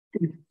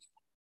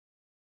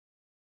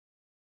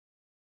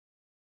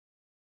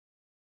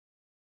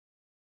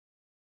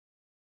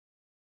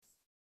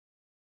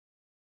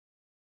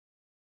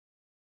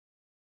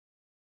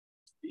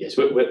Yes,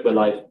 we're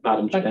live,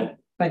 Madam Chair.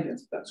 Thank you.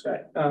 That's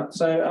great.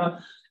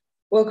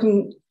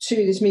 Welcome to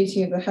this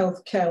meeting of the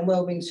Healthcare and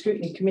Wellbeing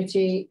Scrutiny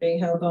Committee, being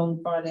held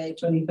on Friday,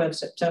 23rd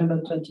September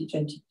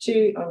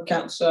 2022. I'm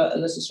Councillor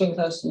Alyssa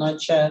Swinghurst and I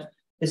chair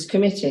this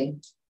committee.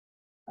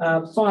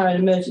 Fire and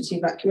emergency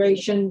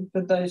evacuation.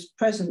 For those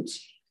present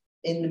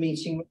in the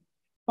meeting,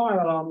 fire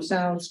alarm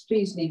sounds,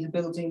 please leave the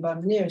building by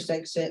the nearest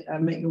exit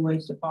and make your way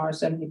to the fire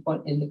assembly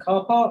point in the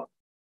car park.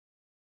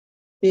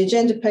 The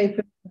agenda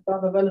paper and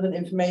other relevant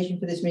information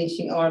for this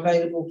meeting are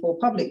available for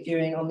public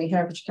viewing on the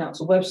Herefordshire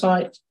Council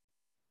website.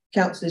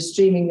 Council is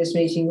streaming this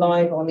meeting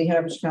live on the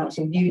Herefordshire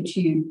Council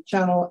YouTube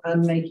channel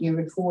and making a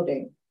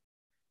recording.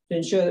 To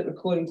ensure that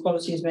recording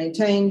quality is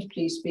maintained,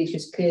 please speak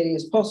as clearly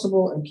as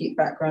possible and keep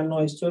background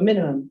noise to a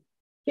minimum.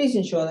 Please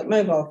ensure that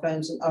mobile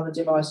phones and other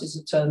devices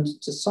are turned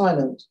to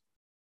silent.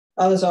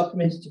 Others are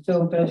permitted to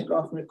film,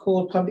 photograph and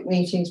record public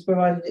meetings,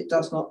 provided it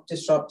does not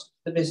disrupt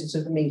the business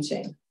of the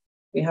meeting.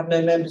 We have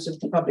no members of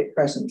the public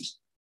present.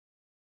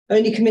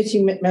 Only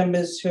committee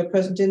members who are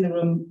present in the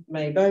room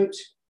may vote.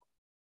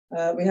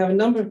 We have a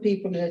number of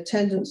people in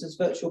attendance as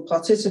virtual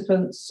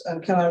participants,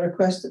 and can I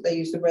request that they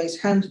use the raise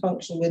hand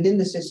function within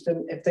the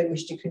system if they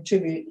wish to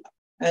contribute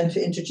and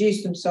to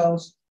introduce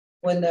themselves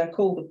when they're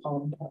called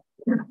upon.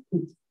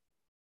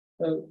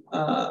 So,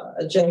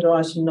 agenda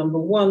item number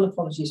 1,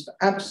 apologies for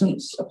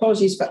absence.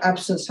 Apologies for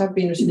absence have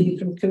been received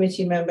from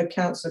committee member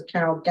Councillor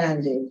Carol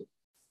Gandy.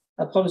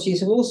 Apologies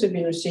have also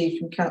been received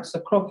from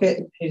Councillor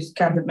Crockett, who's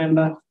cabinet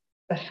member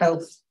for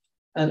Health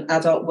and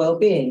Adult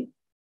Wellbeing.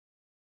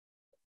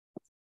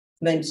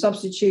 Named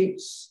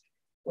substitutes,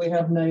 we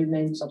have no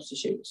named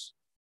substitutes.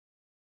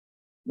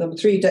 Number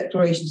 3,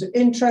 declarations of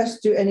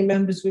interest. Do any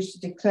members wish to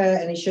declare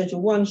any Schedule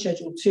 1,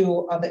 Schedule 2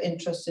 or other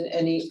interest in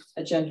any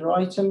agenda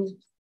item?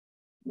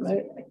 No,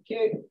 thank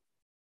you.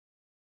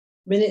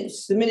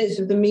 Minutes. The minutes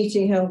of the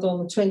meeting held on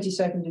the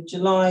 22nd of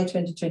July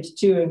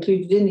 2022 are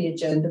included in the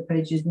agenda,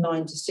 pages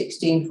 9 to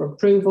 16 for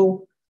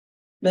approval.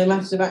 No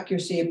matters of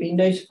accuracy have been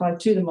notified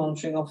to the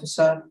monitoring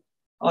officer.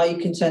 Are you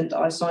content that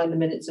I sign the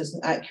minutes as an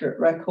accurate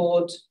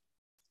record?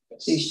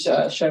 Please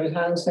show with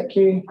hands, thank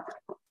you.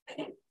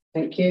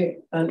 Thank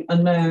you. And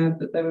may I add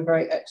that they were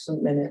very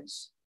excellent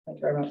minutes. Thank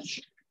you very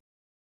much.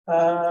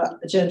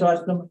 Agenda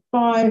item number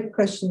 5,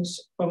 questions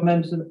from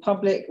members of the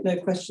public. No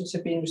questions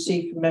have been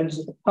received from members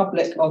of the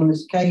public on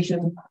this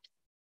occasion.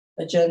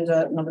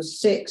 Agenda number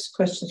 6,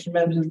 questions from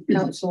members of the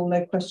council.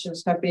 No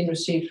questions have been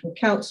received from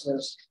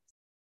councillors.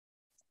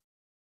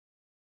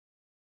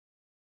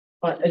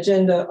 Right,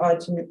 agenda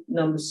item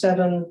number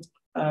 7,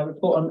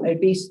 report on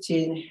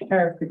obesity in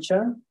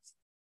Herefordshire.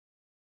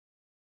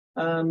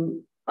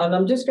 And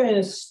I'm just going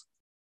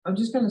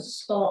to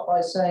start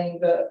by saying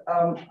that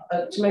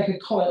to make a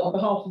comment on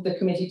behalf of the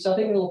committee, because I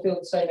think we all feel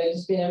the same.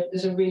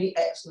 It's a really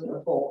excellent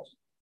report.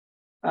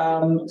 So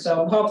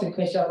on behalf of the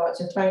committee, I'd like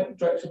to thank the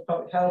Director of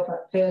Public Health,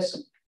 Matt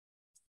Pearson,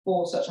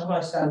 for such a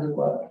high standard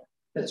work.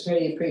 That's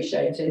really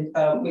appreciated.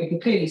 We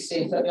can clearly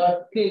see, certainly I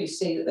clearly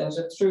see that there was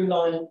a through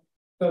line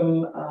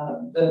from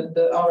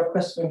our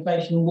request for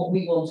information and what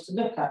we wanted to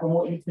look at and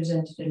what you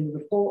presented in the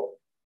report.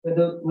 With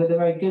a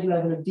very good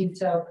level of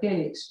detail,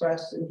 clearly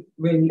expressed, and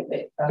really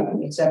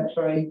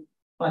exemplary,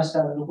 high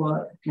standard of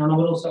work. And I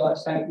would also like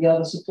to thank the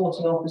other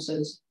supporting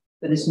officers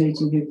for this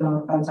meeting who've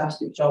done a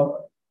fantastic job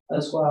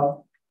as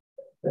well.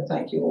 So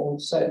thank you all.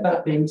 So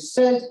that being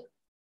said,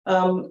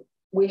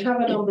 we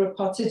have a number of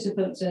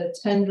participants in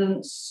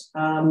attendance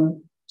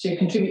to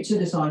contribute to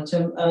this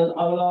item, and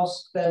I will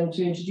ask them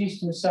to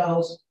introduce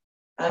themselves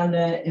and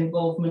their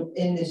involvement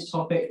in this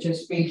topic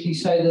just briefly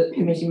so that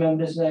committee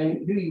members know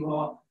who you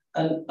are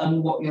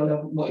and what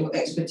your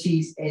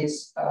expertise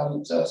is.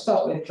 So I'll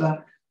start with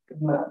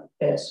Matt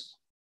Pearce.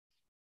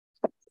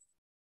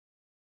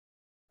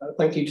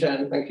 Thank you, Chair,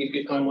 and thank you for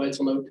your kind words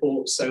on the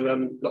report. So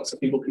lots of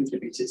people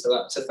contributed to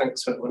that, so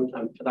thanks to everyone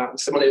for that.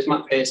 So my name is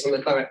Matt Pearce, I'm the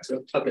Director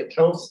of Public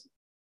Health,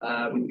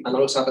 and I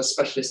also have a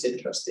specialist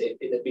interest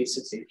in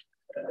obesity,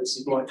 as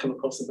you might come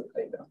across in the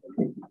paper.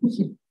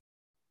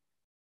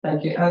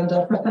 Thank you. And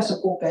Professor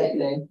Paul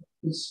Gately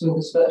is with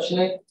us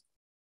virtually.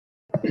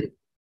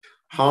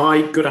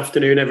 Hi, good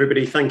afternoon,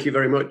 everybody. Thank you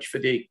very much for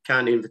the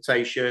kind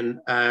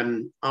invitation.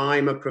 I'm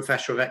a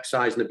Professor of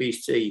Exercise and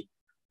Obesity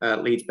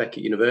at Leeds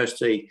Beckett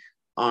University.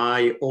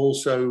 I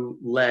also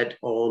led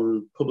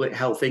on Public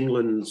Health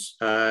England's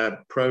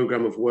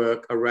programme of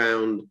work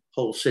around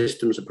whole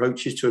systems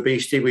approaches to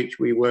obesity, which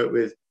we work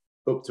with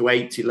up to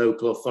 80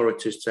 local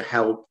authorities to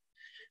help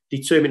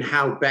determine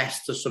how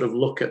best to sort of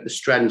look at the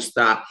strengths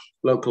that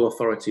local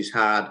authorities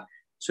had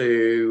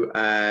to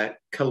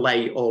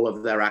collate all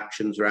of their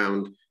actions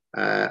around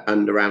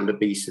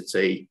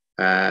obesity,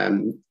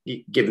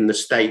 given the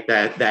state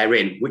they're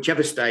in,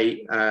 whichever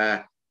state,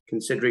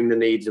 considering the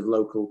needs of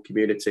local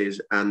communities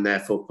and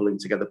therefore pulling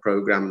together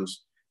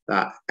programmes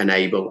that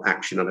enable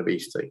action on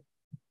obesity.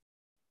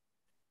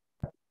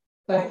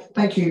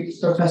 Thank you,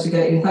 Professor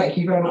Gately. Thank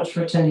you very much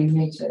for attending the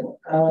meeting.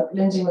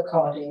 Lindsay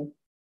McCarty.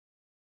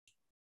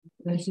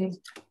 Lindsay.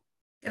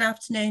 Good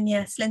afternoon.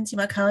 Yes, Lindsay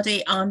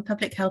McCarty. I'm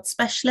public health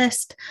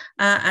specialist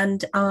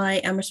and I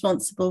am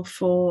responsible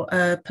for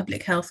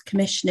public health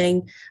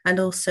commissioning and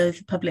also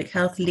the public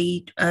health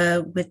lead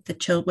with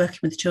the working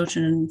with the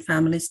Children and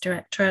Families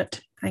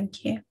Directorate.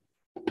 Thank you.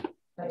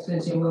 Thanks,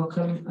 Lindsay.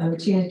 Welcome.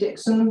 Tina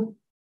Dixon.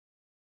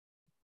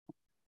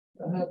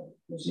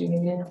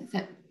 Zooming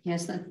in.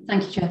 Yes,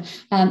 thank you, Chair.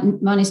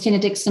 My name is Tina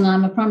Dixon.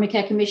 I'm a primary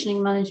care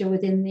commissioning manager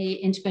within the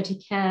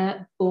Integrated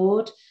Care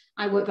Board.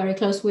 I work very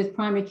closely with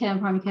primary care and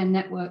primary care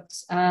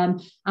networks,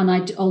 and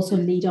I also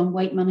lead on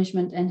weight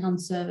management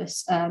enhanced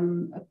service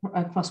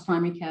across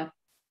primary care.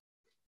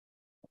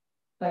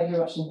 Thank you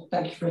very much, and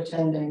thank you for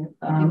attending.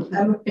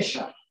 Emma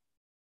Fisher.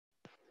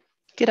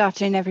 Good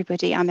afternoon,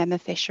 everybody. I'm Emma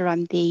Fisher.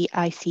 I'm the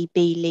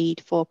ICB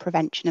lead for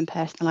prevention and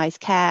personalised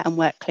care and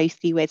work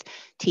closely with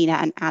Tina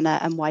and Anna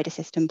and wider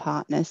system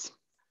partners.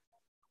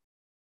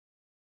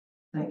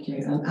 Thank you.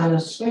 And Anna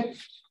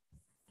Swift.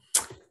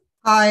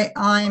 Hi,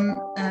 I'm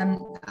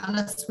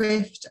Anna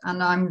Swift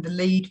and I'm the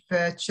lead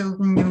for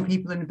children, young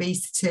people and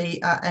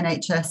obesity at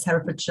NHS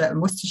Herefordshire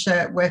and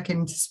Worcestershire,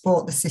 working to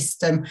support the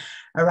system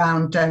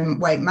around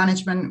weight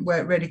management,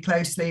 work really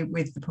closely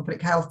with the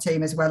public health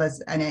team as well as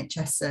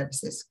NHS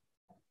services.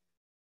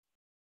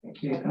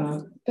 Thank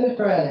you.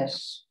 Philippa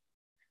Ellis.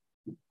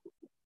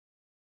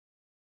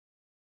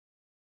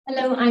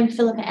 Hello, I'm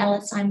Philippa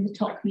Ellis. I'm the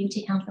Top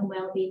Community Health and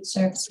Wellbeing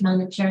Service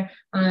Manager.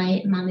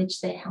 I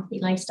manage the Healthy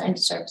Lifestyle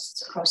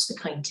Services across the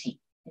county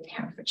in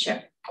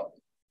Herefordshire.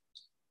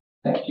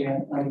 Thank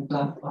you. And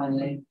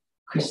finally,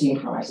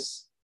 Christine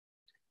Price.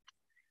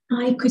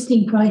 Hi,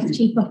 Christine Price,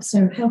 Chief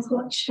Officer of Health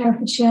Watch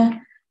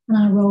Herefordshire, and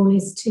our role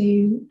is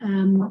to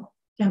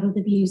gather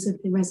the views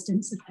of the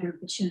residents of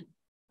Herefordshire.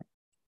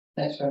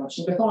 Thanks very much.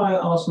 And before I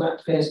ask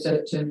Matt Pierce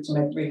to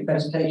make a brief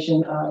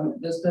presentation,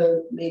 does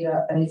the leader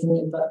have anything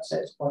you'd like to say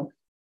at this point?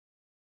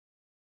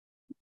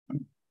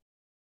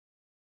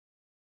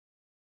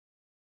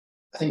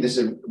 I think this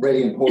is a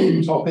really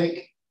important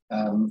topic.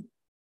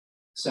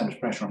 So much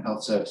pressure on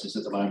health services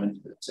at the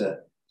moment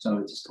that some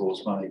of it is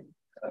caused by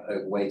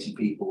overweight in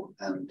people,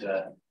 and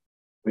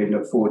we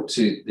look forward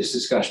to this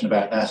discussion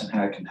about that and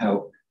how it can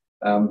help.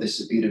 This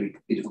is a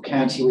beautiful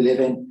county we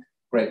live in.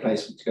 Great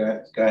place to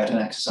go out and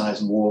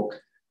exercise and walk,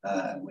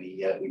 and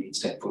we need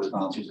to take full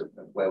advantage of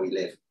where we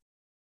live.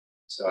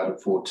 So I look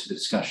forward to the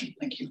discussion.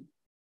 Thank you.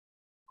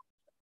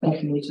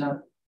 Thank you,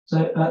 Lisa.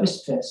 So,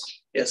 Mr.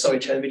 Pierce. Yeah, sorry,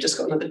 Chair, we just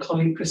got another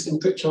colleague, Kristen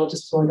Pritchard,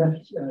 just to find out.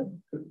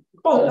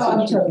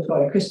 I'm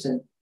sorry,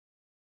 Kristen.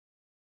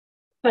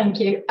 Thank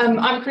you.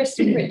 I'm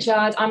Kristen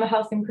Pritchard. I'm a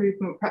health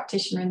improvement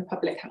practitioner in the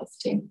public health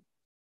team.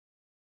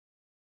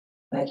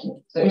 Thank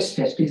you. So, Mr.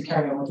 Pierce, please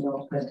carry on with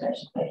your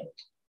presentation. Thank you.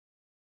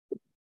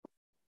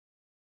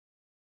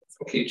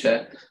 Thank you,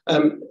 Chair.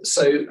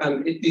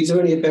 These are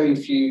only a very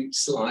few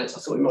slides. I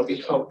thought it might be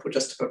helpful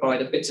just to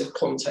provide a bit of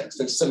context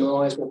and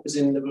summarise what was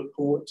in the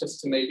report, just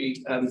to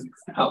maybe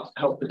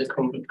help with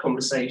the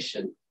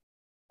conversation.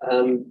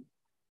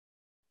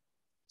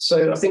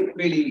 So I think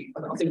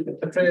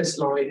the first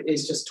slide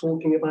is just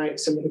talking about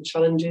some of the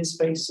challenges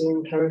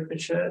facing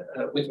Herefordshire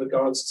with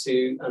regards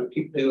to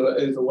people who are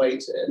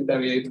overweight and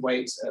very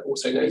overweight,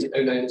 also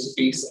known as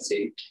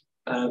obesity.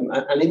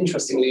 And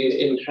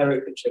interestingly, in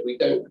Herefordshire, we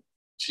don't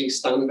actually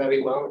stand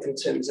very well in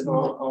terms of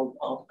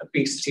our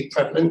obesity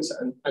prevalence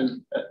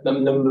and the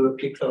number of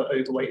people who are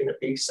overweight and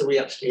obese. So we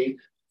actually,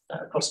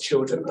 across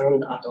children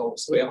and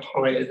adults, we are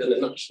higher than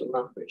the national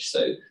average.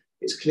 So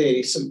it's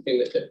clearly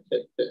something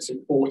that's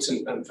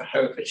important for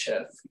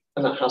Herefordshire,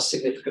 and that has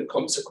significant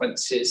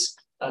consequences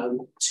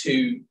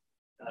to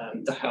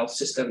the health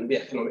system,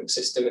 the economic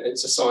system and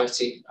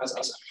society as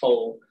a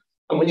whole.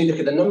 And when you look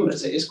at the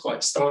numbers, it is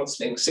quite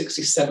startling.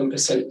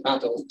 67% of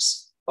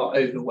adults are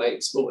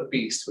overweight or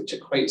obese, which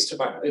equates to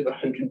about over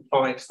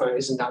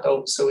 105,000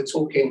 adults. So we're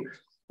talking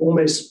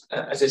almost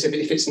as if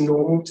it's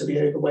normal to be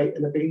overweight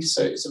and obese.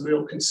 So it's a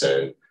real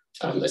concern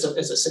as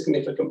a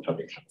significant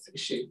public health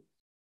issue.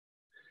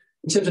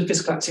 In terms of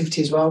physical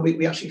activity as well,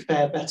 we actually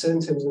fare better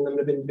in terms of the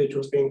number of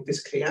individuals being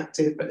physically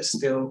active, but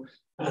still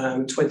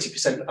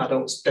 20% of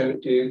adults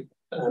don't do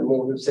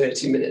more than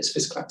 30 minutes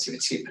physical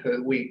activity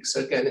per week. So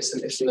again,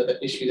 it's another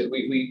issue that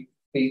we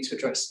need to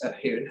address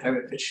here in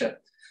Herefordshire.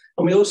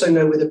 And we also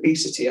know with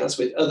obesity, as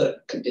with other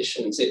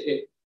conditions,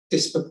 it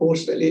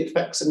disproportionately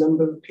affects a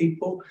number of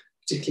people,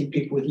 particularly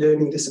people with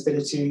learning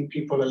disability,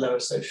 people on a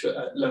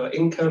lower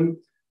income,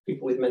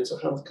 people with mental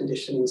health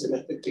conditions and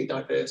ethnically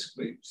diverse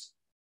groups.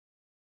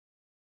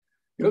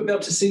 You won't be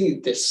able to see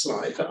this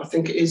slide, but I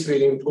think it is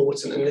really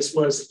important, and this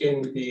was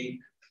in the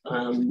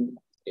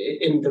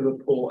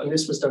report, and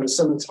this was done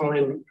some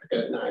time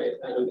ago now.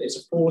 It's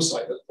a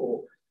foresight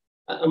report.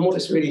 And what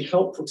it's really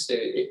helpful to do,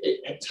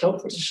 it's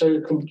helpful to show the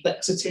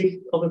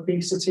complexity of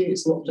obesity.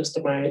 It's not just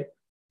about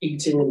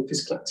eating and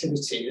physical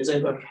activity. There's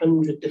over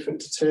 100 different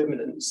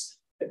determinants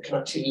that can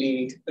actually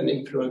lead and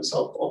influence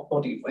our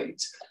body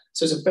weight.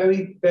 So it's a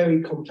very,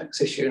 very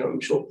complex issue, and I'm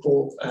sure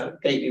Paul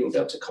Gately will be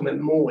able to comment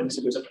more in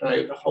terms of how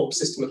the whole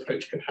system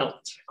approach can help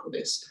tackle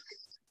this.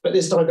 But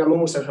this diagram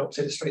also helps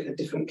illustrate the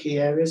different key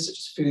areas, such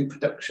as food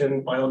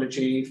production,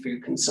 biology,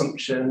 food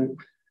consumption,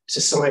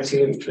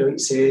 society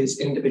influences,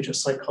 individual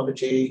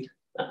psychology,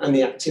 and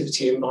the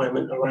activity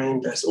environment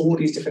around us. All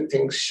these different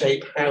things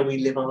shape how we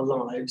live our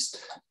lives,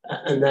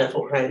 and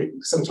therefore how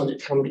sometimes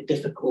it can be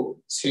difficult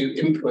to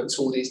influence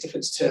all these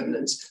different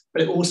determinants.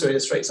 But it also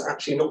illustrates that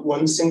actually not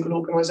one single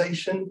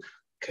organisation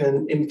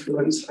can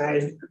influence how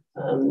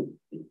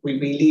we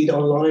lead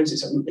our lives.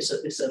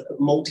 It's a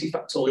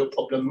multifactorial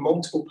problem,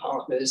 multiple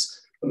partners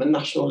from a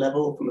national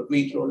level, from a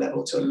regional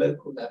level to a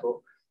local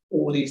level.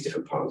 All these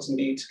different partners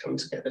need to come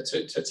together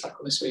to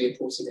tackle this really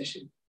important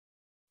issue.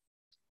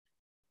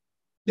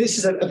 This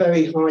is a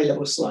very high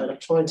level slide. I've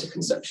tried to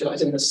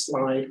conceptualise in the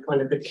slide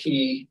kind of the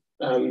key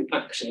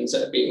actions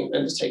that are being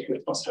undertaken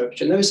across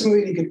Herefordshire. And there is some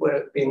really good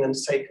work being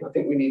undertaken. I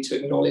think we need to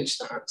acknowledge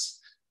that.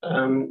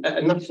 At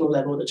a national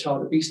level, the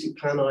Child Obesity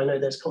Plan, I know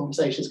there's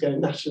conversations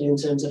going nationally in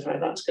terms of how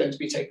that's going to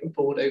be taken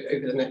forward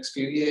over the next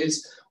few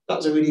years.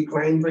 That's a really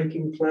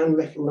groundbreaking plan,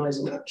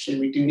 recognising that actually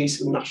we do need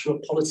some national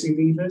policy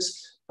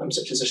levers,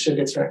 such as a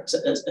sugar tax,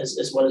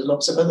 as well as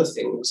lots of other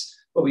things,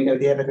 where we know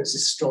the evidence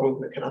is strong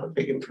and it can have a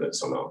big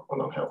influence on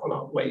our health, on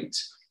our weight.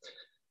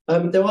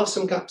 There are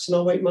some gaps in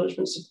our weight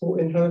management support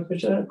in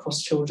Herefordshire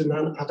across children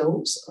and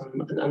adults,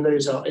 and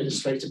those are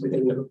illustrated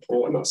within the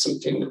report, and that's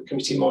something that the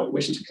committee might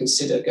wish to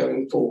consider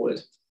going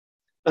forward.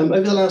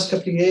 Over the last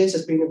couple of years,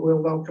 there's been a real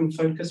welcome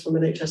focus from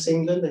NHS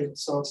England. They've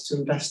started to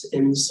invest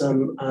in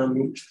some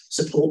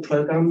support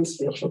programmes.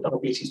 The National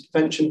Diabetes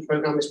Prevention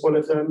Programme is one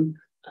of them,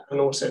 and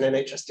also an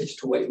NHS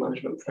digital weight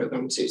management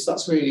programme too. So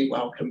that's really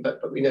welcome, but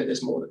we know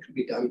there's more that can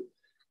be done.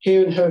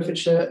 Here in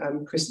Herefordshire,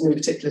 Kristen in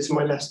particular to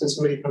my left has done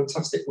some really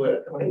fantastic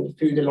work around the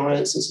Food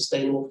Alliance and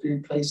sustainable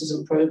food places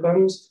and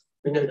programmes.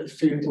 We know that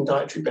food and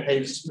dietary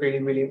behaviour is really,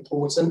 really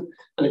important,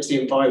 and it's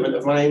the environment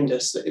around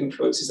us that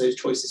influences those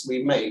choices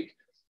we make.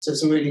 So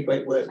there's some really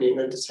great work being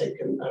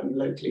undertaken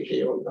locally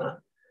here on that.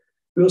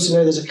 We also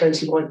know there's a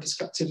county-wide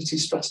physical activity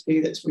strategy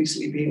that's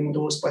recently been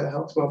endorsed by the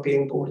Health and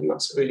Wellbeing Board, and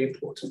that's a really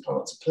important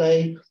part to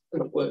play,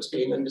 and that work's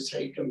being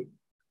undertaken.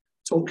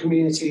 Talk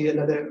Community,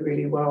 another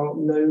really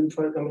well-known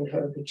programme in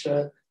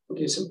Herefordshire. We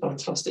do some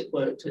fantastic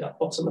work through that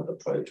bottom-up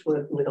approach,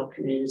 working with our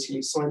community,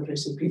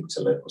 signposting people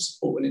to local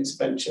support and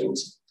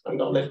interventions,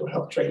 and our local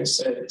health training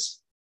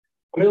service.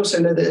 And we also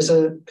know that there's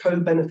a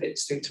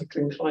co-benefits to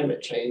tackling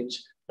climate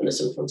change, and there's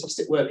some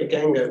fantastic work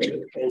again going on in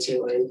the county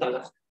around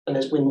that, and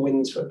there's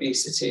win-wins for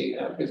obesity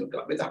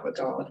with that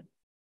regard.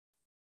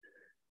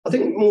 I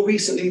think more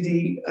recently,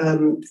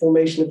 the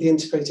formation of the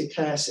integrated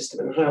care system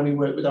and how we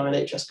work with our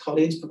NHS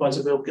colleagues provides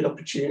a real good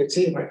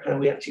opportunity about how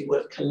we actually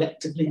work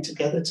collectively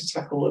together to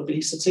tackle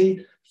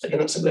obesity. Again,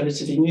 that's a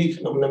relatively new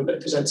phenomenon, but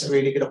it presents a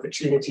really good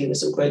opportunity, and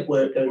there's some great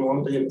work going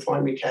on within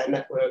primary care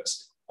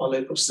networks, our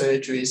local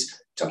surgeries,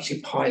 to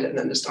actually pilot and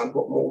understand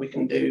what more we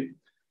can do.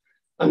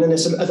 And then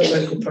there's some other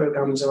local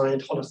programmes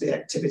around Holiday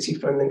Activity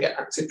Fund and Get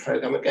Active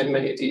programme. Again,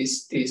 many of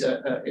these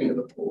are in the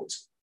report.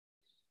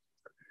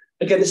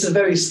 Again, this is a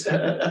very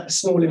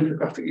small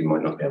infographic you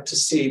might not be able to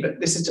see, but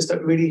this is just a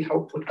really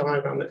helpful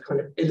diagram that kind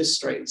of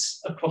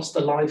illustrates across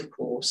the life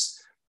course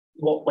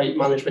what weight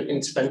management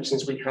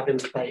interventions we have in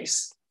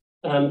place.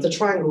 The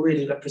triangle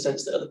really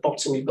represents that at the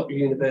bottom you've got the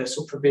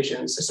universal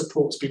provisions that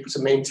supports people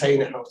to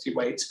maintain a healthy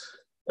weight.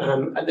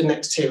 At the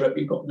next tier up,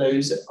 you've got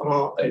those that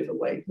are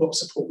overweight, what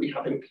support we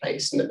have in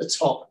place, and at the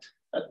top,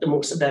 the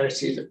more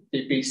severity of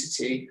the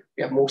obesity,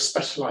 we have more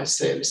specialised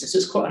services. So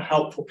it's quite a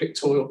helpful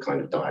pictorial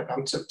kind of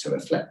diagram to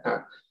reflect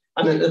that.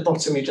 And then at the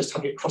bottom, you just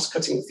have your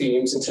cross-cutting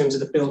themes in terms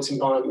of the built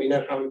environment. We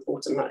know how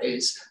important that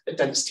is, the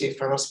density of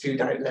fast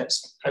food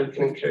outlets, how we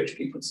can encourage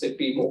people to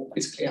be more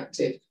physically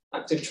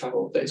active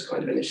travel, those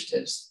kind of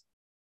initiatives.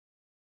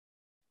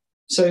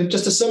 So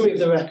just a summary of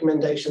the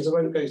recommendations. I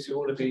won't go through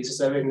all of these as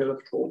they're in the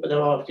report, but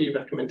there are a few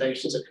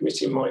recommendations a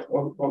committee might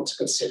want to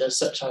consider,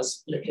 such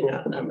as looking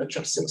at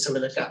addressing some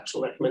of the gaps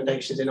or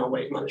recommendations in our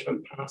weight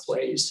management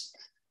pathways.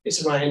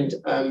 It's around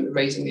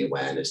raising the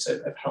awareness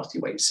of healthy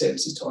weight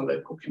services to our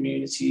local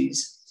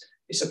communities.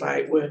 It's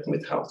about working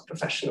with health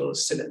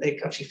professionals so that they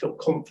can actually feel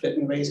confident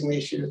in raising the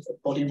issue of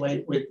body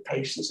weight with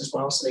patients as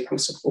well, so they can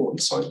support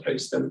and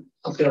signpost them,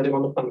 and building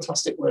on the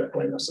fantastic work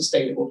around our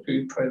sustainable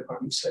food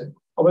programme. So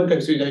I won't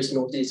go through those in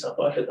all detail,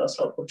 but I hope that's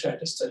helpful, Chair,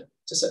 just to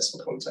set some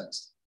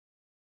context.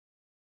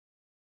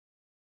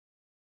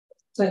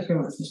 Thank you very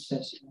much, Mr.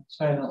 Tessie. It's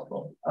very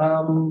helpful.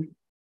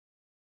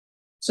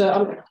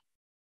 So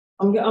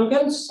I'm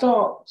going to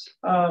start.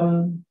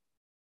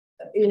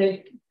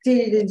 Clearly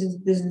this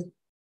is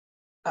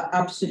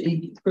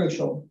absolutely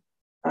crucial,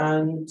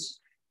 and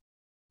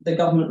the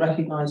government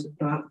recognises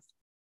that.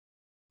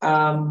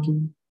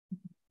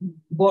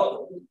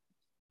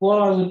 What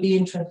I would be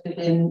interested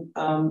in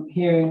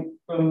hearing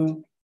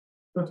from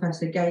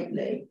Professor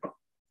Gately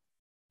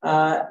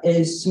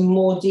is some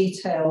more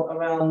detail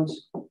around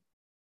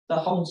the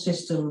whole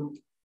system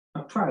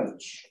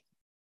approach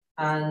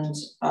and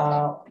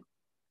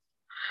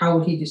how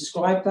would he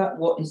describe that?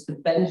 What is the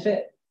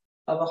benefit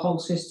of a whole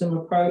system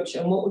approach,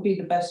 and what would be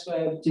the best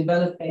way of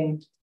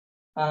developing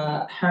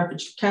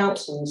Herefordshire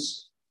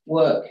Council's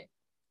work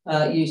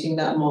using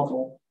that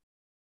model?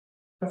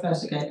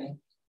 Professor Gately.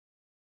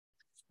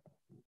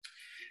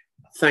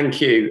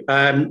 Thank you.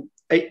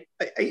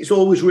 It's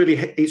always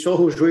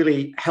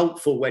really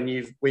helpful when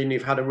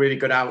you've had a really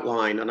good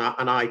outline, and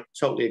I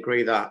totally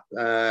agree that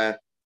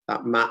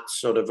that Matt's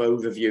sort of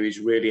overview is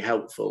really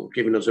helpful,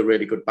 giving us a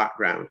really good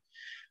background.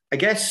 I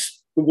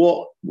guess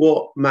what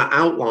Matt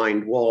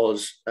outlined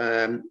was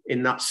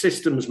in that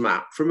systems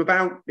map from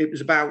about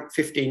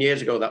 15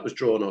 years ago that was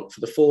drawn up for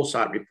the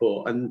Foresight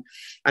report, and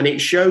it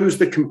shows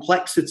the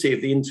complexity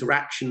of the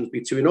interactions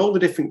between all the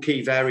different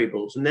key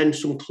variables and then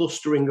some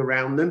clustering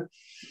around them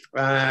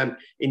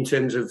in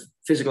terms of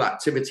physical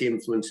activity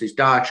influences,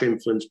 dietary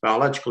influence,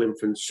 biological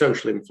influence,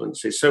 social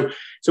influences. So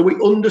we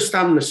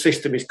understand the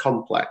system is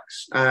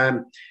complex.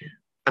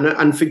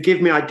 And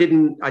forgive me, I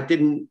didn't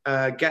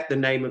get the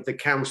name of the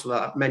council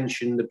that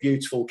mentioned, the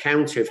beautiful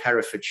county of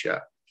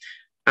Herefordshire,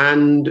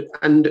 and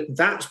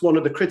that's one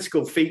of the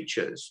critical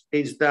features,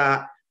 is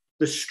that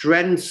the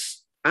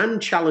strengths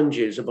and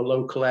challenges of a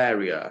local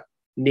area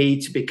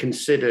need to be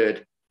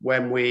considered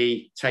when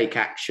we take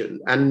action.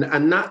 And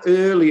that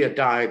earlier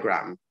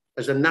diagram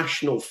as a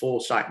national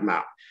foresight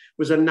map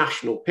was a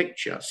national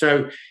picture.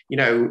 So, you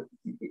know,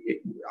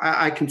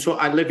 I can talk,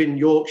 I live in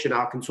Yorkshire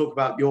now, I can talk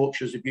about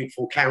Yorkshire as a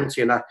beautiful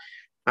county,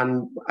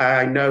 and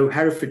I know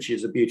Herefordshire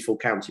is a beautiful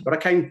county, but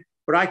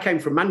I came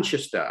from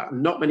Manchester,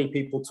 and not many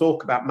people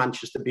talk about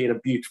Manchester being a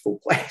beautiful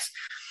place.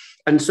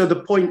 And so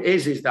the point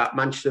is that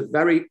Manchester is a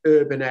very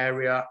urban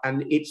area,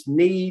 and its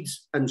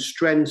needs and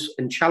strengths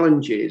and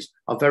challenges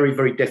are very,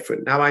 very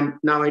different. Now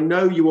I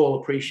know you all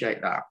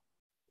appreciate that.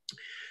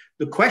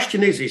 The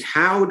question is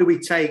how do we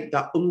take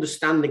that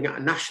understanding at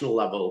a national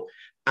level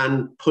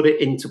and put it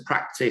into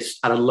practice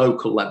at a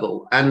local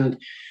level? And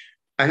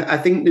I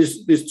think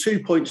there's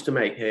 2 points to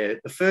make here.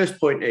 The first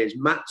point is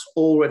Matt's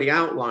already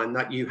outlined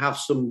that you have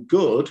some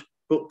good,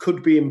 but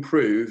could be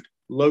improved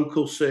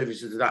local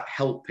services that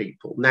help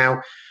people.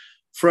 Now,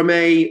 from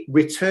a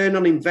return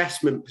on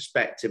investment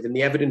perspective, and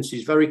the evidence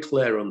is very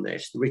clear on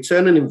this, the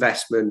return on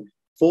investment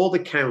for the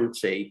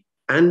county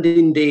and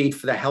indeed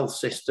for the health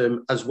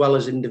system, as well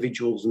as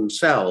individuals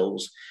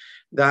themselves,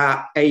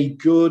 that a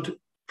good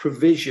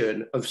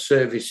provision of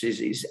services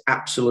is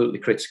absolutely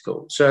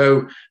critical.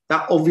 So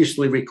that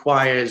obviously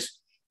requires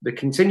the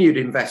continued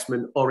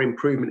investment or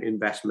improvement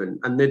investment.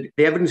 And the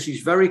evidence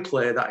is very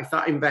clear that if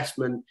that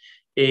investment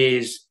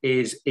is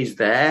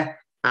there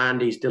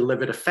and is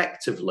delivered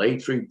effectively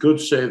through good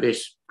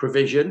service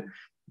provision,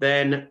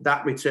 then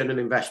that return on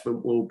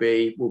investment will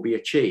be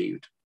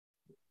achieved.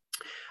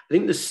 I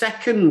think the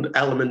second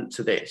element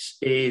to this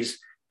is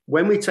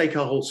when we take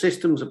a whole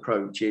systems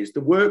approach, is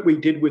the work we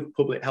did with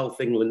Public Health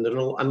England and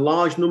a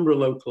large number of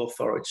local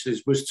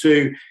authorities was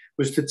to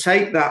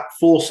take that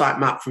foresight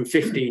map from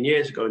 15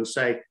 years ago and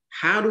say,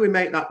 how do we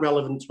make that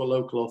relevant to a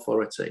local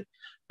authority?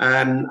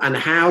 And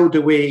how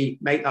do we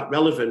make that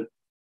relevant,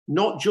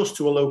 not just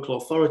to a local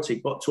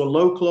authority, but to a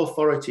local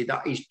authority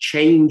that is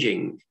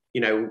changing, you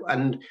know?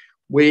 And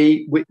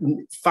we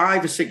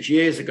 5 or 6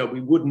 years ago,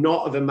 we would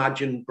not have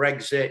imagined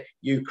Brexit,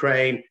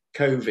 Ukraine,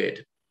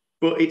 COVID,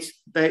 but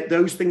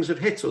those things have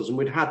hit us, and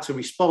we'd had to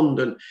respond.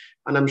 And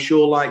I'm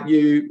sure,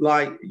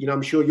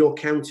 I'm sure your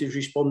county's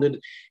responded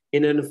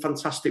in a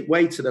fantastic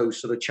way to those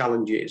sort of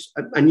challenges,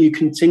 and you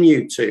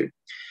continue to.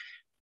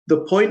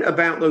 The point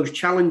about those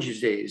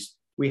challenges is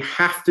we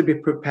have to be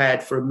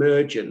prepared for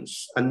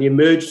emergence and the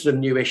emergence of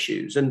new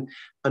issues. And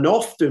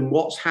often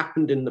what's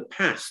happened in the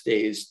past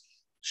is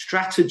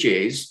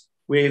strategies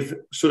with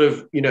sort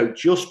of,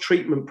 just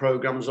treatment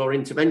programs or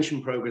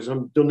intervention programs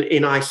done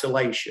in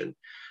isolation.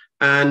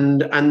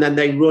 And then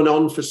they run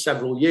on for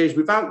several years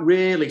without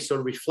really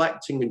sort of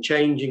reflecting and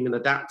changing and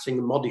adapting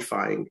and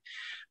modifying.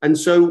 And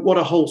so what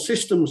a whole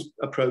systems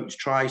approach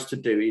tries to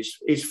do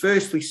is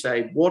firstly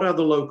say, what are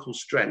the local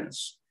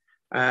strengths?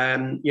 What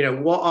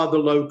are the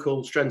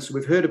local strengths?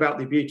 We've heard about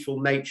the beautiful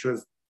nature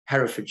of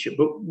Herefordshire,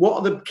 but what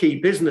are the key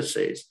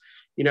businesses?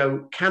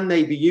 Can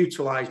they be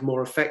utilised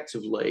more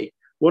effectively?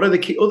 What are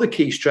the other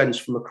key strengths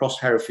from across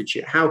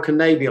Herefordshire? How can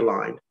they be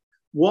aligned?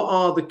 What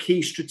are the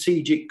key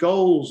strategic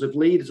goals of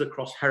leaders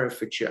across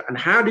Herefordshire? And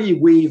how do you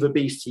weave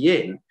obesity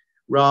in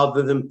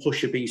rather than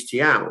push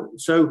obesity out?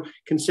 So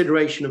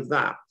consideration of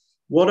that.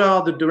 What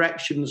are the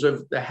directions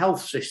of the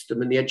health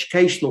system and the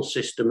educational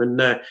system and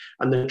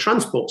the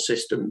transport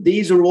system?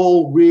 These are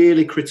all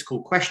really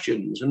critical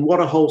questions. And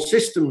what a whole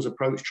systems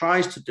approach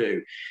tries to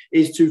do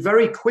is to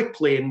very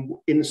quickly,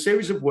 in a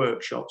series of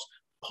workshops,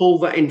 pull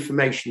that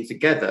information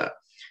together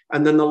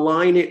and then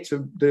align it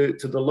to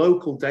the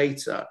local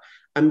data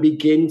and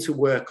begin to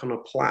work on a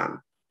plan.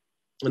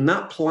 And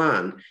that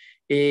plan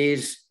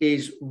is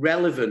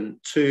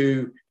relevant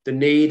to the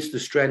needs, the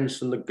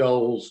strengths, and the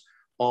goals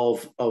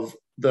of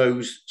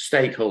those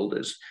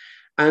stakeholders.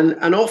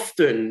 And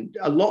often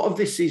a lot of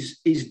this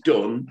is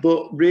done,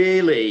 but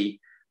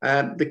really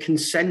the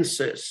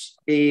consensus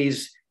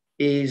is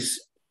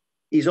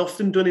is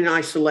often done in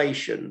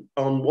isolation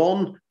on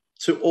one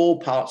to all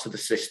parts of the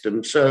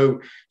system. So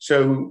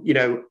you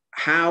know,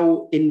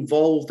 how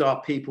involved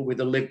are people with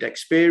a lived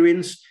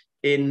experience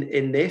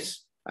in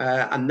this?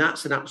 And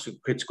that's an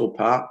absolute critical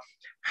part.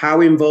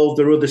 How involved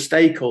are other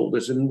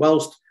stakeholders? And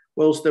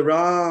whilst there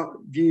are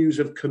views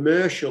of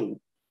commercial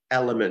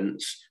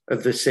elements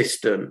of the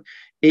system,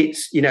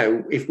 it's, you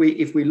know, if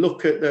we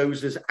look at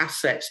those as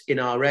assets in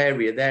our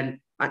area,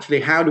 then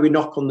actually how do we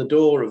knock on the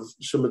door of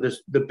some of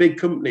the big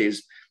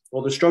companies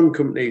or the strong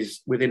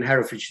companies within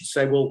Herefordshire to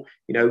say, well,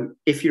 you know,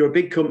 if you're a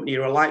big company,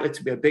 you're likely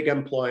to be a big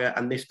employer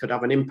and this could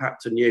have an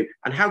impact on you.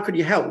 And how could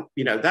you help?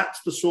 You know,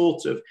 that's the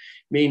sort of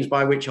means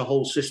by which a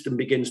whole system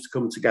begins to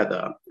come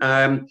together.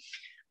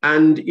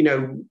 And, you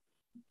know,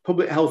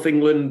 Public Health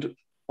England,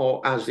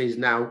 or as is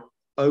now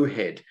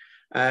OHID,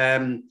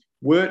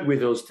 worked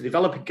with us to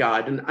develop a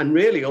guide. And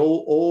really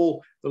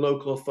all the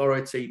local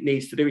authority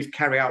needs to do is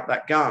carry out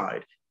that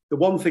guide. The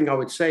one thing I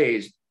would say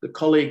is the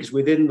colleagues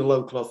within the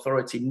local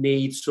authority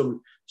need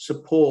some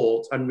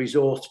support and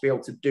resource to be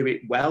able to do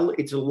it well.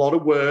 It's a lot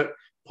of work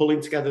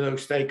pulling together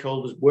those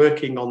stakeholders,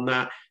 working on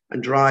that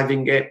and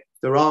driving it.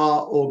 There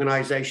are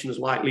organisations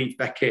like Leeds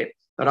Beckett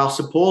that are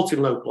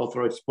supporting local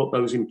authorities to put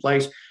those in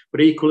place,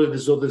 but equally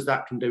there's others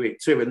that can do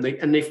it too.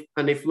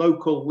 And if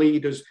local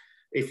leaders,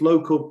 if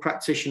local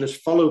practitioners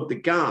followed the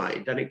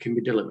guide, then it can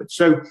be delivered.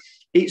 So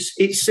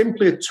it's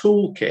simply a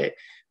toolkit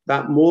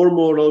that more and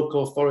more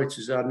local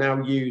authorities are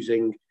now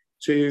using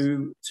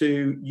to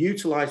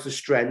utilise the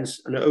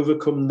strengths and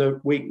overcome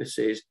the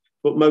weaknesses,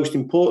 but most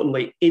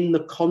importantly, in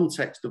the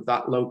context of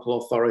that local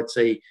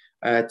authority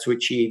to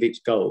achieve its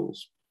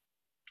goals.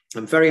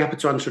 I'm very happy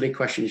to answer any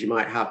questions you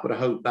might have, but I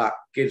hope that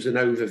gives an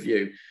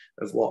overview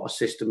of what a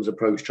systems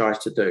approach tries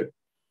to do.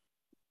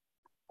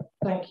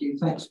 Thank you.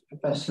 Thanks,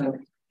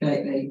 Professor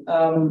Gately.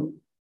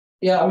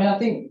 Yeah, I mean, I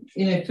think,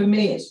 you know, for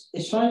me,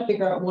 it's trying to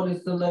figure out what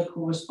is the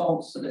local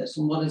response to this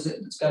and what is it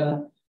that's going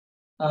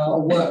to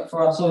work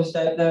for us.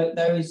 Obviously,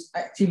 there is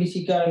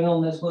activity going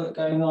on, there's work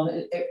going on.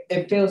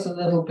 It feels a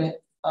little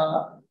bit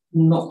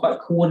not quite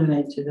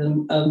coordinated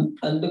and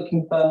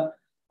looking for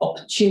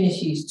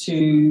opportunities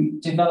to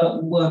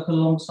develop and work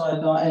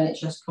alongside our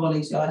NHS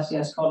colleagues, the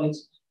ICS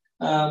colleagues,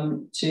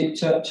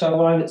 to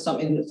arrive at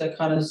something that's a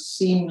kind of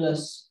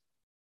seamless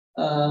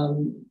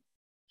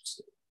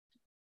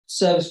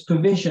service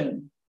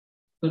provision,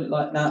 put it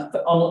like that,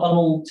 but on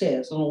all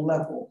tiers, on all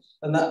levels,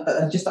 and that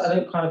I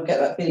don't kind of get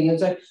that feeling. And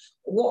so,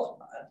 what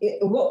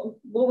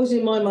was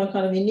in my mind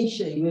kind of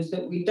initially was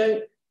that we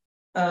don't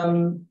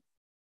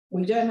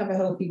have a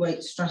healthy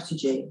weight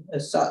strategy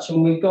as such,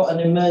 and we've got an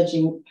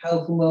emerging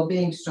health and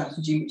wellbeing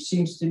strategy, which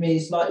seems to me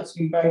is likely to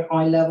be very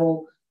high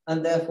level,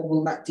 and therefore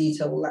will lack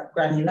detail, will lack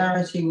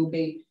granularity, will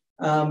be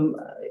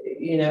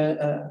you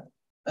know,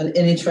 an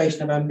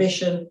iteration of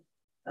ambition.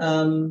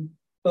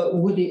 But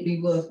would it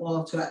be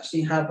worthwhile to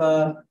actually have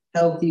a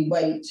healthy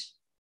weight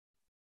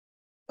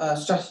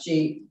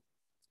strategy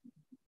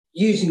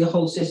using the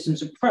whole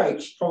systems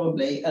approach,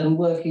 probably, and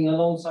working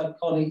alongside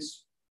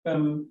colleagues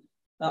from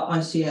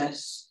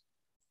ICS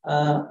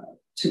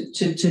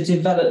to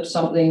develop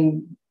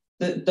something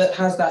that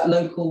has that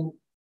local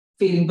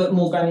feeling, but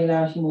more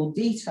granularity, more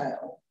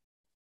detail?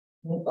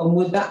 And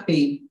would that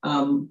be,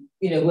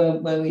 you know,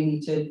 where we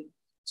need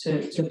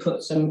to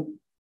put some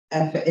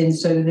effort in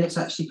so that it's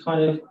actually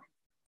kind of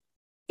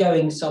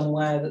going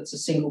somewhere that's a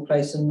single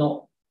place and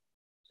not,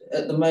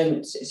 at the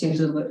moment, it seems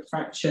a little bit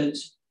fractured.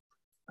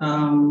 So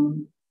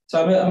I'm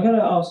going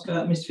to ask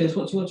Mr. Pierce,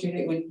 what do you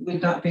think? Would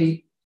that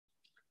be?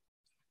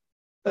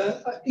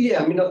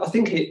 Yeah, I mean, I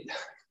think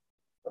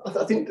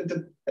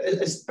that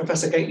as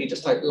Professor Gately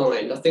just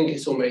outlined, I think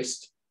it's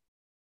almost,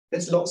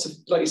 there's lots of,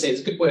 like you say,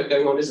 there's good work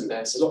going on, isn't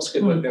there? So lots of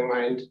good work going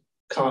around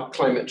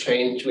climate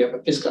change. We have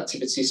a physical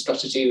activity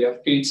strategy. We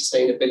have food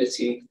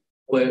sustainability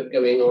work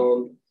going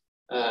on.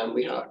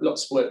 We have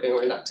lots of work going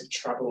on in active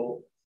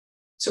travel.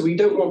 So we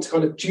don't want to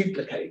kind of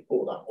duplicate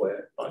all that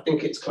work, but I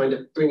think it's kind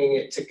of bringing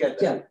it together.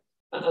 Yeah.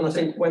 And I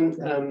think when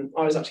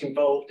I was actually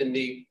involved in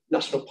the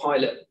national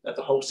pilot of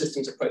the whole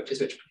systems approaches,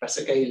 which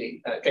Professor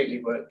Gately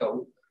worked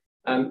on,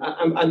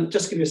 and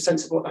just give you a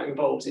sense of what that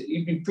involves,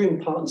 you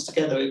bring partners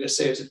together over a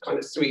series of kind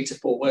of 3 to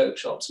 4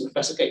 workshops, and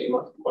Professor Gately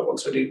might want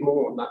to do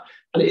more on that.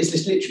 And it is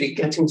just literally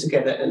getting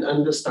together and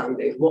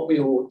understanding what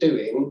we're all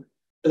doing,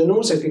 but then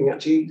also thinking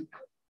actually,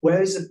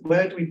 where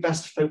do we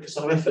best focus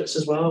our efforts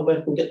as well?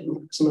 Where can we get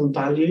maximum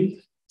value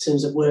in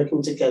terms of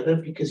working together?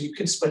 Because you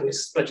could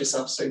spread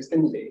yourself so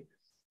thinly.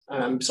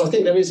 So I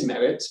think there is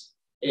merit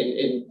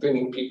in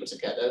bringing people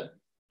together.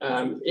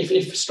 If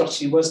a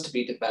strategy was to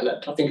be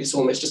developed, I think it's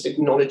almost just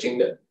acknowledging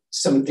that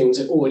some things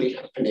are already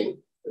happening.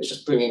 It's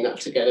just bringing that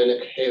together in a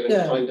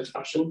coherent kind of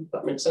fashion. If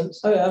that makes sense.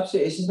 Oh, yeah,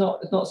 absolutely. It's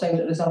not saying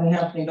that there's nothing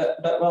happening, but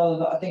rather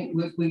that I think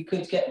we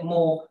could get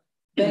more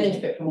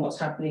benefit from what's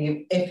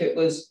happening if it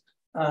was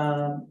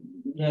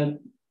you know,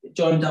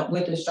 joined up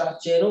with the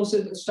strategy, and also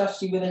the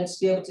strategy would then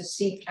be able to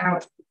seek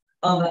out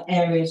other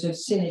areas of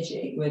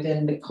synergy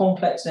within the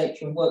complex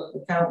nature of work for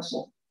the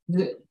council,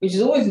 which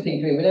is always the thing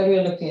for me. Whenever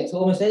you're looking at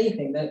almost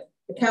anything, that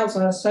the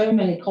council has so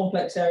many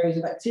complex areas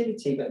of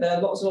activity, but there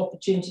are lots of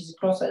opportunities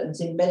across it, and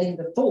it's embedding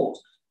the thought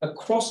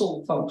across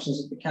all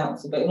functions of the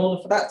council. But in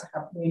order for that to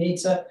happen, we need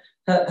to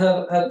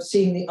have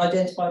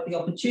identified the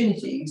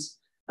opportunities.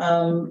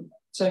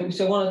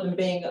 So one of them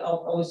being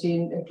obviously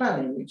in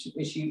planning,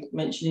 which you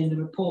mentioned in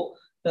the report,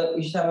 that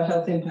we should have a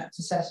health impact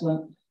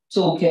assessment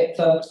toolkit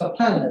for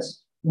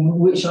planners,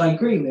 which I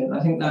agree with.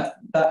 I think that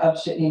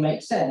absolutely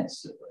makes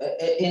sense.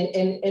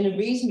 In a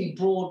reasonably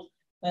broad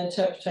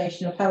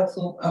interpretation of health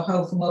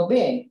and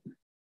well-being,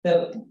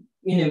 that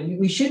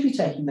we should be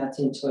taking that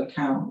into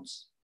account.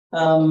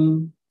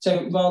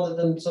 So rather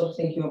than sort of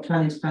thinking of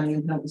planning is planning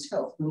and health is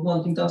health, and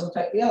one thing does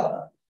affect the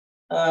other.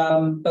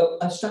 But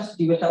a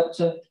strategy would help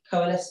to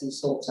coalesce these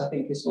thoughts, I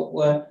think, is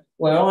where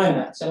I'm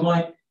at. So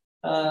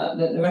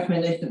the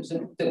recommendation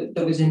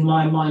that was in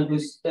my mind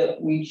was that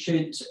we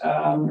should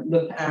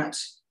look at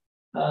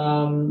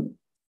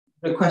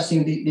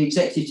requesting the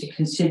executive to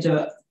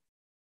consider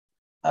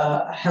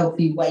a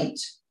healthy weight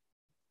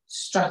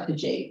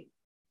strategy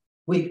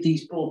with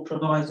these broad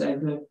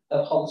provisos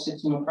of whole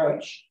system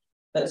approach,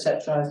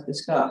 etc., as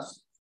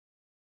discussed.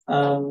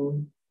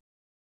 So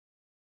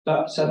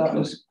that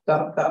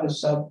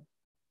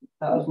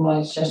was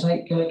my suggestion.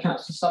 I think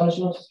Councillor Summers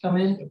wants to come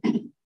in.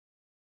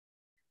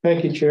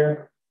 Thank you,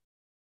 Chair.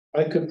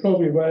 I could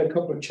probably write a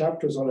couple of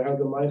chapters on how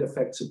the mind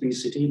affects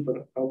obesity,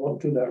 but I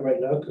won't do that right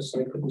now because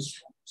I couldn't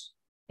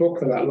talk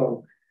for that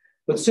long.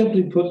 But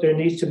simply put, there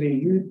needs to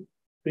be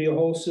a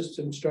whole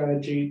system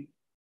strategy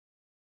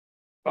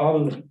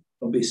on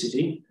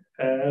obesity.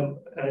 And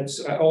it's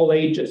all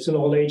age. It's an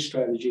all age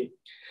strategy.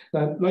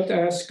 Now, I'd like to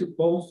ask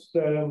both.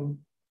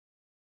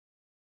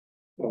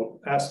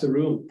 Ask the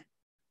room,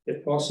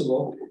 if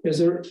possible. Is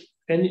there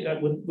any,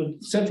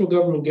 with central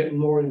government getting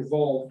more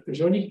involved, is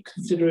there any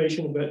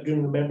consideration about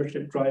doing a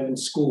membership drive in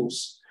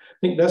schools? I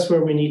think that's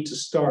where we need to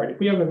start. If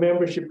we have a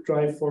membership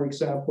drive, for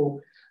example,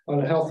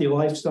 on a healthy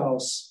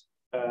lifestyles,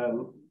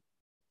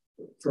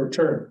 for a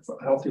term, for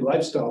healthy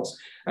lifestyles,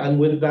 and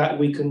with that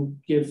we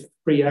can give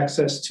free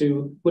access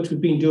to, which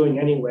we've been doing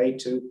anyway,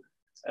 to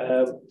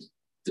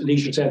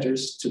leisure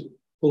centres, to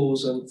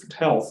pools and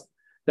health,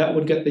 that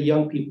would get the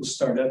young people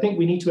started. I think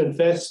we need to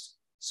invest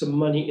some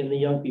money in the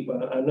young people.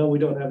 I know we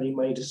don't have any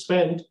money to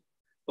spend,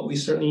 but we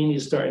certainly need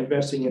to start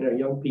investing in our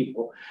young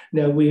people.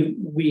 Now,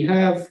 we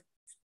have,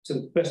 to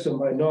the best of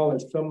my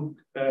knowledge, some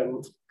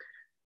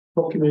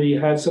community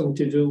had something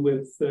to do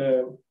with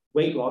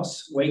weight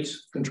loss, weight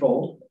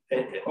control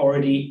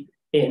already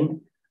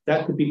in.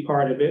 That could be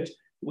part of it.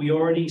 We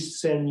already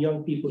send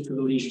young people to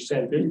the leisure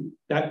centre.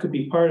 That could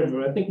be part of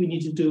it. I think we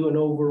need to do an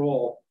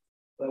overall.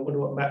 I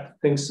wonder what Matt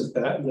thinks of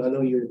that. I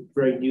know you're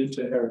very new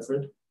to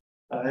Hereford.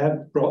 I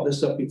have brought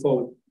this up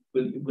before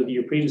with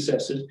your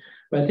predecessors,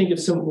 but I think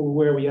it's something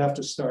where we have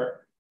to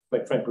start,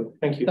 quite frankly.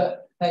 Thank you.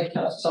 Thank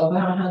you. So I'll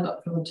have a hand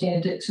up from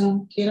Tina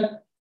Dixon.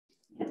 Tina?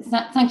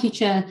 Thank you,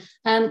 Chair.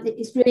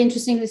 It's really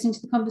interesting listening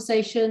to the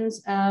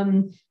conversations,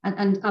 and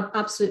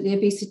absolutely,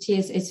 obesity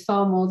is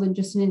far more than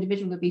just an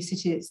individual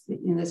obesity. It's,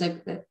 there's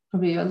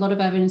probably a lot of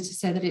evidence to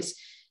say that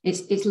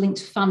it's linked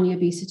to family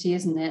obesity,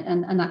 isn't it,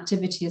 and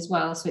activity as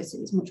well. So it's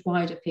a much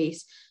wider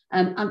piece.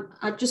 And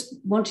I just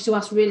wanted to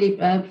ask, really,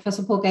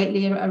 Professor Paul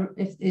Gately,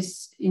 if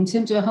this, in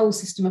terms of a whole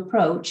system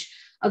approach,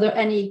 are there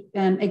any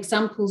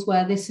examples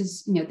where this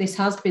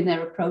has been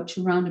their approach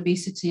around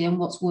obesity and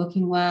what's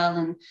working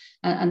well,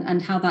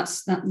 and how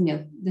that's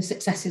the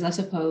successes, I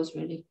suppose,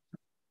 really.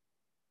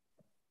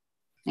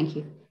 Thank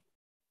you.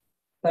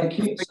 Thank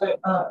you. So,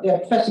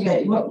 Professor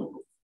Gately,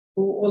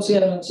 what's the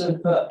evidence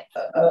of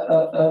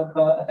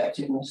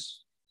effectiveness?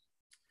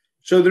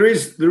 So there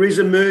is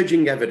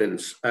emerging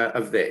evidence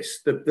of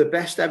this. The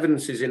best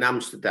evidence is in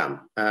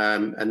Amsterdam,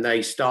 and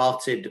they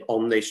started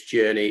on this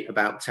journey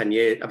about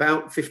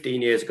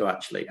 15 years ago,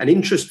 actually. And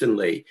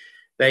interestingly,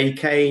 they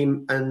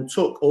came and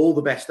took all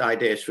the best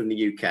ideas from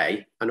the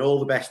UK and all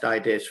the best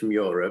ideas from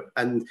Europe.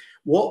 And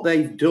what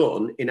they've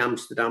done in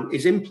Amsterdam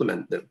is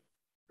implement them.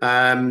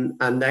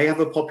 And they have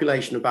a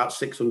population of about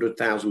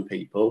 600,000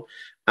 people.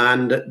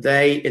 And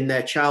they, in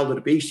their childhood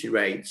obesity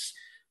rates,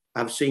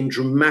 have seen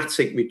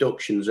dramatic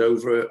reductions,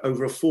 over a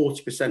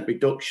 40%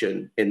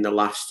 reduction in the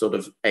last sort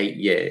of 8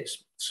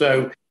 years.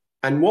 So,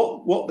 and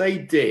what they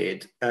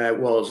did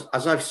was,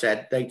 as I've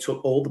said, they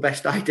took all the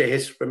best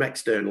ideas from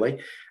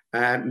externally,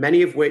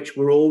 many of which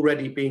were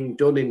already being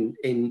done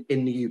in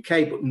the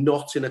UK, but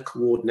not in a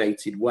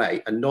coordinated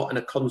way, and not in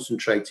a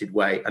concentrated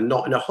way, and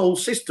not in a whole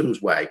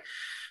systems way.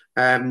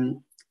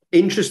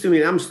 Interestingly,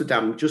 in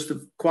Amsterdam, just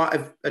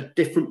quite a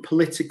different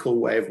political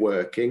way of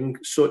working,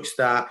 such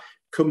that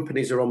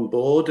companies are on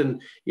board, and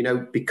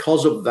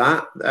because of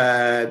that,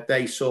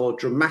 they saw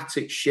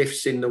dramatic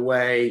shifts in the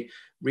way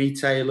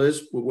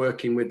retailers were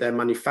working with their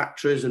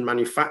manufacturers, and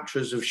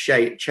manufacturers have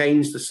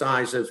changed the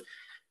size of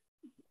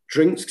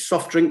drinks,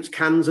 soft drinks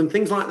cans, and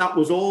things like that.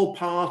 Was all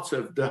part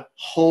of the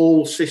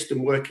whole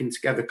system working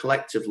together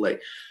collectively.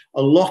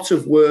 A lot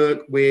of work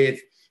with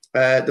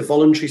the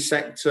voluntary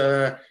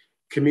sector,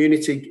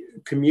 community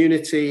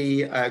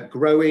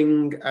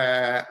growing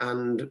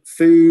and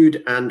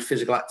food and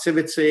physical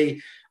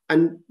activity.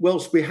 And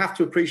whilst we have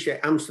to appreciate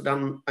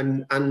Amsterdam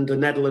and the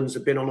Netherlands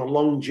have been on a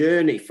long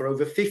journey for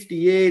over 50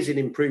 years in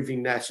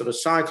improving their sort of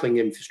cycling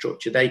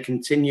infrastructure, they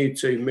continue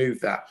to move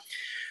that.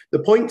 The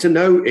point to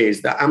note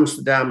is that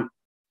Amsterdam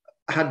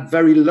had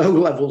very low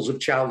levels of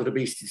childhood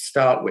obesity to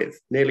start with,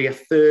 nearly a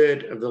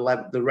third of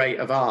the rate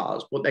of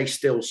ours, but they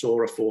still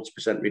saw a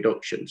 40%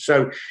 reduction.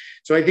 So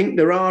I think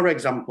there are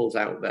examples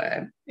out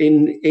there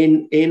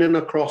in and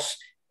across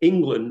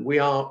England. We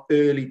are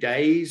early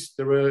days.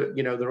 There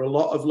are a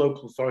lot of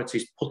local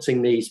authorities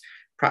putting these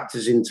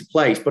practices into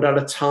place, but at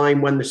a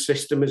time when the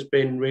system has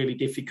been really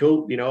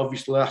difficult.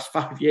 Obviously the last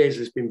 5 years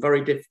has been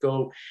very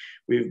difficult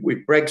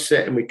with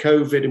Brexit and with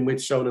COVID and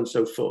with so on and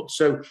so forth.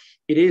 So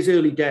it is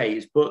early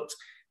days, but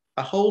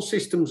a whole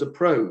systems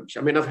approach.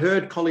 I mean, I've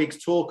heard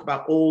colleagues talk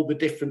about all the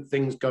different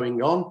things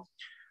going on.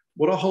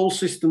 What a whole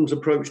systems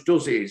approach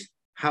does is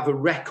have a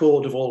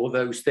record of all of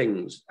those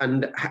things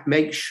and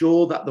make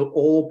sure that they're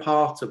all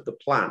part of the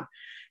plan.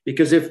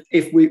 Because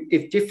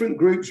if different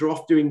groups are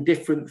off doing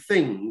different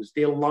things,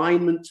 the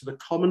alignment to the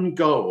common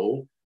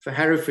goal for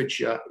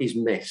Herefordshire is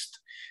missed.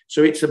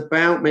 So it's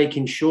about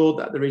making sure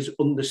that there is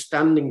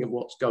understanding of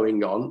what's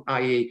going on,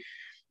 i.e.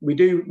 we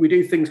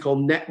do things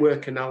called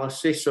network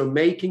analysis. So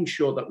making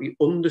sure that we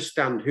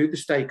understand who the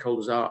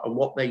stakeholders are and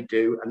what they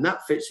do, and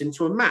that fits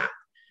into a map.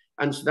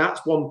 And so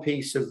that's one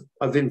piece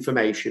of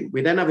information.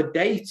 We then have a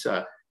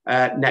data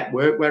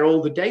network where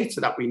all the data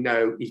that we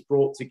know is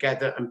brought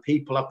together and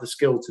people have the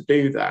skill to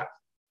do that.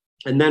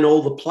 And then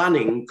all the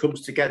planning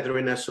comes together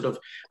in a sort of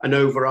an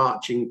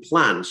overarching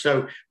plan.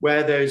 So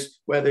where there's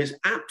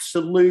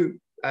absolute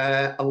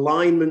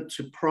alignment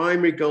to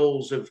primary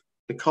goals of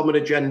the common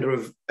agenda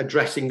of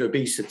addressing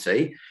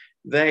obesity,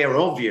 they are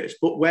obvious.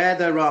 But where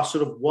there are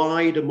sort of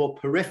wider, more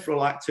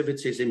peripheral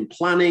activities in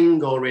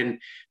planning or in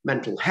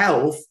mental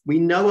health, we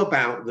know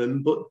about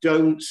them, but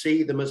don't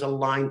see them as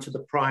aligned to the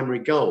primary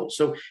goal.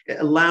 So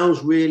it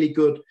allows really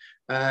good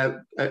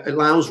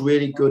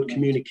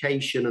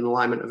communication and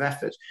alignment of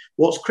efforts.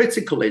 What's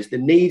critical is there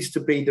needs to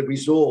be the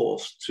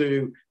resource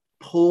to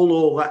pull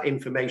all that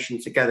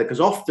information together, because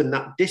often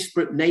that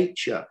disparate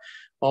nature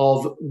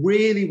of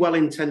really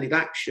well-intended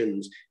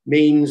actions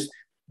means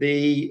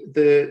the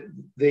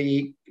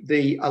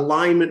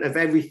alignment of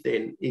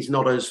everything is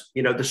not as,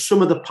 the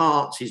sum of the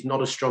parts is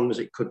not as strong as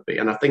it could be.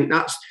 And I think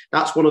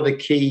that's one of the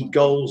key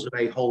goals of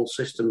a whole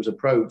systems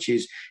approach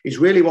is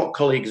really what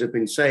colleagues have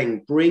been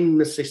saying, bring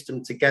the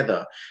system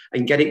together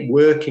and get it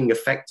working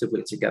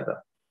effectively together.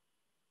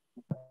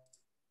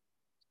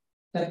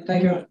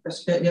 Thank you,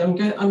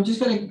 President. I'm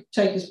just going to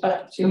take us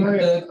back to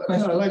the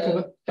question. I'd like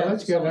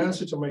to get an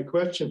answer to my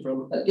question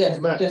from Matt. Yes,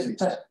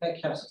 thank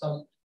you,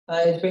 Councillor.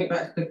 To bring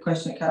back the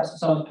question that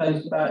Councillor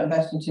posed about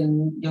investment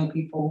in young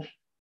people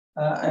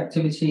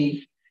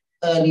activity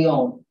early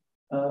on.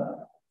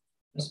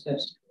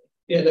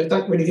 Yeah, no,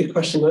 that's a really good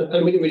question.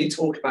 And we didn't really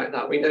talk about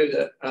that. We know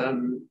that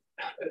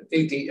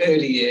the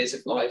early years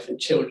of life in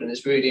children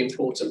is really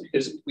important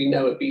because we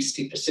know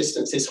obesity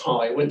persistence is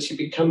high. Once you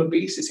become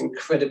obese, it's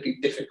incredibly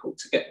difficult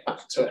to get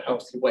back to a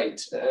healthy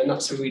weight. And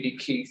that's a really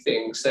key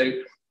thing. So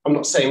I'm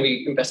not saying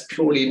we invest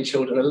purely in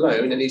children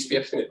alone. There needs to be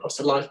everything across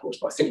the life course,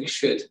 but I think we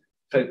should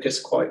focus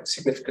quite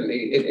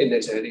significantly in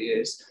those early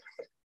years.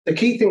 The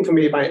key thing for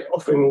me about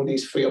offering all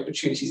these free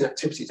opportunities and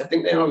activities, I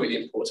think they are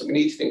really important. We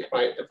need to think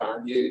about the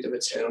value, the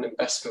return on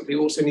investment. We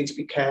also need to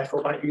be careful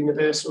about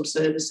universal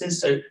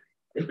services. So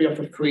if we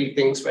offer free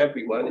things for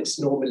everyone, it's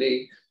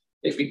normally,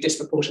 if we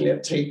disproportionately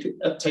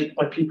uptake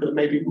by people that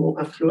may be more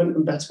affluent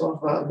and better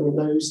off rather than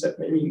those that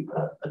maybe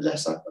are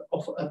less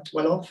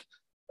well off.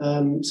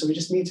 So we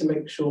just need to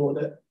make sure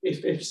that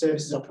if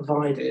services are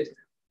provided,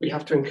 we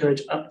have to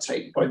encourage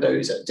uptake by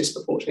those that are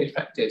disproportionately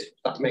affected,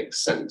 if that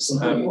makes sense.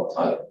 I know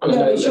a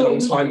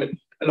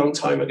long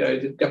time ago,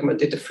 the government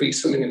did the free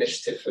swimming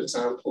initiative, for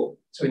example.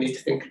 So we need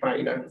to think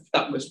about, if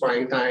that was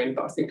wound down.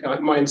 But I think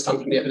my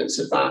understanding from the evidence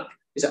of that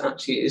is that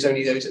actually it is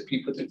only those that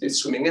people that did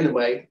swimming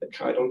anyway that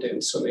carried on doing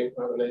swimming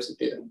rather than those that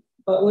didn't.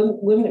 But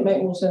wouldn't it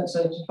make more sense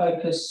to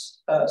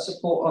focus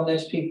support on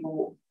those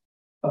people,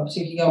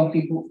 particularly young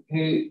people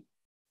who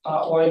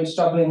are already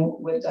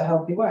struggling with a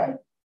healthy weight?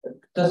 It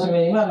doesn't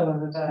really matter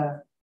whether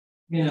they're,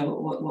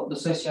 what the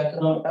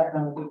socioeconomic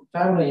background of the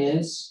family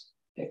is.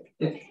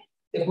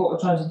 If what we're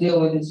trying to deal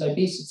with is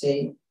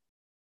obesity,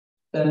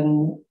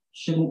 then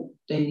shouldn't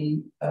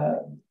the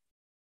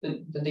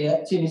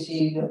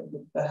activity,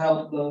 the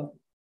health,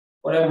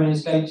 whatever it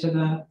is, go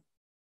to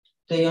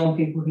the young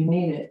people who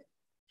need it?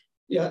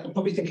 Yeah, I'm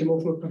probably thinking more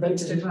from a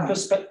preventative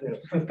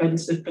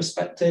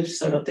perspective.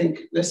 So I think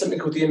there's something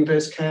called the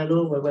inverse care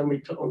law, where when we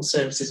put on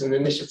services and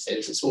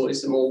initiatives, it's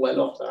always the more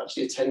well-off that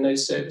actually attend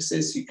those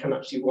services. So you can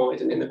actually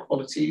widen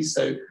inequalities.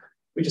 So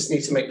we just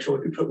need to make sure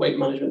if we put weight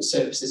management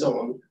services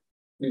on,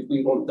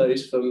 we want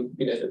those from,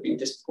 that have been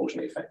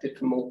disproportionately affected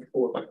from more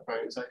poor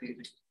backgrounds,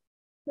 ideally.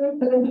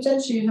 But then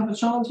potentially you have a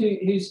child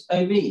who's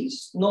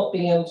obese not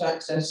being able to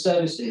access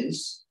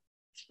services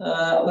when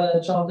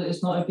a child that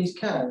is not obese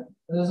can.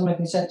 It doesn't make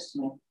any sense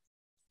to me.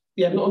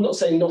 Yeah, I'm not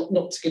saying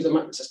not to give them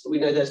access, but we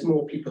know there's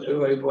more people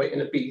who are overweight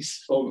and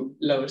obese from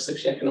lower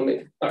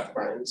socioeconomic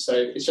backgrounds. So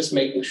it's just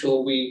making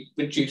sure we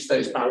reduce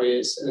those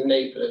barriers and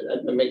enable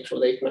it and make sure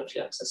they can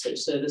actually access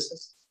those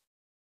services.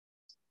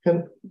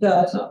 Yeah, I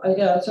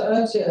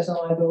don't see it as an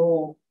either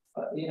or.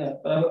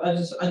 But I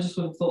just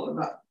would have thought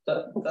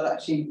that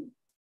actually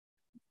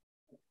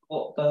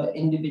what the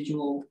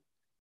individual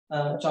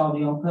child or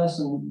young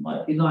person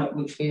might be like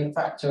would be a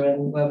factor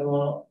in whether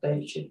or not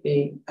they should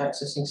be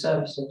accessing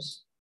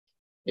services.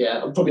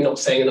 Yeah, I'm probably not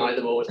saying an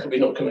either or, it's probably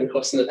not coming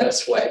across in the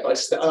best way,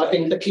 but I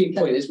think the key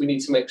point is we need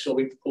to make sure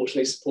we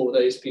proportionally support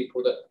those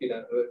people that,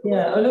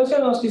 Yeah, and I was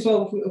going to ask as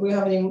well if we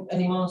have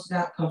any mastered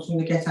outcomes from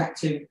the Get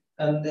Active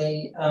and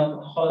the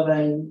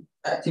holiday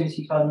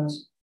activity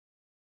funds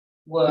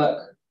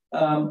work. So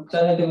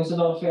I know there was a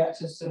lot of free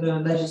access to the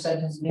leisure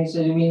centres and things,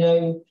 so do we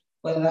know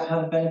whether that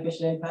had a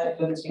beneficial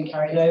impact, whether it's been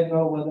carried over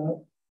or whether...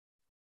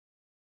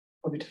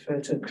 Probably defer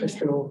to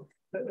Christian or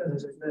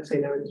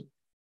say no.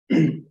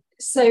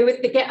 So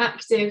with the Get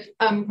Active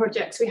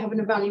projects, we have an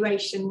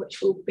evaluation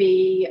which will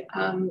be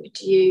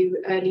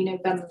due early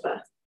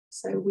November.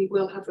 So we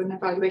will have an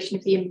evaluation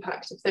of the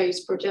impact of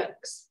those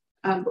projects,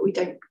 but we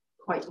don't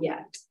quite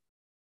yet.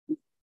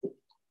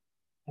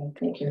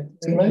 Thank you.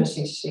 It's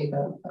interesting to see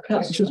that.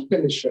 Let's just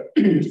finish up.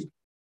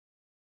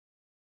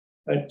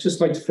 I'd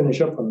just like to finish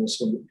up on this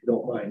one, if you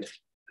don't mind.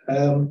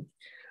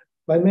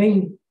 My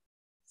main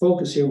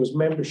focus here was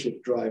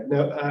membership drive.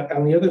 Now,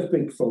 and the other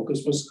big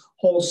focus was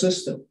whole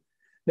system.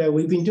 Now,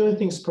 we've been doing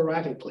things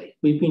sporadically.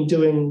 We've been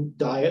doing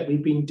diet,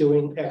 we've been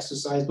doing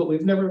exercise, but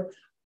we've never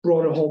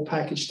brought a whole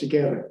package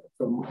together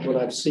from what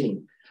I've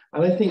seen.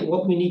 And I think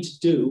what we need to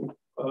do,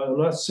 I'm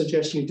not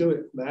suggesting you do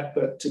it, Matt,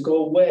 but to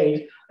go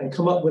away and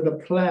come up with a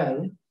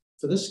plan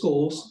for the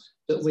schools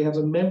that we have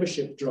a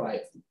membership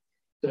drive,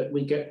 that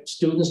we get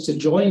students to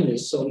join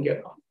this, so we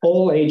get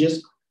all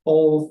ages,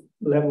 all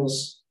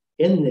levels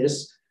in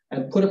this,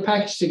 and put a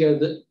package together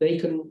that they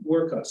can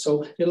work on.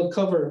 So it'll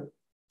cover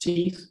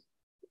teeth,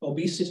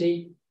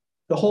 obesity,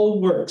 the whole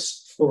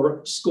works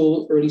for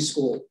school, early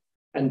school,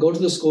 and go to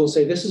the school and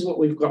say, this is what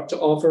we've got to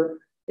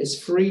offer. It's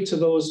free to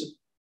those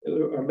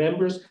who are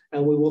members,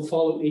 and we will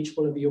follow each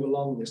one of you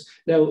along this.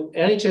 Now,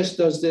 NHS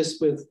does this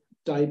with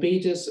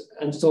diabetes,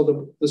 and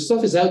so the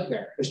stuff is out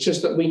there. It's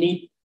just that we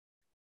need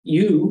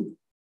you,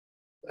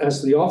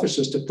 as the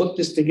officers, to put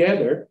this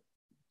together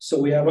so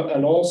we have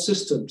an all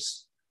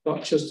systems,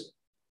 not just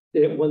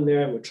one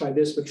there, we'll try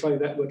this, we'll try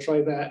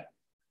that,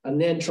 and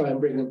then try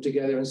and bring them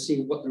together and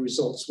see what the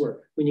results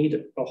were. We need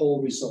a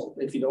whole result,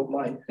 if you don't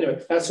mind.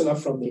 Anyway, that's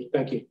enough from me.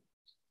 Thank you.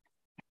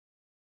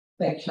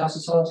 Thank you,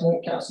 Councillor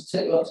Thompson.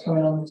 Councillor Tick, what's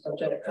coming on the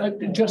subject?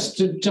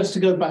 Just to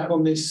go back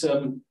on this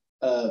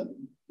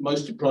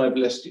most deprived,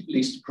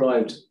 least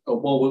deprived,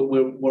 while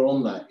we're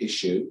on that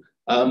issue,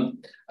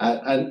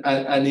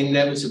 and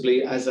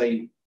inevitably as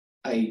a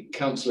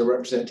councillor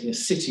representing a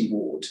city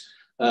ward,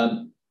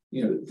 the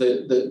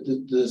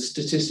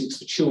statistics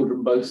for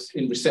children both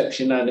in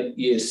reception and at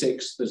year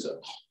 6, there's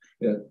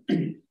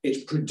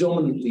it's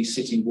predominantly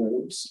city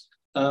wards,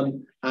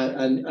 and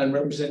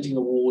representing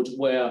a ward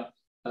where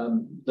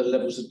the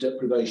levels of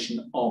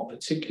deprivation are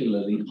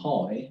particularly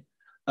high.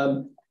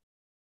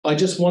 I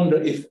just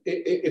wonder if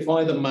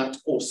either Matt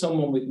or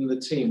someone within the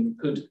team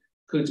could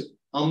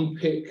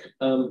unpick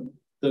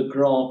the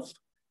graph,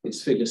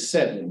 it's figure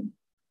 7,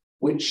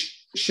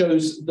 which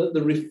shows that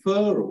the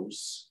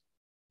referrals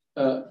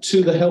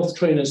to the health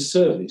trainers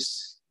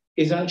service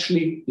is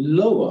actually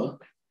lower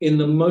in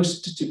the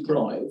most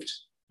deprived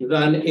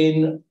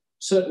than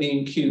certainly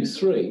in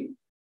Q3.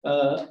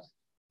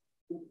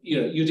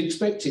 You'd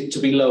expect it to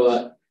be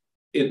lower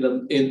in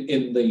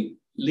the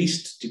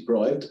least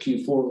deprived,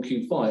 Q4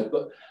 and Q5,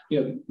 but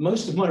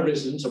most of my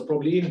residents are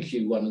probably in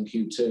Q1 and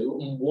Q2.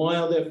 And why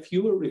are there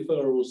fewer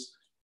referrals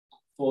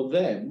for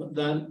them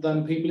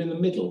than people in the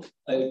middle?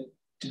 It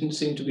didn't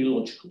seem to be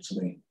logical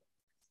to me.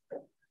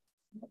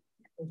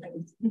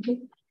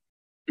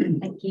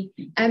 Thank you.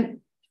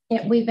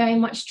 We very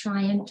much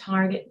try and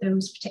target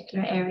those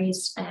particular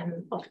areas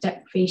of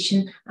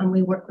deprivation, and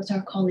we work with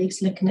our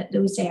colleagues looking at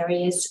those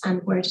areas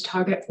and where to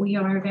target. We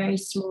are a very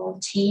small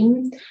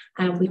team,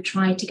 and we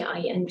try to get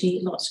out and do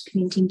lots of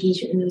community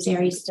engagement in those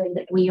areas so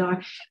that we are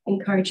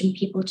encouraging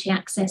people to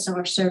access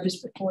our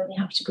service before they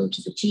have to go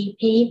to the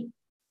GP.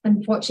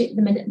 Unfortunately, at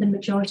the minute, the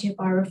majority of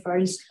our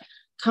referrals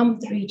come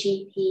through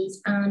GPs,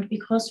 and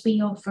because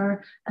we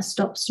offer a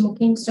stop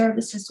smoking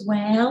service as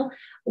well,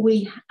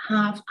 we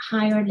have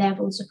higher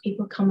levels of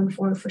people coming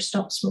forward for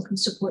stop smoking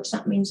supports.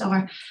 That means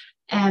our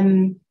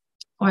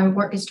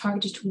work is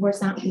targeted towards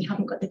that. We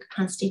haven't got the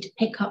capacity to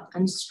pick up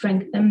and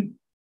strengthen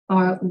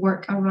our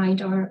work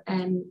around our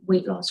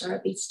weight loss or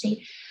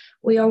obesity.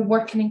 We are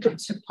working in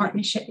close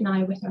partnership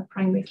now with our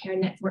primary care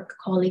network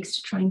colleagues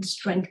to try and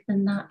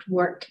strengthen that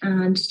work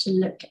and to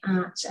look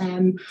at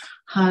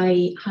how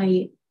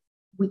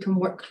we can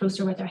work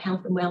closer with our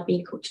health and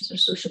wellbeing coaches or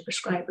social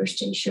prescribers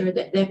to ensure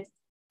that the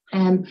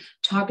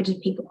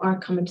Targeted people are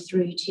coming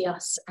through to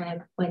us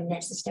when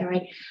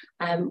necessary.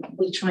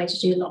 We try to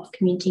do a lot of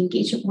community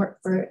engagement work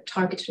for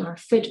targeting our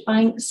food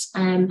banks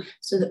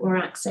so that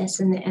we're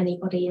accessing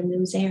anybody in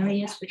those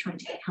areas. We're trying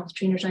to get health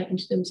trainers out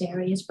into those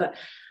areas, but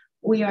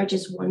we are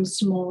just one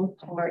small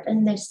part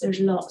in this. There's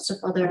lots of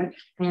other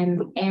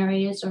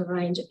areas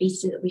around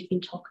obesity that we've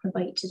been talking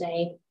about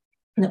today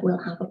that will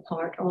have a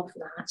part of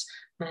that.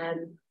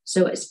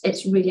 So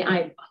it's really,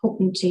 I'm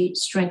hoping to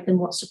strengthen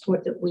what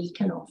support that we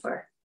can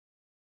offer.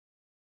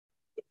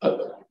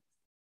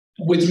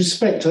 With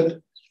respect,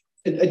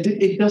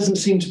 it doesn't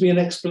seem to be an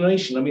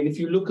explanation. I mean, if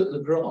you look at the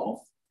graph,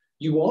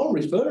 you are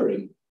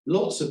referring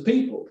lots of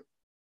people,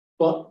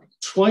 but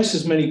twice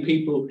as many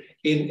people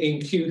in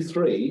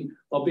Q3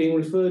 are being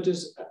referred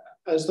as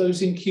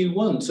those in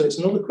Q1. So it's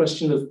not a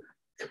question of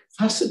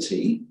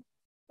capacity,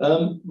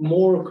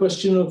 more a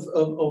question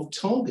of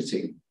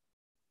targeting.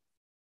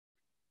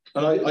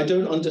 And I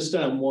don't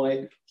understand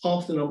why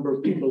half the number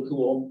of people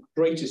who are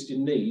greatest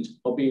in need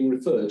are being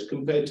referred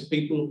compared to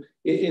people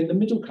in the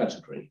middle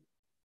category.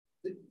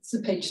 It's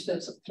the page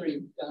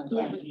 33.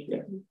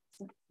 Yeah.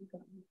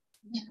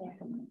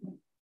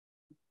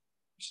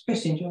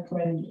 Christine, do you want to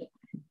come in?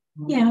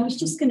 Yeah, I was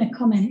just going to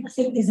comment. I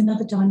think there's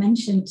another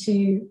dimension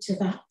to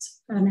that,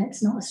 and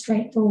it's not as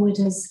straightforward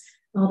as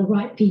are the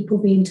right people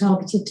being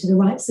targeted to the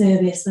right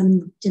service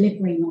and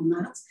delivering on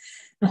that.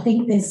 I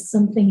think there's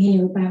something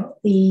here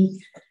about the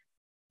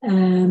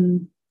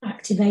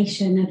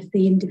activation of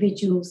the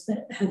individuals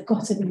that have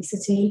got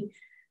obesity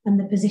and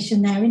the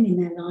position they're in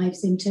their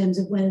lives in terms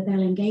of whether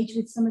they'll engage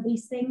with some of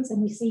these things.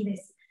 And we see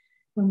this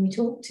when we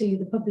talk to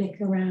the public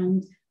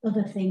around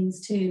other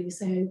things too.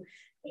 So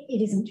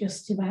it isn't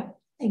just about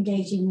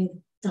engaging with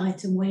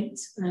diet and weight,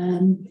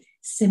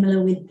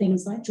 similar with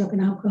things like drug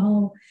and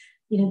alcohol.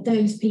 You know,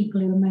 those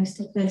people who are most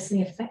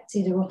adversely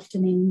affected are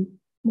often in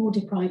more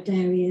deprived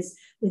areas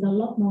with a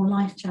lot more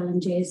life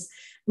challenges,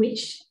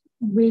 which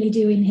really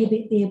do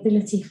inhibit the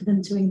ability for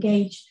them to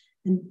engage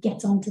and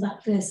get onto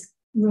that first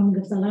rung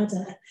of the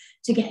ladder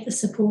to get the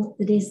support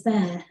that is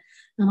there.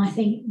 And I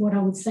think what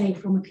I would say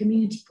from a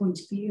community point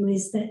of view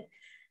is that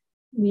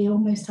we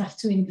almost have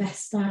to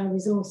invest our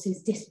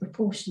resources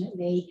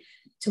disproportionately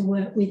to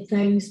work with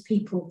those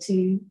people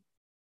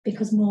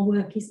because more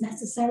work is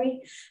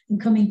necessary. And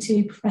coming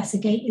to Professor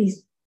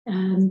Gately's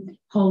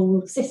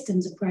whole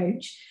systems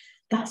approach,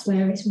 that's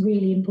where it's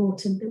really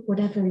important that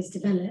whatever is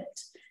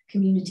developed,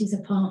 communities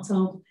are part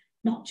of,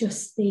 not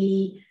just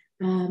the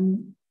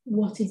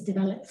what is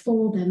developed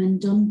for them and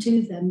done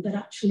to them, but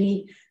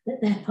actually that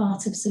they're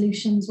part of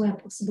solutions where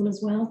possible as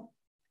well.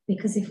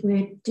 Because if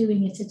we're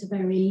doing it at a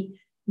very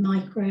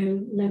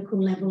micro, local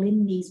level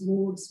in these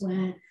wards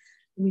where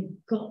we've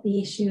got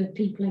the issue of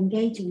people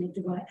engaging with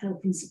the right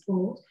help and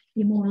support,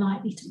 you're more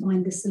likely to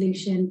find the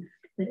solution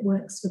that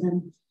works for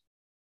them.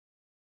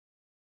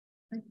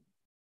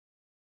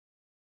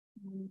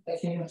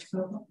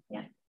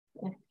 Yeah.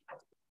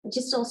 I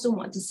just also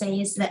want to say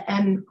is that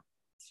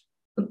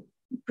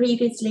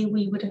previously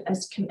we would have,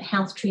 as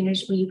health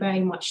trainers, we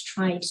very much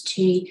tried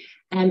to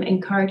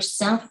encourage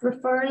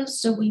self-referrals.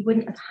 So we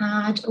wouldn't have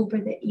had over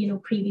the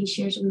previous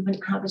years, we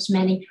wouldn't have as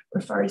many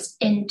referrals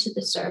into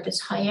the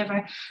service.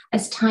 However,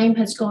 as time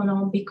has gone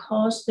on,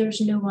 because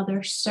there's no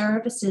other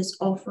services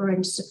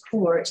offering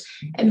support,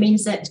 it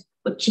means that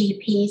what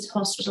GPs,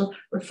 hospital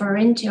refer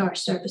into our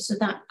service, so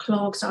that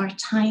clogs our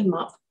time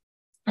up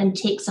and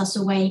takes us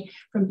away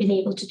from being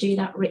able to do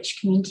that rich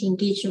community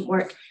engagement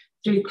work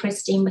through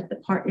Christine with the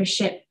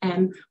partnership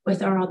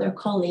with our other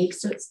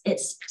colleagues. So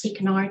it's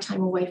taken our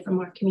time away from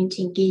our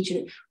community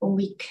engagement when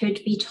we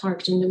could be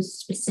targeting those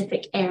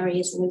specific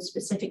areas and those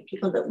specific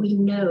people that we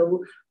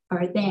know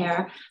are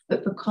there.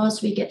 But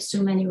because we get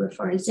so many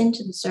referrals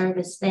into the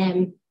service,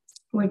 then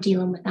we're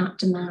dealing with that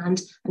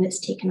demand, and it's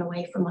taken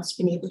away from us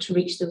being able to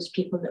reach those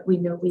people that we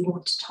know we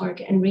want to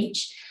target and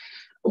reach.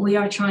 We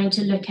are trying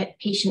to look at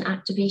patient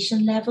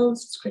activation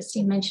levels, as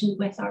Christine mentioned,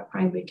 with our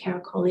primary care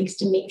colleagues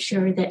to make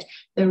sure that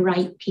the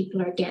right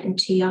people are getting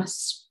to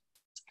us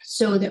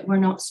so that we're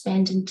not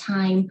spending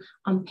time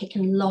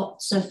unpicking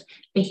lots of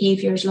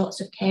behaviours, lots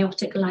of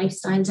chaotic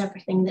lifestyles,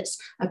 everything that's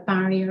a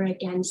barrier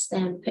against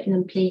them, putting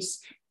in place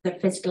their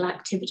physical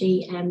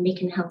activity and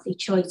making healthy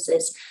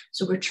choices.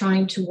 So we're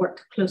trying to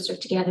work closer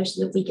together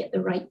so that we get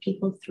the right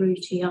people through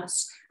to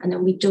us and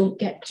then we don't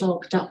get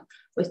clogged up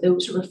with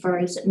those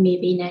referrals that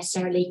maybe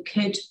necessarily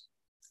could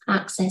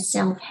access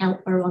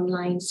self-help or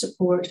online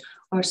support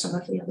or some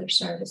of the other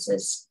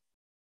services.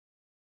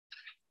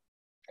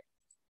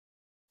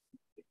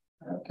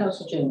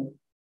 Councillor Jim.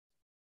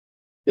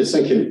 Yes,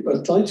 thank you.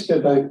 I'd like to go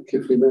back,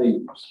 if we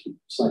may,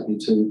 slightly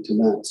to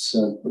Matt's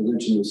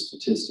original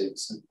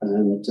statistics,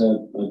 and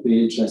I'd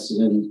be interested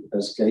in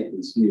Professor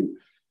Gately's view.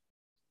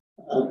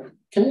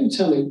 Can you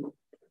tell me,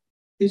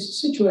 is the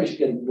situation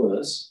getting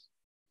worse?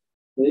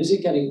 And is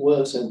it getting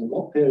worse over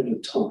what period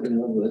of time? In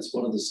other words,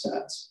 what are the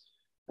stats?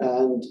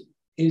 And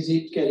is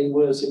it getting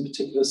worse in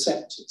particular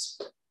sectors?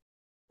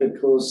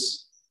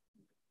 Because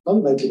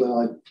fundamentally, when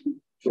I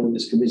joined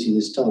this committee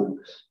this time,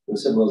 I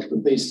said, well,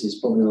 obesity is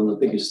probably one of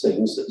the biggest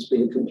things that's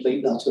been a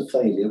complete and utter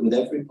failure with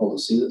every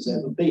policy that's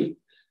ever been.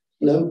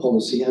 No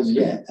policy has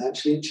yet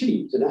actually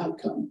achieved an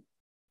outcome.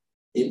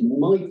 It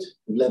might have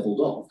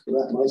levelled off, but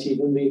that might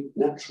even be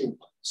natural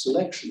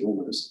selection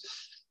almost.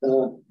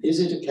 Is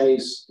it a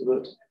case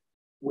that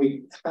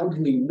how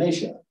do we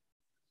measure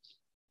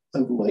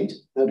overweight?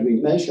 How do we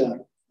measure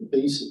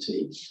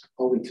obesity?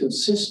 Are we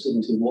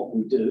consistent in what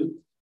we do?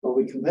 Are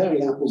we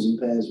comparing apples and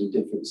pears with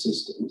different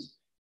systems?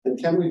 And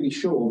can we be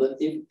sure that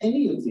if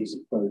any of these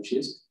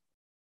approaches,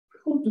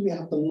 how do we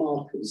have the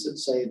markers that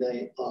say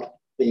they are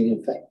being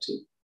effective?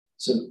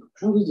 So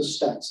how do the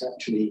stats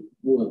actually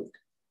work?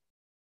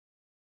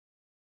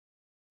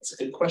 That's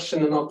a good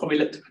question, and I'll probably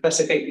look to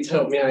Professor Gately to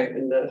help me out,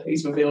 and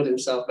he's revealed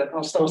himself, but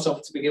I'll start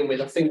off to begin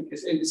with. I think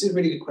it's a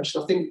really good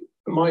question. I think,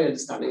 from my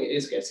understanding, it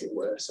is getting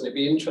worse, and it'd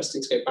be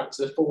interesting to go back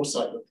to the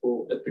Foresight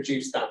report that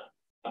produced that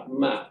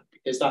map,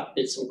 because that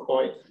did some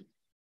quite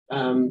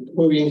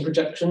worrying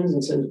projections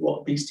in terms of what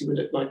obesity would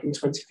look like in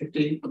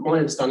 2050. But my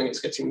understanding, it's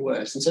getting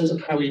worse. In terms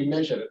of how we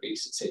measure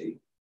obesity,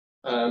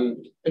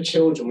 for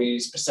children, we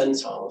use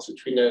percentiles,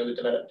 which we know were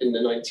developed in the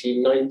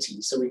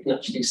 1990s. So we can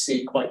actually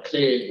see quite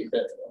clearly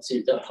that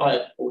obviously the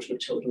higher proportion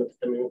of children are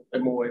becoming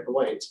more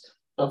overweight.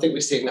 And I think we're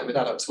seeing that with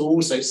adults. We're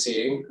also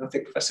seeing, I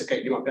think Professor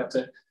Gately might be able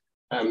to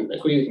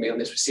agree with me on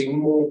this, we're seeing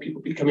more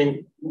people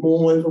becoming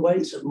more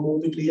overweight, so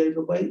morbidly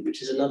overweight,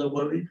 which is another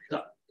worry,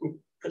 because that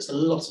puts a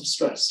lot of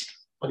stress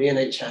on the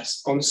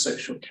NHS, on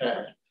social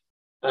care.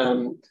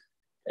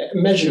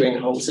 Measuring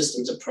a whole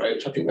systems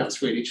approach, I think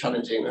that's really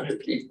challenging.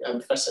 Hopefully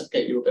Professor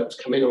Gately will be able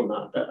to come in on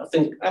that. But I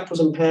think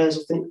apples and pears,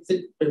 I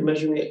think we're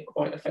measuring it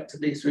quite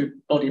effectively through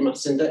body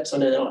mass index. I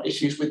know there are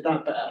issues with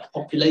that, but at a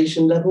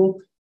population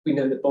level, we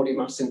know that body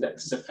mass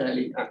index is a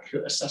fairly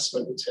accurate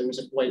assessment in terms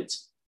of weight.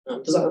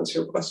 Does that answer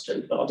your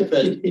question? But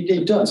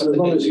it does, as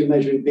long as you're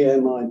measuring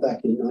BMI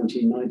back in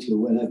 1990 or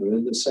whenever,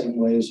 in the same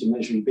way as you're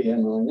measuring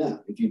BMI now.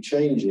 If you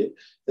change it,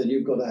 then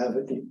you've got to have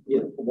it,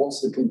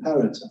 what's the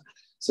comparator?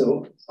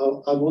 So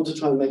I want to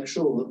try and make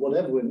sure that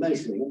whatever we're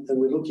measuring, and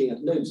we're looking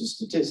at loads of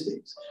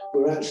statistics,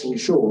 we're actually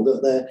sure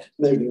that they're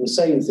measuring the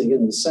same thing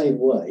in the same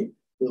way,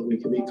 that we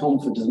can be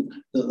confident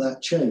that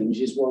that change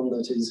is one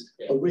that is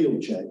a real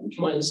change.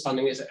 My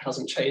understanding is it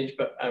hasn't changed,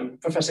 but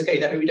Professor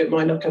Gately, if you don't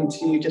mind, I'll come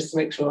to you just to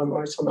make sure I'm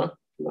right on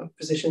that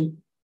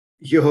position.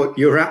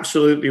 You're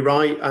absolutely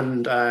right,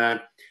 and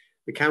the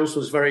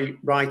council is very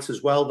right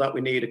as well that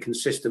we need a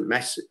consistent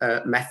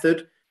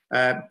method.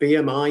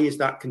 BMI is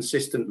that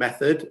consistent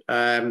method.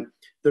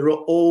 There are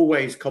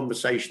always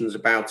conversations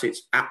about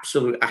its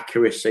absolute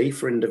accuracy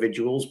for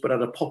individuals, but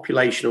at a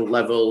populational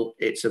level,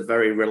 it's a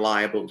very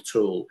reliable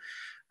tool.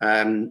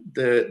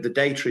 The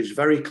data is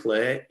very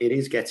clear. It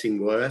is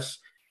getting worse.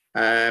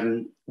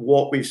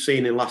 What we've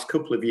seen in the last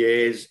couple of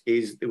years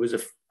is there was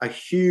a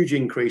huge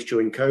increase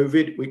during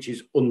COVID, which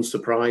is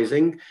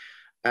unsurprising.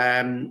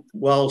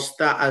 Whilst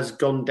that has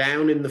gone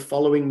down in the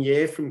following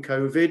year from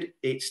COVID,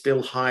 it's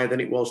still higher than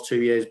it was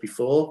 2 years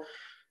before.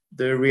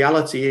 The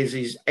reality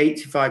is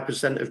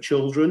 85% of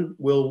children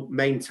will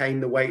maintain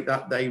the weight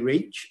that they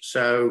reach.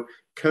 So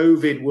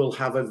COVID will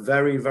have a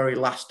very, very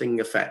lasting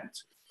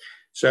effect.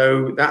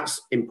 So that's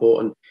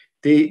important.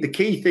 The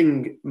key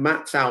thing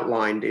Matt's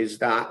outlined is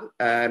that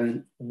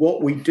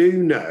what we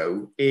do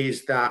know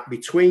is that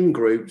between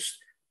groups,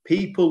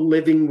 people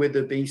living with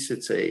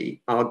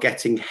obesity are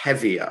getting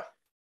heavier.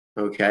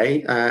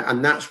 Okay,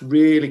 and that's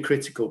really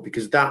critical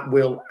because that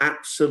will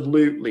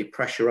absolutely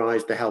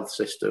pressurize the health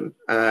system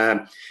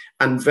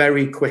and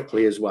very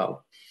quickly as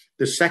well.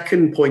 The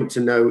second point to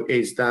note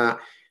is that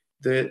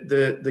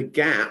the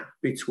gap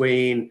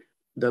between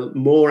the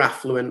more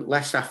affluent,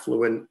 less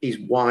affluent is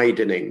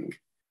widening,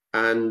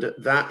 and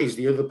that is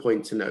the other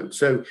point to note.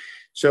 So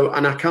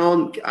and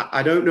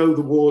I don't know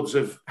the wards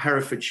of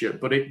Herefordshire,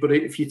 but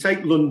if you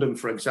take London,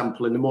 for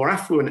example, in the more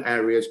affluent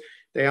areas,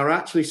 they are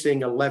actually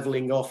seeing a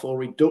levelling off or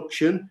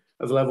reduction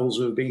of levels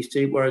of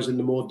obesity, whereas in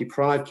the more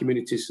deprived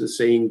communities, they're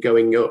seeing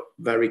going up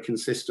very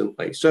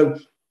consistently. So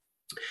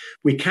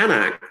we can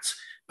act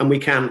and we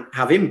can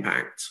have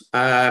impact,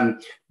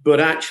 but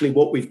actually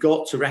what we've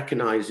got to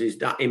recognise is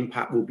that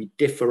impact will be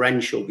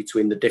differential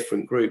between the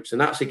different groups.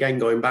 And that's again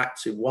going back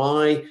to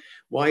why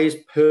is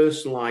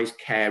personalised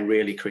care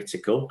really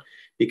critical?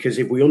 Because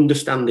if we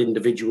understand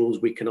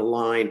individuals, we can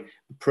align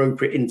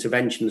appropriate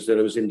interventions to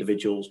those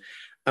individuals.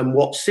 And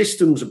what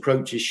systems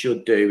approaches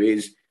should do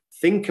is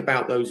think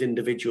about those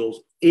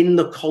individuals in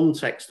the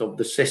context of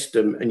the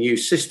system and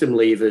use system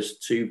levers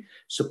to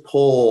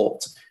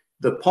support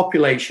the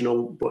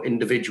populational but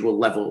individual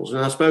levels.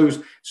 And I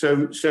suppose,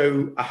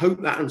 so I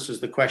hope that answers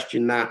the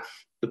question that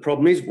the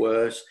problem is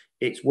worse.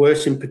 It's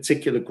worse in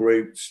particular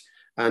groups,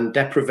 and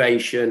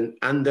deprivation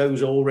and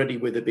those already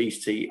with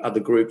obesity are the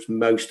groups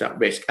most at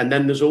risk. And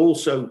then there's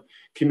also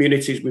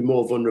communities with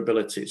more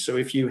vulnerabilities. So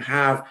if you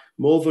have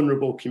more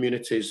vulnerable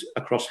communities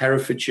across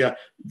Herefordshire,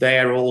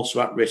 they're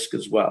also at risk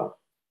as well.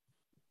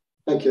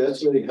 Thank you,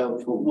 that's really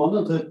helpful. One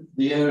of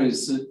the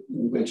areas in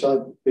which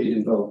I've been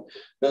involved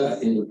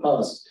in the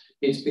past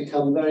it's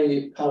become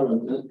very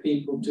apparent that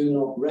people do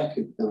not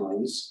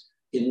recognise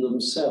in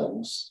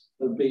themselves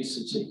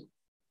obesity.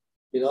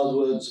 In other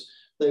words,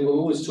 they will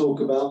always talk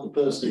about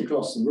the person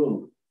across the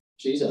room.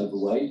 She's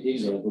overweight,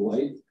 he's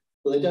overweight,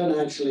 but they don't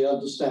actually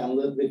understand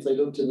that if they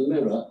looked in the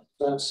mirror,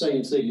 that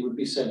same thing would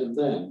be said of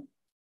them.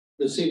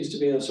 There seems to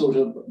be a sort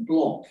of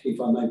block, if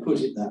I may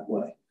put it that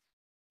way.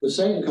 The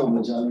same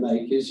comment I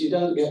make is you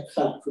don't get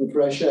fat from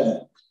fresh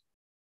air.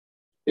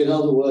 In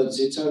other words,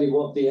 it's only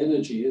what the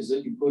energy is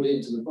that you put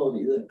into the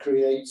body that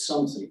creates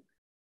something.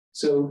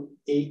 So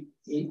is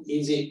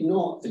it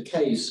not the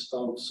case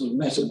of sort of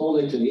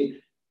metabolically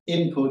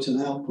input and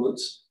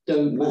outputs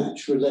don't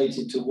match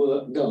related to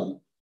work done?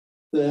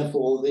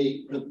 Therefore,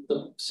 the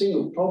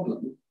single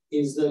problem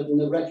is that in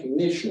the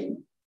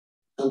recognition,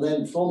 and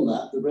then from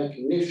that, the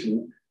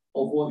recognition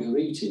of what you're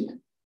eating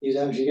is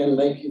actually going to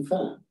make you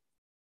fat.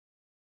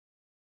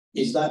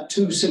 Is that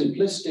too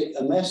simplistic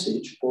a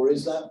message, or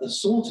is that the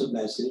sort of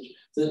message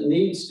that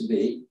needs to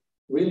be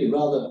really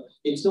rather,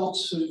 it's not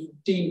sort of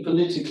deemed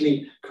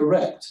politically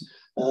correct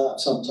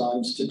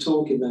sometimes to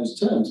talk in those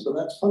terms, but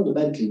that's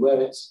fundamentally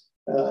where it's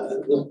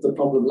the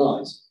problem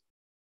lies.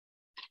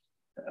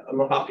 I'm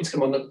happy to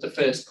come on the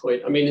first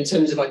point. I mean, in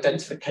terms of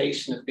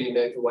identification of being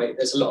overweight,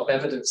 there's a lot of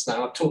evidence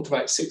now. I've talked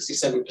about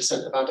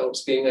 67% of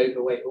adults being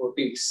overweight or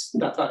obese.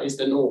 That is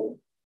the norm.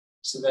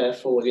 So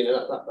therefore, you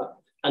know, that.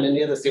 And then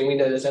the other thing, we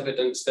know there's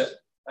evidence that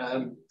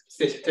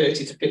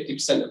 30 to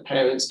 50% of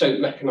parents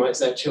don't recognise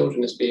their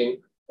children as being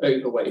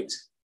overweight.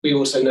 We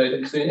also know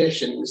that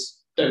clinicians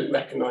don't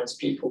recognise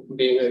people from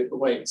being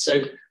overweight.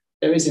 So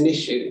there is an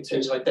issue in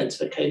terms of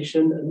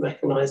identification and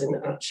recognising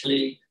that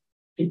actually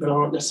people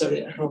aren't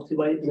necessarily at a healthy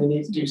weight and they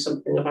need to do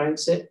something about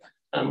it,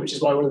 which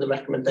is why one of the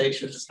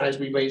recommendations is how do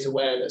we raise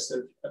awareness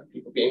of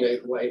people being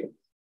overweight.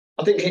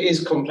 I think it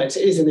is complex.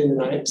 It is an in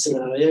and out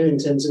scenario in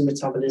terms of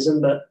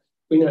metabolism, but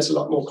we know it's a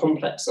lot more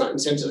complex than that in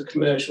terms of the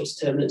commercial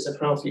determinants of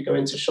health. You go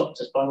into shops,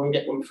 there's buy one,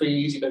 get one free.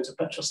 You go into a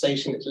petrol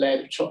station, it's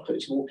layered with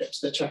chocolate, you walk up to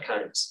the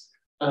checkouts.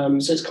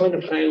 So it's kind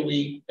of how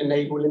we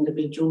enable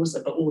individuals,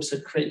 but also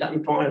create that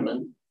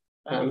environment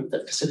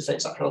that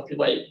facilitates that healthy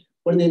weight.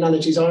 One of the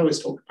analogies I always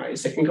talk about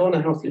is they can go on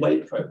a healthy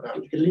weight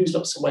program, you can lose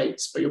lots of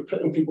weight, but you're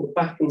putting people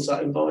back into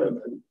that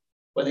environment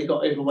where they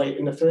got overweight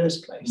in the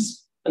first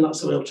place. And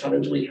that's a real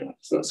challenge we have.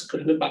 So that's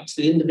kind of back to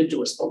the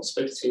individual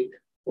responsibility,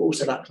 but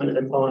also that kind of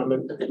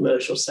environment, the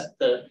commercial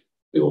sector.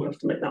 We all have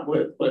to make that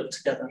work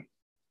together.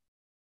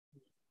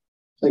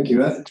 Thank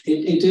you.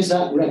 It is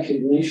that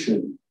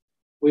recognition,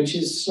 which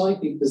is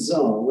slightly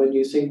bizarre when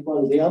you think one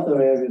of the other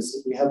areas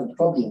that we have a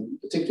problem,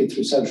 particularly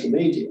through social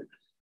media,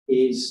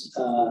 is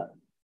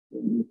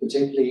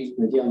particularly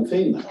with young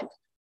females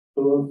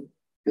who are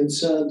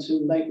concerned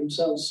to make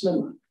themselves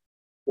slimmer.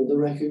 With the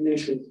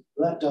recognition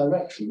that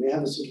direction, we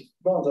have a sort of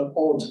rather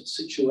odd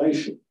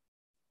situation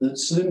that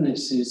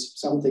slimness is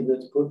something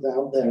that's put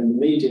out there in the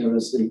media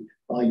as the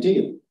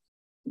ideal,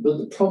 but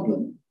the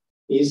problem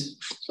is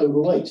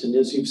overweight. And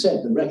as you've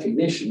said, the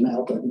recognition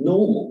now that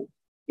normal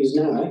is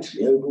now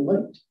actually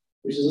overweight,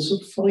 which is a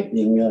sort of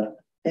frightening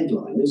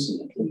headline,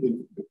 isn't it? That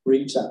we've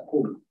reached that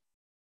point.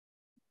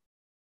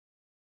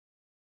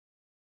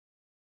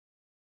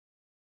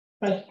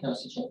 Thank you,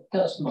 Councillor Chair.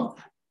 Councillor Mark.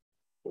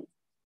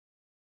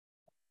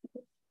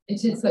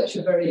 It is such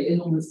a very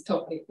enormous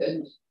topic,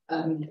 and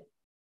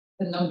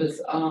the numbers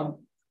are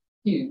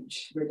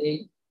huge,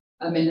 really.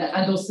 I mean,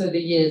 and also the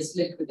years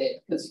lived with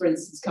it, because, for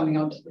instance, coming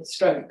on to the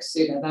strokes,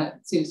 you know,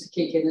 that seems to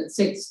kick in at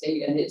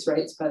 60 and it's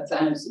rates per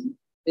 1,000.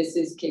 This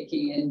is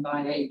kicking in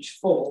by age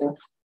 4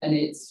 and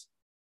it's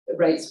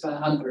rates per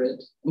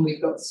 100. And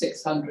we've got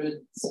 600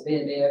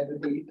 severely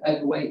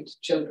overweight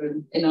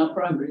children in our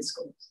primary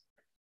schools.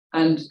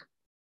 And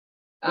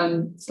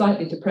I'm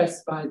slightly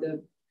depressed by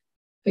the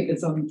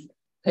figures on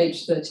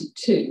page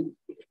 32,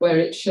 where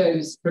it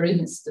shows, for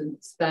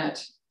instance,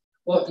 that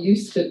what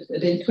used to,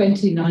 in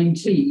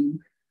 2019,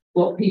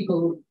 what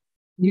people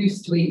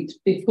used to eat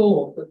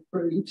before the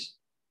fruit,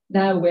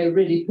 now we're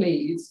really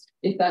pleased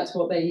if that's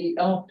what they eat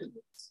afterwards.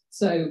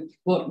 So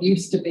what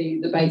used to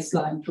be the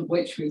baseline from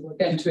which we were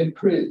going to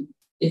improve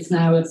is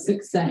now a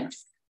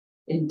success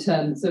in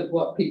terms of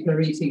what people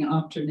are eating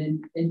after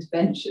an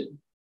intervention.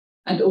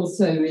 And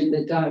also in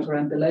the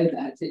diagram below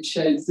that, it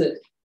shows that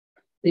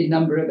the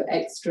number of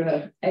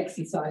extra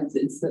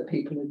exercises that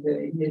people are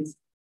doing is,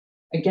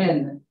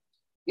 again,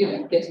 you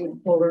know, getting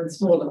smaller and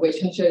smaller, which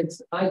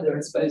shows either,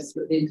 I suppose,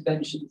 that the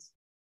interventions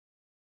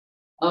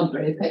aren't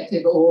very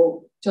effective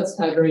or just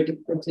how very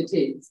difficult it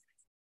is.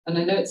 And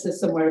I know it says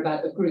somewhere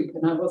about a group,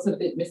 and I was a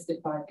bit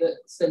mystified that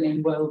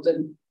Slimming World,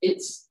 and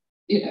it's,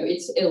 you know,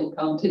 it's ill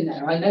can't in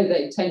there. I know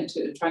they tend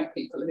to attract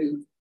people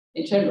who,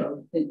 in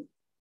general,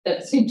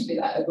 that seem to be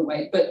that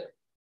overweight, but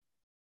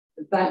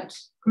that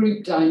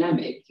group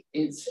dynamic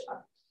is,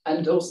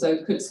 and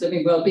also could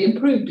Slimming World be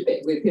improved a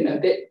bit with, you know,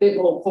 a bit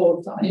more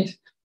foresight,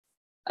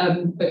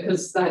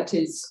 because that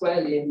is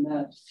squarely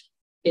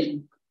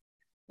in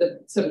the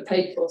sort of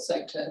paid for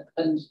sector,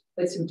 and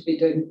they seem to be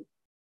doing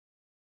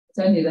It's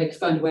only they could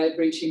find a way of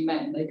reaching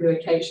men. They do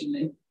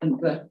occasionally. And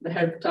the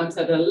Hereford Times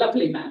had a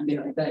lovely man the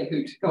other day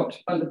who got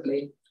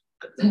wonderfully.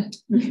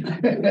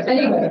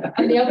 Anyway,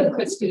 and the other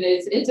question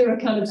is there a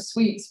kind of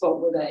sweet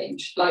spot with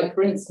age? Like,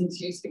 for instance,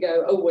 you used to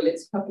go, oh, well,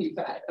 it's puppy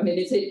fat. I mean,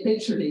 is it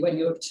literally when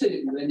you're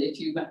 2? And if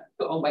you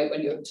put on weight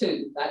when you're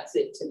 2, that's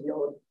it till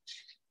you're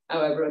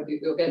however old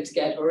you're going to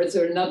get? Or is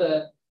there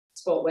another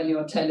spot when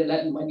you're 10,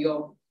 11, when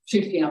you're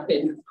shooting up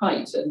in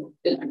height? And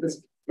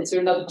is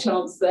there another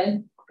chance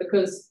then?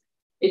 Because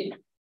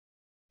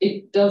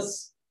it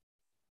does,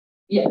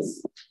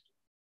 yes,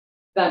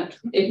 that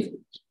if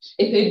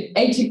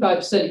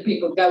 85% of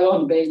people go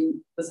on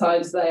being the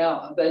size they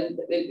are, then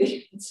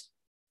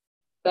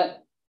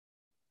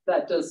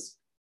that does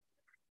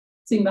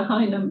seem a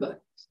high number.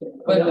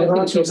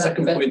 I'll answer your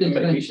second point,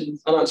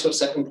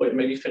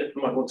 maybe Philip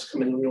might want to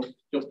come in on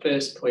your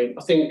first point.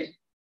 I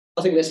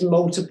think there's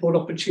multiple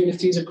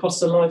opportunities across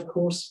the life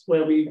course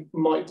where we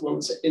might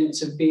want to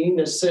intervene.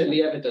 There's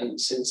certainly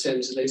evidence in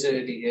terms of those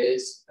early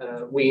years,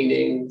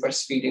 weaning,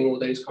 breastfeeding, all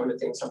those kind of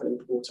things have an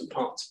important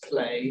part to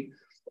play.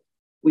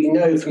 We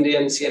know from the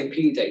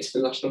NCMP data,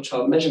 the National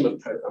Child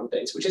Measurement Programme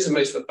data, which is the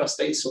most robust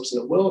data source in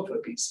the world for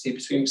obesity,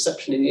 between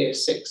reception in year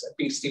 6,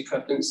 obesity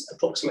prevalence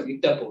approximately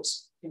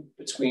doubles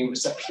between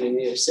reception in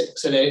year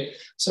 6.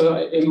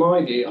 So in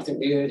my view, I think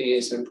the early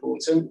years are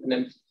important, and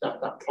then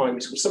that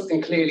primary school,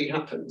 something clearly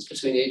happens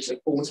between the ages of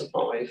 4 to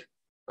 5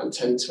 and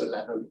 10 to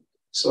 11.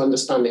 So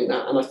understanding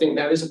that, and I think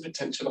there is a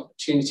potential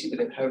opportunity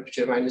within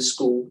Herefordshire around the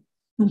school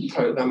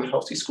programme, a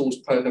healthy schools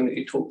programme that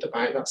you talked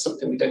about. That's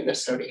something we don't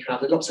necessarily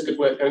have. There's lots of good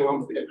work going on,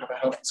 but we don't have a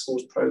healthy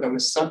schools programme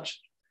as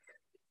such.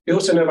 We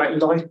also know about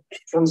life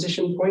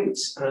transition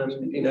points.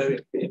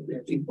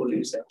 If people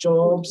lose their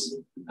jobs,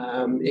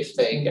 if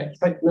they get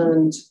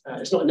pregnant,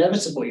 it's not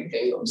inevitable you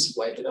gain lots of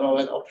weight, but there are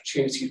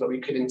opportunities where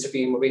we could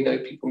intervene, where we know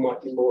people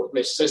might be more at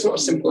risk. So it's not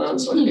a simple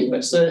answer, I think,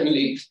 but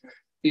certainly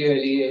the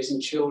early years in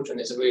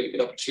children is a really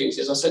good opportunity.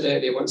 As I said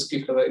earlier, once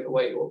people are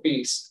overweight or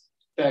obese,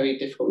 very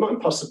difficult, not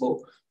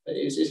impossible, but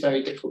it's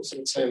very difficult to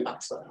return back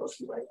to that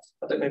healthy weight.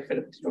 I don't know,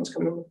 Philip, do you want to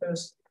come in on the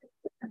first?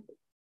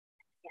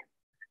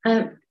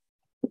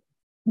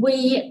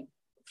 We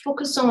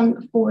focus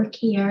on 4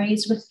 key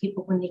areas with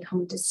people when they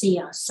come to see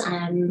us,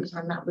 and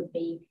that would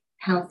be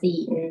healthy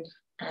eating,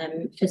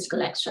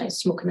 physical exercise,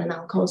 smoking and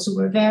alcohol. So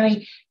we're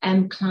very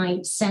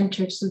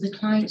client-centred, so the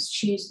clients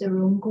choose their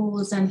own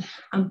goals, and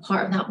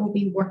part of that will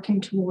be working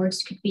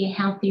towards, could be a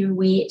healthier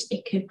weight,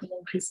 it could be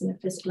increasing their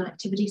physical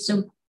activity.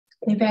 So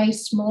they're very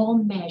small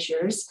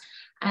measures.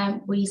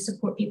 We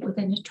support people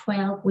within a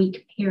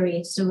 12-week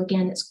period. So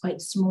again, it's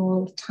quite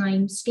small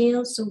time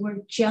scale. So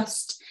we're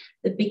just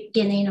the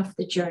beginning of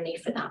the journey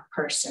for that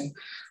person.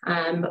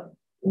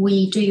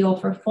 We do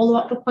offer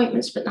follow-up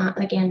appointments, but that,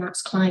 again,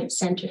 that's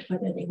client-centred,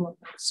 whether they want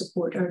that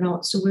support or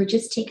not. So we're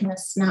just taking a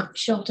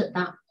snapshot at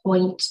that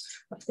point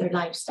of their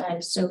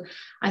lifestyle. So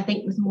I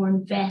think with more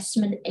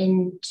investment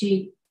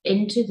into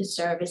the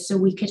service, so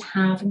we could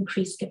have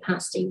increased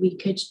capacity, we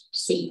could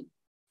see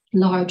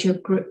larger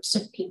groups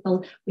of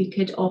people, we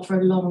could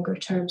offer longer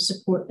term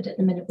support, but at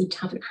the minute we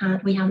haven't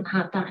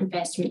had that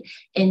investment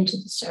into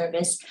the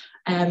service.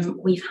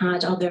 We've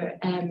had other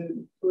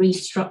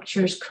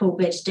restructures,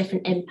 COVID,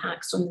 different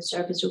impacts on the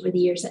service over the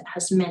years that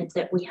has meant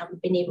that we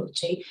haven't been able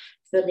to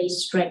fully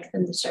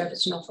strengthen the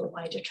service and offer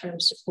wider term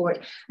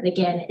support. And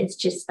again, it's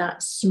just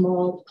that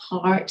small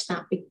part,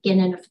 that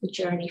beginning of the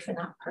journey for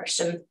that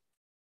person,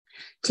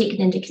 taking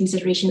into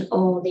consideration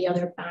all the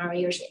other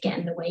barriers that get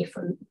in the way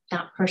from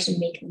that person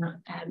making that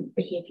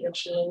behaviour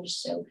change.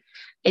 So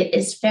it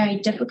is very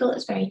difficult,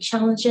 it's very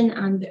challenging,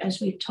 and as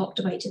we've talked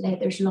about today,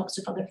 there's lots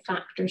of other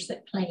factors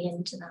that play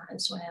into that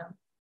as well.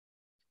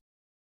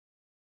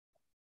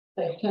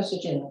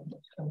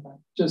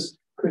 Just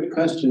a quick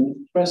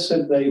question.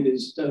 Breastfed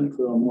babies don't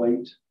put on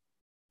weight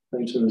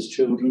later as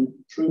children.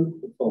 True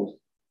or false?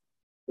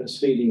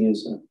 Breastfeeding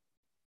is a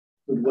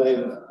good way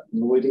of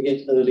avoiding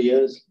it early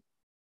years.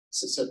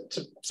 So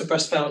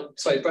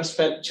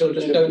breastfed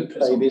children don't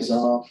put babies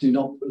do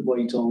not put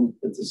weight on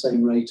at the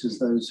same rate as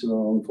those who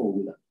are on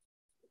formula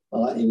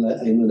in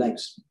the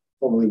next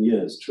following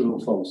years. True or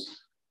false?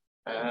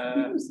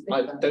 I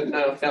don't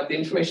know if I have the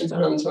information to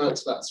hand to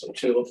answer that sort of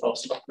true or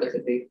false. I'll look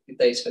at the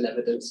data and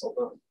evidence on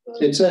that.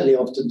 It's certainly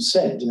often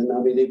said, and I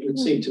mean, it would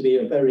seem to be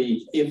a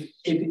very, if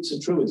it's a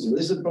truism,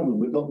 this is the problem.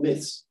 We've got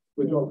myths.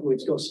 We've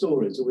got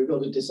stories, and we've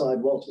got to decide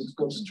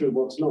what's true,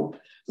 what's not,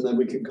 and then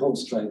we can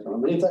concentrate on. I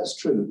mean, if that's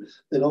true,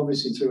 then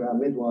obviously through our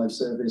midwife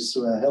service,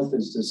 through our health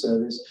visitor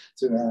service,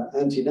 through our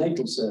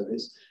antenatal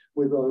service,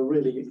 we've got a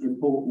really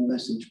important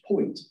message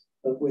point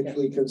at which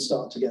we can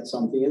start to get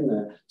something in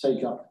there.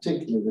 Take up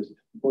particularly the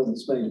point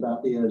that's made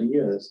about the early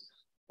years.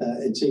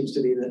 It seems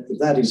to me that if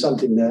that is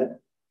something there,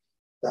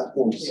 that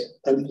wants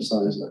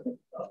emphasised.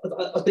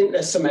 I think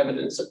there's some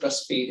evidence that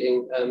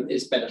breastfeeding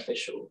is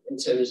beneficial in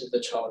terms of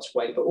the child's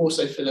weight, but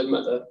also for the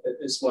mother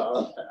as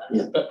well.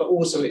 But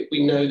also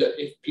we know that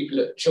if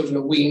children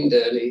are weaned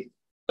early,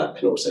 that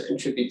can also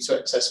contribute to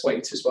excess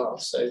weight as well.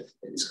 So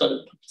it's kind of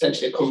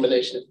potentially a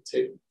combination of the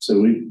two. So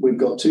we've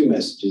got two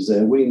messages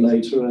there: wean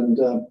later and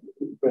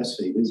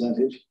breastfeed. Is that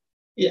it?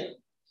 Yeah.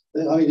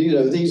 I mean, you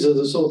know, these are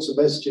the sorts of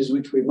messages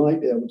which we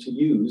might be able to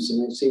use,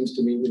 and it seems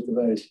to me with the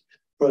various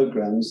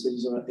programs,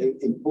 these are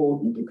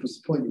important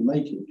because the point you're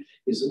making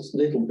is that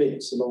little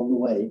bits along the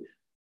way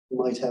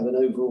might have an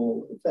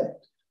overall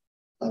effect.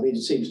 I mean,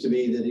 it seems to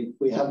me that if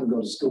we haven't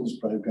got a schools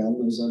program,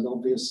 there's an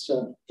obvious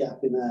gap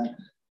in our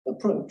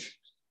approach.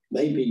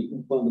 Maybe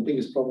one of the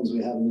biggest problems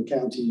we have in the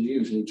county is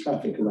usually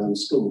traffic around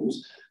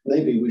schools.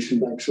 Maybe we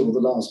should make sure the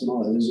last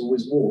mile is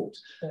always walked.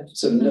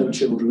 So no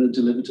children are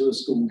delivered to a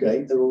school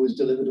gate, they're always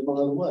delivered a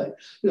mile away.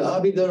 You know,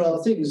 I mean, there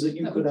are things that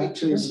you could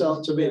actually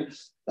start to be,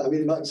 I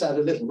mean, it might sound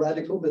a little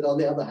radical, but on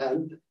the other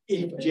hand,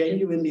 if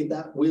genuinely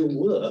that will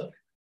work,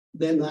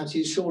 then that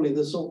is surely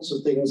the sorts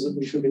of things that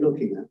we should be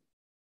looking at.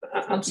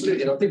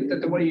 Absolutely, and I think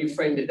that the way you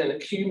framed it then, a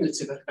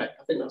cumulative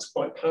effect, I think that's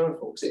quite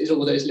powerful, because it is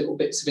all those little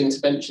bits of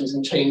interventions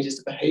and changes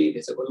to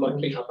behaviours that will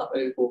likely have that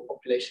overall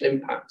population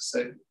impact.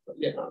 So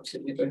yeah,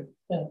 absolutely agree.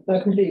 Yeah, I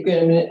completely agree.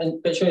 I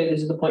mean, but surely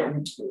this is the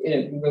point, you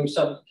know, when we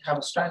start to have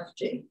a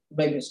strategy,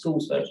 maybe a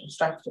schools version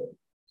strategy,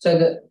 so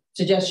that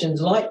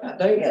suggestions like that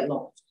don't get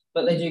lost,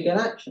 but they do get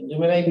actioned. And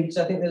maybe, because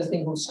I think there's a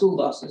thing called school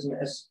bus, isn't it,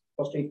 as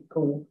possibly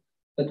called,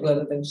 but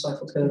whether they've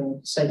cycled in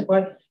a safe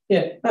way.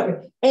 Yeah, that way.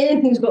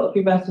 Anything's got to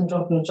be better than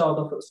dropping a child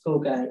off at the school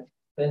gate.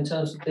 But in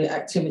terms of the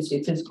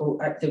activity,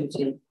 physical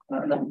activity,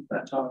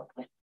 that child.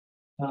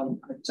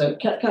 So,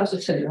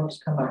 Councillor Tilly wants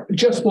to come back.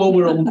 Just while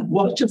we're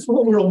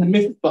on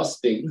myth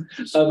busting,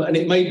 and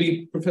it may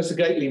be Professor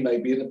Gately may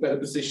be in a better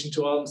position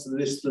to answer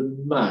this than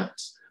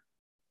Matt.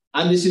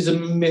 And this is a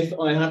myth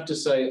I have to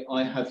say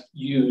I have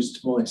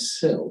used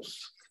myself.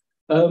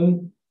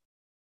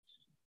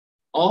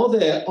 Are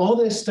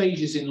there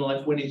stages in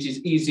life when it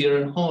is easier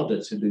and harder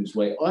to lose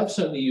weight? I've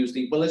certainly used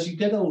the, well, as you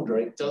get older,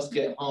 it does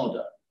get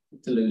harder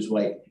to lose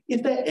weight.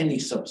 Is there any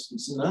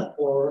substance in that?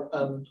 Or,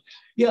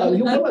 yeah,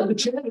 the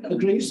chair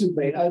agrees with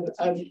me.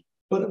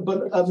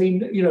 But I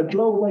mean, you know,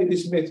 blow away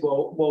this myth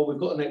while we've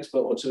got an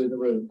expert or two in the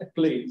room,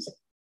 please.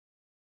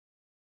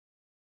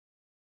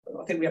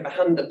 I think we have a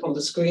hand up on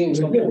the screen.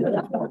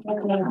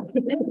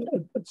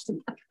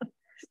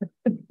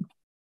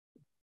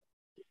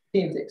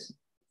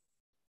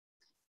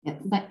 Yeah,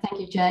 thank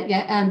you, Chair.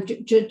 Yeah,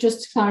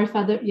 just to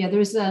clarify that, yeah, there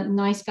is a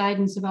nice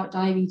guidance about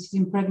diabetes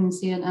in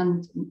pregnancy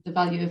and the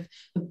value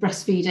of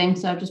breastfeeding.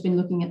 So I've just been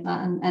looking at that,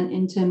 and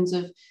in terms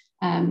of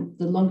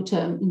the longer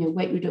term, you know,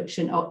 weight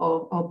reduction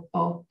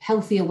or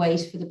healthier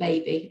weight for the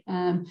baby.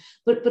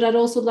 But I'd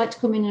also like to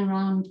come in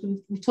around.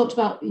 We've talked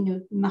about, you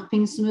know,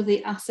 mapping some of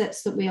the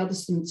assets that we are,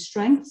 some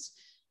strengths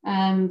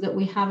that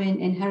we have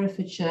in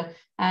Herefordshire,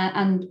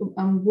 and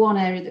one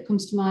area that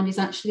comes to mind is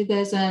actually there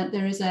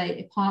is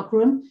a park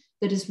run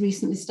that has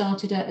recently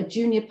started, a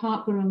junior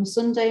park run on a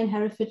Sunday in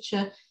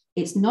Herefordshire.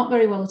 It's not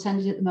very well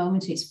attended at the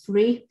moment. It's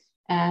free.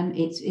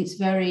 It's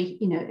very,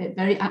 you know,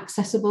 very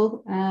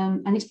accessible,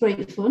 and it's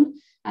great fun.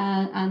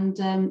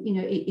 You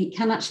know, it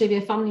can actually be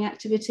a family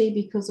activity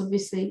because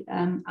obviously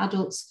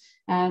adults,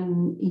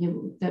 you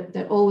know,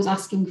 they're always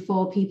asking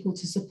for people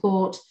to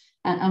support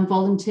and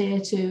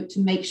volunteer to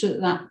make sure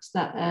that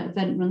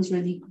event runs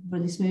really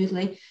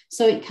smoothly.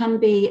 So it can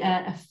be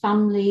a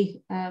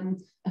family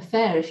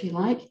affair, if you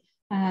like.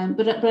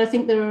 But I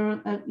think there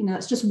are, you know,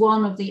 that's just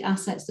one of the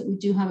assets that we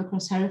do have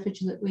across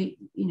Herefordshire that we,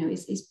 you know,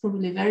 is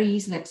probably very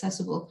easily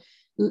accessible,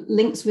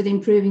 links with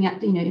improving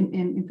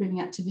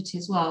activity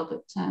as well.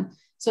 But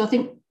so I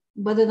think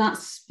whether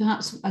that's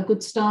perhaps a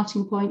good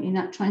starting point in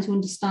that, trying to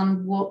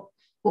understand what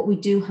we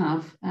do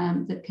have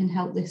that can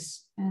help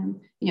this, you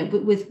know,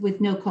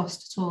 with no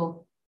cost at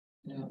all.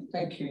 Yeah,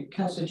 thank you,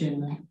 Councillor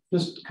Jim.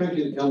 Just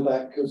quickly to come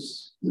back,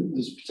 because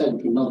there's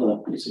potentially another,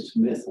 is it a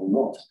myth or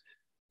not?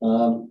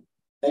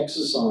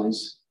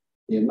 Exercise,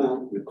 the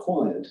amount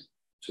required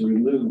to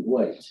remove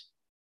weight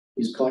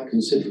is quite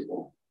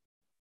considerable.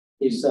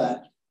 Is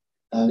that,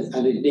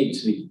 and it needs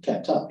to be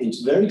kept up.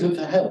 It's very good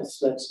for health.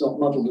 Let's not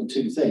muddle the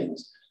two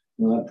things.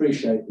 And I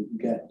appreciate that you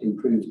get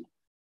improved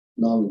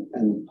lung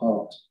and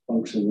heart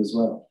function as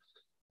well.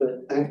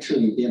 But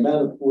actually, the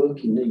amount of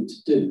work you need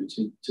to do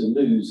to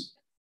lose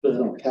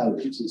burn off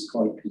calories is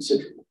quite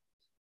considerable.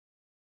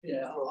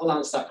 Yeah, I'll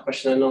answer that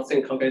question, and I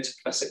think I'll go to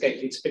Professor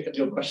Gately to pick up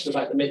your question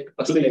about the myth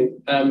busting.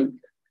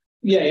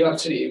 Yeah, you're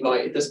absolutely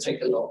right. It does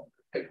take a lot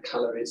of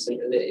calories,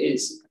 and it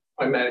is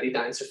primarily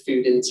down to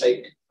food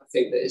intake, I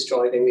think, that is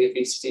driving the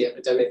obesity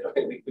epidemic. I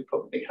think we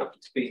probably have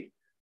to be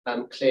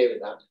clear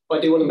with that. But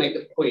I do want to make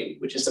the point,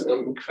 which is something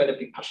I'm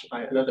incredibly passionate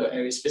about in other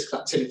areas, physical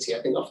activity.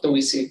 I think often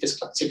we see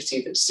physical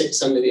activity that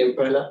sits under the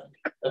umbrella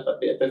of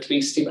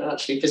obesity, but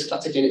actually physical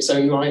activity in its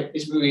own right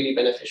is really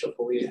beneficial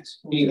for you. Yes.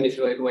 Even if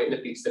you're overweight and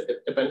obese,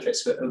 the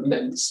benefits are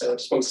immense. So I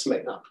just wanted to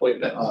make that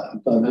point. That I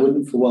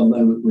wouldn't for one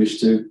moment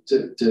wish to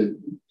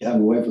have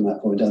away from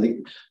that point. I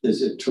think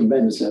there's a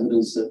tremendous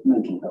evidence that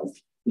mental health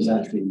is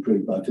actually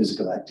improved by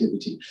physical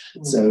activity.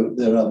 So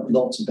there are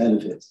lots of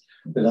benefits.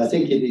 But I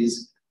think it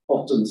is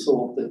often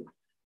thought that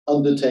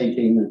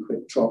undertaking a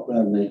quick trot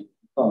around the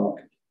park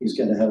is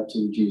going to help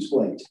to reduce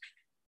weight.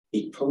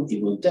 It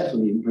will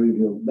definitely improve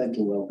your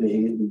mental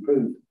well-being and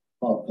improve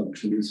heart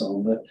function and so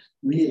on, but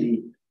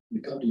really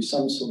we've got to do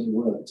some sort of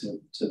work to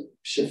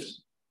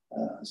shift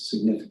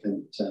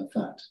significant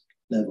fat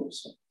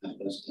levels.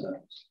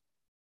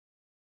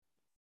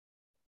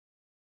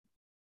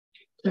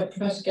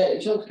 Professor Gately,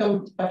 do you want to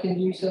come back in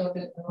use of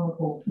it?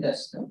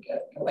 Yes,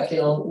 come back in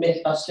on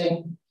myth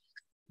busting.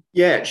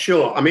 Yeah,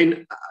 sure. I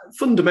mean,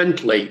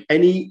 fundamentally,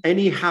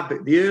 any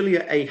habit, the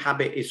earlier a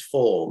habit is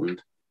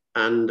formed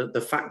and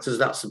the factors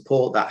that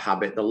support that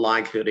habit, the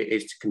likelihood it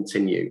is to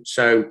continue.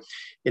 So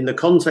in the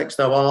context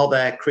of are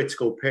there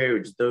critical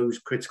periods, those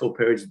critical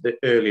periods, the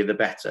earlier the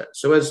better.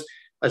 So as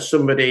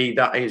somebody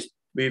that is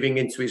moving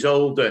into his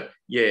older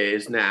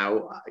years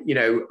now, you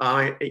know,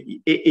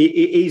 it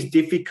is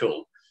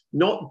difficult,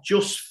 not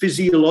just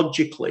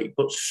physiologically,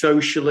 but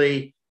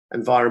socially,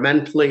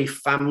 environmentally,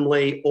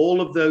 family, all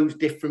of those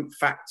different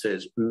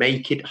factors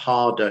make it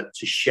harder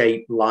to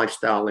shape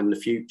lifestyle in the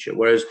future.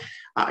 Whereas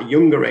at a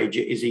younger age,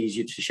 it is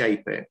easier to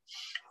shape it.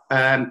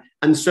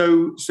 And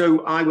so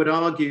I would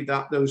argue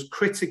that those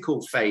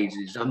critical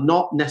phases are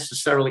not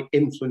necessarily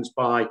influenced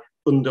by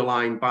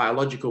underlying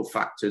biological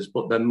factors,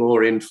 but they're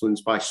more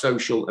influenced by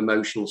social,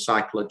 emotional,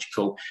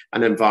 psychological,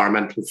 and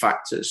environmental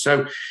factors.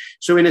 So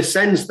in a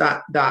sense,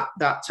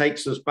 that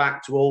takes us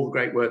back to all the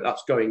great work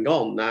that's going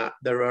on. That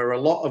there are a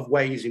lot of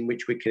ways in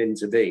which we can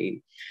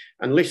intervene.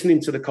 And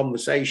listening to the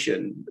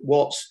conversation,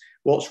 what's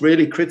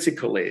really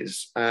critical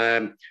is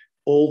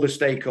all the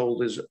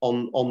stakeholders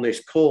on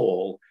this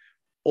call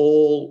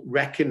all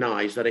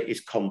recognise that it is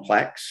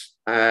complex,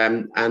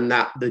 and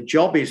that the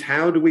job is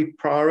how do we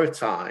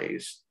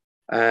prioritise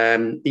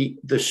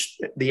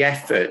the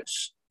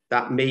efforts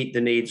that meet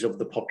the needs of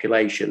the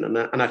population.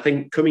 And I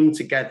think coming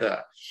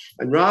together,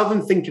 and rather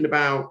than thinking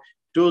about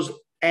does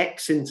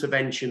X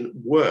intervention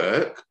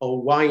work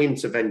or Y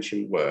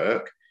intervention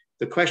work,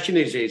 the question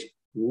is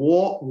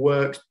what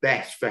works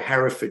best for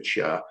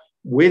Herefordshire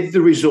with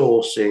the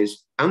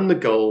resources and the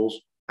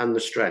goals and the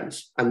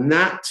strengths. And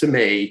that to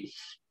me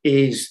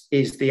is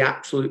the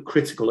absolute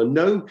critical. And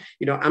no,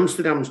 you know,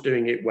 Amsterdam's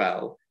doing it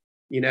well.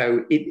 You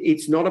know,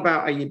 it's not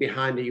about are you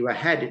behind, are you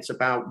ahead? It's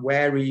about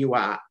where are you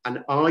at, and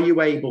are you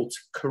able to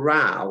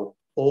corral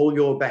all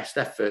your best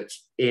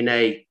efforts in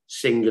a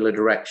singular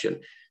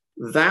direction?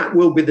 That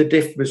will be the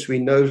difference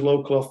between those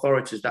local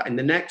authorities that in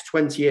the next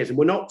 20 years, and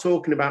we're not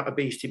talking about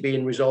obesity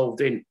being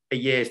resolved in a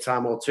year's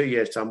time or 2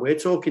 years' time, we're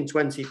talking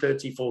 20,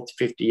 30, 40,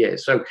 50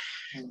 years. So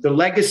the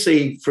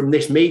legacy from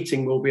this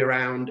meeting will be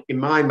around, in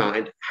my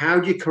mind, how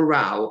do you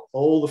corral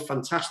all the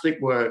fantastic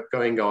work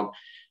going on,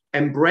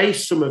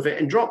 embrace some of it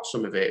and drop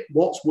some of it,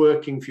 what's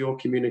working for your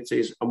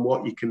communities and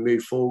what you can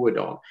move forward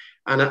on.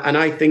 And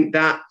I think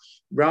that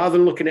rather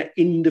than looking at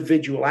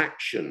individual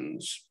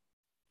actions,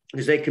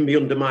 because they can be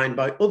undermined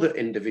by other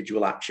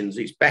individual actions,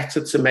 it's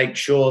better to make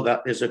sure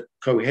that there's a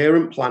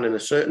coherent plan in a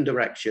certain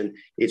direction,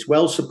 it's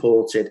well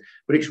supported,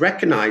 but it's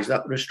recognised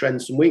that there are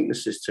strengths and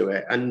weaknesses to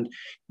it, and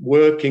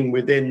working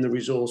within the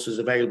resources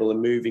available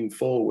and moving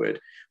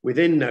forward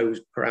within those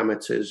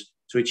parameters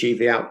to achieve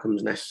the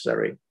outcomes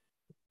necessary.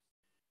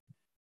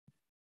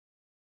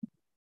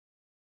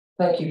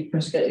 Thank you,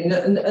 Professor Gately.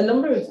 A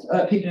number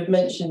of people have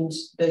mentioned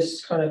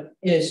this kind of,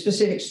 you know,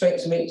 specific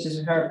strengths and weaknesses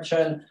of Herefordshire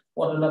and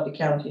what a lovely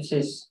county it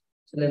is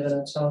to live in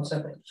and so on and so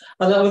forth.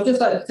 And I would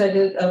just like to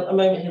take a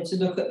moment here to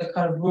look at the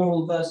kind of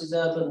rural versus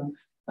urban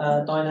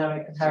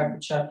dynamic of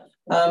Herefordshire.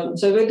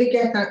 So with the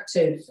Get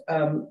Active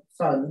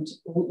fund,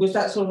 was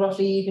that sort of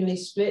roughly evenly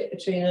split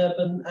between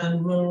urban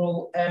and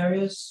rural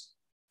areas?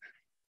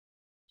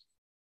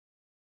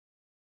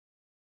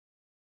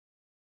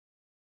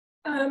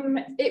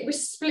 It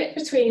was split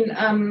between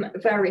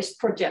various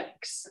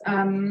projects.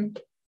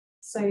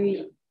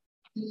 So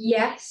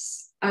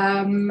yes,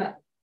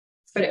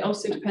 but it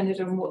also depended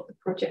on what the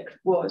project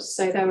was.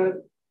 So there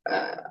were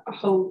a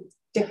whole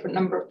different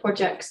number of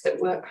projects that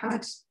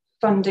had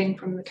funding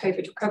from the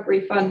COVID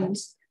recovery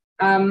funds,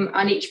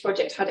 and each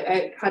project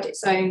had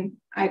its own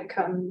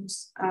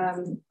outcomes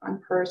and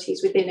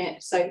priorities within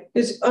it. So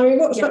I mean,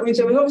 what struck me,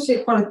 there was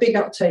obviously quite a big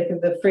uptake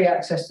of the free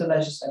access to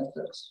leisure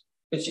centres,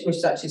 which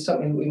is actually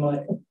something that we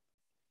might,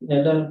 you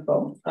know, learn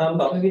from.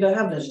 But we don't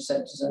have leisure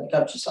centres in the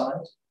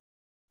countryside.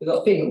 We've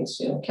got fields,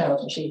 you know,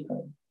 cows and sheep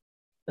and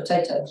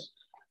potatoes.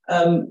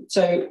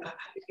 So,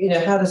 you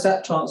know, how does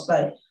that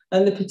translate?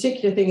 And the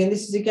particular thing, and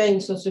this is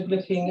again sort of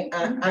looking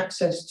at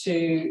access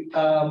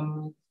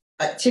to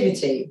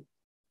activity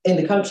in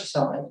the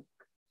countryside.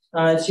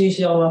 It's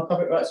usually on our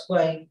public rights of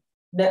way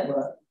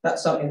network.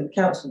 That's something that the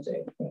council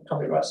do,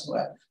 public rights of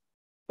way.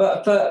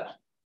 But for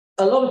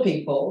a lot of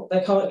people,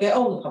 they can't get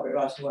on the public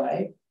right of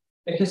way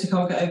because they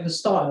can't get over the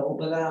stile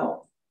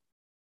without,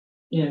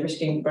 you know,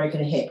 risking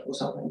breaking a hip or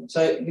something.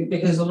 So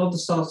because a lot of the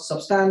stiles are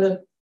substandard,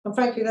 and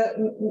frankly,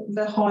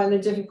 they're high and they're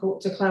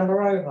difficult to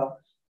clamber over.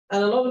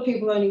 And a lot of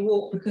people only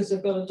walk because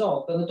they've got a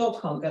dog, and the dog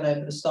can't get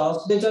over the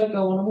stiles, so they don't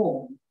go on a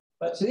walk.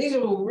 But so these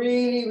are all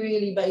really,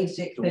 really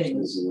basic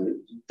things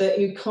that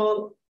you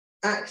can't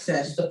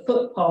access the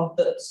footpath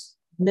that's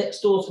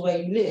next door to where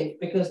you live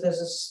because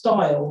there's a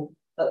stile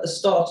at the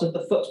start of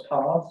the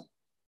footpath.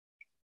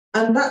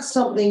 And that's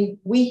something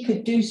we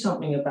could do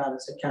something about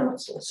as a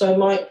council. So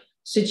my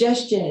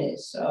suggestion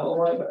is,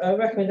 or a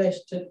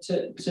recommendation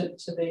to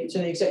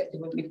the executive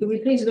would be, could we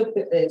please look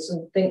at this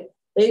and think,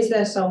 is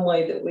there some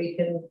way that we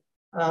can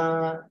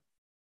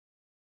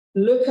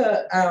look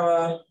at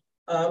our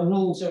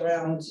rules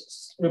around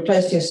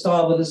replacing a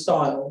stile with a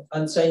stile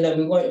and say, no,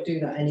 we won't do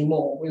that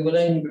anymore. We will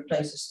only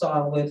replace a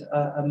stile with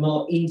a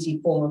more easy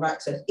form of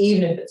access,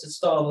 even if it's a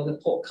stile with a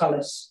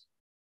portcullis,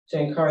 to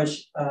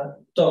encourage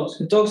dogs.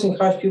 Because dogs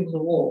encourage people to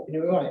walk.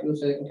 You're right, you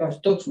also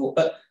encourage dogs to walk,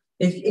 but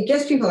it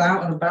gets people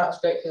out and about,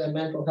 it's great for their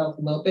mental health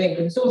and well-being,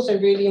 but it's also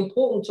really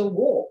important to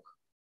walk.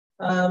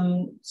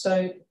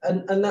 So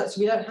that's,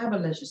 we don't have a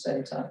leisure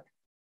centre.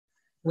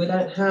 We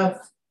don't have,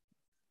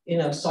 you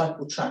know, a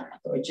cycle track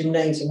or a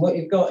gymnasium. What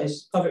you've got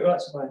is public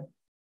rights of way,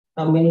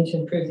 and we need to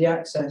improve the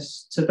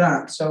access to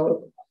that.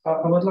 So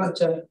I would like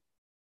to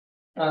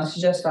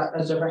suggest that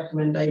as a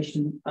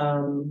recommendation.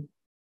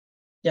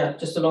 Yeah,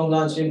 just along the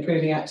lines of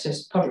improving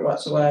access to public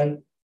rights of way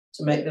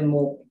to make them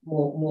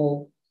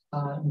more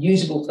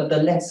usable for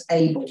the less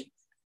able.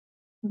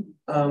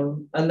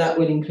 And that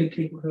would include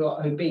people who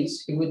are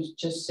obese, who would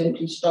just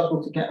simply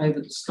struggle to get over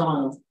the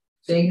stile.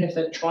 So even if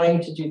they're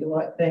trying to do the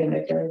right thing,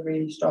 they're going to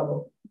really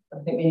struggle. I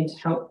think we need to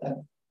help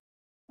them.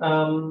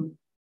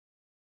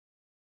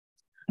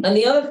 And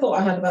the other thought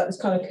I had about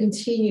this kind of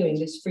continuing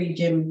this free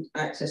gym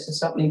access and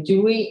something,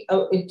 do we,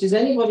 does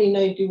anybody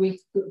know, do we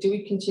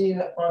continue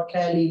that for our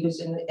care leavers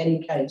in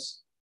any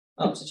case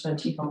up to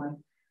 25?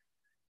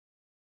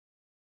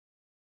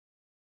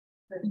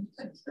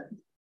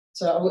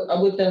 So I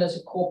would then, as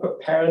a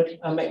corporate parent,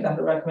 make that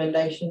a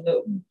recommendation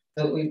that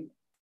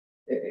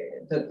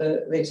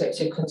the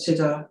executive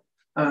consider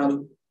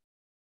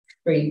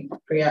free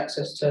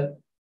access to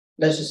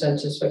leisure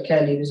centres for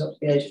care leavers up to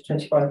the age of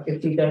 25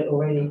 if we don't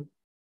already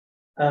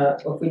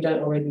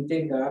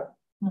do that.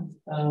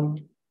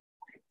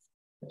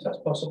 If that's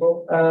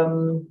possible.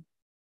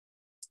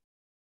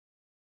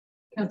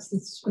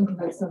 Councillor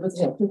Swinglehurst, I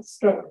was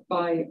struck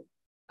by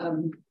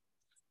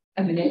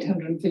I mean,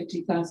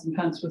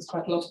 £850,000 was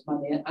quite a lot of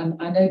money, and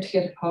I know to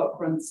get a park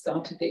run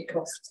started, it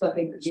costs, I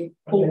think,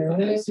 or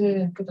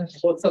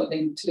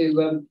something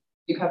to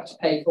you have to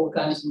pay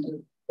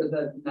 4,000 for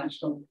the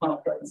National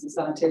Park Run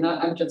Society, and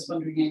I'm just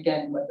wondering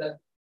again whether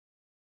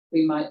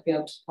we might be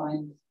able to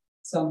find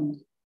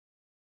some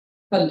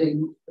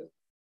funding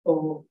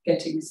for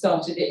getting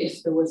started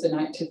if there was an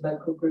active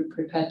local group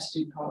prepared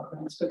to do park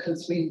runs,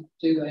 because we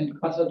do own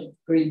quite a lot of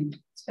green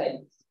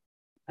space,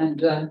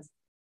 and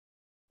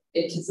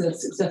it is a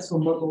successful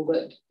model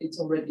that it's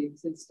already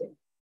existing.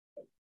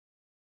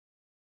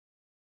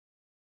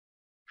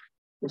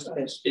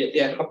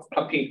 Yeah,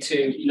 happy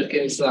to look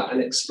into that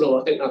and explore.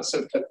 I think that's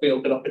a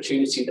real good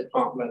opportunity. The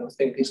park run, I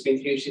think, has been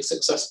hugely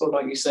successful,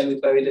 like you say,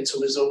 with very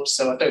little resource.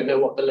 So I don't know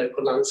what the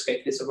local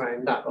landscape is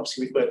around that.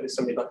 Obviously, we've worked with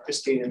somebody like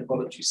Christine in the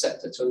voluntary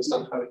sector to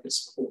understand how we could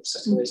support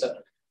setting those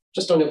up.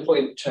 Just on your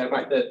point, Chair,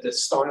 about the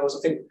styles,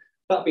 I think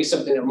that'd be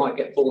something that might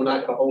get borne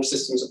out of a whole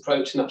systems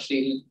approach, and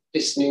actually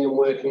listening and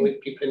working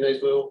with people in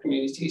those rural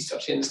communities to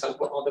actually understand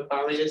what are the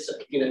barriers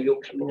that you're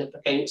coming up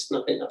against.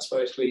 And I think that's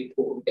where it's really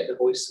important to get the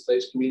voice of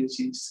those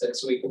communities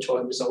so we can try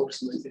and resolve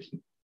some of those issues.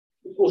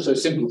 Also,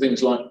 simple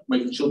things like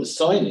making sure the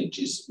signage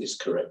is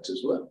correct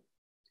as well.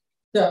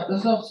 Yeah,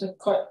 there's lots of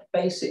quite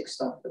basic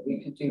stuff that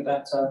we could do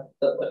better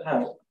that would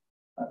help,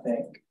 I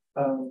think.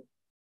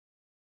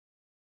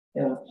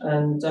 Yeah,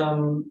 and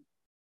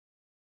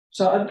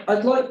so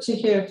I'd like to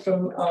hear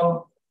from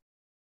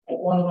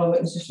one of our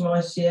witnesses from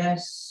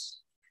ICS,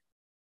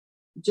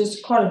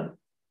 just quite a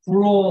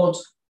broad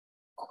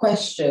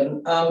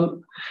question.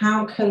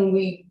 How can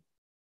we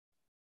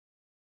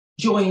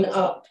join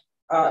up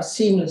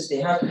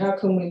seamlessly? How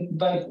can we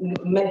both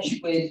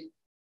mesh with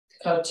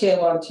kind of tier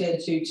 1, tier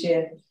 2,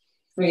 tier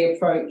 3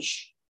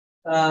 approach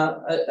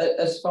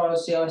as far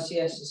as the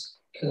ICS is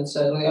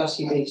concerned, or the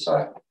ICB,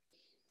 sorry.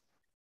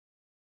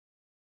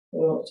 You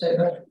want to take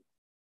that?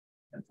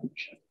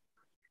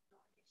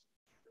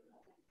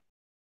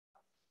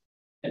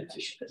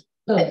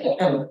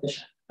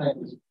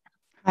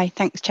 Hi,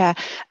 thanks, Chair.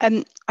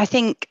 I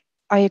think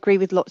I agree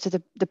with lots of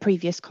the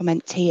previous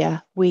comments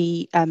here.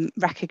 We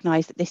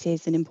recognise that this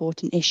is an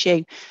important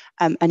issue,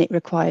 and it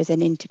requires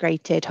an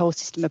integrated whole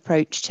system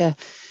approach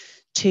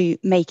to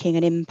making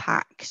an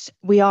impact.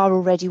 We are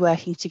already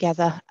working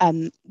together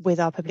with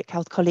our public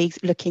health colleagues,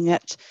 looking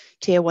at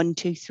tier 1,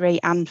 2, 3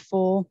 and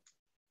 4.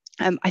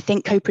 I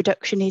think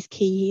co-production is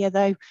key here,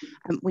 though.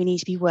 We need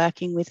to be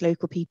working with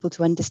local people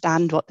to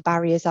understand what the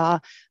barriers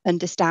are,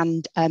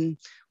 understand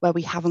where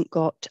we haven't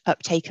got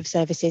uptake of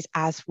services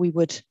as we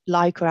would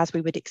like or as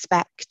we would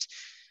expect.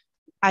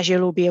 As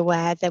you'll all be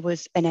aware, there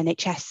was an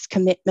NHS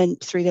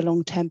commitment through the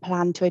long-term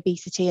plan to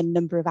obesity and a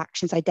number of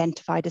actions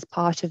identified as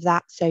part of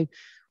that. So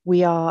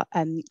we are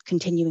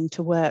continuing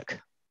to work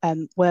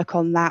on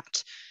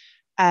that.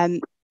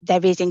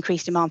 There is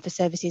increased demand for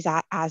services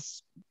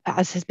as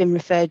has been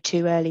referred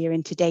to earlier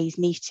in today's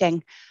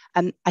meeting.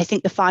 I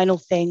think the final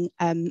thing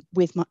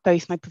with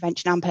both my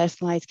prevention and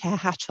personalised care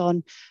hat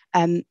on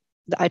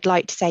that I'd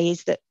like to say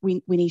is that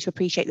we need to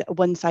appreciate that a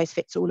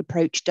one-size-fits-all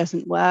approach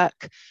doesn't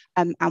work,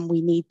 and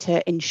we need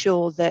to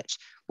ensure that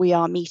we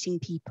are meeting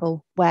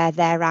people where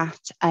they're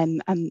at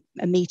and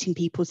meeting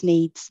people's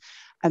needs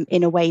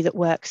in a way that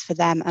works for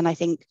them. And I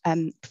think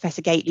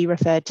Professor Gately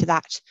referred to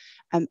that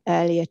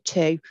earlier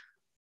too.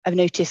 I've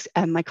noticed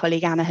my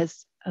colleague Anna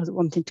has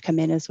wanted to come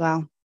in as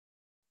well.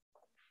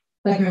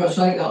 Thank you very much.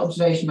 I think that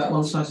observation about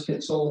one size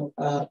fits all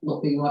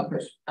not being right,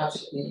 but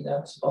absolutely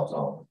spot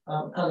on.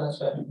 Anna,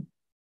 sorry.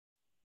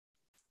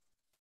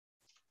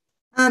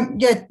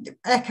 Yeah,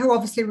 echo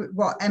obviously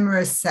what Emma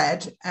has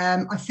said.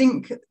 I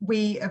think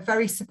we are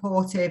very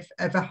supportive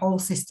of a whole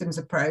systems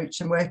approach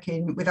and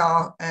working with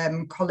our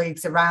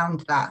colleagues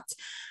around that,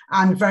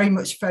 and very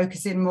much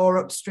focusing more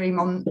upstream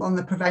on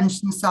the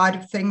prevention side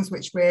of things,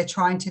 which we're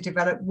trying to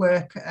develop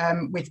work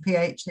with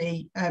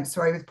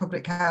with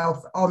public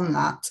health on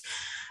that.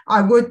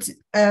 I would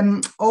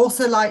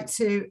also like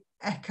to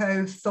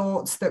echo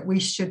thoughts that we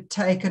should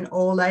take an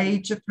all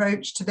age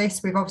approach to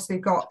this. We've obviously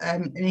got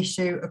an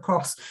issue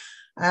across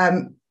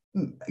a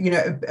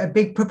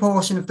big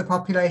proportion of the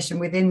population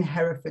within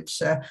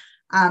Herefordshire,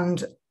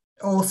 and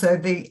also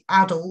the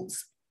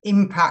adults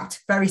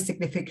impact very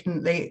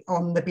significantly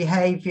on the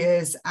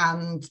behaviours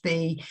and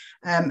the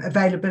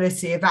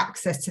availability of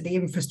access to the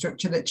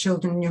infrastructure that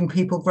children and young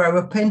people grow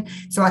up in.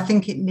 So I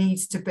think it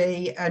needs to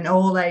be an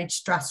all-age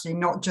strategy,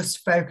 not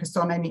just focused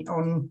on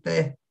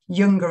the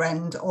younger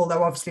end,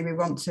 although obviously we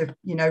want to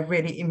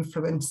really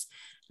influence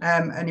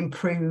and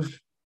improve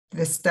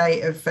the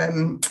state of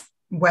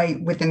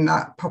weight within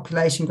that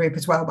population group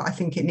as well. But I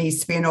think it needs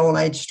to be an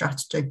all-age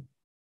strategy.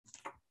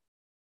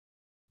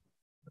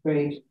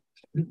 Agreed.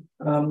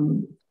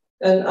 And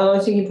I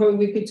think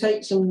we could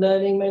take some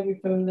learning maybe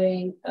from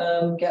the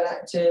Get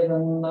Active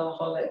and the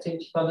High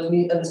Activity Club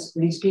and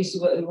these pieces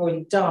of work we've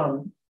already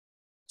done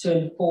to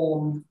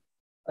inform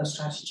a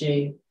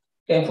strategy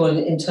going forward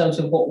in terms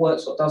of what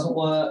works, what doesn't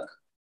work,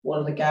 what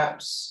are the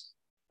gaps,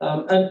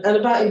 and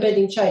about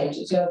embedding change.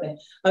 It's the other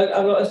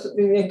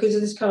thing. Because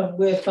of this kind of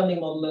weird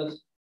funding model of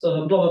sort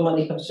of a blob of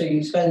money comes through,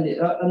 you spend it.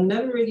 I'm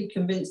never really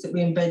convinced that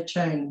we embed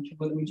change,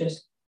 whether we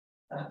just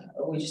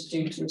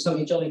do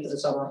something jolly for the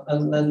summer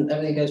and then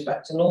everything goes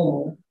back to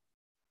normal.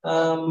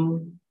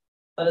 And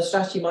a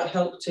strategy might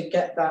help to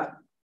get that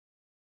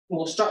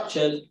more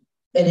structured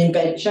and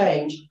embed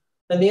change.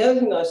 And the other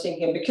thing I was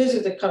thinking, because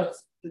of the kind of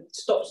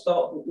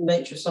stop-start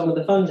nature of some of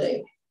the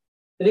funding,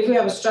 that if we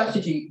have a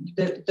strategy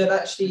that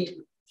actually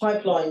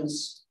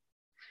pipelines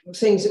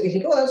things that we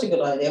think, oh, that's a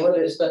good idea,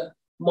 whether it's the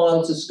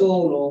mile to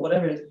school or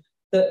whatever it is,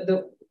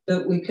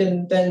 that we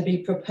can then be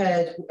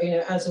prepared,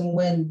 as and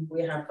when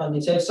we have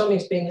funding. So if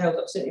something's being held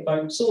up simply by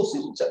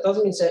resources, that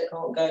doesn't mean it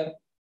can't go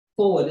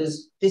forward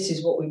as this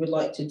is what we would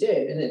like to do.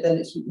 And then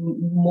it's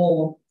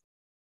more,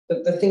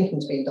 the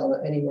thinking's being done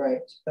at any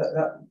rate.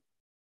 That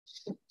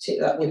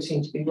would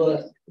seem to be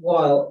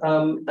worthwhile.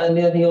 And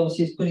the other thing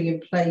obviously is putting in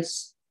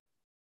place,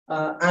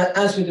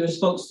 as with the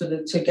response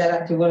to Get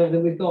Active, whatever,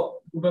 we've got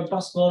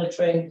robust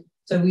monitoring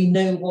so we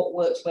know what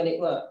works when it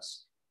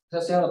works.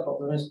 That's the other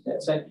problem, isn't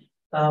it? So,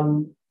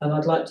 and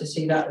I'd like to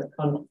see that as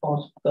kind of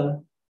part of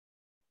the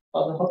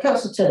whole.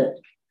 Councillor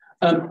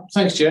Tennant.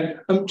 Thanks,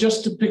 Chair.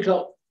 Just to pick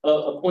up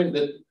a point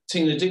that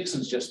Tina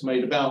Dixon's just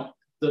made about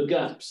the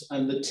gaps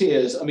and the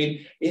tiers. I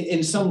mean,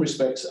 in some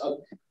respects,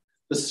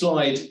 the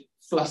slide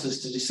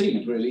flatters to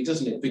deceive, really,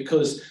 doesn't it?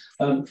 Because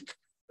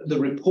the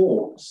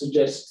report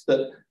suggests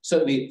that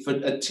certainly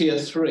for tier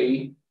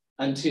 3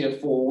 and tier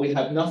 4, we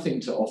have nothing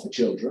to offer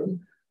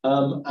children,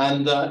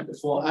 and that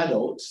for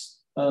adults,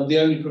 the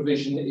only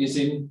provision is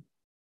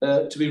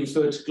to be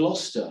referred to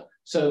Gloucester.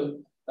 So,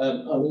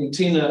 I mean,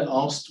 Tina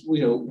asked,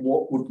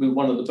 what would be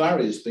one of the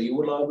barriers be?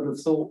 Well, I would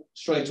have thought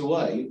straight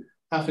away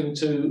having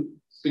to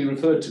be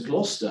referred to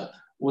Gloucester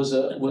was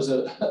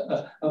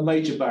a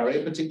major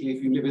barrier, particularly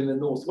if you live in the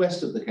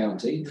northwest of the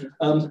county.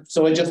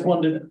 So I just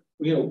wondered,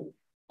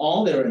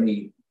 are there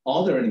any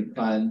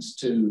plans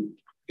to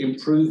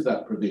improve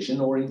that provision,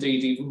 or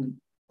indeed even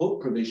put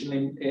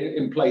provision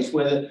in place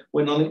where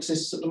none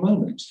exists at the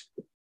moment?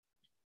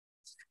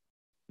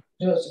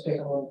 Who wants to pick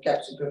on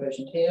gaps in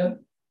provision here?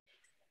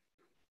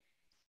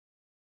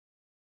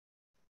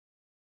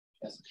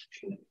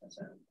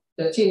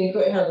 Tina, you've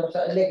got your hand up,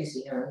 that a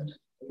legacy hand.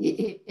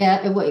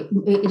 Yeah,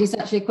 it is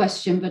actually a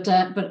question, but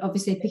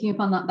obviously picking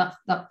up on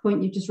that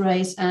point you've just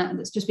raised,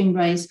 that's just been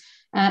raised,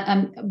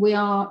 we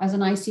are as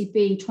an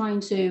ICB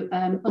trying to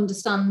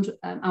understand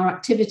our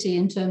activity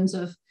in terms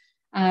of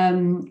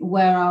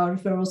where our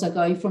referrals are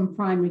going from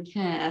primary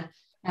care.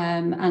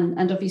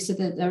 And obviously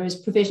there is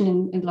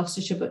provision in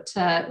Gloucestershire, but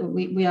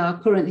we are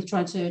currently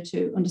trying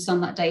to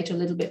understand that data a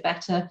little bit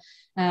better,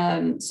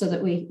 so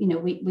that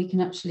we can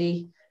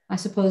actually, I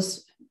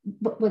suppose,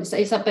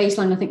 it's that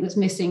baseline I think that's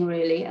missing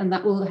really, and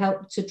that will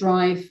help to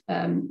drive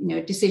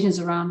decisions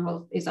around,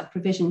 well, is that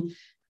provision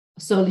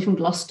solely from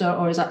Gloucester,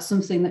 or is that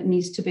something that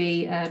needs to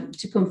be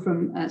to come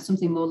from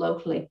something more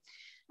locally?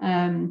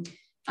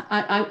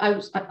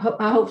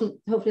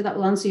 Hopefully that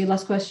will answer your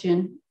last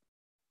question.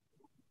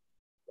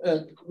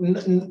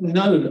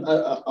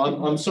 No,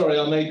 I'm sorry,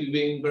 I may be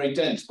being very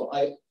dense, but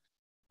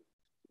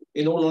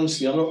in all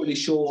honesty, I'm not really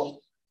sure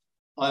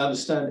I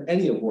understand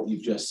any of what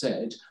you've just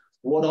said.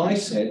 What I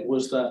said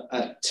was that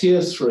at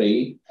tier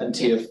 3 and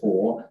tier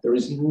 4,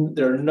 there's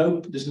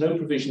no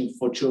provision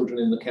for children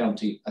in the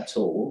county at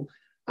all.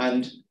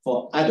 And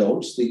for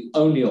adults, the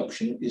only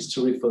option is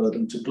to refer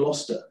them to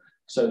Gloucester.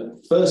 So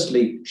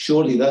firstly,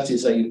 surely that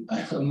is a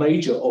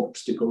major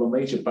obstacle, a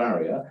major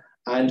barrier.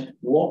 And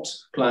what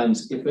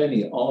plans, if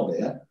any, are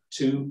there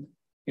to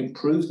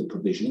improve the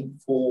provision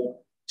for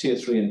tier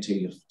 3 and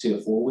tier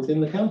 4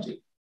 within the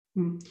county?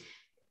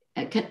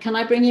 Can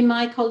I bring in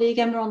my colleague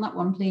Emma on that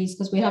one, please?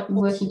 Because we have been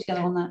working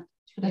together on that.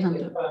 Should I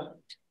hand up?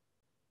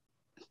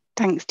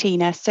 Thanks,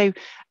 Tina. So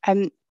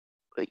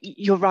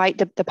you're right,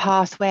 the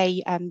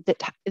pathway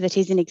that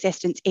is in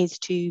existence is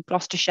to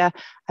Gloucestershire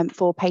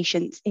for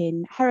patients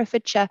in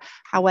Herefordshire.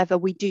 However,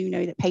 we do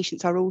know that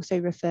patients are also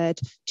referred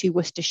to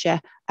Worcestershire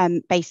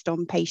based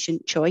on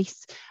patient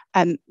choice.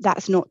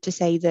 That's not to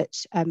say that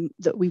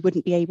that we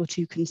wouldn't be able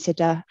to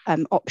consider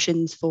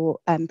options for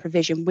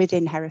provision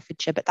within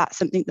Herefordshire, but that's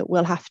something that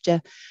we'll have to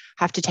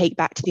take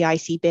back to the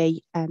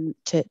ICB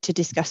to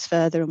discuss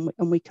further,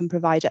 and we can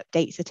provide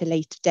updates at a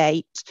later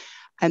date.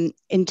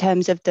 In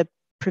terms of the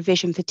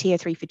provision for tier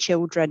 3 for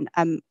children,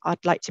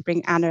 I'd like to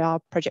bring Anna, our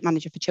project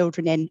manager for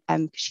children, in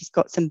because she's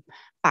got some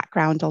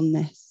background on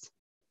this.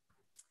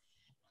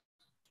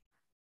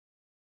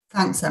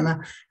 Thanks,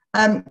 Emma.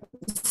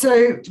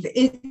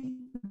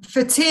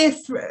 For tier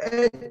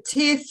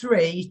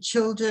 3,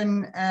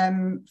 children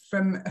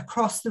from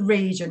across the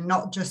region,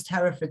 not just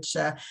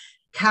Herefordshire,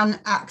 can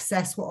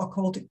access what are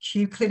called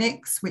Q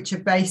clinics, which are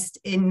based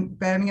in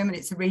Birmingham, and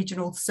it's a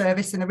regional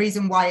service. And the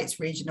reason why it's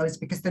regional is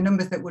because the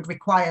numbers that would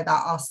require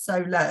that are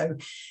so low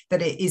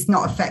that it is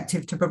not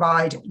effective to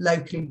provide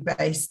locally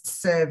based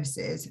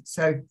services.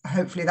 So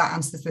hopefully that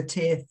answers the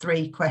tier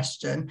 3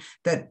 question,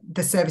 that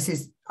the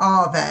services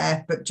are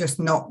there, but just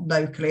not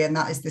locally, and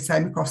that is the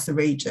same across the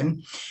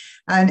region.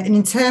 And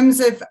in terms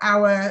of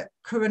our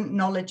current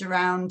knowledge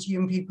around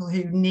young people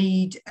who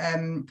need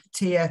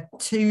tier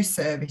 2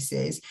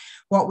 services,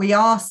 what we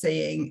are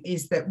seeing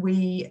is that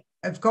we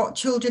have got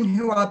children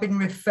who are being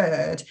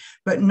referred,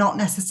 but not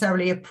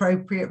necessarily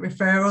appropriate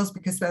referrals,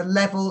 because their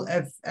level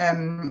of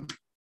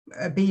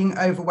being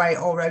overweight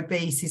or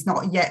obese is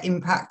not yet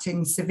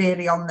impacting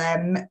severely on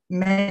their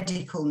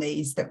medical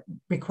needs that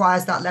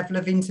requires that level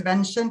of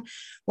intervention.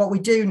 What we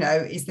do know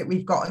is that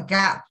we've got a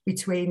gap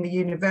between the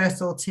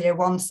universal tier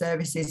 1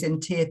 services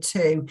and tier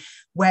 2,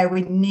 where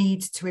we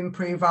need to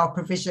improve our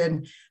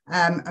provision,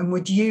 and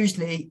would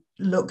usually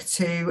look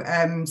to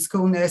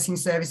school nursing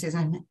services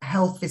and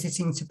health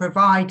visiting to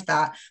provide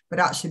that, but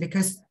actually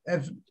because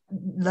of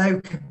low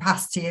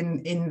capacity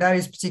in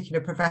those particular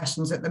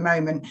professions at the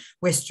moment,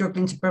 we're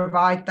struggling to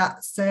provide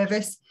that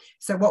service.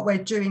 So what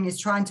we're doing is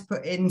trying to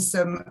put in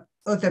some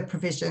other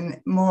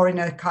provision, more in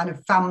a kind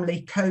of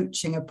family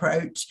coaching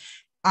approach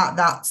at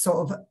that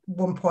sort of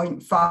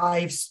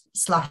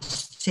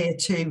 1.5/tier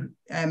 2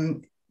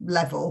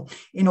 level,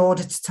 in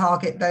order to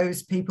target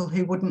those people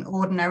who wouldn't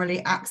ordinarily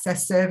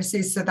access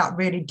services, so that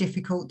really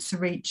difficult to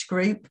reach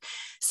group.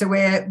 So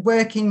we're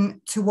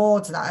working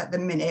towards that at the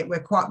minute.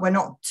 We're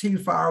not too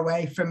far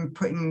away from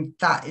putting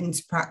that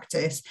into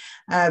practice,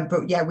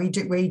 but yeah, we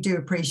do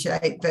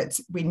appreciate that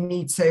we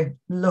need to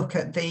look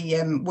at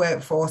the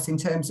workforce in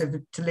terms of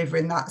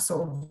delivering that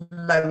sort of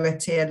lower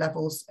tier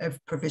levels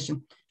of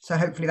provision. So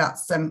hopefully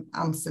that's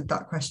answered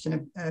that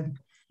question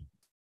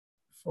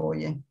for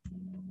you.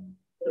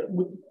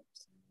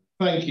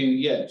 Thank you.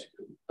 Yeah,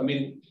 I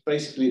mean,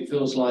 basically, it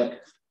feels like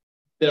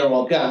there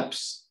are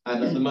gaps,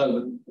 and at the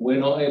moment, we're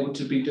not able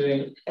to be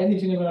doing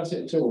anything about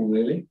it at all,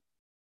 really.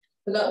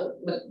 But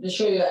to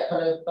show you that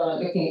kind of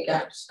looking at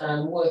gaps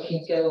and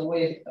working together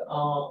with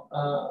our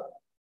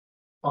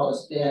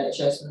partners, the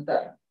NHS, and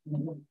that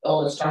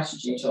on a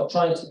strategy, so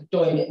trying to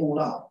join it all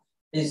up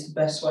is the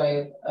best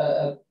way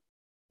of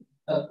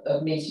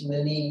meeting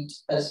the need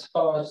as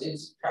far as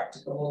is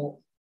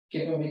practicable,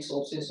 given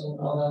resources and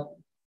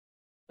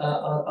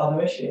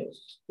other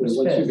issues.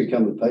 Well, once you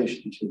become a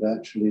patient, you've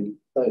actually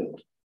failed.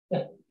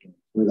 Yeah.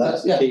 Well,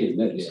 that's the key,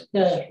 isn't it?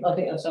 Yeah, I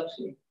think that's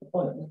absolutely the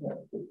point, isn't it?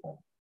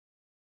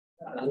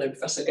 I know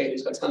Professor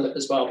Gately's got his hand up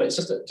as well, but it's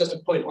just a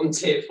point on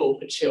tier 4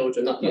 for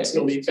children. That's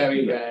normally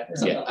very rare.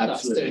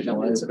 Absolutely.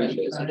 That's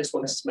interventions. I just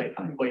wanted to make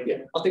that point.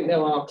 Yeah, I think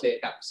there are clear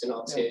gaps in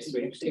our tier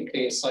 3,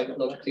 particularly in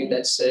psychologically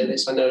led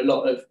service. I know a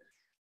lot of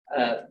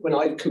when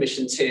I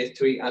commissioned tier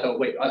 3 adult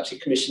weight, I actually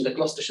commissioned a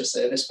Gloucestershire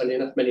service, funny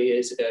enough, many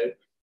years ago.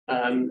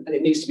 And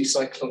it needs to be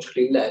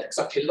psychologically led, because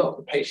actually a lot of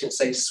the patients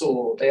they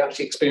saw, they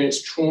actually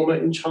experienced trauma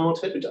in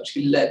childhood, which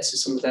actually led to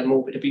some of their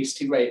morbid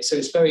obesity rates. So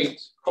it's very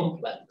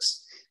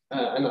complex,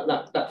 and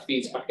that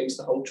feeds back into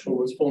the whole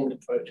trauma-informed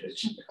approach,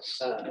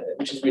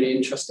 which is really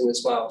interesting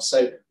as well.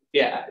 So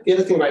yeah, the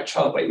other thing about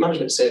child weight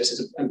management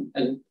services,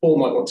 and Paul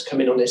might want to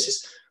come in on this,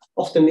 is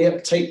often the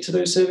uptake to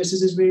those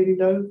services is really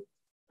low.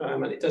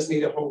 and it does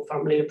need a whole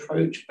family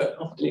approach, but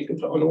often you can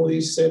put on all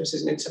these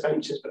services and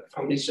interventions, but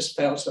families just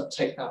fail to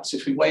uptake that. So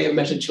if we weigh and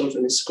measure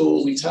children in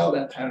school, we tell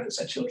their parents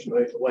their children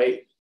are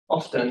overweight.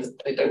 Often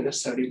they don't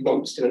necessarily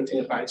want to do anything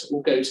about it,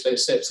 we'll go to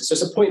those services. So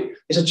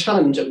it's a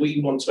challenge that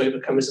we want to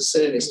overcome as a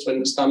service, to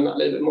understand that a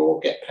little bit more,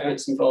 get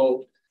parents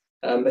involved,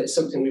 but it's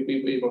something we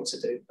really want to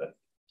do. But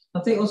I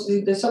think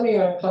also there's something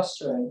around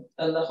clustering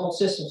and the whole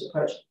systems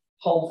approach,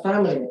 whole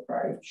family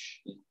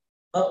approach,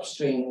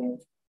 upstreaming,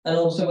 and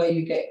also where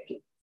you get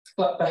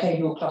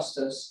behavioural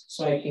clusters,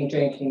 smoking,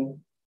 drinking,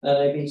 and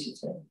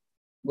obesity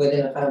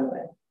within a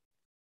family.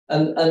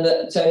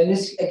 And so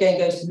this again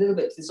goes a little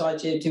bit to this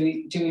idea: do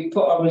we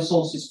put our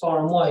resources far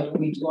and wide, or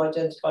we do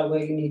identify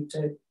where you need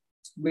to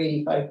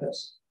really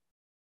focus?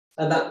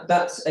 And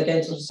that's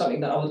again sort of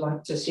something that I would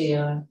like to see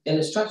in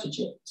a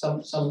strategy,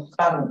 some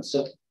balance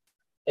of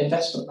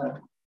investment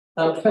there.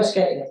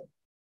 Professor Gately.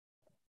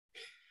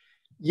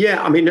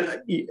 Yeah, I mean,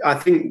 I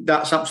think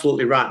that's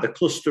absolutely right. The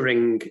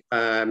clustering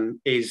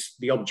is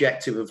the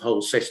objective of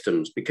whole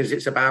systems, because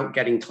it's about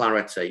getting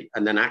clarity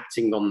and then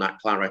acting on that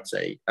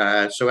clarity.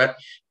 So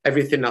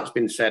everything that's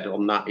been said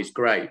on that is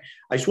great.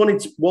 I just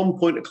wanted one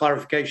point of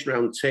clarification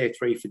around Tier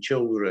 3 for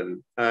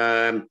children.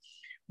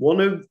 One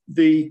of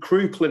the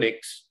crew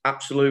clinics,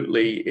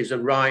 absolutely, is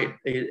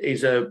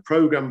a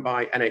programme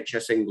by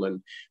NHS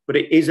England, but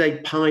it is a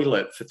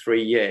pilot for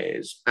 3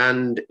 years,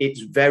 and it's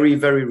very,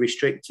 very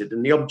restricted.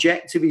 And the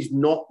objective is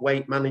not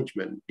weight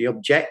management. The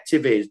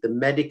objective is the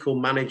medical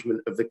management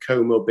of the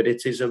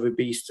comorbidities of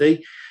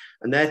obesity.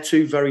 And they're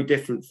two very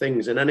different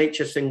things. And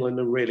NHS England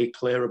are really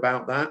clear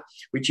about that,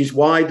 which is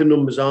why the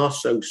numbers are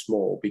so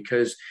small,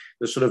 because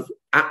the sort of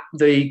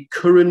the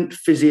current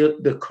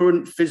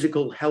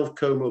physical health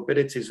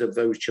comorbidities of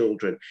those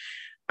children,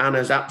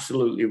 Anna's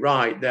absolutely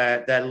right,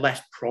 they're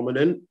less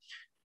prominent.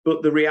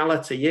 But the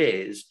reality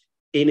is,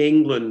 in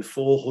England,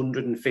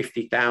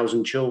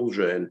 450,000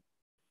 children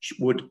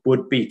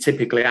would be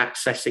typically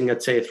accessing a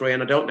Tier 3.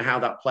 And I don't know how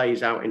that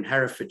plays out in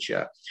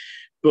Herefordshire.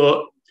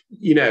 But,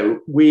 you know,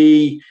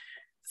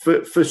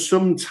 for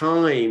some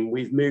time,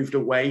 we've moved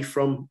away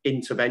from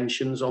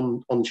interventions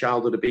on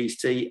childhood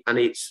obesity,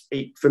 and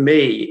for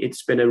me,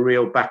 it's been a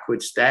real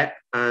backward step.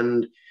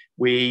 And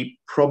we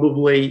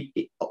probably,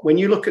 when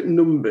you look at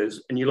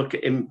numbers and you look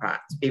at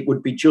impact, it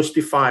would be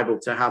justifiable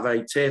to have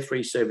a Tier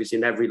 3 service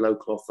in every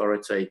local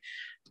authority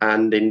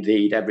and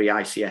indeed every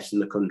ICS in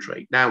the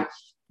country. Now,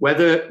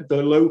 whether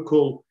the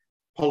local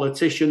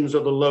politicians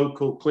or the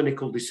local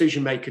clinical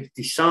decision makers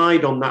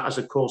decide on that as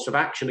a course of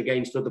action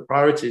against other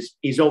priorities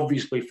is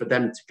obviously for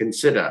them to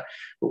consider.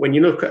 But when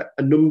you look at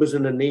a numbers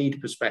and a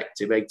need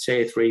perspective, a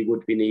Tier 3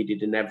 would be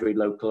needed in every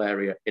local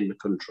area in the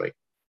country.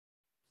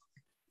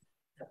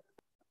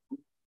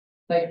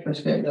 Thank you,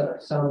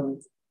 Professor.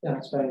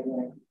 That's very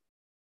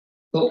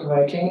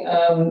thought-provoking.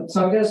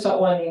 So I'm going to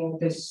start winding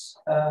this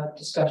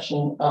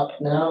discussion up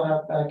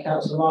now.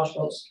 Councillor Marsh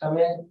wants to come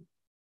in.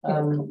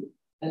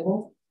 Any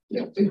more?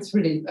 Yeah, it's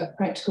really a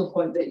practical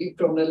point that you've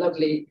drawn a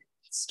lovely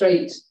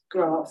straight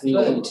graph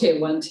for Tier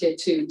 1, Tier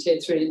 2, Tier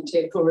 3 and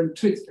Tier 4, and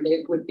truthfully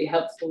it would be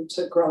helpful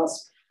to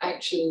grasp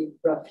actually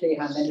roughly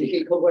how many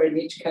people were in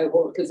each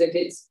cohort, because if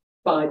it's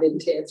 5 in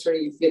Tier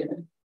 3, you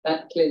know,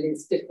 that clearly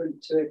is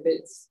different to if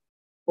it's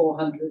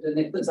 400 and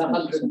if there's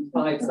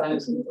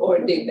 105,000, or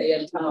indeed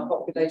the entire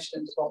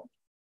population as well.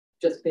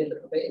 Just be a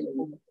little bit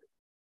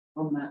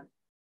on that.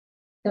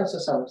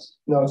 Councillor Summers.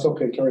 No, it's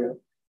okay, carry on.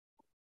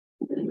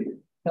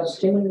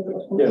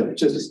 Yeah,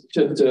 just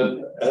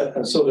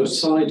a sort of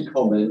side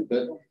comment,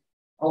 but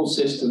whole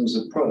systems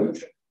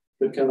approach,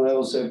 but can I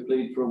also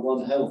plead for a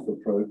One Health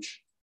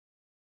approach?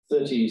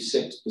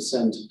 36%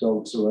 of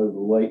dogs are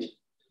overweight,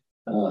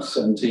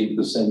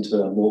 17%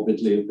 are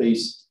morbidly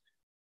obese.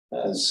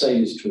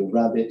 Same is true of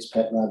rabbits,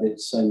 pet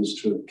rabbits, same is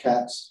true of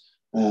cats,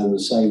 and the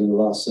same in the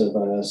last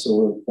survey I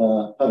saw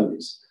of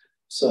ponies.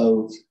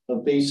 So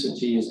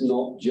obesity is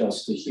not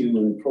just a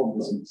human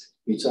problem,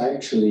 it's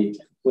actually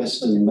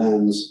Western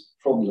man's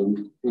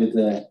problem with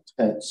their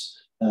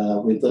pets,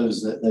 with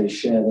those that they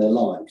share their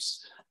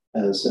lives.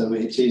 So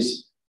it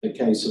is a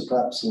case of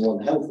perhaps a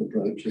One Health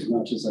approach as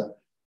much as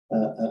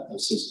a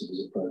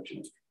systems approach.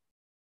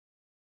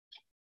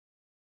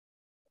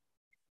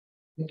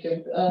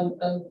 Okay,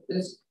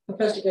 is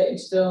Professor Gately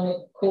still on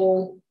the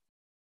call?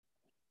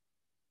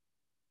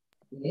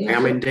 I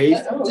am indeed.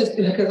 Just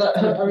because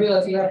I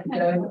realise you have to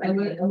go, and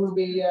we'll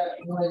be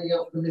winding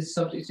up with this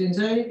subject. Is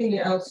there anything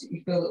else that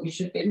you feel that we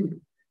should be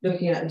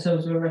looking at in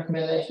terms of a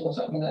recommendation or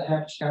something that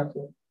Herefordshire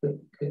Council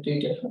could do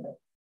differently?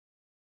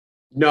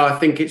 No, I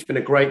think it's been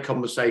a great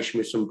conversation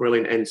with some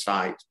brilliant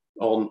insight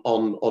on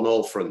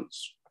all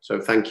fronts.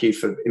 So thank you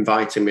for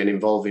inviting me and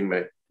involving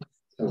me.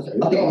 Okay.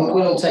 I think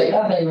we'll take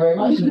that. Thank you very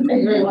much. Thank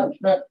you very much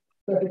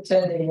for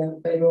attending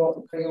and for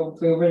your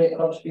brilliant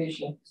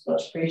contribution. It's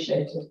much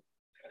appreciated.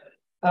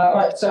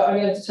 Right, so I'm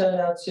going to turn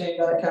now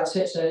to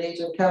Councillor Hitchen,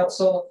 Leader of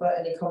Council, for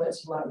any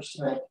comments you might wish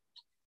to make.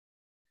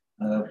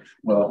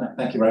 Well,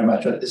 thank you very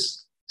much.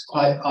 It's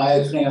quite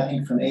eye-opening, I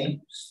think, for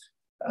me.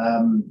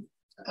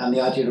 And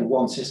the idea of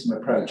one system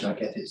approach, I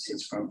get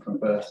it's from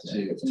birth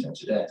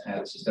to death, how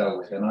this is dealt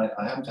with. And I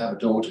happen to have a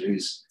daughter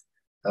who's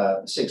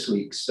 6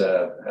 weeks,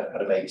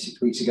 had a baby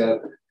 6 weeks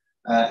ago,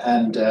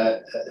 and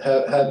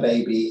her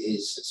baby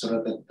is sort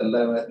of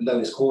the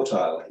lowest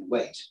quartile in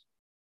weight,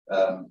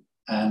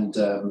 and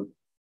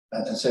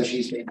so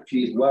she's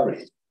being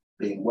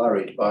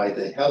worried by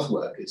the health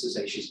workers to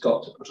say she's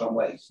got to put on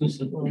weight,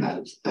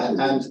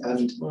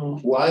 and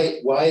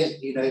why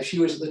you know, if she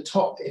was the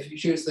top, if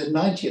she was the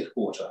 90th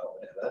quartile or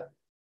whatever,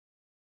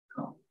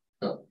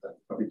 that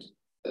probably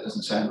that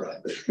doesn't sound right,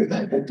 but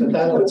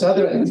that's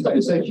other end.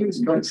 So she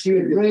was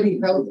really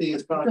healthy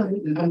as far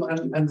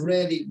and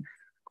really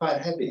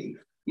quite heavy.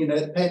 You know,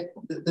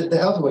 the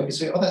health workers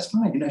say, "Oh, that's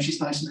fine. You know,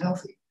 she's nice and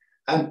healthy,"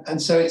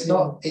 and so it's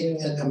not.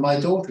 And my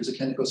daughter is a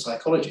clinical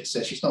psychologist,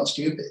 so she's not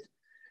stupid,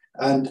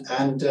 and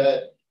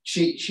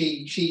she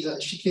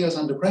feels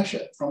under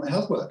pressure from the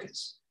health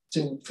workers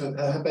for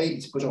her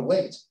baby to put on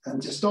weight and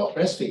to stop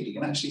breastfeeding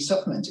and actually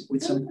supplement it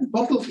with some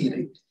bottle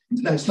feeding.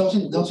 No, it's not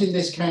in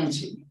this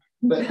county.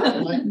 But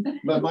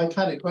my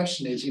kind of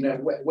question is, you know,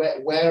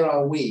 where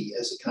are we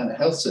as a kind of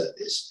health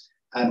service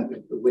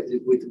and with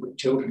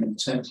children in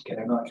maternity care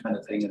and that kind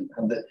of thing,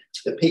 and the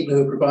people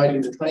who are providing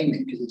the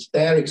training, because it's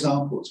their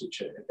examples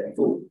which are going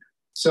forward.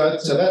 So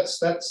that's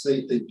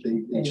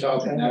the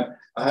child. Now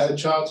I have a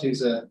child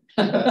who's a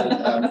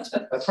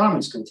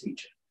primary school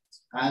teacher,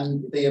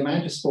 and the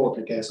amount of sport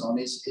that goes on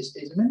is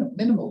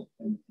minimal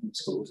in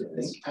schools, I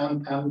think,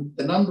 and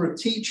the number of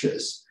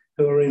teachers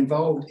who are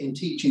involved in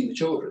teaching the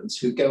children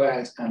who go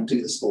out and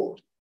do the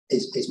sport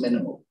is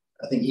minimal.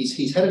 I think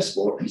he's head of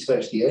sport, and he's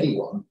virtually the only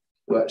one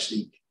who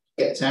actually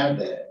gets out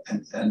there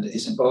and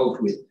is involved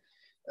with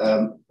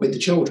the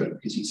children,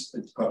 because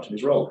it's part of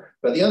his role.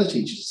 But the other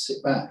teachers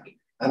sit back,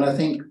 and I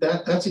think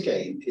that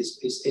again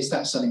is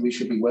that something we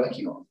should be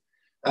working on.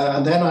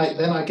 And then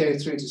I go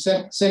through to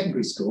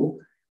secondary school,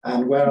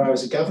 and where I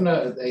was a governor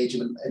at the age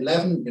of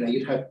 11, you know,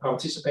 you'd have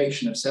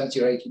participation of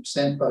 70 or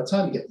 80%. By the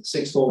time you get to the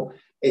sixth form,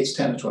 it's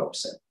 10 or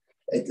 12%.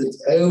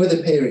 It's over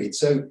the period.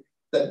 So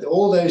that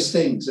all those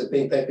things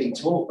they're being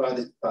taught by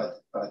the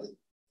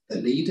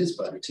leaders,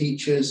 by the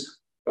teachers,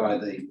 by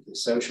the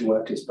social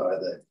workers, by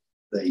the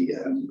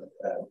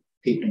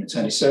people in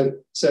maternity.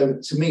 So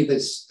to me,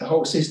 this the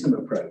whole system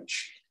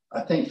approach.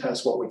 I think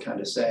that's what we're kind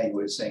of saying.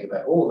 We're saying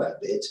about all that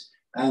bit,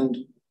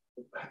 and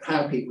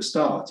how people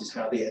start is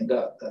how they end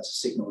up. That's a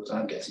signal that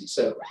I'm getting.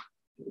 So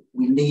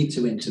we need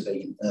to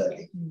intervene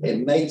early.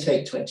 It may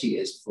take 20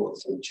 years before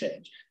the full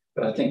change.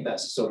 But I think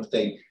that's the sort of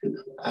thing,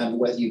 and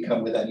whether you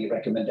come with any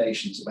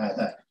recommendations about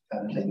that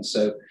kind of thing.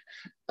 So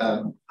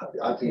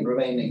I've been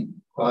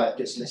remaining quiet,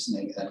 just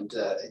listening, and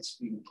it's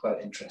been quite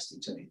interesting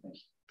to me.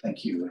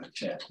 Thank you,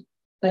 Chair.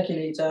 Thank you,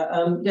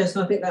 Lisa. Yes,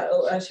 and I think that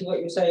actually what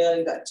you were saying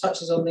earlier, that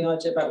touches on the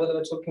idea about whether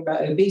we're talking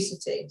about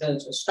obesity in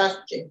terms of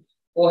strategy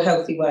or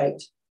healthy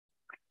weight.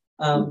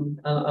 And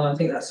I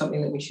think that's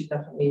something that we should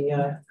definitely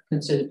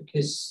consider,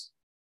 because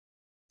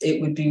it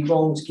would be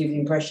wrong to give the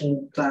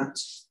impression that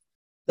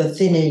the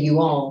thinner you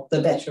are,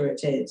 the better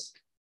it is.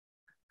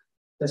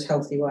 There's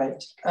healthy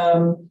weight.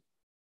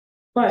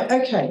 Right,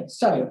 okay,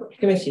 so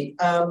committee.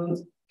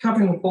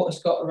 Covering report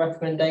has got a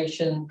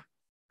recommendation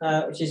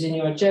which is in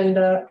your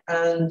agenda,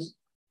 and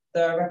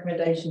there are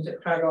recommendations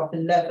at paragraph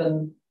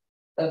 11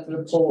 of the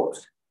report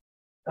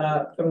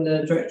from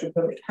the Director of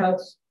Public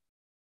Health,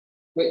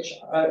 which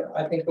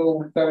I think are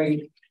all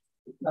very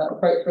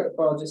appropriate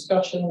for our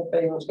discussion. If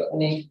anyone's got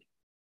any,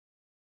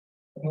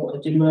 I don't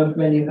want to demur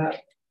from any of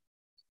that,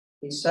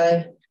 please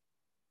say.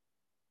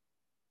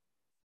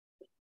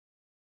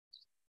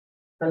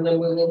 And then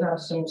we will have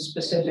some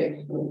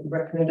specific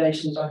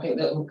recommendations, I think,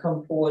 that will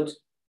come forward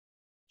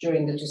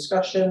during the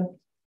discussion,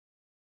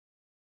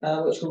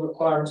 which will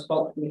require a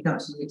response from the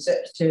Council's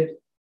Executive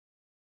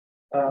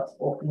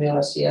or from the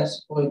ICS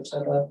according to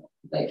the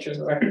nature of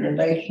the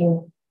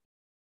recommendation.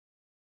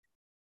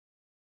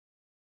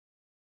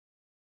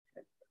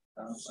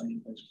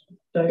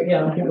 So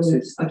yeah, I think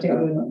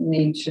we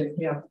need to,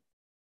 yeah.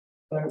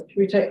 So should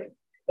we take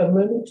a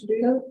moment to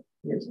do that?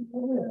 Yes.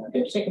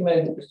 Let's take a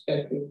moment to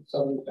go through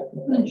some of the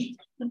recommendations.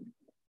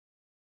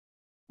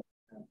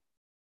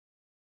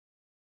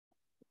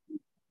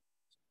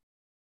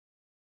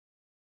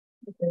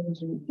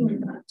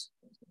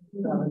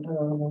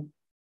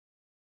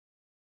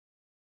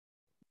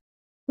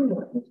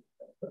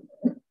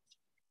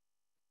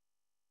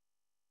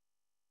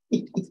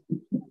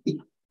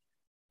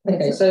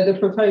 Okay, so the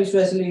proposed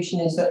resolution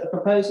is that the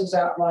proposals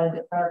outlined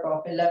at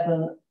paragraph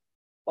 11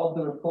 of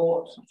the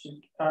report, which is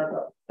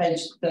paragraph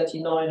page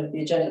 39 of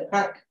the agenda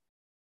pack,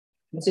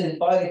 considered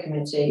by the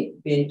committee,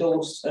 be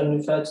endorsed and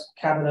referred to the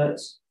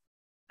Cabinet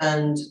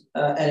and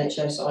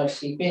NHS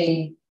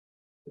ICB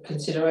for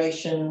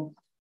consideration,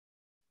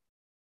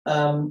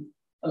 along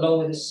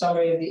with a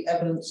summary of the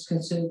evidence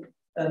considered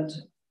and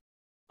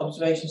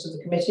observations of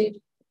the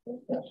committee.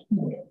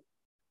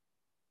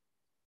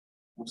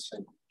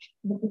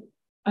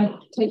 I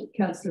take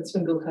Councillor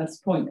Swinglehurst's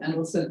point, and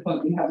also the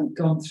point we haven't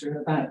gone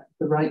through about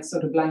the right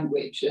sort of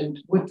language, and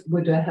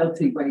would a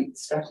healthy weight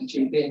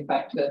strategy be in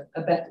fact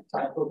a better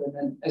title than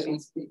an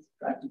obesity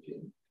strategy?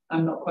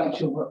 I'm not quite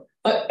sure what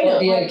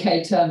the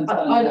okay terms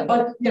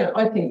are. Yeah,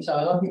 I think so.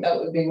 I think that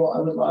would be what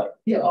I would like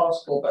to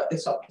ask for, but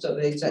it's up to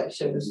the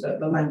executive as to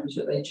the language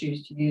that they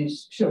choose to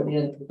use. Sure, at the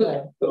end of the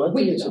day. But I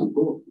think it's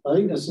important. I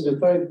think that's a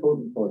very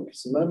important point,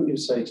 because the moment you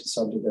say to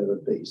somebody they're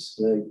obese,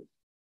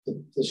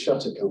 the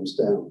shutter comes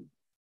down.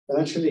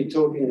 Actually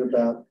talking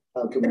about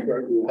how can we grow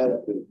you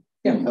healthy,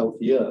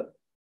 healthier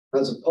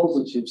has a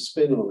positive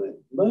spin on it.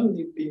 The moment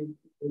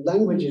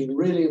language is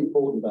really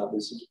important about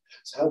this.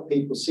 It's how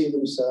people see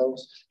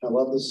themselves, how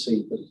others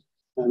see them.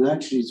 And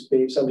actually,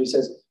 if somebody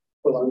says,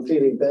 well, I'm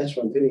feeling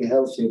better, I'm feeling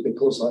healthier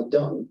because I've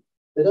done.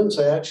 They don't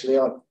say, actually,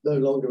 I'm no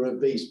longer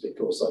obese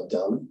because I've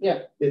done. Yeah.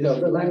 You know,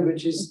 the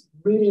language is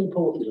really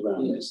important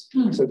around this.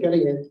 So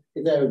getting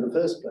it there in the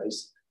first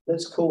place,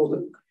 let's call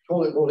it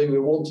what we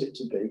want it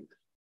to be.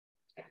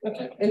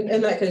 Okay,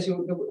 in that case,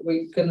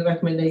 can the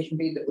recommendation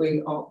be that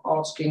we are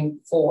asking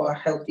for a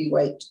healthy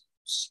weight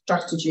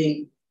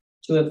strategy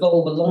to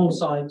evolve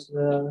alongside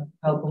the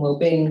health and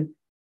wellbeing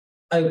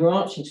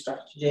overarching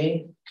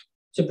strategy,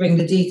 to bring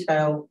the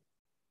detail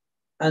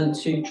and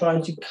to try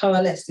to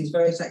coalesce these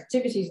various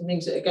activities and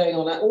things that are going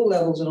on at all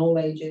levels and all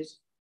ages,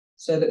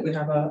 so that we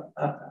have a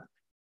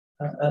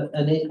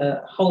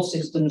whole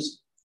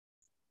systems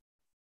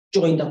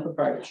joined up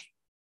approach.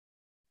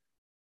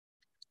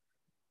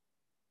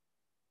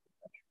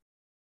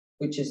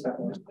 Which is that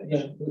one?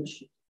 Yeah,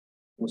 which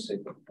also,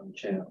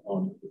 Chair,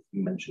 on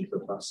you mentioned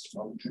robust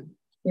monitoring.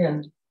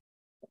 Yeah.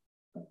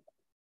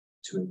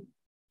 To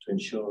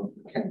ensure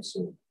the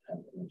council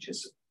which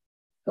is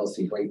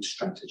healthy weight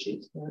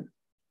strategy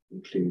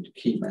include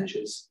key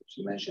measures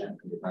to measure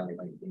and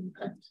evaluate the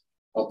impact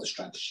of the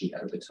strategy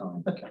over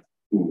time. Okay.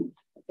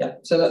 Yeah,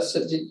 so that's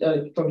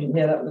probably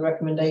hear that with the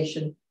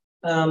recommendation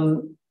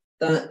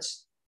that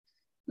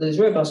there's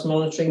robust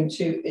monitoring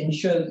to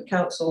ensure that the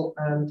council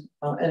and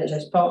our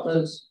NHS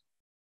partners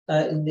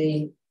in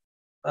the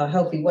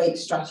healthy weight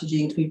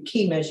strategy include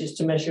key measures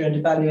to measure and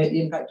evaluate the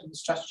impact of the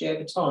strategy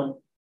over time.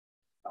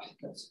 I think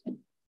that's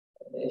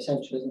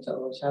essential, isn't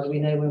it? How do we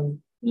know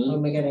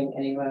when we're getting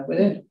anywhere with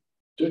it?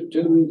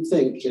 Do we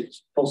think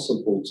it's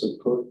possible to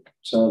put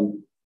sort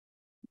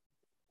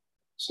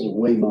of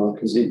way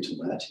markers into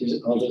that? Is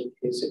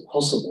it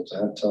possible to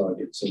have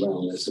targets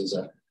around this as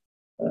an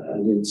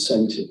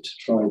incentive to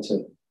try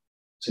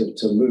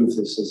to move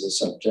this as a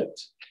subject?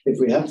 If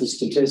we have the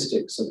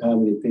statistics of how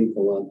many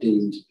people are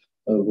deemed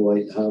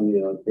overweight, how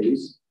many are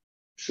obese,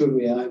 should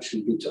we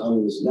actually be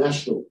as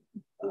national?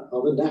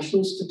 Are the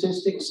national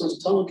statistics as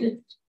target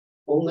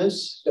on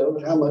this? So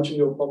how much of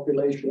your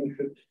population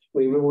should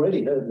we've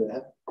already heard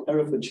that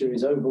Herefordshire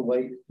is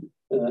overweight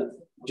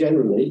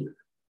generally.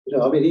 You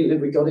know, I mean, even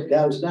if we got it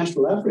down to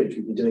national average,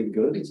 we'd be doing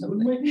good.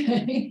 Wouldn't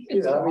we?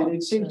 You know, I mean,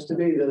 it seems to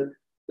me that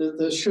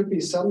there should be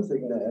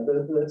something there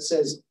that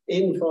says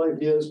in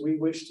 5 years we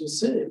wish to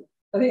see it.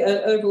 I think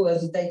overall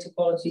there's a data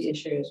quality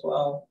issue as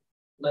well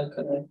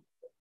locally.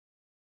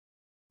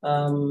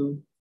 So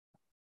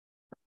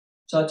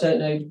I don't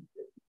know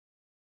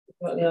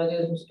what the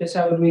idea is, because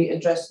how would we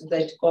address the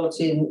data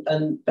quality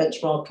and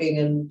benchmarking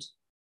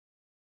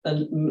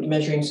and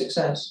measuring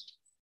success?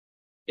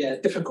 Yeah,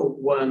 difficult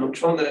one. I'm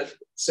trying to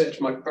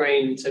search my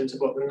brain in terms of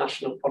what the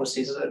national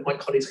policies are. My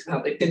colleagues can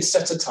help. They did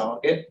set a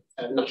target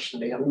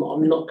nationally. I'm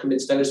not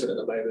convinced there is one at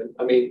the moment.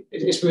 I mean,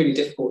 it's really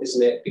difficult,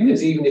 isn't it?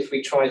 Because even if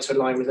we try to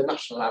align with the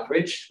national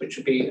average, which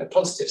would be a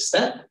positive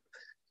step,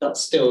 that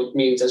still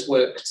means there's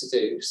work to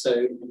do.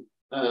 So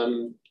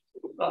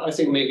I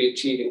think maybe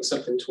achieving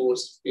something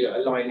towards, you know,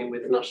 aligning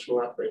with the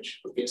national average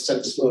would be a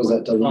sensible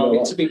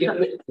target to begin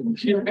with.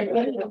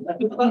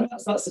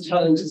 That's the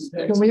challenge.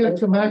 Can we have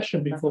some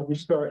action before we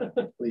start,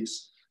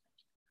 please?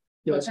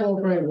 You know, it's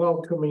all very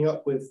well coming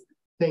up with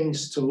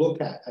things to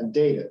look at and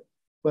data,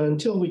 but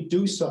until we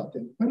do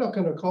something, we're not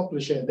going to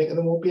accomplish anything, and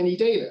there won't be any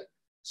data.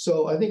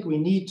 So I think we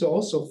need to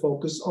also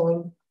focus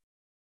on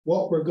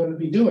what we're going to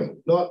be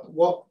doing, not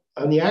what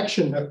on the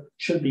action that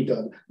should be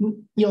done.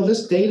 You know,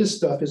 this data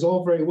stuff is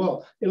all very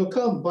well. It'll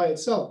come by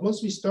itself.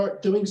 Once we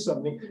start doing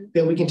something,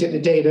 then we can take the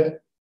data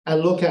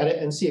and look at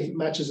it and see if it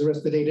matches the rest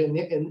of the data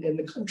in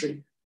the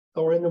country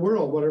or in the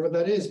world, whatever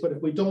that is. But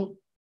if we don't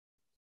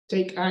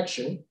take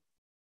action,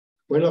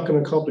 we're not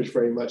going to accomplish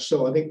very much.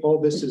 So I think all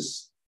this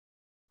is,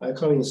 I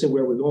can't even see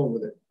where we're going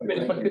with it. I mean,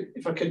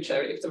 if I could,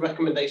 Chair, if the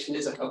recommendation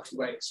is a healthy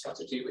weight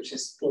strategy, which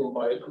is formed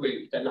by a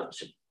group, then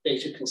they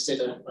should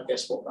consider, I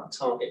guess, what that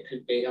target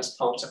could be as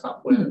part of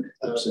that work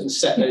and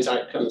set those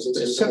outcomes in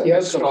terms of what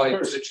we're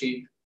trying to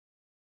achieve.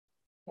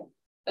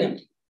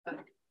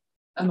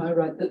 Am I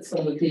right that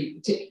some of the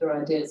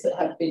particular ideas that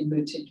have been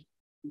mooted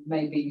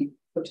may be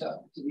put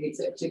up to the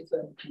executive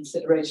for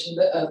consideration,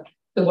 that are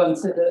the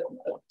ones that are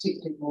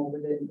particularly more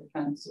within the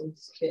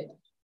council's care?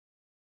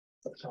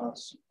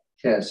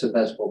 Yeah, so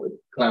that's what we're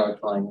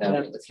clarifying now.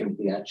 That the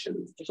committee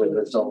actually will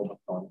resolve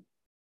upon.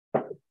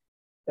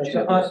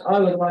 So I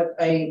would like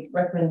a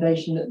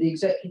recommendation that the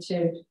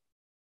executive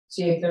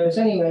see if there is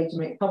any way to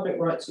make public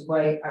rights of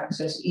way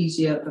access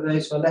easier for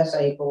those who are less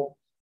able,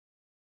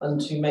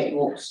 and to make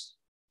walks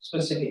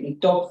specifically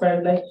dog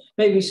friendly,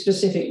 maybe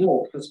specific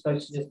walks as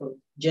opposed to just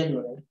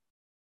generally,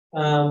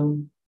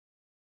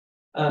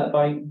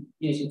 by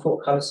using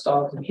portcullis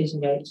styles and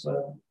kissing gates.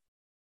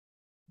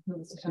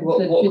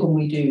 What can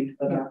we do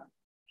for that?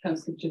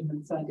 Councillor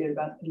Jimmon's idea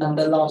about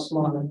the last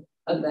mile,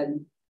 and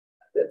then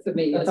for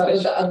me, and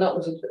that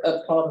was a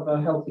part of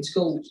our healthy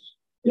schools.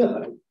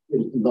 Yeah,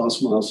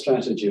 last mile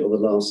strategy, or the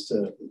last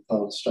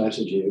part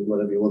strategy,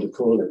 whatever you want to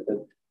call it.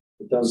 But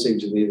it does seem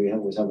to me we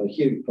always have a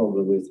huge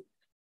problem with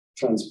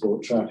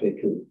transport traffic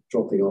and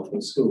dropping off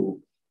at school.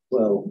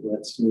 Well,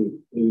 let's move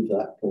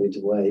that point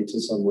away to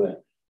somewhere.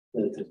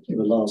 The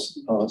last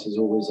part is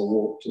always a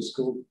walk to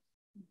school.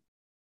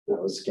 Now,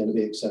 there's going to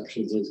be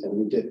exceptions, there's going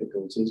to be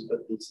difficulties, but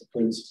it's the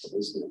principle,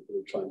 isn't it, that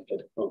we're trying to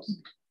get across.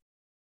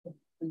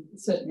 And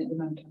certainly at the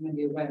moment, I'm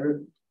only aware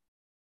of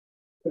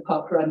the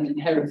park run in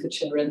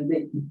Herefordshire and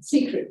the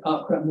secret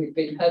park run we've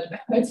been heard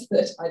about.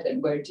 That I don't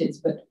know where it is,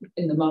 but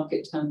in the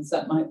market towns,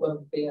 that might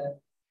well be a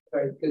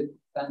very good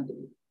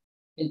value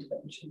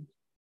intervention.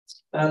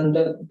 And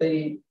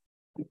the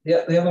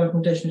other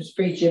recommendation is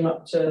free gym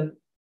up to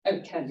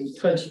Kelly.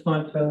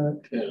 25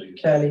 per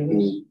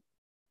Kelly.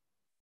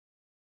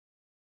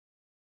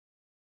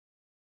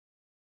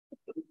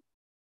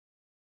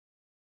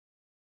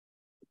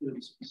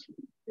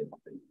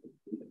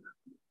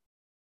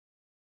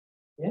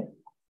 Yeah.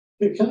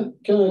 Can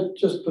I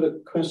just put a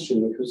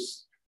question,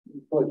 because the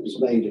point was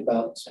made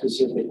about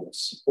specific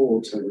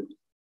support, and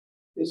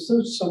is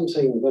there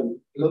something,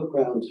 when you look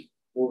around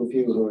all of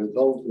you who are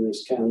involved in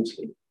this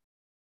county,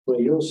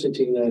 where you're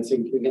sitting there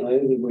thinking, I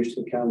only wish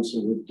the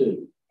council would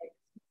do?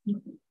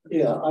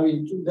 Yeah, I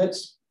mean,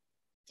 let's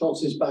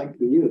toss this back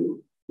to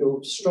you.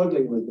 You're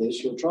struggling with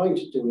this, you're trying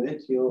to do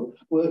it, you're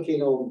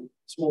working on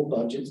small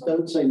budgets,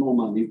 don't say more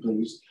money,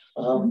 please.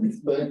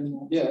 But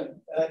yeah,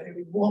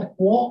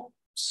 what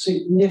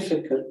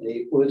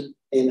significantly would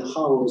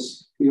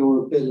enhance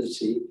your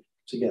ability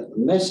to get the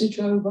message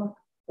over,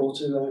 or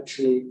to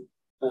actually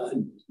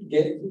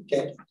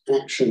get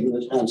action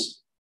that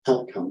has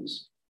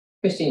outcomes?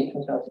 Christine,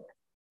 can help.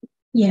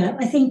 Yeah,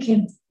 I think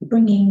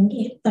bringing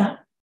it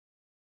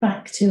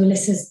back to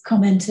Alyssa's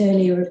comment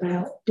earlier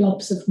about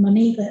blobs of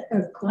money that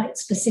are quite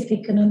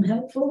specific and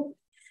unhelpful.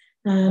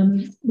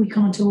 We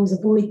can't always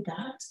avoid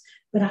that,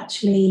 but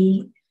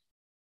actually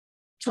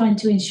trying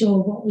to ensure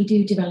what we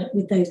do develop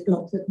with those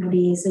blocks of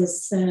money is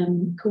as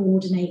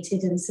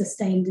coordinated and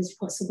sustained as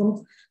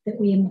possible, that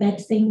we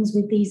embed things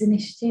with these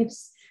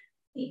initiatives.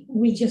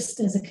 We just,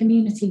 as a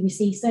community, we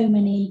see so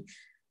many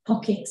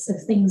pockets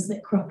of things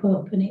that crop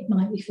up, and it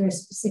might be for a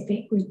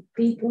specific group of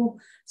people,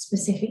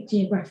 specific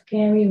geographic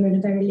area in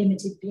a very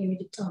limited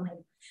period of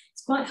time.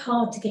 It's quite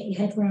hard to get your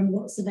head around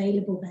what's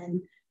available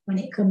then when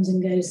it comes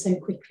and goes so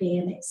quickly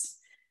and it's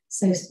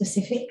so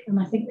specific. And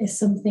I think there's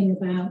something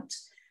about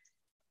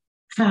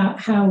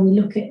how we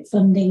look at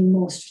funding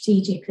more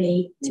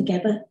strategically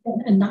together,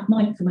 and that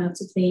might come out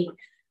of the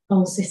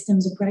whole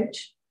systems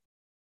approach.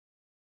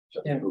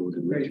 Yeah,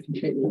 very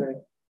completely right.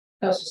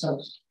 That's the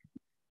sense.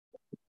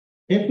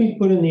 If we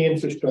put in the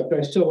infrastructure,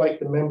 I still like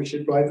the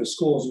membership drive for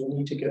schools. We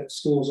need to get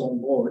schools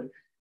on board.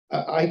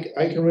 I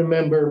can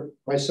remember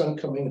my son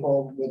coming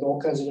home with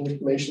all kinds of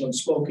information on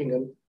smoking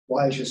and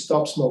why I should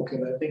stop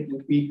smoking. I think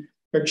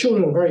our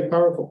children are very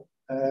powerful.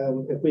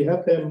 If we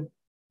have them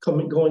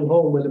going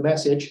home with a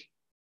message,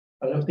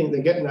 I don't think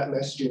they're getting that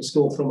message in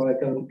school from what I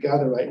can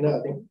gather right now.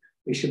 I think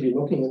we should be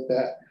looking at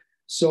that.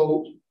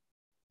 So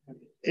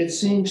it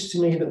seems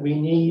to me that we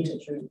need,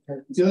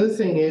 the other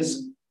thing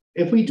is,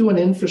 if we do an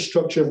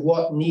infrastructure of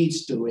what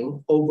needs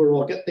doing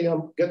overall, get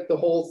the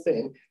whole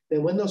thing,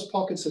 then when those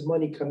pockets of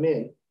money come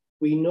in,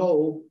 we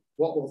know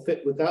what will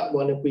fit with that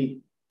one if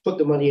we put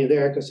the money in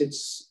there, because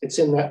it's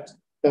in that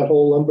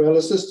whole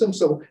umbrella system.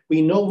 So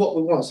we know what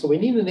we want. So we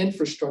need an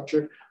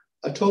infrastructure,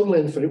 a total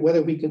infrastructure,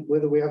 whether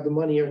we have the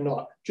money or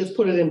not. Just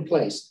put it in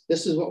place.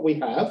 This is what we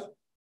have.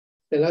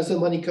 And as the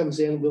money comes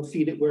in, we'll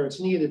feed it where it's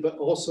needed, but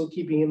also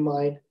keeping in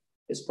mind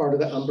it's part of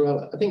that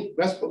umbrella. I think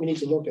that's what we need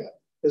to look at.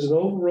 There's an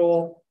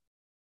overall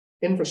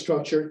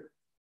infrastructure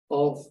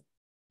of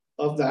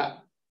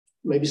that,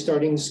 maybe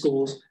starting in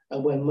schools,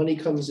 and when money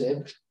comes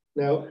in.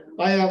 Now,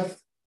 I have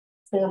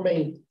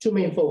two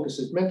main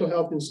focuses: mental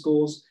health in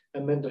schools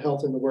and mental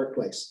health in the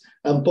workplace.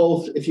 And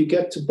both, if you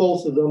get to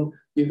both of them,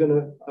 you're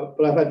gonna,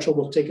 but I've had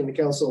trouble taking the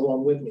council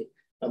along with me,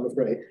 I'm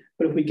afraid.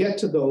 But if we get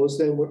to those,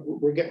 then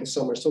we're getting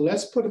somewhere. So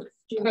let's put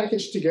a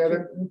package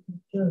together,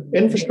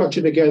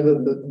 infrastructure together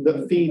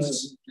that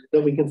feeds,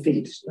 that we can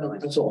feed.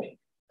 That's all.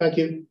 Thank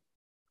you.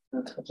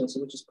 So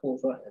we'll just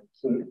pause right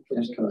there.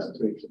 Just come out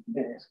briefly.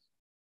 Yeah,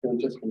 I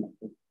just want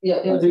to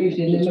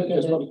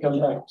come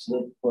back to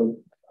the point.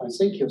 I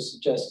think you're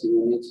suggesting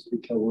there needs to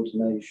be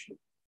coordination.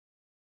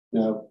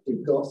 Now,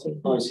 we've got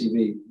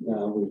ICB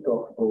now, we've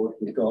got board,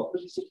 we've got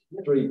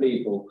 3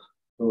 people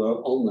who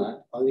are on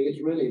that. I think it's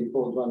really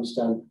important to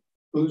understand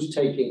who's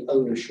taking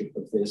ownership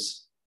of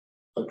this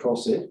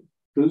across it?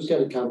 Who's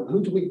going to come?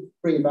 Who do we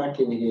bring back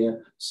in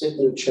here, sit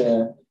in a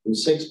chair in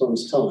 6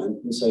 months' time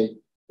and say,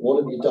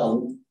 what have you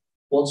done?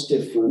 What's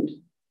different?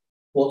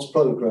 What's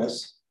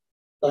progress?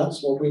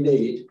 That's what we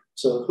need.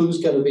 So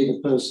who's going to be the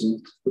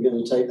person who's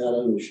going to take that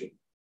ownership?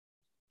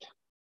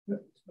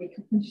 We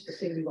can finish the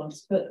theory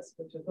ones first,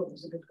 which I thought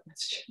was a good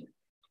question.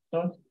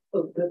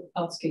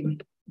 Asking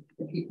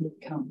the people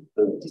who come.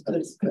 So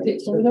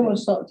we don't want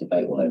to start a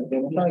debate all over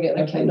again. We're trying to get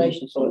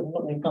recommendations for it.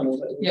 Not any fun,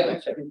 is it? Yeah.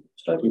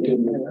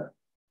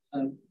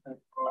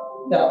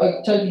 Yeah,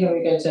 I totally hear what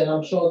you're going to say, and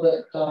I'm sure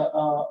that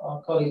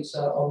our colleagues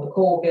on the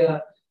call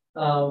here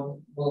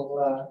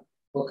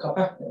will come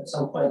back at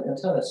some point and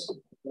tell us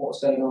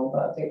what's going on.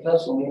 But I think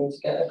first of all we need to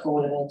get a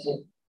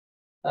coordinated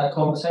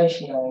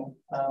conversation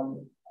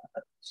going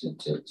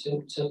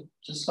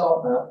to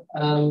start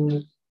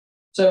that.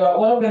 So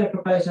what I'm going to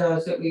propose now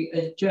is that we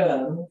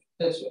adjourn,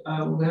 because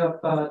we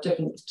have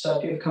different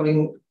people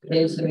coming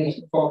into the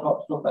meeting at 4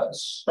 o'clock to talk about the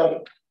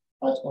stroke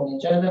item on the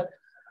agenda,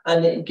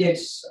 and it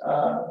gives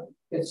a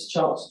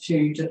chance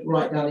to just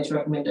write down these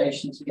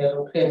recommendations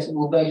together. Clear, so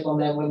we'll vote on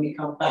them when we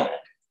come back.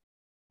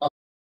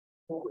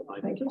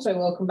 Thank you. So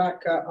welcome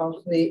back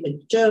after the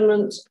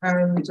adjournment,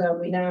 and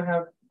we now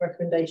have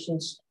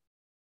recommendations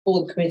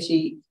for the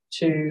committee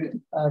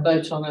to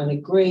vote on and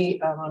agree.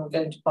 I'm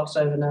going to pass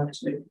over now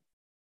to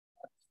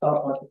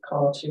start with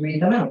Carl to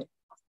read them out.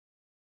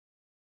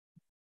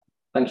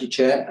 Thank you,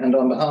 Chair. And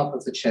on behalf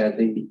of the Chair,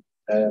 the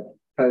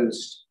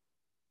proposed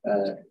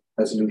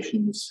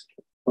resolutions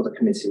for the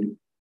committee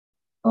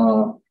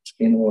are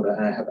in order.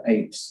 I have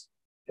 8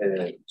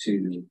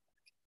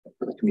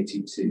 for the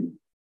committee to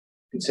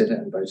consider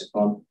and vote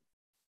upon.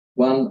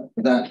 One,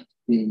 that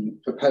the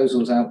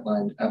proposals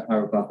outlined at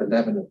paragraph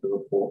 11 of the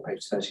report,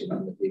 page 39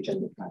 of the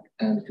agenda pack,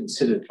 and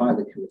considered by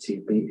the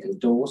committee be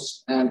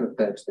endorsed and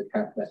referred to the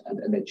Cabinet and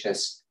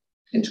NHS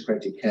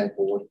Integrated Care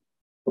Board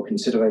for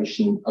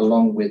consideration,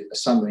 along with a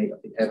summary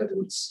of the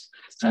evidence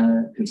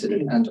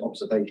considered and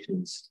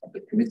observations of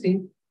the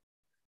committee.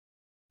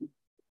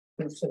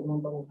 Okay.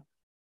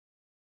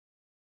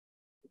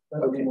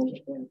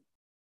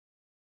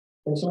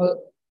 And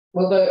so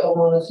we'll vote on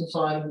one at a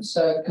time.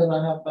 So can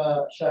I have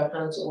a show of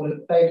hands all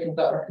in favour of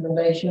that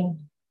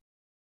recommendation?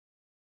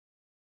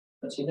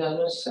 That's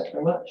unanimous. Thank you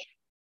very much.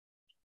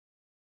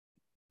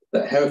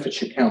 That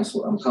Herefordshire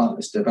Council and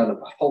partners develop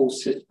a whole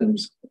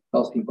systems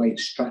healthy weight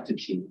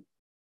strategy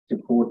to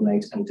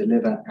coordinate and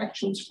deliver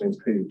actions for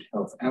improved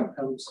health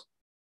outcomes.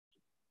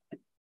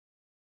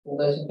 All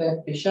those in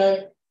favour, please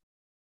show.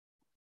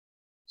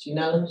 It's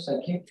unanimous.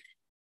 Thank you.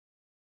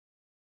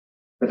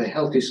 That a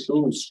healthy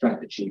schools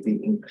strategy be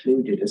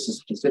included as a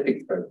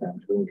specific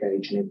programme to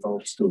engage and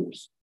involve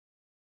schools.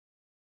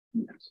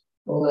 Yes.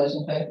 All those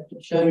in favour,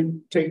 please show. Shall we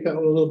take that a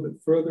little bit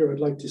further? I'd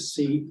like to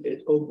see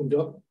it opened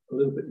up a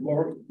little bit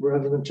more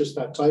rather than just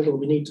that title.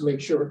 We need to make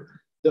sure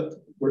that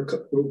we're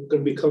going to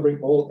be covering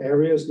all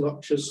areas,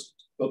 not just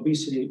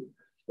obesity,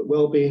 but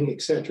well-being,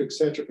 etc.,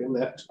 in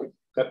that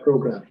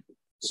program.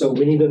 So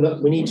we need to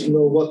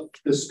know what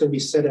is going to be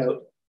set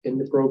out in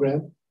the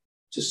program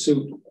to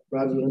suit,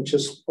 rather than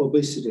just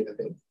obesity. I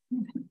think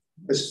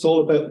it's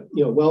all about,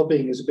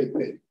 well-being is a big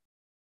thing.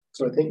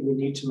 So I think we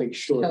need to make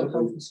sure that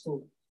healthy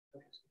school.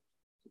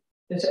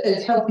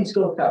 It's healthy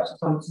school caps.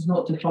 Sometimes it's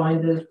not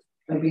defined as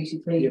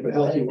obesity. Yeah, but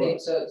healthy anything,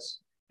 so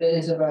it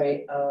is a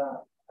very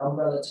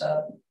umbrella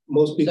term.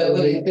 Most people, so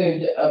we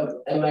include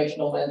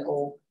emotional,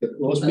 mental,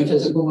 and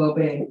physical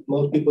well-being.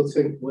 Most people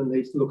think when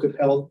they look at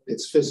health,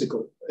 it's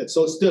physical. It's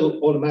still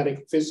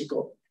automatic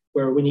physical,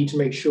 where we need to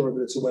make sure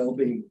that it's a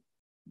well-being,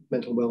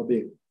 mental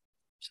well-being.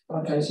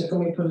 Okay, so can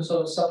we put a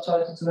sort of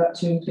subtitle to that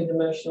to include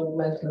emotional,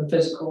 mental, and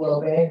physical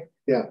well-being?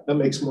 Yeah, that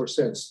makes more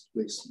sense,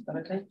 please.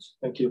 Okay.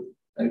 Thank you.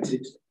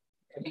 Noted.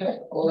 Okay,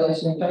 all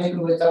those in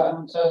favour with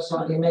that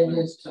slightly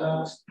amended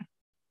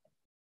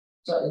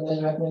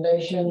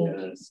recommendation?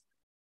 Yes.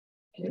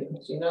 Okay,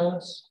 it's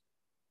unanimous.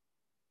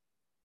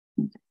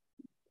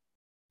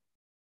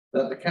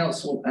 That the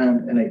Council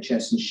and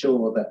NHS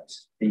ensure that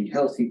the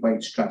healthy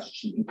weight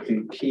strategy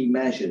include key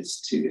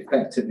measures to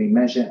effectively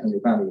measure and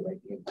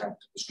evaluate the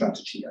impact of the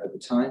strategy over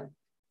time.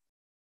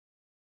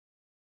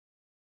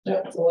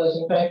 Yeah, all those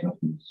in favour?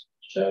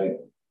 Show.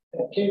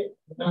 Thank you.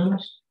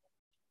 Unanimous.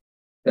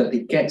 That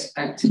the Get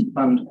Active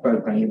Fund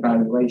programme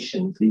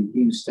evaluation be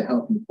used to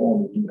help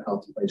inform the new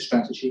healthy weight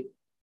strategy.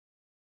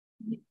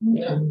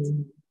 Yeah.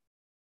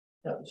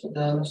 That's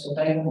unanimous.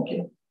 Thank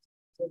you.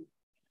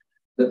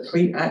 That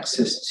free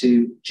access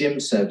to gym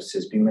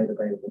services be made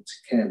available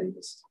to care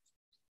leavers.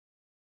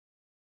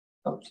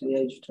 Up to the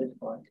age of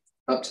 25.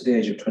 Up to the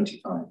age of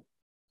 25.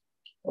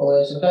 All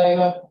those in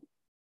favour?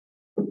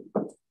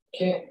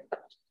 Okay.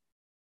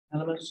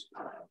 Unanimous.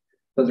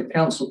 That the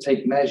Council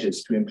take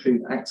measures to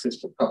improve access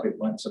to public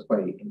rights of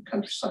way in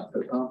countryside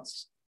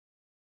footpaths.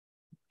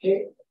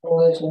 Okay. All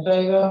those in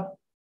favour?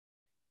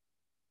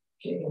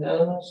 Okay.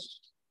 Unanimous.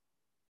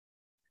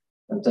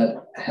 And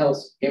that a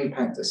health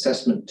impact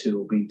assessment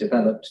tool be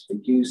developed for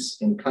use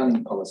in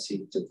planning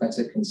policy to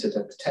better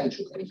consider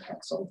potential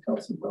impacts on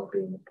health and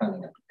wellbeing of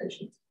planning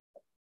applications.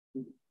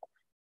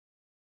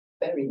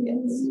 Very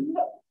yes.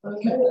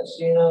 Okay, let's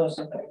see now.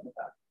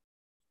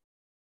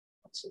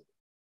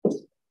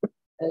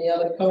 Any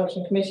other comments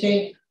from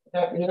committee?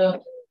 Okay,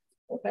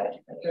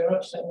 thank you very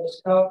much. Thank you,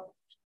 Ms. Carr.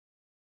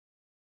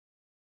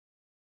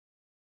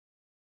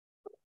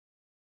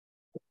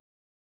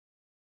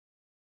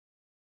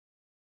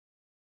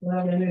 Now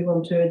I'm going to move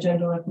on to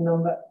agenda item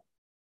number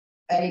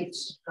 8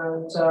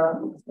 and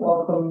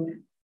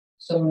welcome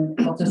some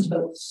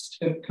participants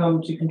who have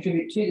come to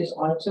contribute to this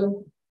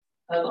item.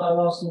 And I'm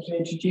asking them to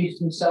introduce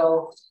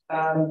themselves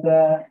and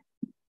their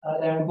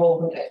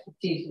involvement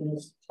expertise in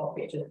this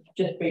topic,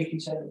 just briefly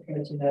so that the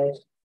committee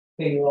knows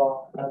who you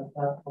are and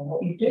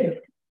what you do.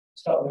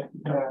 Start with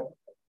Mary.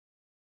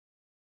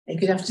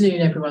 Good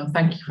afternoon, everyone.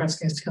 Thank you for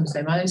asking us to come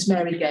today. My name is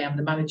Mary Gay. I'm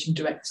the Managing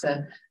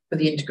Director for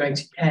the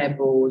Integrated Care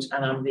Board,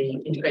 and I'm the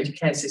Integrated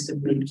Care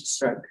System Lead for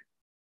Stroke.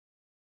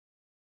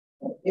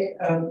 Okay,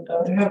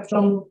 we have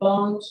John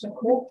Barnes.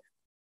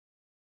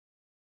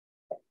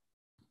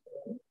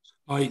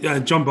 Hi,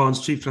 John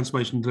Barnes, Chief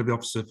Transformation and Delivery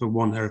Officer for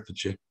One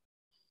Herefordshire.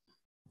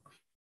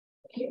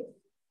 Thank you.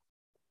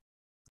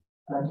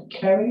 And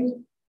Kerry.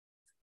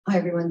 Hi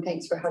everyone,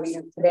 thanks for having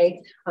us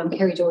today. I'm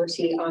Kerry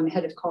Doherty, I'm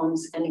Head of Comms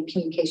and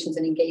Communications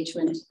and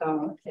Engagement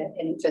at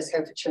NHS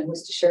Herefordshire and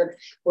Worcestershire,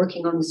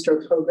 working on the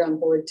Stroke Programme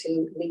Board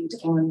to lead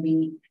on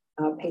the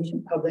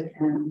patient, public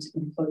and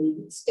employee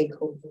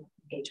stakeholder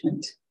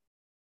engagement.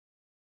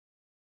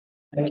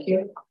 Thank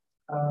you.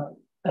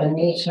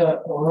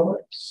 Anita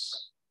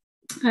Roberts.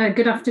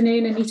 Good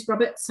afternoon, Anita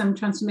Roberts. I'm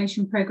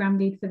Transformation Programme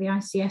Lead for the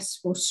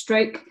ICS for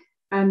Stroke.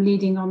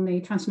 Leading on the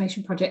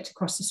transformation project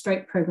across the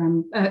stroke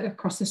programme,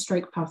 across the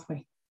stroke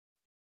pathway.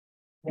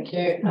 Thank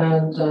you.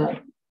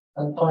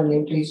 And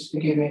finally, please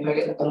forgive me if I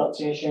get the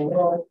pronunciation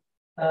wrong.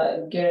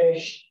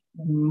 Girish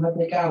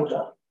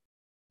Madhigowda.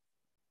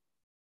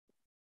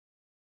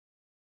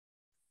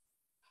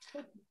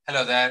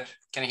 Hello there.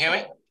 Can you hear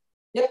me?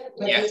 Yep.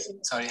 Yeah.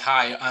 Sorry.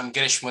 Hi, I'm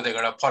Girish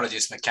Mudhigara.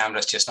 Apologies, my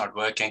camera's just not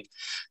working.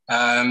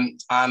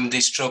 I'm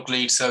the stroke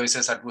lead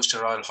services at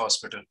Worcester Royal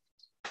Hospital.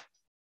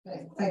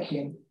 Okay, thank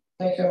you.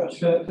 Thanks very much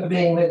for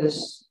being with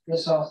us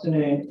this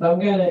afternoon. I'm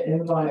going to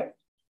invite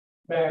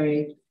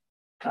Mary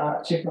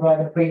to provide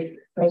a brief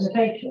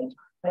presentation.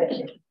 Thank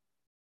you.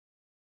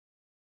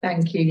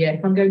 Thank you. Yeah,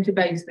 I'm going to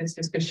base this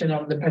discussion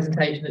on the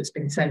presentation that's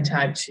been sent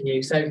out to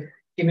you. So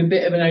give a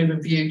bit of an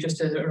overview, just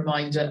as a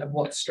reminder of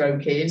what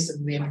stroke is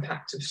and the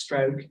impact of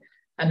stroke,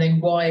 and then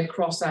why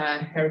across our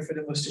Hereford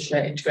and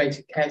Worcestershire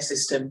integrated care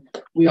system,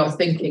 we are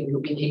thinking that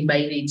we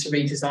may need to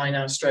redesign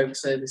our stroke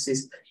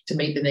services to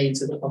meet the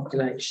needs of the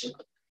population.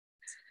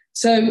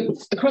 So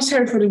across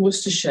Hereford and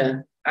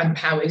Worcestershire and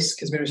Powys,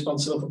 because we're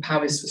responsible for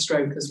Powys for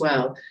stroke as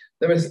well,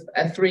 there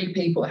are 3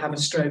 people that have a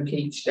stroke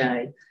each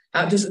day.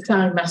 That doesn't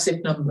sound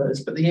massive numbers,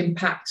 but the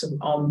impact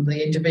on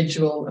the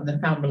individual and the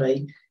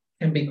family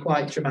can be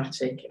quite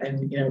dramatic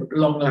and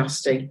long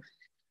lasting.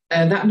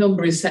 And that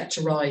number is set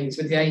to rise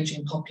with the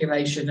ageing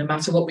population. No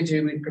matter what we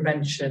do with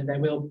prevention,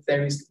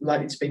 there is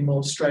likely to be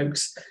more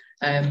strokes,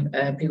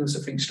 people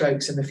suffering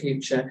strokes in the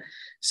future.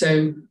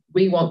 So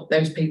we want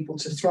those people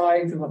to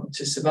thrive, we want them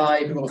to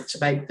survive, we want to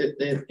make get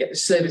the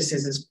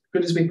services as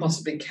good as we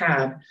possibly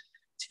can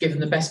to give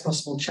them the best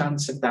possible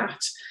chance of that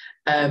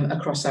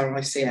across our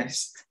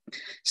ICS.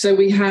 So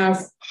we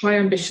have high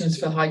ambitions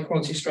for high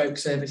quality stroke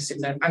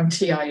services and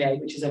TIA,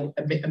 which is a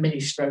mini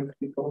stroke,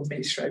 we call it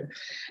mini stroke,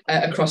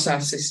 across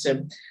our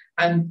system.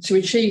 And to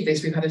achieve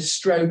this, we've had a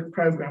stroke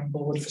programme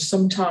board for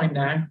some time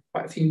now,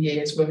 quite a few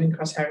years, working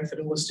across Hereford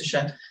and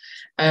Worcestershire,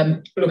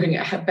 looking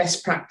at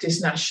best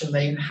practice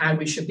nationally and how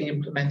we should be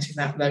implementing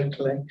that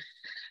locally.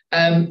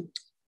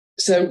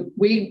 So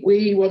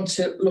we want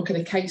to look at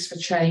a case for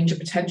change, a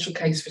potential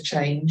case for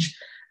change,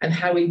 and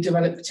how we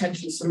develop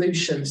potential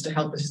solutions to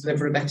help us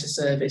deliver a better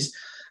service.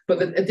 But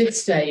at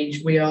this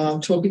stage, we are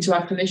talking to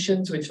our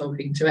clinicians, we're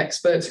talking to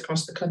experts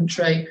across the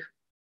country,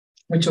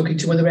 we're talking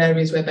to other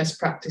areas where best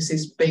practice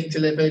is being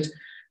delivered,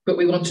 but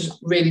we want to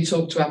really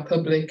talk to our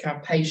public,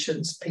 our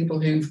patients, people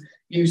who've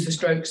used the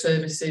stroke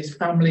services,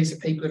 families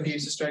of people who've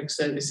used the stroke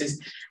services,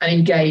 and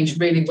engage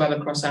really well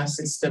across our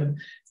system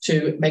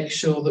to make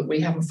sure that we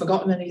haven't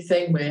forgotten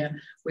anything,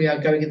 we are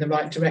going in the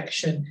right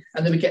direction,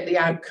 and that we get the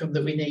outcome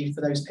that we need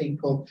for those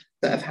people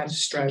that have had a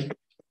stroke.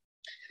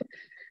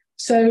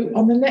 So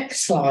on the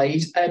next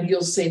slide,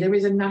 you'll see there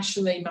is a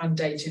nationally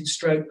mandated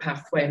stroke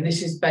pathway, and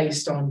this is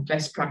based on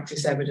best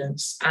practice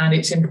evidence, and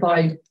it's in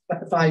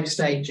five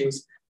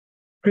stages.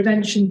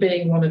 Prevention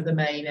being one of the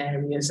main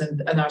areas,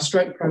 and our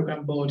stroke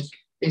programme board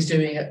is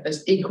doing an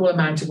equal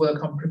amount of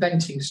work on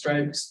preventing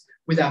strokes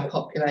with our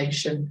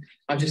population.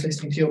 I'm just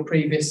listening to your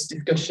previous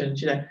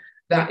discussions,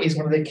 that is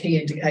one of the key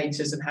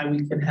indicators of how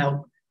we can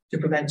help to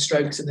prevent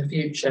strokes in the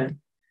future.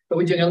 But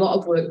we're doing a lot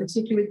of work,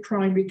 particularly with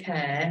primary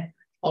care,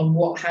 on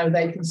how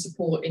they can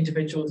support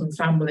individuals and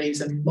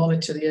families and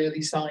monitor the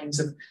early signs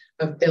of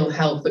ill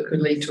health that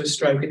could lead to a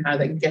stroke, and how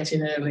they can get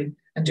in early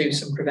and do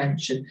some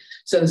prevention.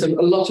 So there's a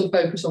lot of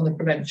focus on the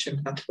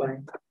prevention pathway.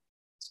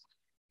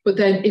 But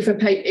then if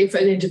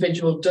an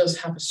individual does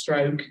have a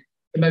stroke,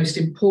 the most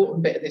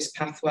important bit of this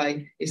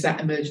pathway is that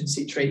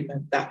emergency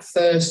treatment, that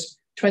first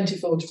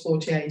 24 to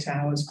 48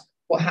 hours.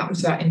 What happens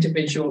to that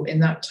individual in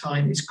that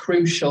time is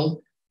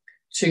crucial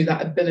to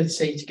that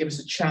ability to give us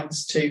a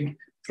chance to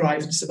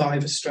thrive and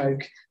survive a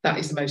stroke. That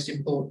is the most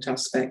important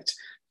aspect.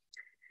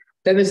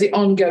 Then there's the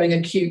ongoing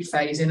acute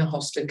phase in a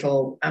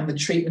hospital, and the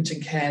treatment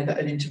and care that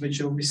an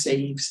individual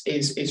receives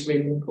is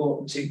really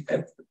important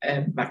to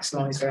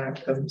maximise their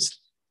outcomes.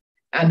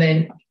 And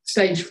then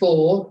stage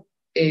 4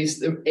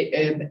 is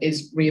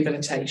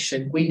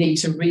rehabilitation. We need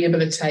to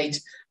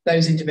rehabilitate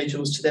those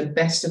individuals to the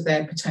best of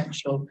their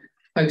potential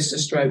post a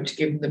stroke to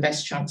give them the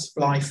best chance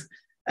of life,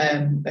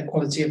 their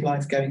quality of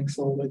life going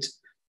forward.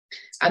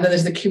 And then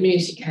there's the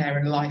community care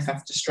and life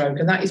after stroke,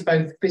 and that is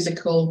both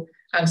physical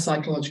and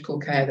psychological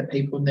care that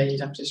people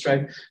need after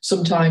stroke.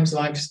 Sometimes,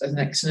 as an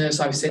ex-nurse,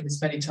 I've seen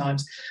this many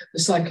times,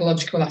 the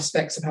psychological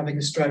aspects of having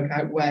a stroke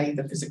outweigh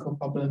the physical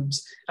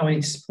problems, and we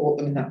need to support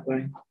them in that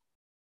way.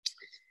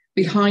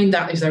 Behind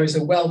that there is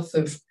a wealth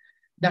of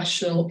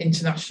national,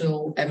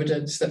 international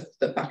evidence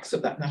that backs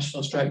up that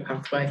national stroke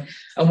pathway.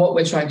 And what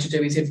we're trying to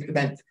do is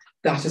implement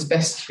that as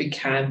best as we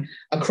can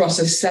across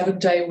a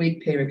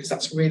 7-day-a-week period, because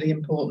that's really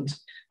important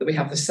that we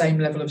have the same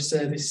level of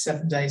service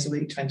 7 days a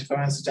week, 24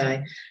 hours a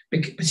day,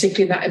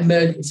 particularly in that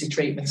emergency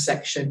treatment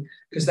section,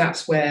 because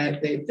that's where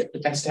the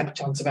best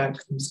chance of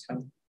outcomes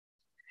come.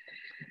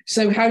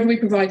 So how do we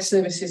provide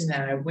services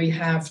now? We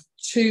have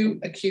 2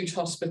 acute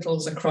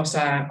hospitals across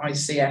our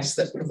ICS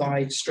that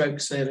provide stroke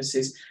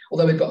services,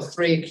 although we've got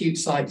 3 acute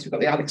sites. We've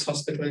got the Alex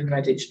Hospital in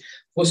Redditch.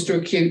 Worcester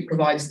Acute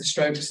provides the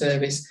stroke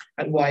service,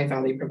 and Wye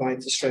Valley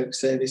provides the stroke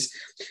service.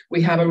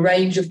 We have a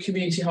range of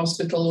community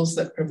hospitals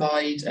that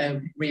provide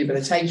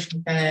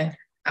rehabilitation care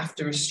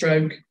after a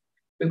stroke.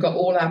 We've got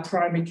all our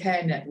primary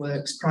care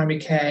networks, primary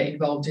care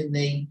involved in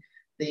the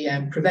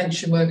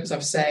prevention work, as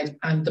I've said,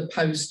 and the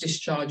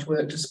post-discharge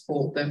work to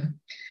support them.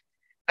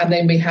 And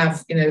then we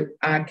have,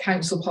 our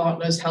council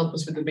partners help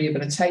us with the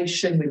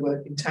rehabilitation. We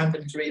work in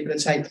tandem to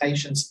rehabilitate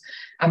patients,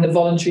 and the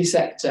voluntary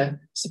sector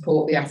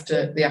support the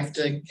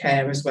after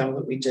care as well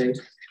that we do.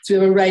 So we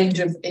have a range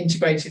of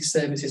integrated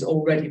services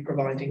already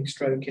providing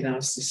stroke in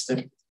our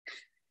system.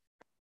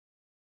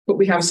 But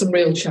we have some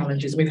real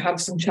challenges. We've had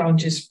some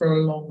challenges for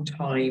a long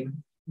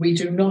time. We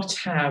do not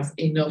have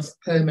enough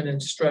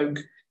permanent stroke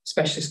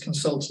specialist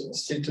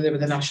consultants to deliver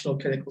the national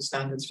clinical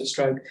standards for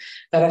stroke.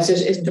 Now, that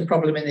isn't a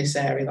problem in this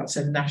area. That's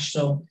a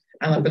national,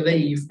 and I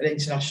believe an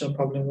international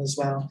problem as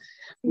well.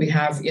 We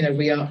have,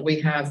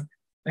 we have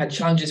had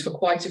challenges for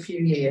quite a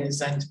few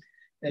years, and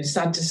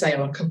sad to say,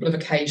 on a couple of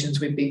occasions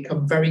we've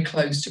become very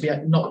close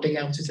to not being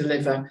able to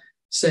deliver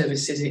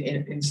services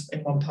in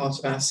one part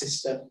of our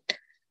system.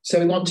 So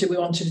we want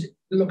to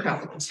look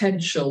at the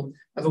potential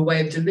of a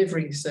way of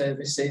delivering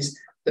services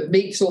that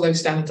meets all those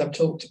standards I've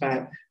talked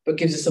about, but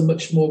gives us a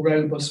much more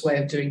robust way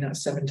of doing that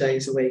 7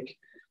 days a week.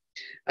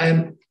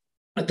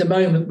 At the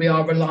moment, we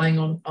are relying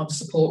on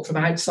support from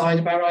outside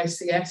of our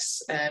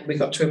ICS. We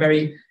got to a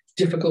very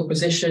difficult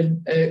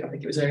position, I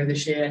think it was earlier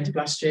this year, end of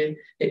last year,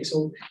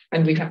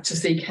 and we had to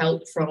seek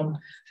help from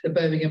the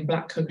Birmingham,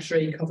 Black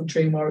Country,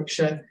 Coventry and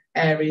Warwickshire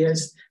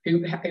areas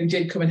who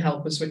did come and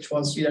help us, which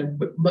was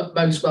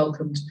most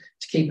welcomed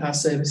to keep our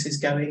services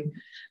going.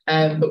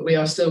 But we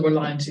are still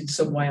reliant in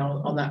some way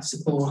on that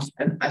support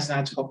and as an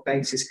ad hoc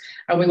basis.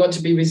 And we want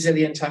to be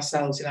resilient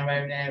ourselves in our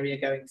own area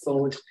going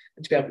forward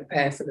and to be able to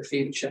prepare for the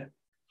future.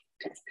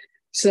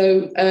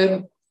 So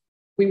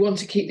we want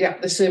to keep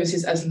the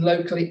services as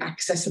locally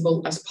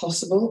accessible as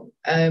possible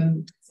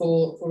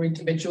for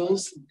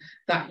individuals.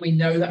 That we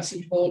know that's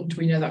important.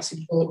 We know that's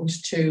important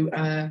to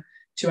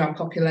our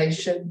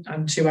population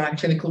and to our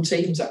clinical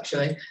teams,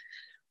 actually.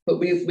 But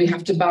we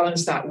have to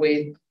balance that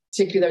with,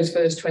 particularly those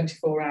first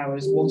 24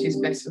 hours, what is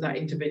best for that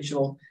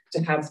individual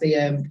to have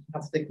the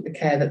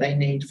care that they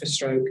need for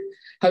stroke.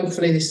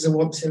 Hopefully this is a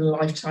once in a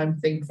lifetime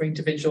thing for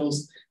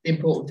individuals. The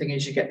important thing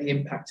is you get the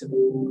impact of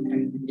the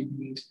care that you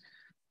need.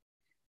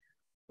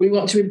 We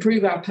want to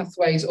improve our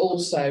pathways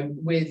also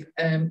with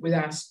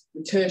our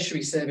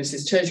tertiary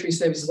services. Tertiary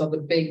services are the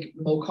big,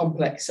 more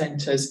complex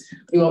centres.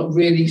 We want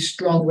really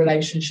strong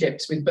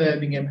relationships with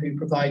Birmingham, who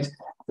provide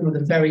some of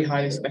the very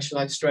highly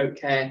specialised stroke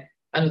care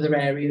and other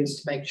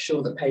areas to make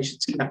sure that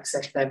patients can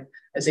access them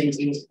as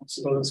easily as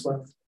possible as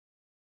well.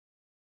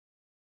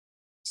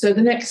 So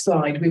the next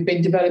slide, we've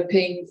been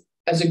developing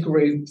as a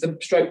group, the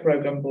Stroke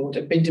Programme Board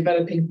have been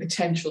developing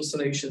potential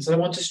solutions. And I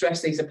want to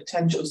stress these are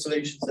potential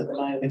solutions at the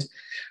moment.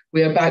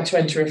 We are about to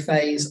enter a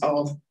phase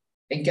of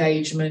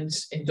engagement,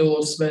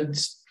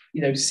 endorsement,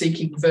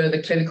 seeking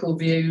further clinical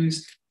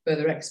views,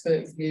 further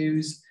expert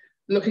views,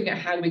 looking at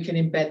how we can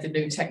embed the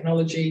new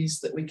technologies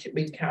that we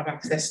can have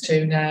access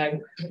to now,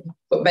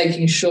 but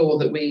making sure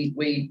that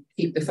we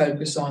keep the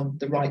focus on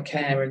the right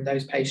care and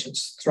those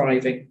patients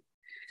thriving.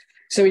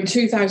 So in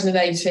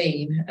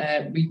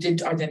 2018, we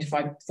did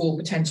identify 4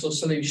 potential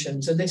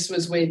solutions, and this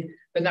was with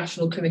the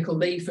National Clinical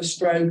Lead for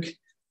Stroke,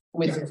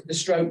 with the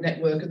Stroke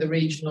Network at the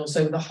regional,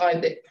 so the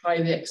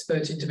highly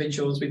expert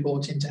individuals we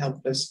brought in to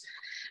help us.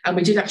 And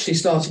we did actually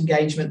start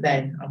engagement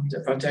then.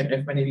 I don't know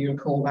if many of you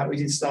recall that. We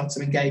did start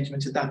some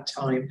engagement at that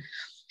time.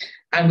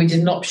 And we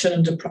did an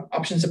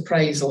options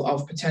appraisal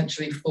of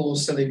potentially 4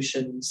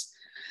 solutions.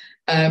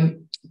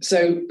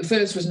 So the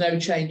first was no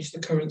change to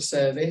the current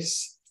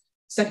service.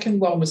 Second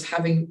one was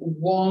having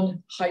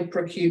 1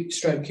 hyperacute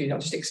stroke unit.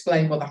 I'll just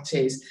explain what that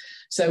is.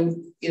 So,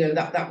 you know,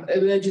 that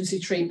emergency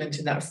treatment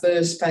in that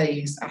first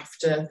phase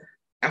after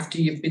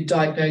you've been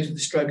diagnosed with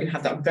a stroke and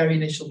had that very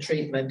initial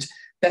treatment,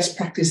 best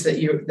practice that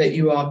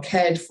you are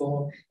cared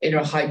for in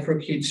a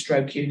hyperacute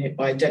stroke unit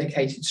by a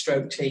dedicated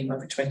stroke team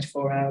over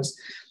 24 hours.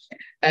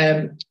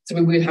 So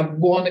we would have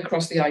 1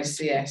 across the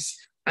ICS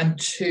and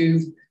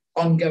 2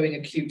 ongoing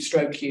acute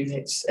stroke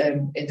units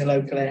in the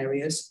local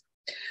areas.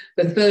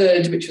 The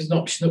third, which was an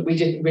option that we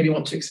didn't really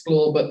want to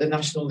explore, but the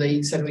National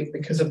Lead said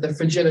because of the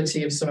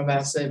fragility of some of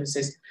our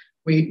services,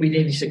 we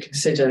needed to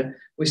consider,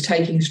 was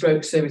taking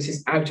stroke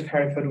services out of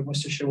Hereford and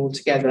Worcestershire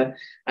altogether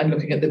and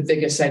looking at the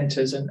bigger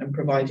centres and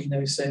providing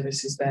those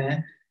services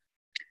there.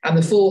 And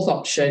the fourth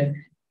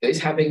option is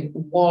having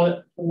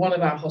one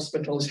of our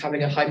hospitals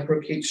having a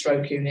hyperacute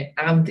stroke unit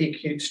and the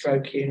acute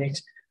stroke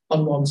unit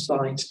on one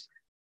site.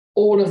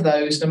 All of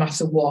those, no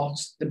matter what,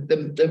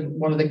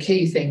 one of the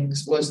key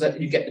things was that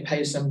you get the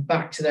patient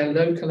back to their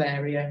local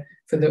area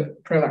for the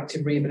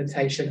proactive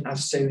rehabilitation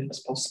as soon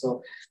as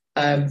possible.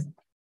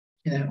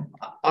 You know,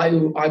 I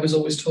was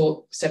always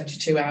taught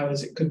 72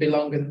 hours. It could be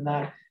longer than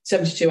that.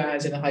 72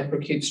 hours in a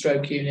hyperacute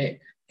stroke unit,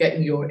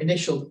 getting your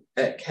initial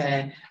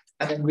care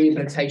and then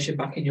rehabilitation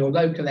back in your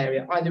local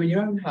area, either in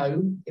your own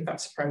home, if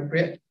that's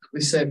appropriate,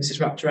 with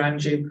services wrapped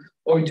around you,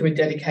 or into a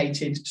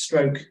dedicated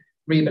stroke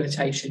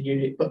rehabilitation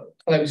unit, but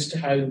close to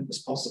home as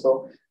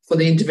possible for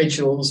the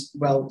individual's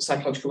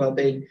psychological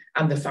well-being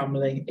and the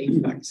family ease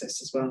of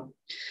access as well.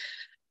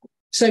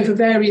 So for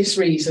various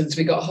reasons,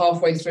 we got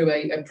halfway through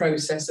a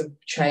process of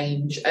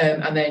change,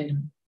 and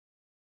then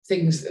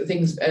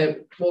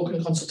more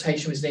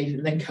consultation was needed,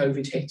 and then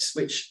COVID hits,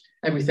 which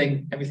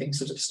everything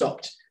sort of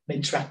stopped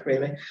mid-track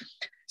really.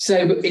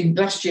 So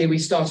last year we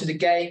started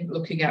again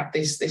looking at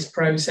this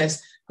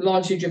process,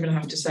 largely driven, I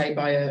have to say,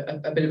 by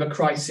a bit of a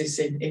crisis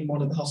in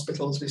one of the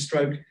hospitals with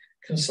stroke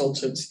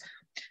consultants.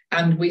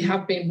 And we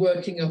have been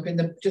working up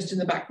just in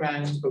the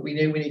background, but we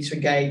knew we need to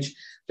engage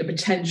the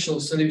potential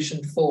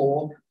solution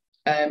 4,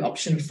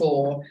 option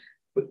 4,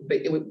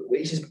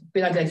 which has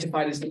been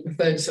identified as the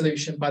preferred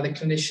solution by the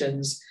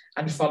clinicians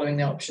and following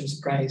the options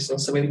appraisal.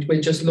 So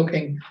we're just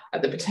looking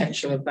at the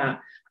potential of that,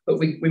 but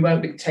we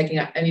won't be taking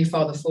that any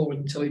farther forward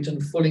until we've done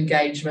full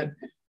engagement,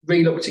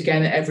 re-looked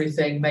again at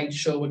everything, made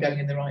sure we're going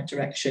in the right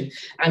direction,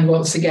 and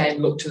once again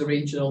look to the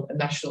regional and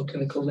national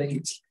clinical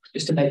leads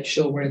just to make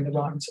sure we're in the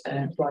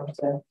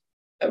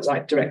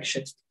right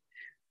direction.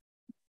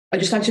 I'd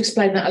just like to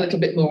explain that a little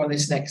bit more on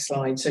this next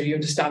slide so you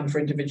understand for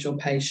individual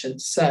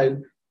patients. So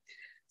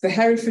for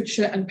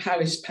Herefordshire and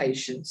Powys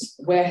patients,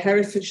 where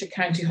Herefordshire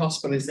County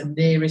Hospital is the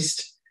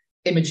nearest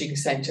imaging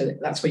centre,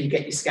 that's where you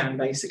get your scan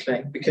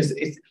basically, because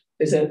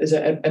there's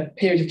a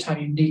period of time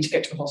you need to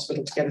get to a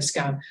hospital to get a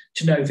scan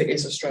to know if it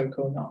is a stroke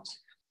or not.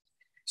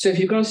 So if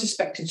you've got a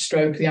suspected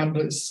stroke, the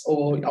ambulance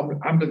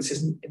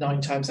is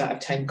 9 times out of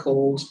 10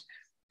 called.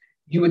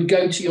 You would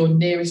go to your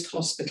nearest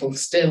hospital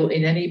still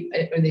in any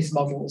of these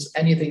models,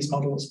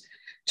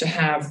 to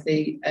have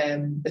the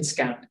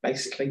scan,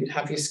 basically. You'd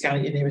have your scan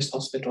at your nearest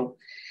hospital.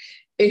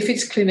 If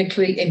it's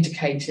clinically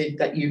indicated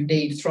that you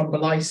need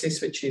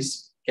thrombolysis, which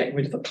is getting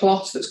rid of a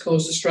clot that's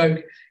caused a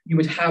stroke, you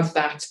would have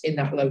that in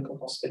that local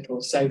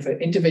hospital. So for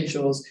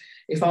individuals,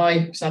 if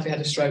I sadly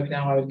had a stroke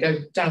now, I would go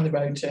down the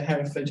road to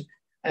Hereford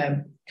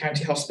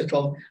County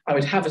Hospital, I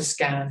would have a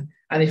scan,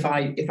 and if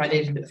I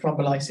needed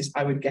thrombolysis,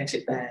 I would get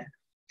it there.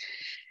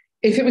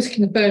 If it was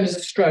confirmed as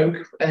a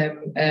stroke,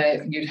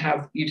 you'd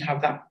have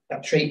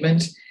that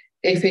treatment.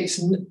 If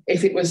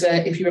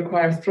you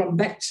require a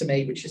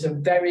thrombectomy, which is a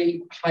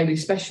very highly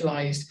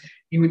specialised,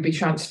 you would be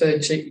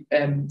transferred to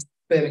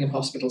Birmingham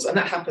hospitals, and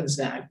that happens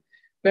now.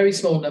 Very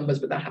small numbers,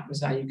 but that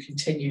happens now. You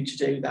continue to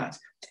do that.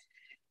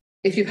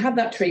 If you've had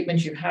that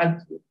treatment, you've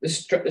had the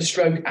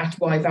stroke at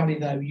Wye Valley,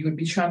 though, you would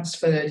be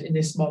transferred in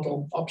this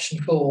model,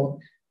 option 4,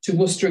 to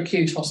Worcester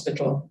Acute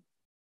Hospital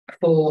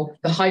for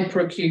the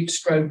hyperacute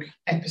stroke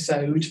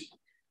episode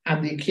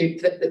and the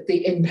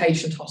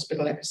inpatient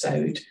hospital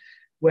episode,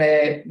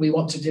 where we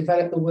want to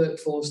develop the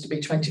workforce to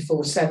be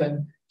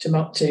 24/7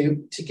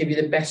 to give you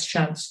the best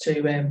chance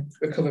to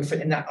recover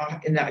in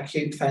that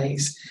acute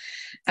phase.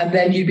 And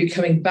then you'd be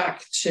coming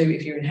back to,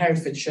 if you're in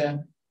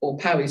Herefordshire or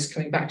Powys,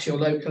 coming back to your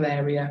local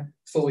area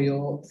for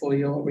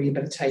your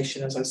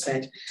rehabilitation, as I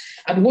said.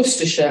 And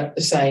Worcestershire,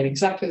 the same,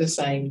 exactly the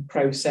same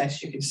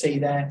process. You can see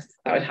there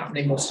that would happen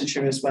in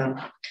Worcestershire as well.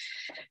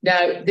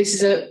 Now,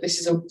 this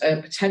is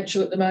a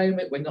potential at the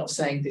moment. We're not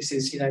saying this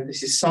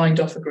is signed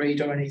off,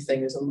 agreed, or anything.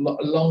 There's a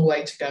long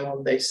way to go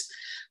on this.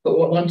 But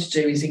what I want to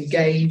do is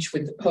engage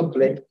with the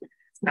public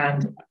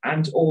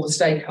and all the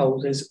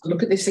stakeholders.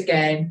 Look at this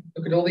again.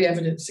 Look at all the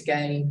evidence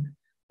again.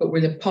 But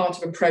we're a part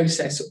of a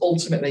process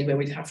ultimately where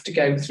we'd have to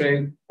go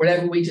through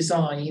whatever we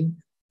design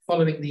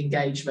following the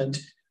engagement.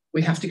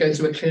 we have to go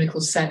through a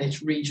clinical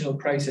senate regional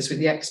process with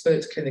the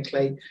experts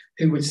clinically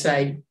who would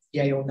say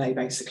yay or nay,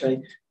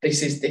 basically.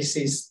 This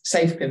is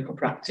safe clinical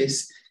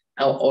practice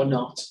or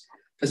not.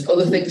 There's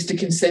other things to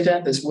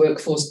consider. There's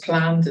workforce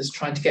plan. There's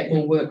trying to get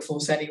more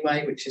workforce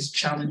anyway, which is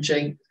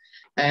challenging.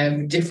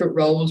 Different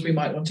roles we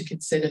might want to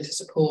consider to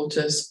support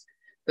us.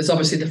 There's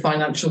obviously the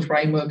financial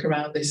framework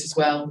around this as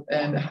well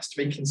that has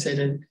to be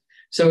considered.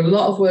 So a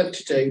lot of work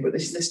to do, but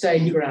this is the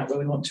stage we're at where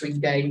we want to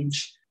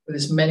engage with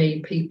as many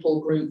people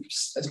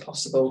groups as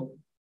possible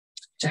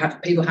to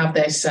have people have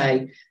their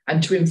say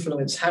and to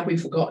influence. Have we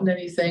forgotten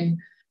anything?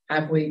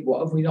 What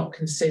have we not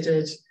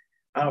considered?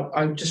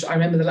 I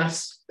remember the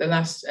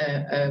last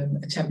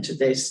attempt at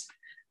this,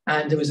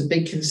 and there was a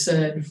big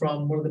concern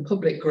from one of the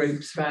public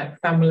groups about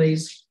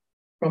families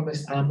from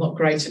this. I'm not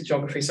great at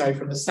geography, sorry,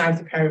 from the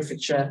south of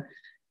Herefordshire,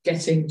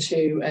 getting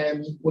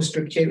to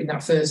Worcester Acute in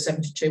that first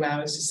 72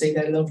 hours to see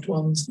their loved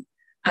ones,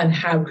 and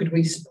how could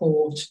we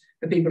support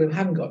the people who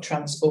haven't got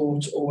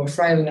transport or are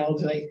frail and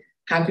elderly?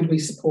 How could we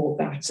support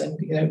that?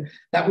 And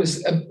that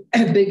was a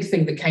big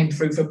thing that came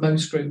through from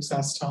most groups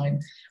last time.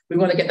 We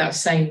want to get that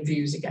same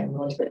views again. We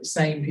want to get the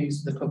same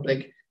views of the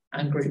public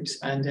and groups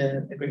and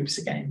the groups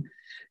again.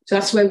 So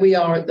that's where we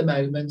are at the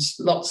moment.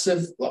 Lots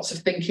of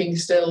thinking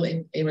still.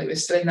 We're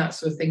still in that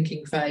sort of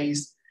thinking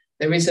phase.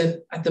 There is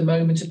at the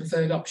moment a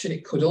preferred option.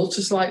 It could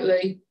alter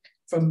slightly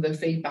from the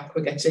feedback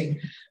we're getting,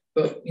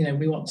 but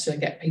we want to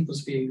get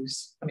people's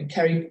views. I mean,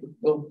 Kerry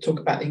will talk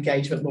about the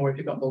engagement more if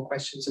you've got more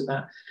questions on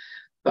that.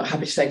 But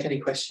happy to take any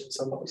questions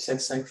on what we've said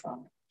so far.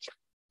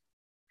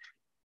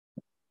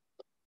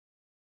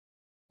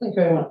 Thank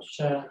you very much,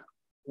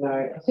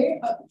 Mary. I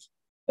think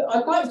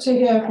I'd like to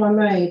hear, if I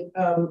may,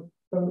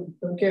 from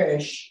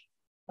Girish,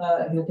 who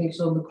I think is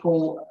on the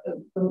call,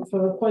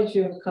 from a point of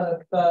view of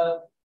kind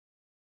of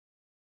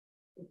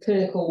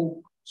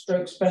clinical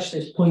stroke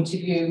specialist point of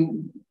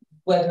view,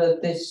 whether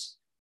this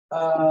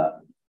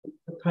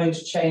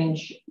proposed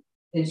change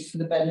is for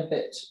the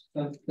benefit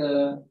of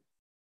the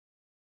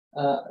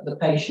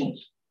patient.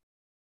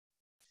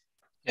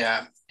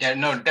 Yeah,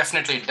 no,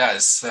 definitely it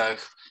does.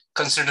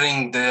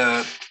 Considering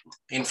the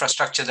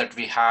infrastructure that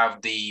we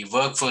have, the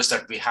workforce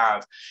that we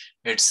have,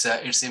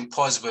 it's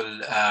impossible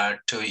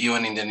to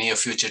even in the near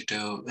future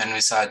to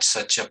envisage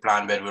such a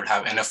plan where we would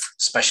have enough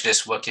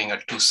specialists working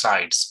at two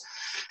sites.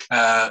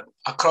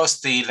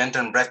 Across the length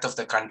and breadth of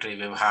the country,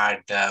 we've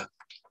had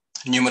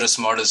numerous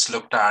models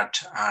looked at,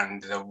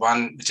 and the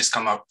one which has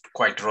come up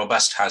quite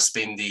robust has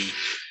been the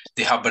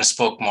hub and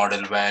spoke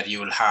model, where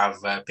you will have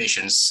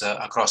patients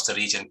across the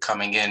region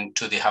coming in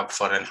to the hub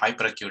for an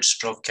hyperacute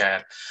stroke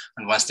care.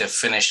 And once they're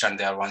finished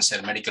and once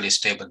they're medically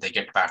stable, they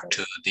get back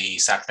to the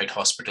satellite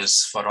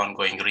hospitals for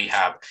ongoing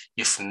rehab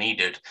if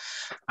needed.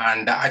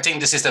 And I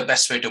think this is the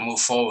best way to move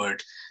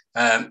forward.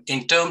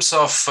 In terms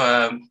of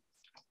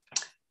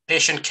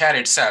patient care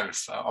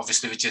itself,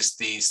 obviously, which is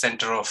the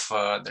center of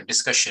the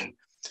discussion,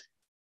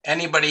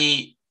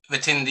 anybody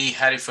within the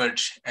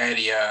Hereford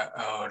area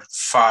or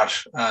far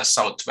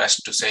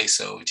southwest, to say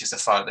so, which is the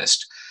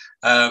farthest,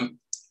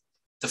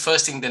 the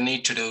first thing they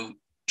need to do,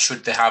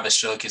 should they have a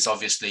stroke, is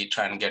obviously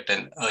try and get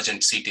an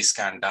urgent CT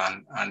scan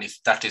done. And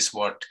if that is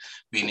what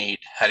we need,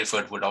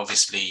 Hereford would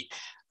obviously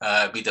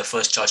be the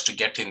first choice to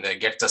get in there,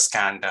 get the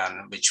scan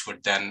done, which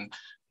would then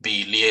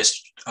be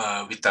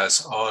liaised with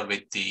us or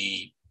with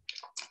the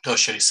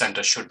tertiary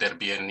center should there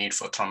be a need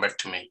for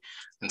thrombectomy.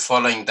 And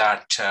following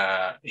that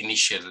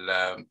initial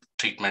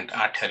treatment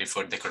at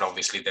Hereford, they could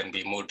obviously then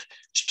be moved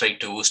straight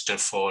to Worcester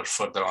for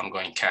further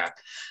ongoing care.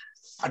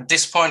 At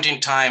this point in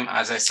time,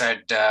 as I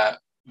said,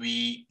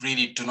 we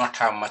really do not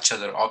have much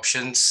other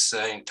options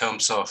in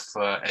terms of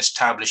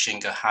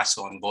establishing a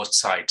HASO on both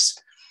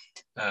sides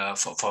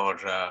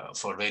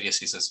for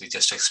various reasons we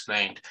just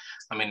explained.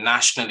 I mean,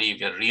 nationally,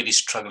 we are really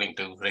struggling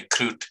to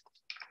recruit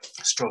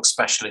stroke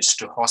specialists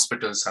to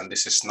hospitals, and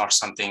this is not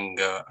something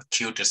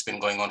acute. It's been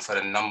going on for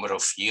a number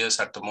of years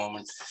at the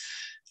moment.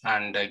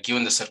 And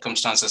given the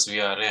circumstances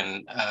we are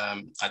in,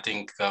 I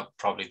think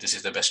probably this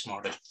is the best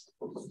model.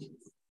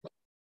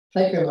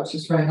 Thank you very much.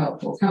 It's very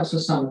helpful.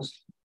 Councillor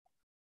Summers.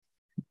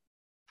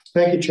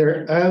 Thank you,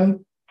 Chair.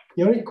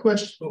 The only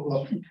question,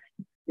 well,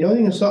 the only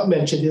thing that's not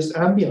mentioned is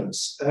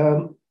ambulance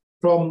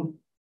from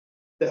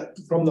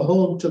the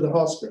home to the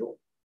hospital.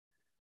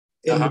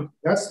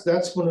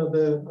 That's one of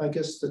the, I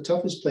guess, the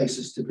toughest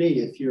places to be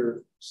if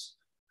you're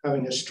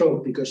having a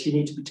stroke, because you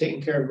need to be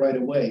taken care of right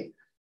away.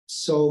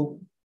 So,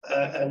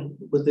 and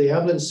with the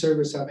ambulance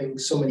service having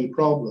so many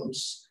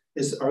problems,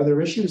 are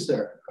there issues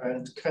there,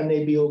 and can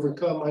they be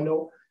overcome? I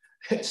know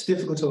it's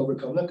difficult to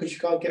overcome them because you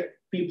can't get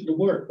people to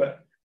work,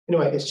 but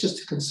anyway, it's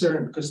just a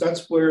concern because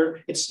that's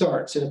where it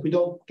starts, and if we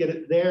don't get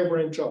it there, we're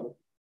in trouble.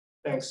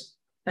 Thanks.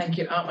 Thank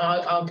you.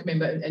 I'll come in,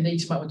 but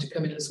Anita might want to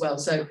come in as well.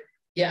 So,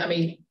 yeah, I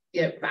mean,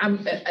 yeah,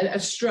 a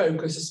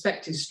stroke, a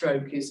suspected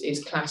stroke,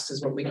 is classed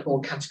as what we call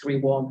category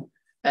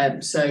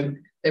 1. So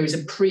there is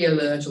a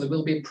pre-alert, or there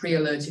will be a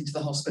pre-alert into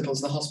the hospital,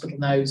 so the hospital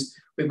knows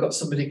we've got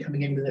somebody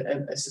coming in with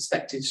a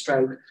suspected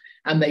stroke.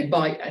 and they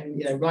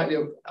rightly,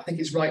 I think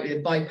it's rightly,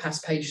 bypass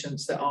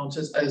patients that aren't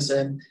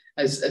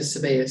as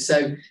severe.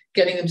 So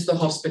getting them to the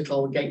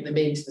hospital, getting them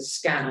into the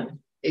scan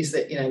is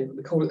that,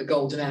 we call it the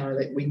golden hour,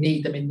 that we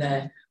need them in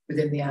there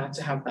within the hour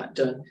to have that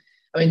done.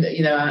 I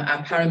mean,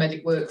 our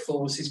paramedic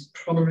workforce is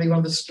probably one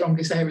of the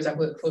strongest areas of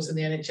workforce in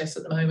the NHS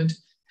at the moment.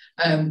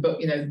 But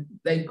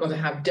they've got to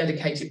have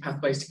dedicated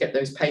pathways to get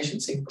those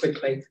patients in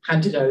quickly,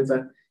 handed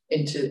over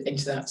into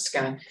that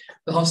scan.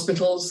 The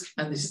hospitals,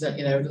 and this is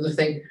another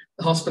thing,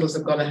 the hospitals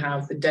have got to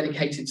have the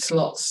dedicated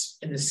slots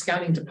in the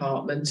scanning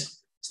department,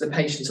 so the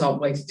patients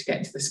aren't waiting to get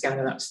into the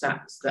scanner.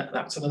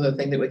 That's another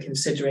thing that we're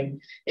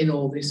considering in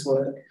all this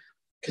work,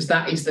 because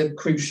that is the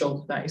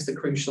crucial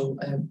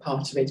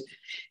part of it.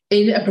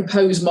 In a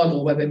proposed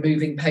model where we're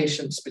moving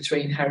patients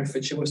between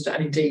Herefordshire, Worcester,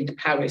 and indeed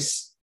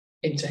Powys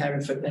into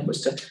Hereford and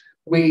Worcester,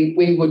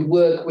 we would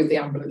work with the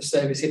ambulance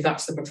service, if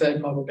that's the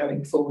preferred model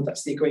going forward,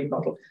 that's the agreed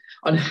model,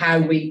 on how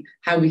we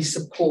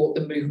support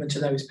the movement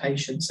of those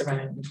patients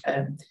around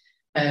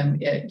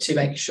to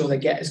make sure they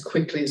get as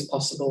quickly as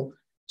possible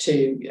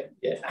to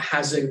a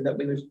HAZU that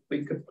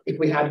we could, if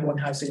we had one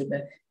HAZU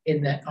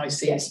in the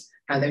ICS,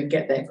 how they would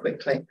get there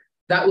quickly.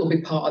 That will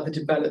be part of the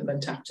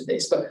development after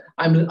this, but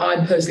I'm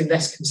personally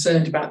less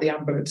concerned about the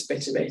ambulance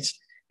bit of it.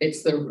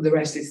 It's the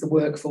rest, it's the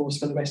workforce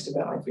for the rest of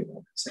it I'd be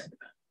more concerned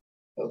about.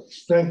 Well,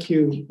 thank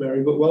you,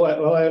 Mary. But well,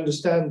 I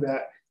understand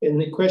that in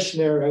the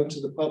questionnaire out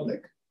to the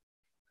public,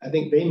 I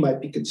think they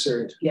might be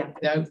concerned. Yeah,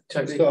 no,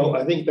 totally. So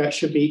I think that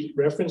should be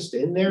referenced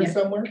in there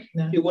somewhere.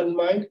 No. If you wouldn't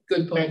mind.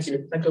 Good point. Thank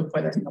you. A good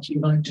point. Actually,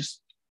 mind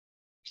just.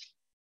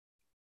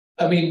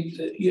 I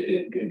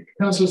mean,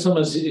 Councillor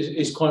Summers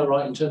is quite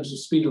right in terms of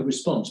speed of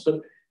response,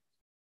 but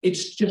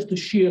it's just the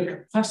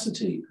sheer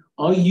capacity.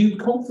 Are you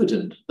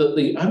confident that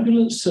the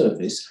ambulance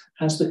service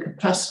has the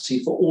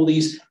capacity for all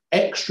these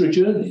extra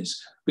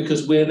journeys?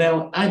 Because we're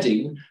now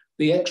adding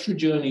the extra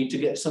journey to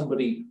get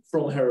somebody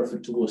from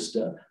Hereford to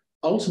Worcester,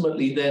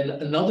 ultimately then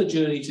another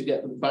journey to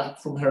get them back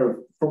from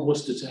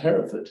Worcester to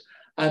Hereford.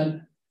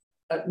 And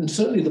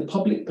certainly the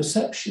public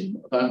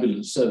perception of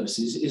ambulance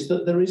services is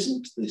that there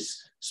isn't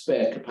this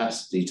spare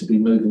capacity to be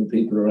moving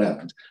people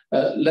around,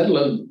 let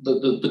alone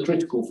the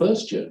critical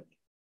first journey.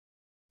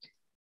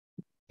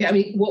 Yeah, I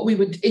mean, what we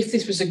would, if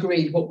this was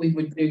agreed, what we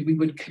would do, we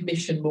would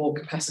commission more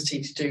capacity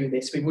to do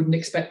this. We wouldn't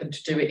expect them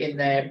to do it in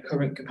their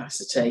current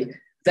capacity.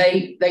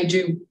 They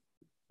do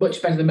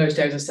much better than most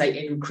areas, I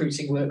say, in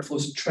recruiting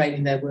workforce and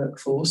training their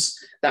workforce.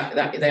 That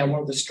they are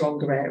one of the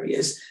stronger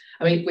areas.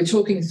 I mean, we're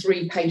talking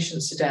 3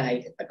 patients a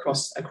day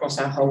across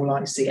our whole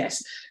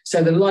ICS.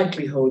 So the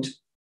likelihood,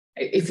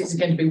 if it's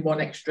going to be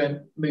 1 extra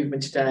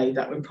movement a day,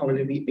 that would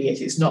probably be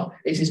it. It is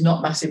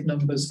not massive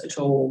numbers at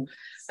all.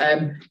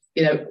 I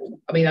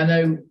mean, I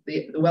know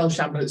the Welsh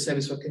Ambulance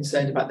Service were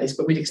concerned about this,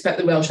 but we'd expect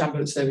the Welsh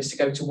Ambulance Service to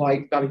go to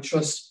White Valley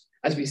Trust,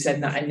 as we said,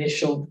 in that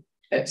initial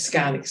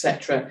scan,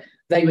 etc.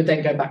 They would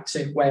then go back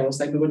to Wales.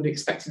 We wouldn't be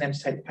expecting them to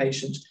take the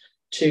patient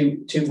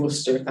to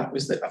Worcester if that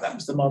was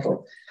the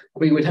model.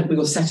 We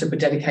will set up a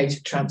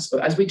dedicated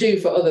transport, as we do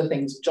for other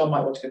things. John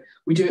might want to go.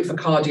 We do it for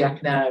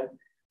cardiac now,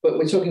 but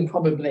we're talking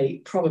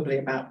probably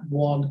about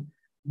one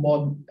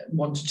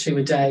to 2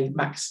 a day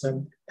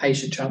maximum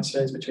patient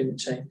transfers between the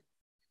two.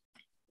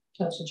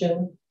 Councillor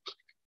Chairman.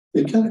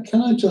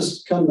 Can I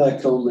just come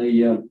back on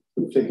the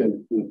figure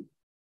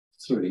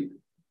 3?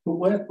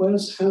 But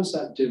how's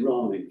that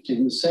derived?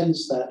 In the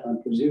sense that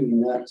I'm presuming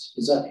that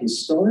is that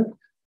historic,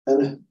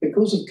 and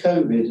because of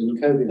COVID,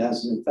 and COVID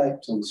has an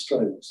effect on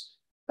strokes,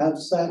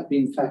 has that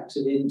been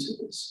factored into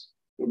this?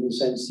 In the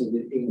sense that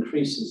it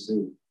increases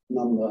the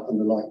number and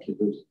the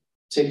likelihood,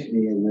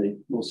 particularly in the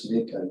more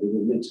severe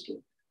COVID,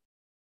 admittedly.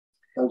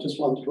 I just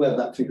wondered where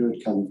that figure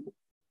had come from.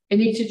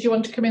 Anita, do you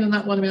want to come in on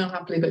that one? I mean, I'll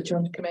happily, but do you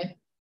want to come in?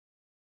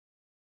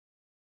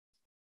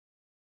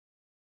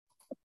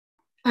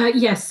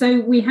 Yes, so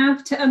we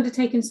have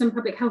undertaken some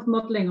public health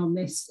modelling on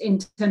this in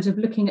terms of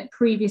looking at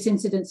previous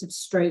incidents of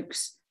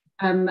strokes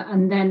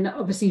and then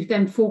obviously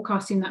then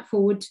forecasting that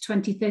forward to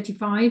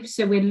 2035.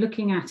 So we're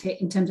looking at it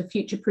in terms of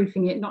future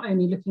proofing it, not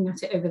only looking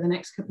at it over the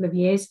next couple of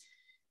years.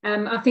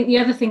 I think the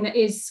other thing that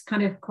is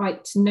kind of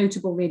quite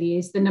notable really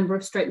is the number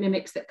of stroke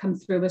mimics that come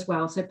through as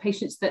well. So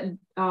patients that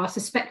are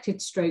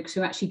suspected strokes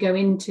who actually go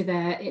into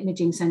their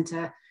imaging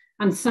centre,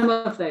 and some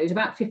of those,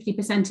 about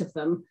 50% of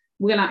them,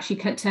 will actually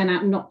turn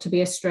out not to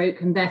be a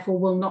stroke and therefore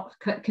will not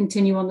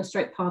continue on the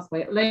stroke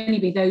pathway. It will only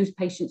be those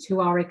patients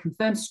who are a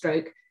confirmed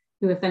stroke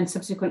who have then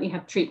subsequently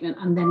had treatment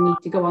and then need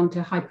to go on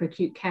to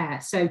hyperacute care.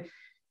 So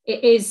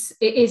it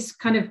is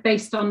kind of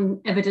based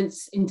on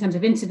evidence in terms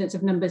of incidence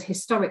of numbers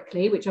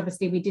historically, which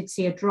obviously we did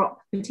see a drop,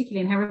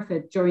 particularly in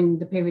Hereford during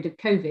the period of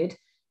COVID,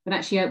 but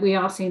actually we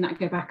are seeing that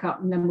go back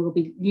up, and then we'll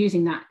be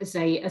using that as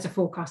a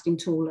forecasting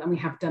tool, and we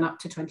have done up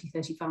to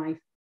 2035.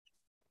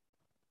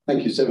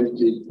 Thank you. So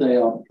they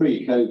are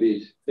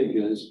pre-COVID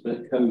figures,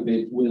 but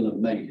COVID will have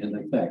made an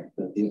effect,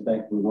 but the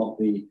effect will not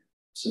be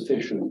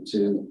sufficient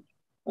to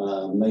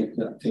make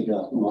that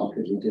figure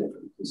markedly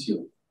different, as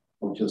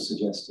you're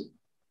suggesting.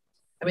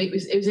 I mean, it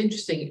was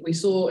interesting. We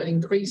saw an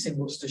increase in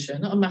Worcestershire,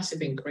 not a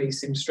massive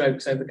increase in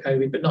strokes over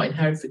COVID, but not in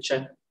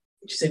Herefordshire,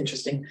 which is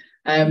interesting.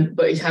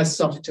 But it has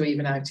started to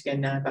even out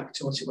again now, back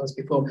to what it was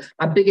before.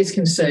 Our biggest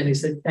concern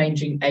is the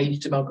changing age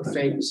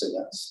demography. So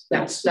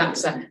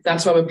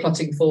that's why we're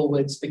plotting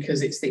forwards,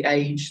 because it's the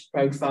age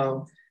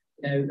profile,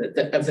 you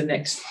know, of the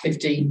next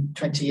 15,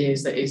 20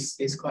 years that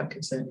is quite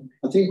concerning.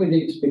 I think we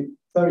need to be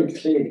very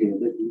clear here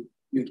that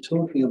you're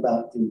talking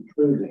about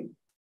improving,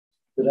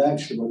 but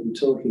actually what you're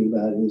talking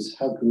about is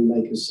how can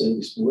we make a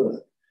service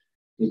work?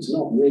 It's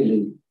not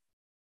really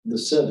the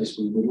service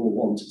we would all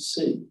want to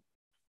see.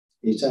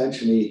 It's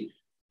actually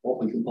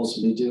what we can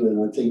possibly do.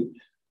 And I think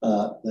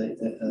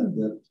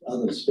the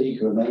other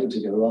speaker a moment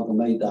ago rather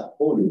made that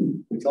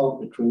point. We can't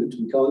recruit,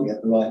 we can't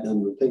get the right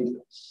number of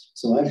people.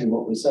 So actually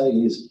what we're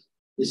saying is,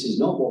 this is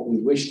not what we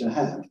wish to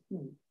have.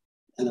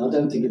 And I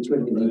don't think it's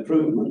really an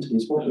improvement,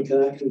 it's what we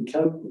can actually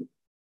cope with.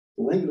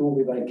 And I think we all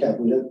be very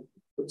careful, we don't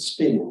put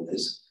spin on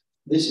this.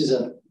 This is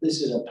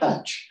a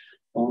patch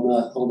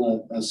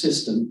on a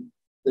system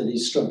that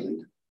is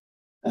struggling.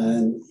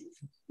 And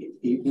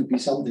it would be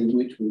something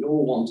which we'd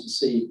all want to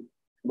see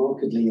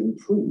markedly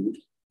improved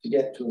to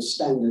get to a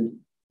standard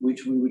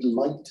which we would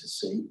like to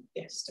see.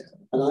 Yes,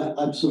 definitely. And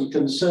I'm sort of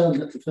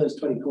concerned that the first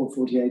 24,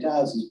 48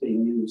 hours is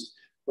being used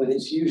when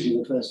it's usually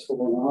the first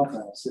 4.5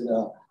 hours that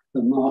are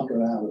the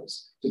marker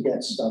hours to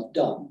get stuff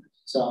done.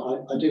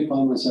 So I do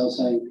find myself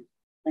saying,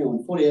 hang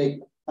on,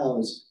 48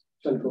 hours,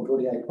 24,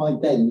 48, by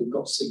then you've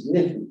got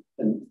significant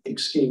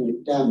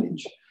ischemic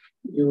damage.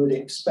 You would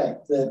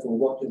expect, therefore,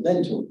 what you're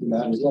then talking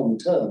about is long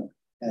term.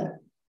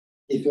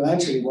 If you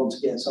actually want to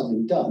get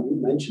something done, you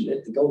mentioned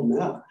it, the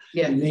golden hour,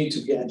 you need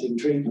to get in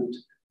treatment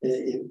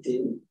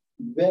in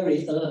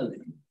very early.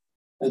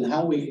 And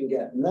how we can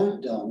get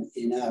that done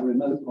in our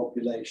remote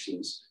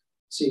populations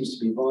seems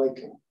to be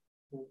vital.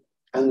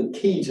 And the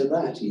key to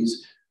that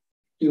is,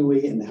 do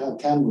we and how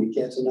can we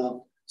get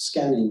enough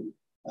scanning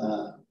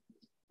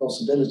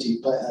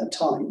possibility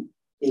time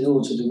in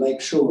order to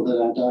make sure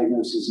that our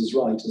diagnosis is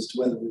right as to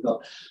whether we've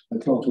got a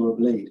clot or a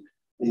bleed,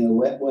 you know,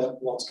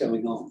 what's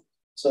going on.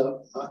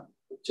 So I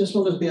just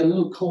want to be a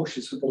little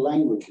cautious with the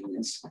language in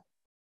this.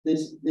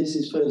 This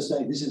is first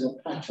aid, this is a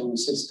patch on the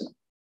system.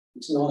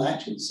 It's not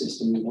actually the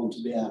system we want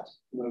to be at,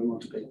 where we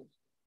want to be.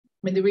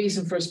 I mean, the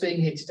reason for us being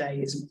here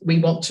today is we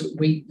know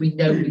we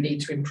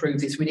need to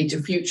improve this. We need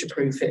to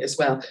future-proof it as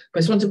well. But I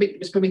just want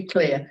to be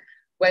clear,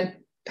 when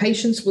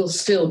patients will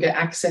still get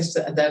access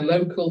to their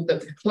local,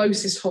 the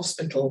closest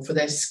hospital for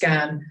their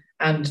scan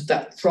and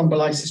that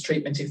thrombolysis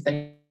treatment if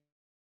they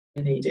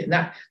need it.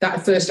 And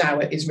that first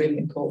hour is really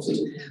important.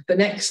 The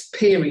next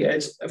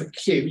period of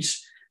acute,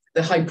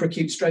 the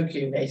hyperacute stroke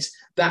unit,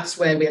 that's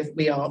where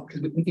we are,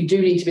 because you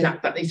do need to be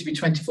that needs to be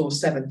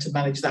 24/7 to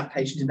manage that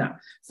patient in that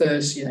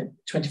first,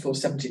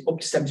 24/7 up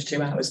to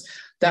 72 hours.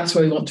 That's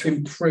where we want to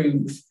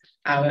improve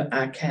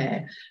our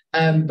care.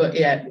 But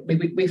yeah,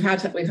 we've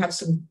had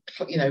some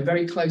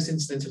very close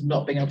incidents of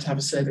not being able to have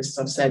a service, as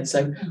I've said.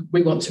 So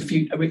we want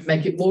to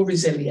make it more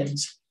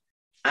resilient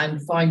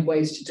and find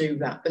ways to do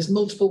that. There's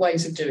multiple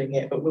ways of doing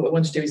it, but what we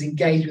want to do is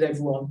engage with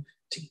everyone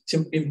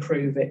to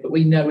improve it. But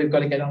we know we've got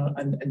to get on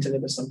and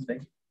deliver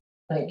something.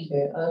 Thank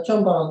you.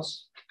 John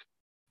Barnes.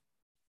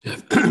 Yeah,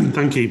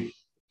 thank you.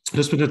 I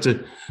just wanted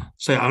to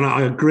say, and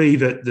I agree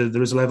that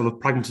there is a level of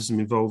pragmatism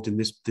involved in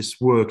this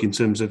work in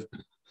terms of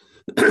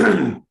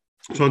trying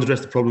to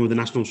address the problem with the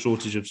national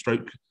shortage of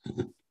stroke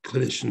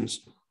clinicians.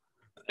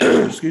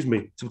 Excuse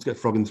me, to get a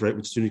frog in the throat,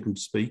 which soon you can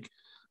speak.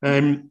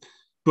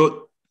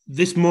 But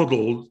this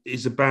model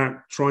is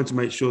about trying to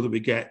make sure that we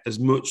get as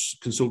much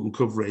consultant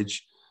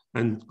coverage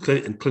and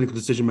clinical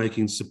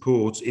decision-making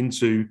support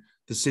into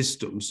the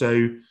system.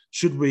 So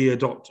should we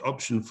adopt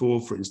option 4,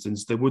 for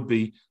instance, there would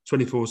be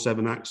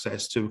 24/7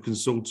 access to a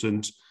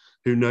consultant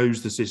who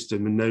knows the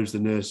system and knows the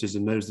nurses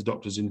and knows the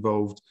doctors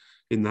involved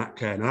in that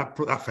care. Now,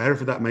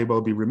 that may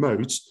well be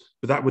remote,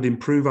 but that would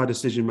improve our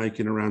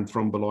decision-making around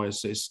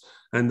thrombolysis.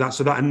 And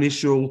that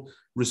initial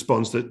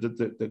response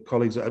that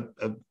colleagues have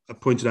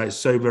pointed out is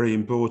so very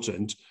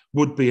important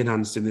would be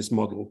enhanced in this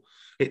model.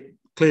 It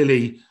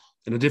clearly,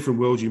 in a different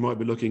world, you might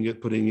be looking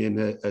at putting in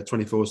a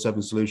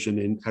 24/7 solution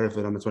in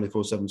Hereford and a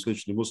 24/7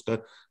 solution in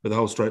Worcester with the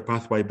whole stroke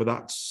pathway, but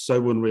that's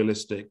so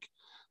unrealistic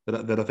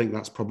that I think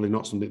that's probably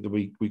not something that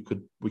we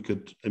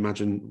could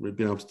imagine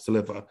being able to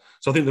deliver.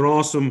 So I think there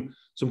are some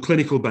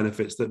clinical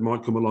benefits that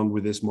might come along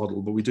with this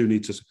model, but we do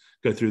need to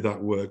go through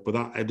that work. But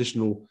that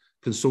additional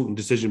consultant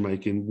decision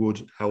making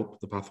would help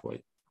the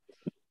pathway.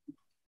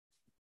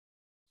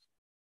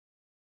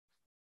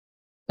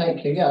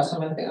 Thank you. Yes, I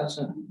think that's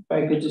a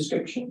very good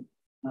description.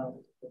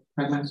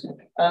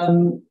 Pragmatic.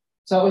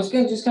 So I was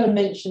going to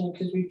mention,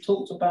 because we've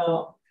talked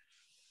about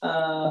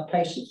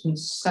patients in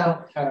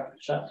South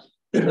Herefordshire.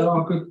 There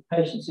are a group of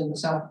patients in the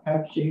South of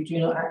Herefordshire who do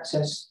not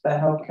access their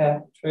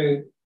healthcare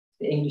through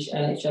the English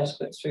NHS,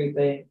 but through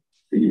the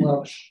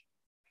Welsh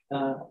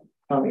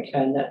primary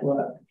care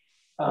network.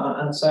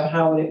 And so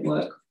how will it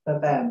work for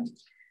them?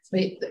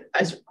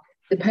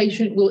 the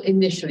patient will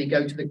initially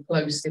go to the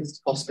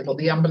closest hospital.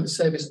 The ambulance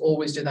service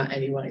always do that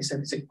anyway. So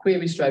if it's a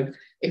query stroke,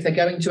 if they're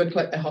going to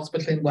a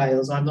hospital in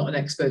Wales, I'm not an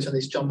expert on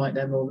this, John might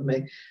know more than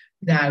me,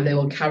 now they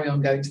will carry on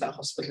going to that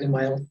hospital in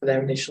Wales for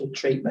their initial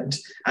treatment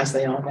as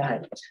they are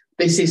now.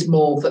 This is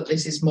more for the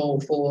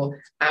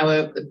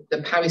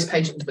Paris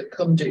patients that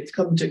come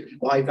to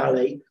Wye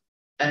Valley,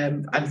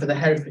 and for the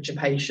Herefordshire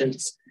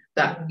patients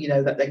that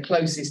that their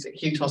closest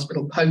acute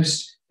hospital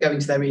post going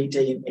to their ED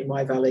in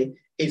Wye Valley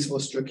is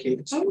Worcester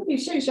Acute. I would be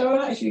serious. I'm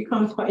actually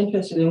kind of quite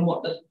interested in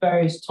what the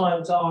various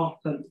times are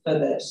for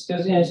this,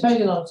 because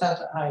supposing I'm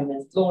sat at home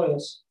in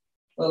glorious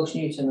Welsh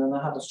Newton and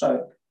I have a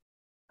stroke.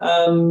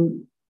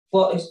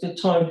 What is the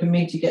time for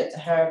me to get to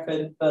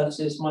Hereford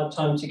versus my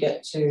time to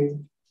get to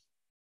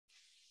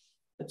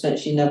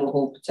potentially Neville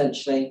Hall,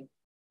 potentially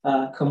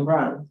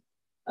Cwmbran,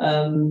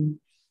 and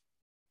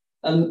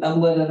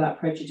whether that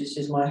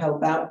prejudices my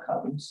health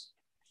outcomes.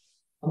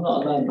 I'm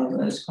not alone, by the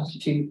way, there's quite a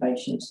few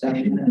patients down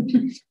there.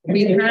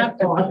 We have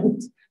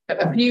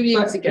a few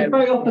years ago.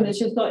 Very often it's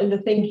just not in the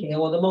thinking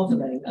or the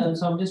modelling, and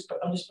so I'm just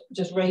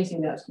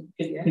raising that.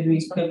 Could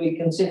we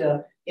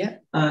consider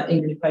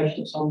English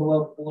patients on the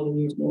Welsh board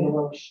and using the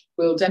Welsh?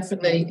 We'll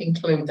definitely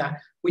include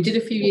that. We did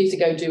a few years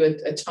ago do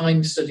a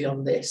time study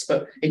on this,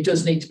 but it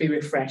does need to be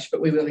refreshed. But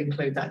we will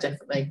include that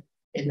definitely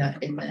in that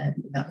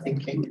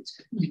thinking.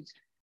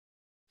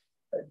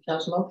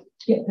 Councillor?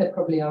 Yeah, there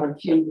probably are a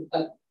few.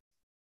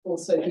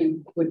 Also,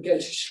 who would go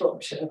to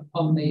Shropshire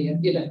on the,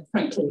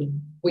 frankly,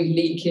 we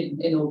leak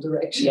in all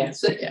directions. Yes,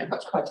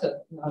 That's quite a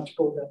large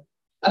border.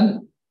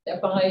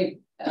 By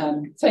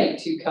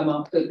fate, you come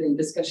up with the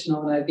discussion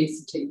on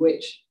obesity,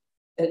 which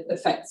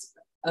affects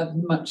a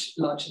much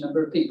larger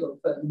number of people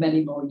for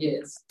many more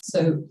years.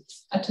 So,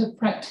 at a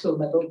practical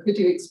level, could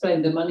you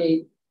explain the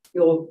money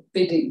you're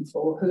bidding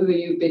for? Who are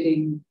you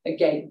bidding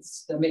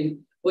against? I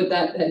mean, would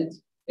that then,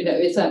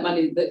 is that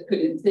money that could,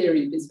 in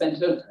theory, be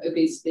spent on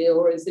obesity,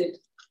 or is it?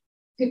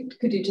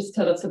 Could you just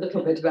tell us a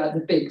little bit about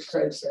the big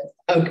process?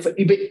 Okay,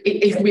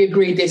 if we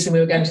agreed this and we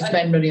were going to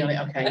spend money on it,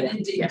 okay. And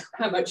indeed,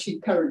 how much you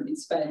currently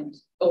spend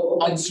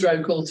on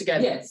stroke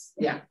altogether? Yes.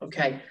 Yeah,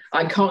 okay.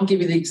 I can't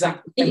give you the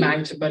exact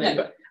amount of money,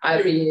 but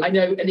I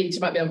know Anita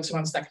might be able to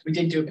answer that because we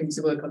did do a piece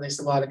of work on this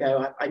a while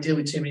ago. I deal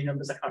with too many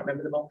numbers, I can't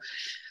remember them all.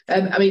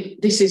 I mean,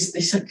 this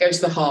goes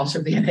to the heart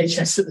of the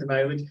NHS at the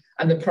moment,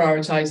 and the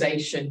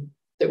prioritisation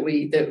that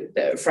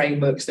the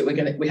frameworks that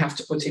we have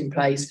to put in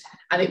place,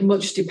 and it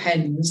much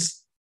depends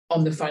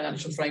on the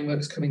financial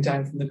frameworks coming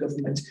down from the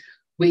government.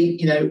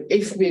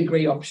 If we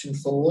agree option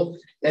 4,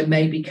 there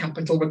may be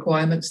capital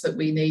requirements that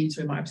we need,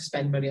 so we might have to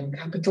spend money on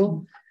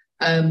capital.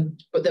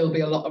 But there will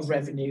be a lot of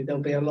revenue,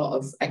 there'll be a lot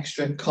of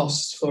extra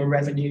costs for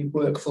revenue,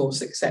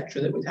 workforce,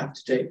 etc. that we'd have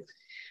to do.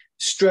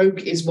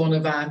 Stroke is one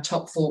of our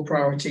top 4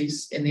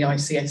 priorities in the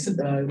ICS at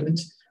the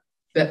moment,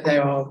 but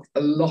there are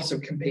a lot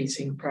of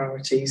competing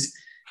priorities.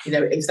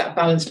 It's that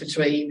balance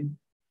between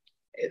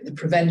the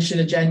prevention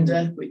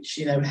agenda, which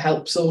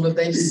helps all of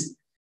this,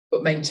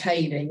 but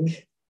maintaining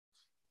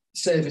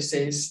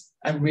services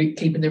and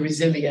keeping the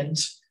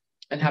resilient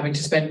and having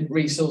to spend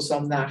resource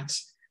on that,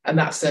 and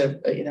that's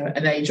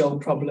an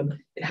age-old problem.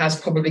 It has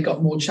probably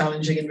got more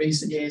challenging in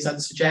recent years,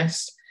 I'd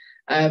suggest.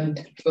 But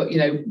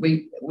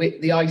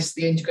the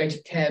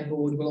Integrated Care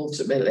Board will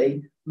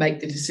ultimately make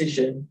the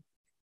decision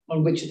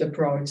on which of the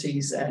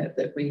priorities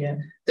that we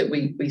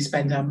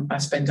spend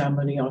our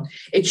money on.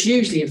 It's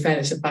usually, in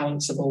fairness, a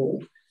balance of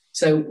all.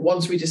 So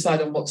once we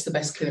decide on what's the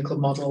best clinical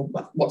model,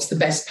 what's the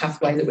best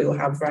pathway that we will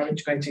have for our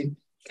integrated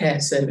care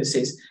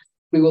services,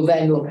 we will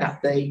then look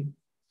at the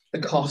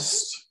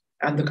cost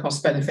and the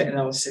cost benefit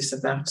analysis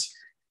of that.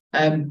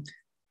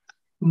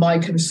 My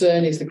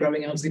concern is the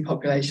growing elderly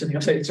population. I think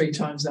I've said it 3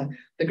 times now.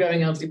 The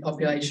growing elderly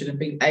population and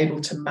being able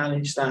to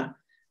manage that,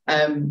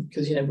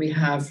 because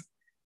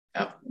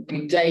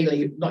we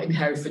daily, not in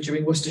Herefordshire,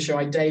 in Worcestershire,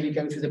 I daily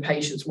go through the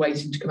patients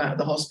waiting to come out of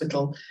the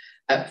hospital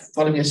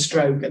following a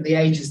stroke, and the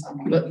age is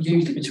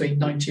usually between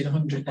 90 and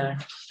 100 now.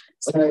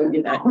 So,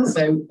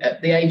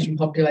 the ageing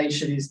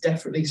population is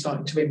definitely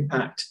starting to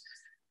impact,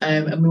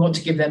 and we want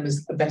to give them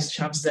the best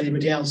chance as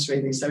anybody else,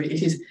 really. So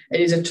it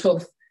is a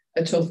tough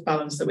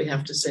balance that we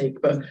have to seek,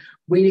 but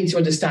we need to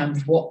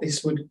understand what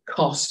this would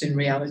cost in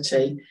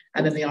reality,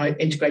 and then the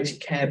Integrated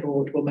Care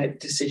Board will make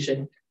the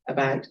decision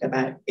about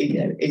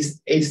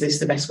is this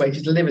the best way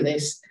to deliver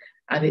this,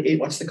 and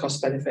what's the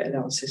cost benefit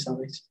analysis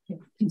of it.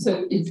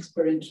 So is,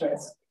 for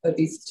interest,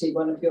 obesity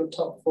one of your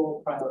top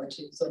 4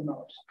 priorities or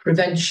not?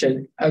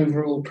 Prevention,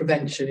 overall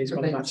prevention is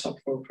one of our top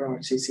 4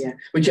 priorities, yeah,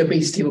 which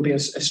obesity will be a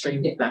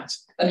stream of that.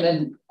 And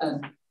then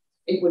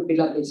it would be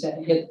lovely to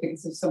hear the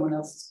figures if someone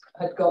else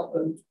had got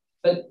them.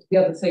 But the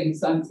other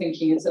things I'm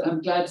thinking is that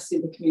I'm glad to see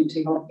the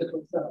community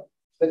hospitals up,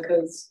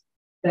 because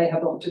they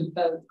have often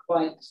felt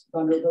quite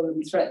vulnerable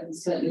and threatened,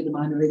 certainly the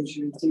minor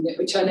injuries unit,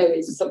 which I know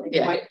is something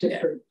quite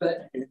different.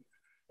 But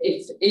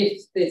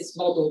if this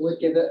model would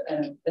give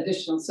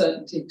additional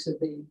certainty to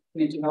the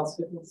community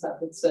hospitals,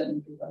 that would certainly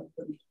be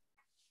welcome.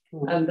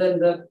 And then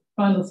the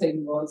final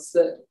thing was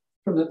that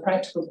from a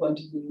practical point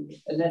of view,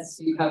 unless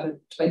you have a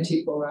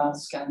 24-hour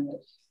scan,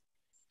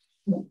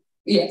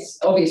 yes,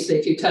 obviously,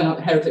 if you turn up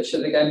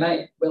Herefordshire, they go,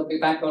 mate, we'll be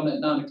back on at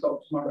 9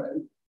 o'clock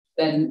tomorrow,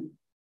 then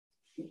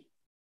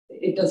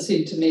it does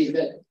seem to me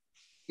that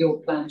your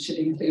plan should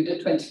include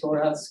a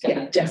 24-hour scan.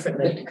 Yeah,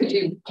 definitely. Could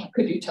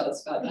you tell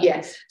us about that?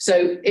 Yes.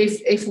 So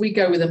if we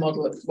go with a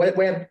model of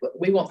where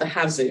we want the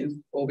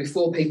HAZU, or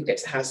before people get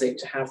to HAZU,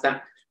 to have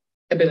that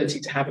ability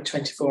to have a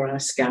 24-hour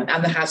scan,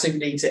 and the HAZU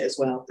needs it as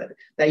well.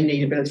 They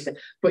need ability to,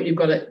 but you've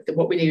got to,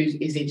 what we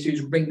need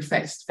is ring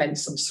fence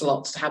some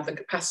slots to have the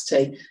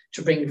capacity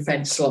to ring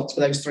fence slots for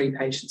those 3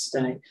 patients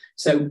a day.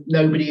 So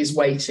nobody is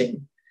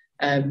waiting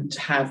to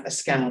have a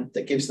scan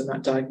that gives them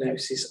that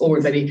diagnosis, or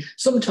if any,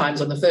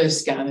 sometimes on the first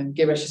scan, and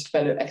Girish is a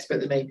better expert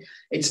than me,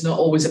 it's not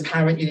always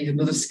apparent, you need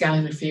another scan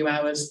in a few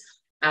hours,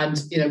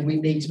 and we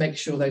need to make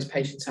sure those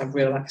patients have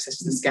real access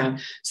to the scan.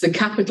 So the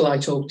capital I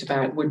talked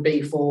about would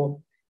be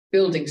for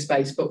building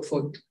space, but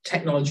for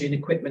technology and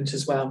equipment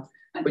as well,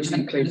 which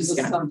includes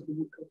scan.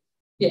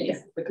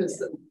 Yes,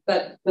 because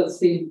that does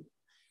seem,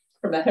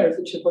 from a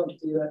Herefordshire point of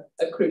view,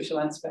 a crucial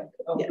aspect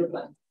of the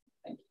plan.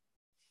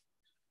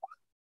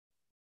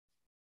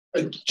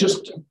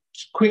 Just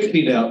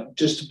quickly now,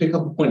 just to pick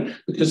up a point,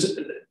 because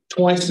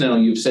twice now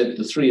you've said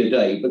the 3 a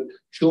day, but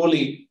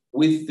surely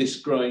with this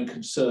growing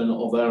concern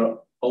of our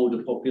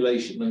older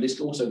population, and this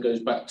also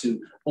goes back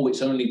to,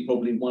 it's only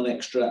probably 1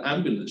 extra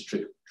ambulance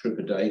trip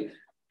a day,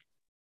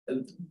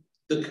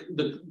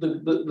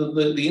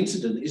 the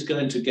incident is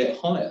going to get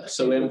higher.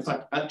 So in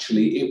fact,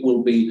 actually, it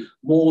will be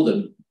more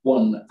than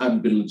 1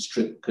 ambulance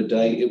trip per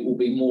day. It will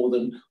be more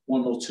than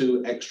 1 or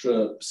 2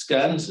 extra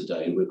scans a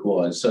day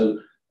required. So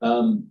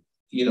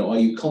are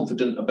you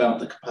confident about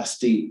the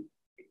capacity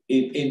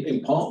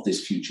in part of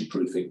this future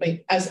proofing?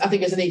 I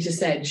think as Anita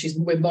said,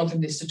 we're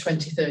modelling this to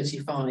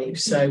 2035.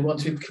 So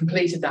once we've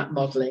completed that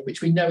modelling,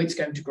 which we know it's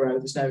going to grow,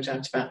 there's no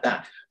doubt about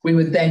that, we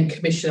would then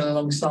commission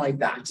alongside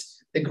that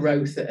the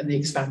growth and the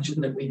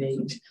expansion that we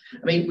need.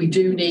 I mean,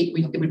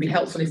 it would be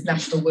helpful if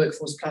national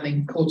workforce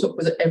planning caught up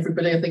with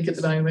everybody. I think at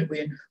the moment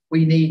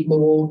we need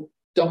more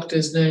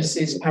doctors,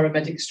 nurses,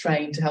 paramedics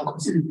trained to help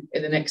us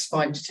in the next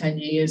 5 to 10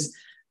 years.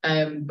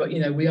 But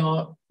we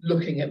are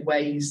looking at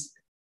ways.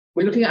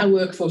 We're looking at our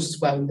workforce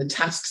as well, and the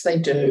tasks they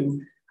do,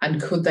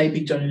 and could they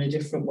be done in a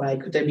different way?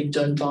 Could they be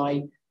done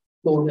by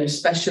more nurse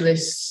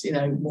specialists,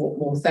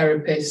 more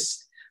therapists?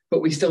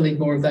 But we still need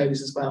more of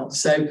those as well.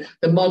 So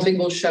the modelling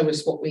will show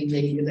us what we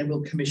need, and then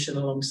we'll commission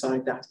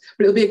alongside that.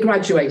 But it'll be a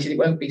graduated. It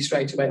won't be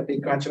straight away. It'll be a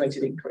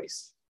graduated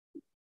increase.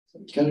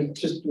 Can I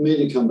just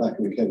merely come back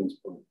on Kevin's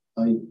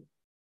point?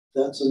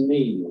 That's a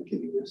mean you're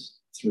giving us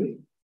 3,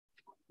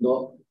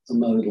 not a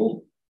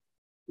modal.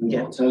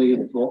 We're not telling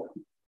you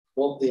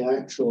what the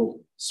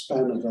actual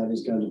span of that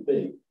is going to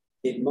be.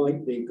 It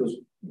might be, because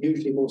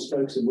usually more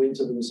strokes in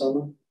winter than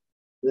summer.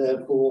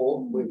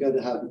 Therefore, we're going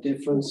to have a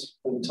difference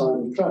in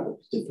time of travel,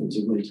 difference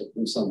in winter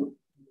than summer.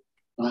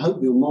 I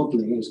hope your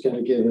modelling is going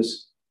to give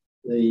us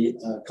the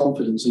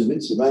confidence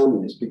limits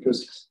around this,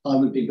 because I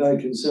would be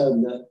very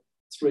concerned that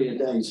 3 a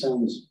day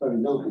sounds very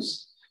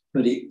nice,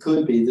 but it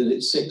could be that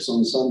it's 6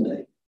 on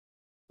Sunday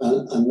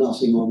and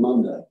nothing on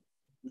Monday.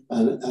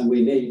 And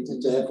we need,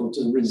 therefore,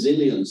 to the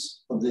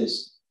resilience of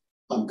this,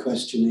 I'm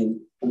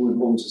questioning and would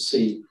want to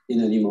see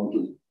in any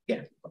modelling.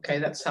 Yeah, okay,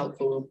 that's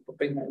helpful. We'll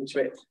bring that into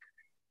it.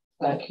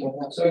 Thank you.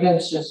 So we're going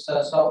to just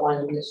start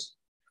winding this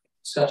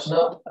discussion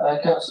up.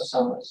 Councillor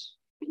Summers,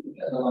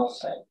 the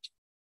last say.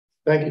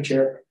 Thank you,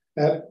 Chair.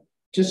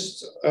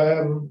 Just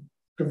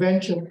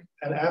prevention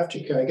and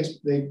aftercare, I guess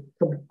they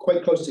come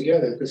quite close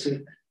together, because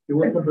if you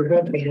work on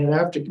prevention and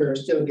aftercare,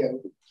 still get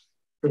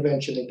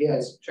prevention again.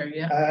 That's true,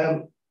 yeah.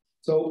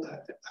 So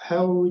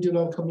how are we doing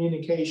on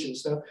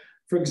communications? Now,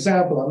 for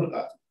example,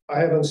 I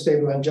have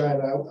unstable angina,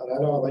 and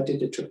I know I did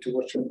the trip to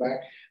Worcester and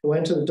back. I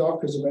went to the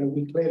doctors about a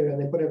week later,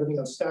 and they put everything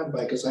on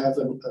standby because I have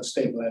an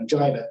unstable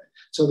angina.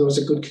 So there was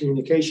a good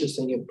communications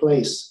thing in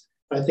place.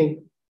 I think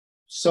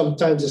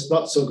sometimes it's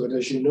not so good,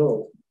 as you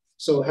know.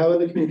 So how are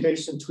the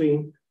communications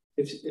between,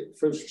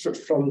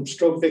 from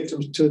stroke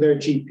victims to their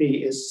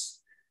GP? Is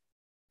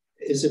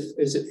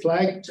it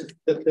flagged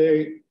that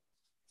they?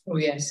 Oh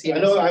yes. I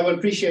know, I would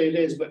appreciate it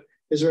is, but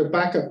is there a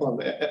backup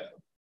on it?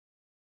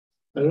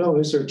 I don't know,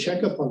 is there a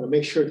checkup on them?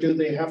 Make sure, do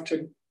they have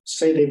to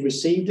say they've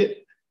received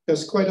it?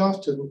 Because quite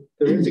often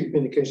there is a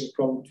communications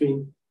problem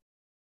between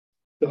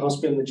the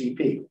hospital and the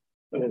GP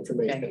on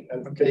information. Okay.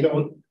 And they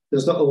don't,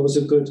 there's not always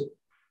a good,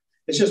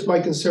 it's just my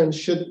concern,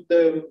 should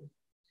the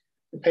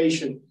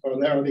patient or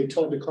are they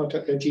told to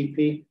contact their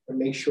GP and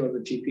make sure the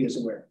GP is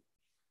aware?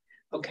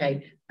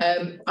 Okay.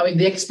 I mean,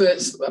 the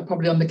experts are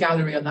probably on the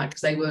gallery on that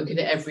because they work in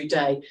it every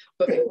day.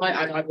 But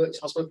I worked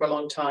in hospital for a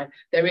long time.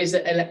 There is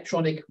an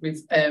electronic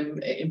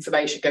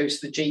information goes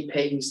to the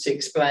GPs to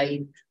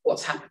explain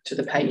what's happened to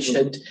the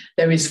patient.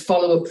 There is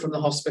follow-up from the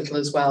hospital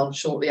as well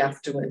shortly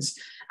afterwards.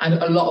 And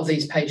a lot of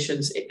these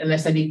patients,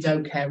 unless they need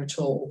no care at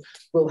all,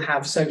 will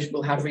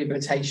have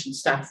rehabilitation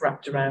staff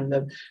wrapped around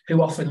them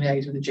who often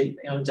liaise with the GP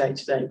on a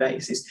day-to-day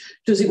basis.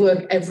 Does it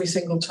work every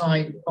single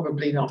time?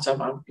 Probably not.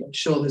 I'm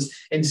sure there's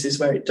instances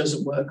where it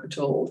doesn't work at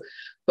all.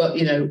 But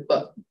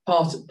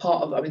part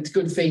of, I mean, it's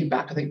good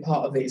feedback. I think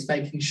part of it is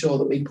making sure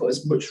that we put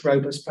as much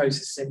robust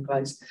processes in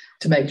place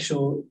to make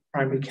sure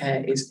primary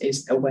care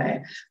is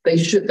aware. They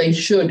should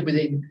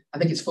within, I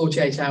think it's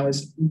 48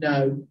 hours,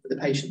 know that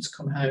the patient's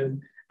come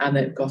home and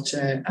they've got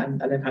and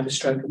they've had a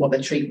stroke and what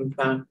their treatment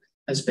plan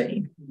has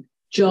been.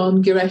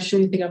 John, Giresh,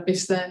 anything I've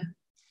missed there?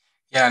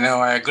 Yeah, no,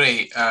 I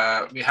agree.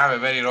 We have a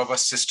very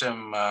robust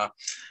system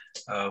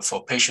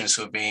for patients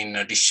who've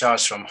been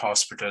discharged from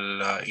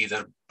hospital,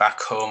 either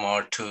back home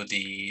or to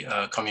the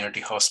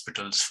community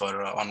hospitals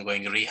for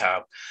ongoing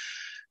rehab.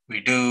 We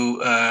do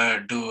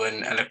do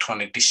an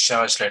electronic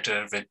discharge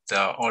letter with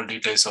all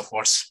details of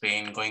what's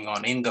been going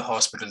on in the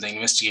hospital, the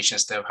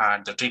investigations they've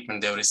had, the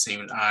treatment they've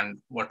received, and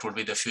what would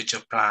be the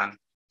future plan.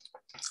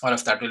 All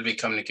of that will be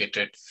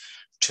communicated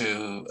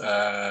to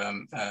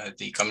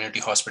the community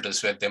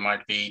hospitals where they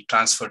might be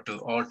transferred to,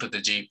 or to the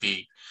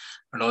GP.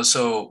 And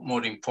also,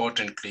 more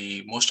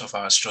importantly, most of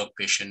our stroke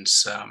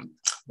patients,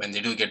 when they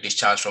do get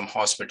discharged from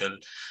hospital,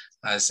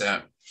 as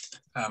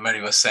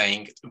Mary was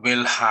saying,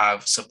 will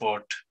have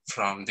support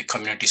from the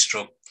community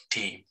stroke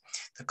team.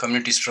 The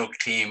community stroke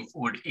team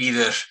would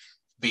either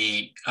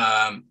be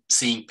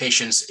seeing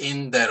patients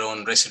in their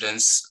own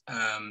residence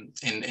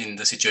in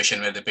the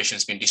situation where the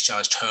patient's been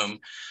discharged home,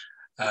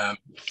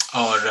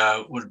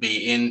 or would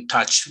be in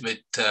touch with,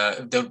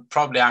 they'll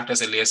probably act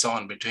as a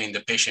liaison between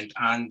the patient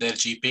and their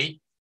GP.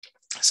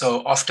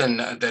 So often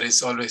there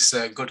is always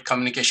good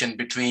communication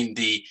between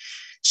the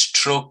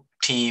stroke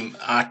team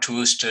at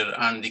Worcester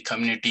and the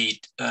community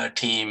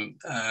team,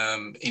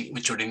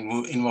 which would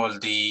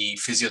involve the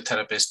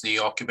physiotherapist, the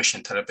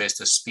occupational therapist,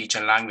 the speech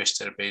and language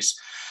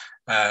therapist,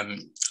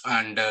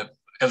 and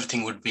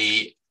everything would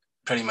be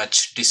pretty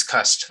much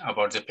discussed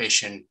about the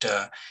patient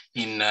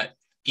in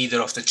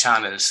either of the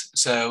channels.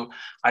 So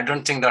I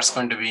don't think that's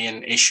going to be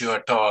an issue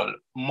at all.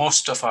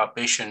 Most of our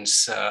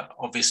patients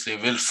obviously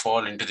will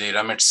fall into the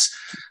remits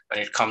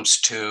when it comes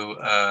to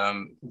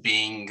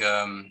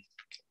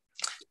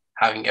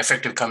having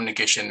effective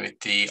communication with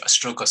the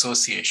Stroke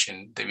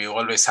Association. We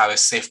always have a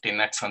safety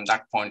net from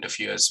that point of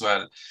view as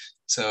well.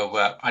 So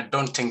I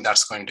don't think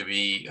that's going to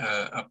be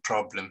a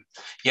problem.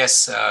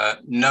 Yes,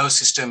 no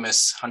system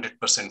is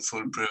 100%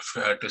 foolproof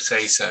to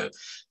say so.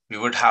 We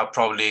would have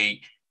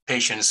probably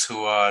patients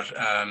who are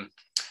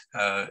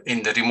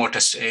in the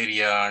remotest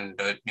area, and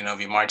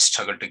we might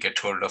struggle to get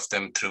hold of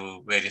them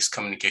through various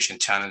communication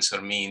channels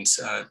or means.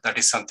 That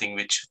is something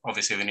which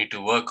obviously we need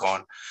to work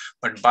on,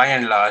 but by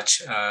and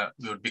large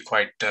we would be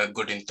quite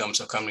good in terms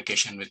of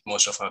communication with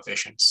most of our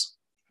patients.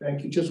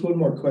 Thank you. Just one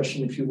more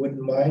question, if you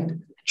wouldn't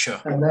mind.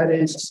 Sure. And that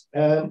is,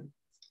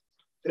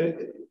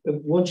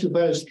 once you've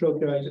had a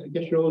stroke, I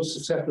guess you're always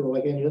susceptible,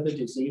 like any other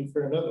disease,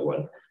 for another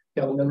one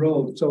down the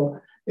road. So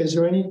is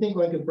there anything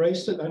like a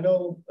bracelet? I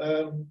know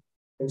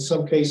in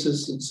some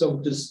cases, in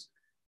some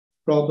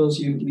problems,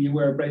 you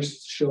wear a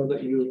bracelet to show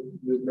that you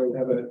don't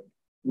have an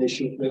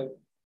issue with.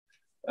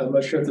 I'm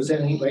not sure if there's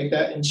anything like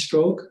that in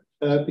stroke,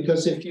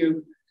 because if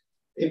you've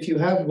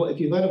had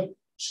a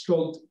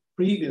stroke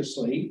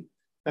previously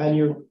and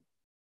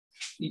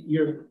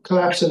you're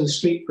collapsing in the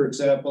street, for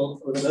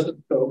example, with another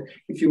stroke,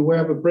 if you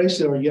wear a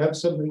bracelet or you have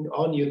something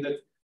on you that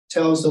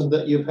tells them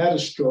that you've had a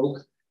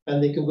stroke,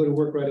 and they can go to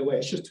work right away.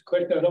 It's just a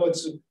question. I know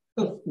it's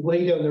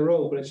way down the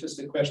road, but it's just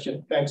a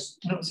question. Thanks.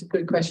 That's a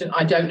good question.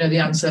 I don't know the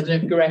answer. I don't know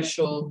if Giresh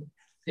or...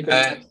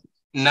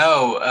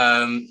 No,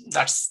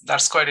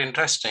 that's quite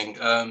interesting.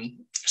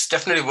 It's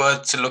definitely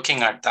worth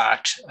looking at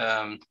that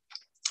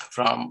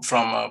from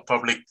a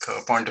public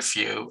point of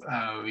view.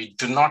 We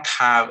do not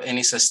have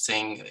any such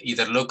thing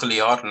either locally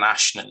or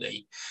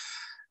nationally,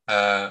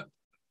 but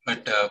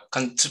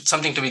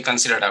something to be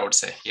considered, I would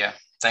say. Yeah,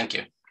 thank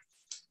you.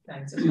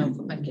 Thanks, that's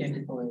helpful. Thank you. Thank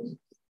you.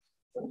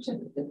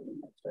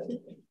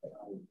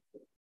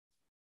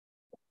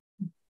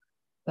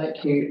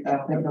 Thank you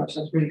very much.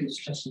 That's really good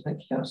suggestion. Thank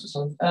you,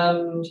 Councillor.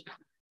 So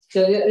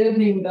the other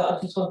thing that I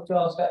just wanted to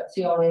ask about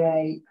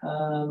TIA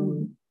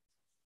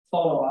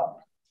follow-up,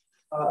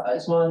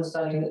 it's my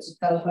understanding that it's a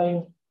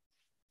telephone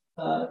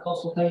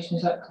consultation.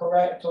 Is that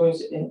correct, or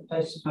is it in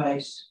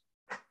face-to-face?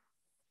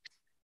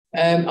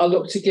 I'll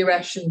look to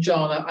Giresh and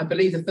John. I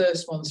believe the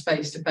first one's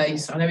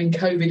face-to-face. I know in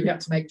COVID we had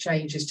to make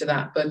changes to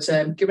that, but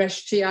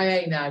Giresh,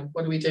 TIA now,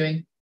 what are we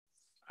doing?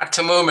 At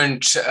the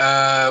moment,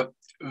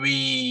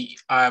 we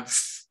are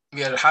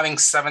having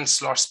 7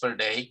 slots per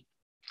day.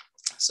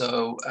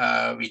 So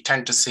we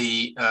tend to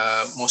see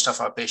most of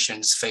our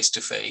patients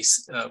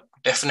face-to-face.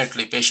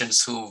 Definitely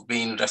patients who've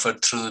been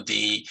referred through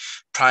the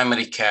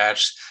primary care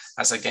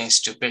as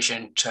against a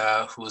patient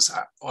who's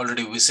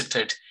already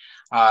visited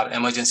our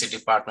emergency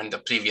department the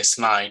previous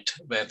night,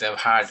 where they've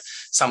had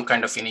some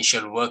kind of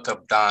initial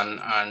workup done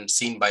and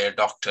seen by a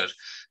doctor.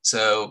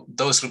 So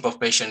those group of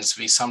patients,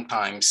 we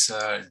sometimes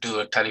do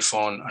a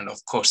telephone and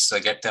of course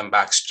get them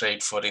back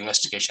straight for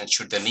investigation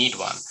should they need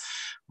one.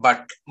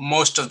 But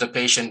most of the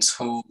patients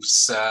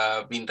who's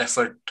been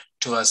referred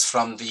to us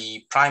from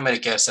the primary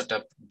care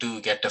setup do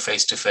get a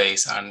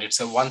face-to-face, and it's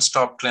a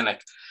one-stop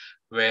clinic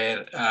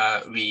where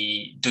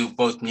we do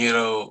both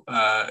neuro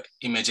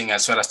imaging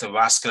as well as the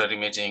vascular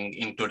imaging,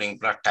 including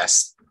blood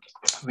tests.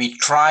 We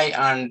try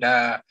and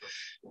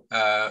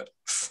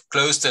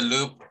close the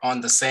loop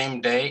on the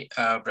same day,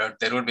 but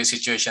there would be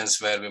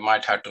situations where we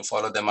might have to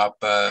follow them up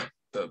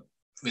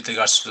with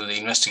regards to the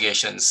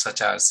investigations,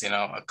 such as,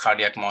 a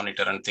cardiac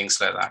monitor and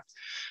things like that.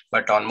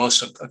 But on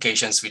most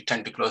occasions, we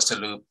tend to close the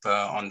loop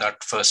on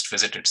that first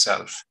visit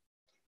itself.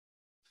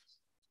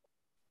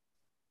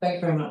 Thank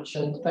you very much,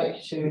 and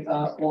thank you to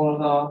all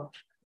of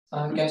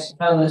our guest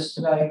panelists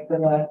today for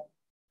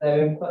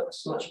their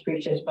inputs. Much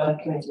appreciated by the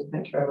committee.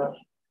 Thank you very much.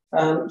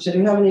 So do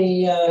we have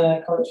any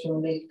comments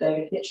from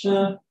David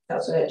Hitchener?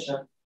 Councillor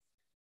Hitchener.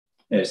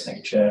 Yes, thank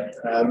you, Chair.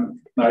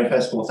 Mary,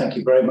 first of all, thank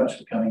you very much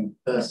for coming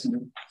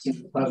personally.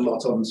 Quite a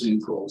lot on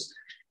Zoom calls.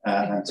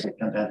 And to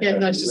come down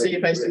nice to see you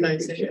face to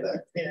face.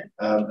 Yeah.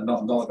 And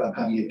not about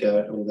having you go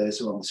at all those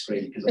who are on the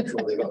screen, because I'm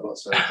sure they've got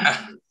lots of.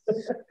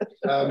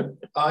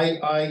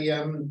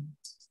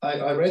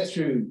 I read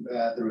through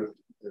the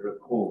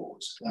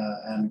report,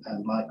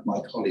 and like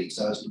my colleagues,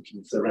 I was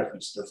looking for the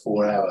reference to the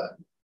 4-hour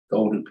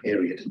golden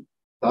period.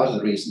 Part of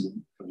the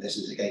reason from this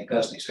is, again,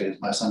 personal experience.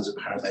 My son's a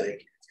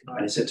paramedic,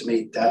 and he said to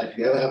me, "Dad, if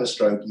you ever have a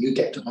stroke, you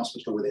get to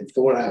hospital within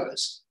 4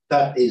 hours.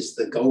 That is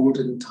the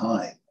golden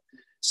time."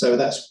 So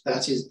that's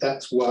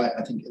why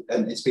I think,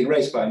 and it's been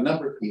raised by a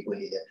number of people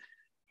here.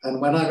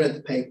 And when I read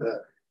the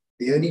paper,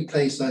 the only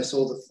place I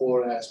saw the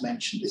 4 hours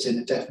mentioned is in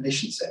the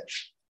definition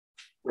section,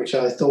 which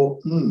I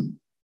thought,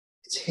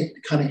 it's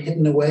kind of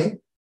hidden away.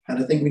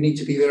 And I think we need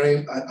to be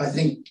I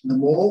think the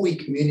more we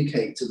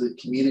communicate to the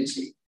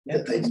community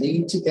that they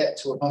need to get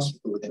to a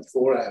hospital within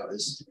 4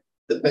 hours,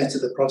 the better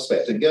the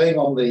prospect. And going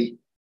on the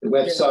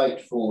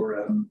website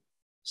for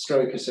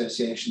Stroke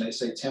Association, they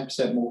say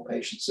 10% more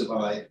patients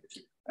survive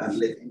and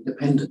live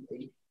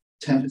independently,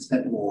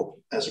 10% more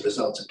as a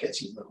result of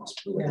getting to the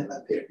hospital within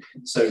that period.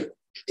 So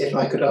if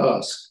I could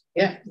ask,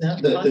 that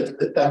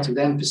is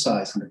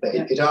emphasised in the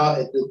paper.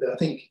 I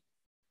think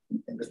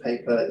in the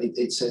paper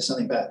it says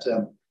something about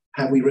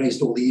have we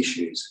raised all the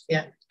issues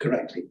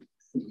correctly.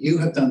 You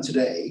have done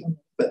today,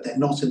 but they're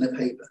not in the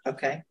paper.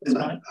 Okay. And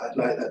I'd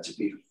like that to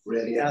be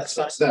really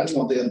emphasised. That's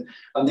one thing.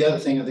 And the other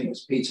thing I think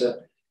was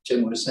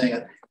Jim was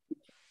saying,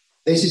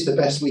 this is the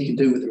best we can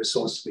do with the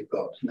resources we've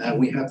got. Now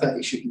we have that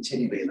issue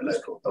continually in the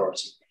local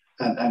authority,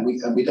 and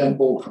we don't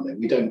walk from it.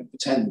 We don't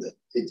pretend that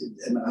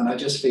and I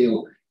just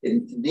feel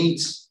it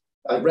needs.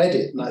 I read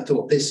it and I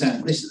thought this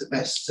is the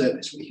best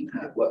service we can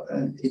have. Well,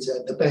 it's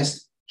the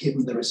best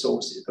given the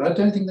resources. But I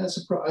don't think that's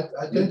a problem.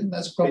 I don't think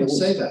that's a problem to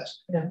say that.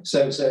 Yeah.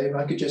 So if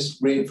I could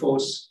just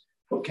reinforce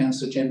what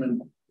Councillor Jinman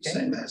was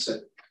saying there.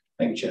 So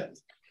thank you, Chair.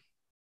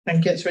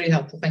 Thank you, it's really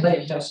helpful. Thank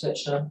you, Councillor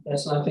Hitchener.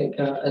 Yes, and I think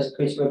as a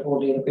committee, we're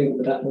broadly in agreement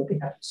with that, and we'll be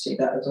happy to see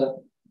that as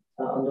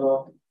under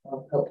our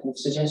helpful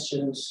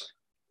suggestions,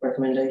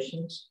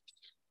 recommendations.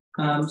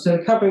 So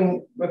the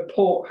covering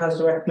report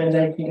has a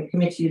recommendation. The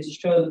committee is to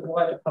ensure that the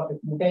wider public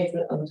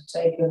engagement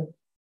undertaken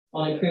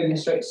on improving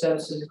stroke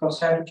services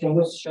across Herefordshire and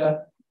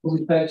Worcestershire will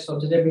be focused on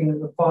delivering the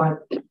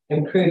required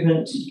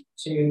improvements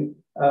to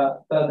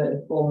further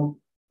inform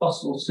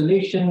possible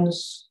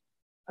solutions.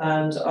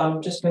 And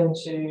I'm just going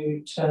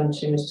to turn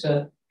to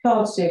Mr.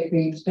 Card to see if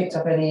he's picked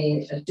up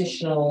any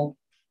additional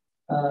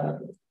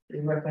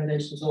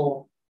recommendations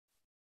or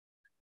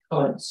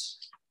comments.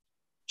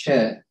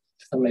 Chair,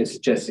 I may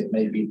suggest it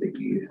may be that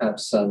you have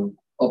some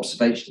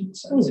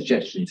observations and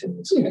suggestions in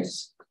this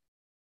case.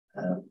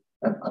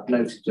 I've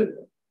noted a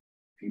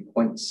few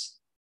points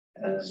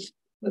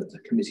that the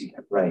committee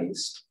have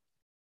raised.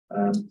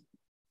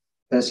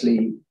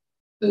 Firstly,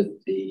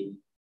 the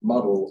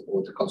model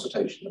or the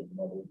consultation of the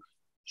model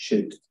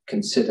should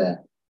consider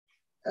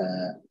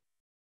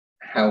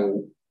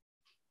how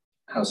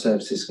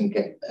services can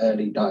get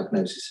early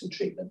diagnosis and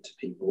treatment to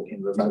people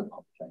in remote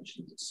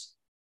populations,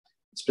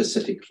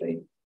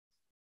 specifically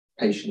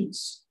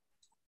patients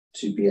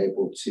to be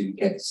able to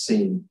get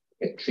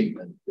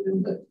treatment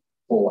within the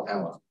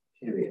 4-hour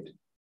period.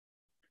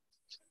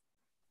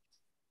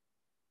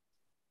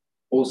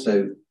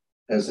 Also,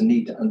 there's a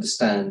need to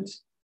understand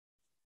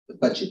the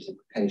budget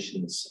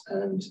implications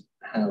and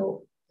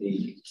how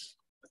the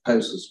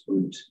proposals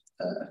would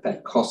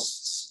affect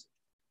costs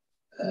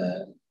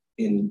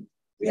in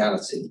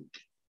reality,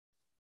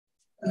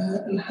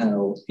 and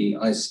how the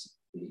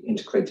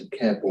Integrated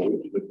Care Board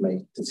would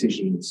make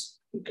decisions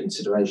in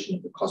consideration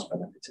of the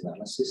cost-benefit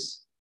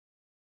analysis.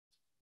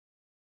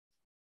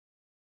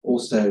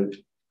 Also,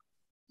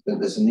 that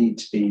there's a need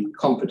to be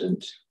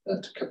confident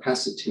that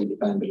capacity of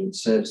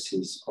ambulance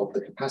services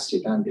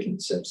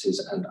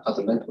and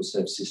other local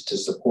services to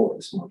support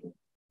this model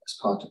as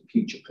part of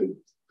future-proof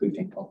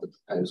approving of the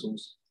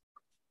proposals.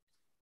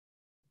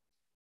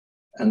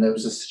 And there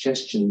was a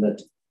suggestion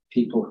that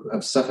people who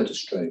have suffered a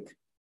stroke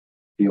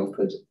be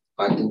offered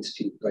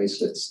identity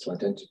bracelets to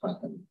identify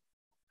them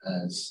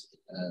as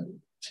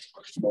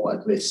more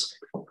at risk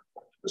for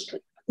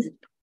stroke.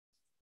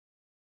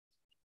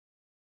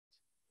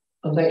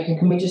 And then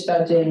can we just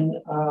add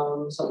in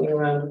something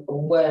around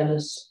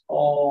awareness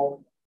of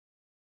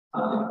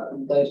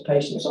those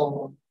patients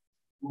on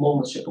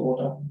monitoring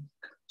order?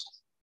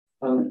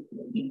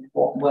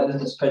 Whether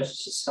there's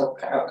prejudice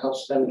health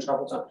outcomes for them and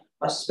travel time.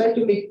 I suspect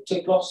it'll be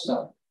to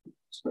Gloucester.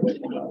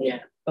 Yeah,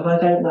 but I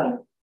don't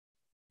know.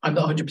 I'm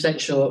not 100%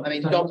 sure. I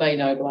mean, John may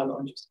know, but I'm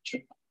not 100%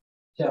 sure.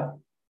 Yeah,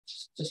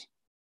 just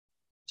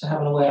to have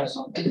an awareness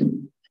on it.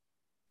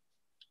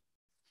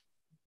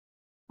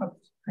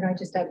 Can I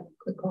just add a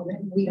quick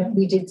comment?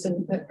 We did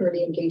some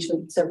early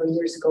engagement several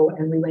years ago,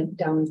 and we went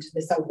down to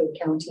the south of the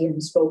county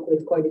and spoke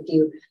with quite a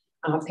few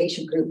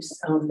patient groups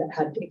that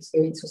had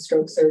experience with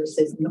stroke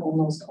services, and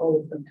almost all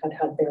of them had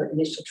had their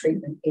initial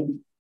treatment in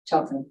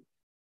Cheltenham.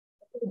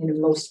 You know,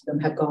 most of them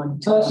had gone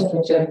to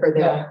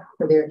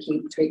for their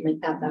acute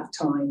treatment at that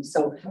time.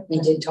 So we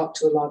did talk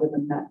to a lot of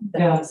them.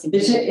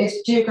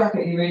 It's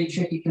geographically really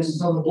tricky because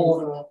it's on the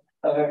border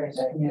of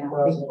everything. Yeah,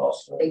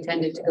 they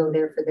tended to go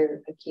there for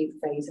their acute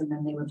phase, and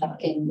then they were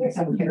back in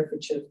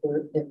Herefordshire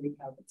for their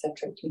rehab,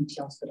 etc. Community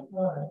hospital.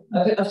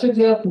 Right. I think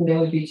the other thing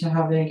there would be to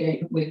have an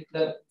engagement with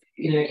the,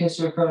 you know, in case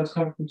the referrals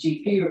come from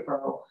GP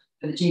referral,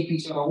 that the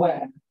GPs are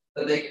aware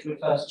that they could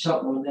refer to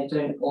Cheltenham and they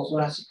don't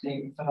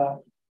automatically refer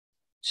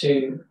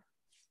to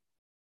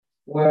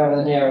wherever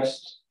the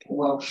nearest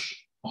Welsh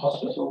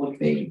hospital would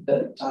be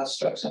that has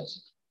stroke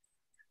centres.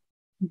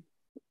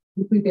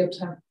 Would we be able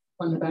to have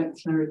one about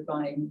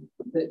clarifying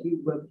that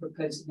you were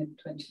proposing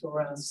a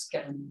 24-hour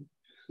scan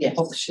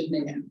option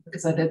in?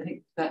 Because I don't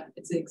think that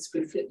is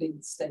explicitly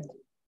stated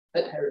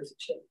at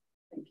Herefordshire.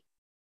 Thank you.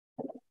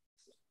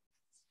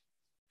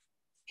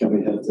 Can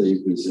we have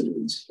the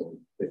resilience for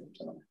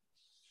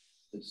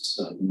this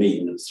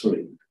mean of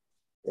 3?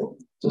 What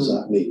does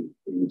that mean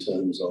in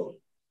terms of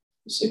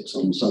 6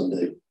 on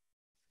Sunday?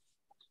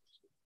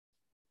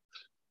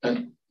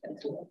 And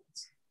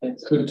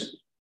could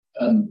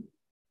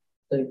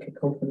the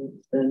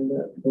confidence then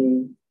that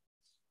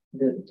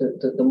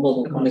the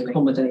model can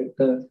accommodate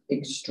the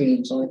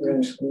extremes like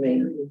range for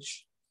me,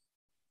 which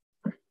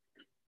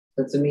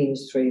the mean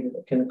is 3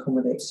 that can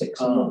accommodate 6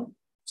 a month.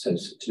 So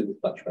it's 2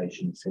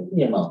 fluctuations in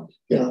demand.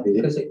 Yeah,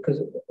 because it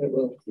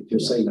will. If you're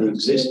saying the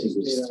existing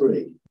is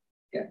 3,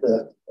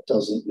 that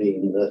doesn't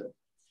mean that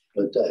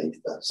per day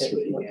that's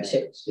 3.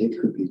 It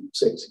could be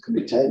 6, it could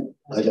be 10.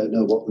 I don't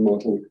know what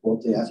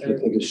the actual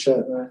figures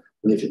show. Right.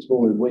 And if it's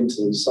more in winter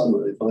than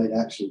summer, it might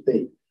actually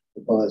be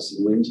the bias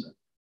in winter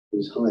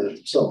is higher.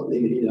 So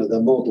you know, the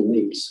model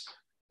needs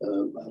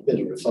a bit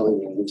of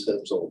refinement in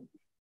terms of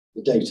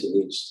the data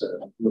needs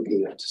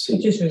looking at to see.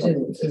 It's just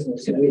resilience,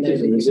 isn't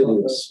it?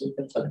 Resilience.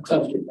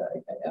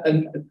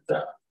 And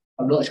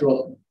I'm not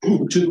sure,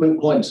 2 quick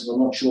points, and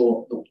I'm not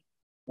sure that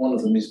one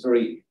of them is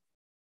very,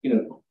 you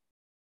know,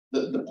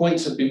 the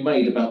points have been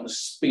made about the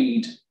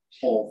speed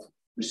of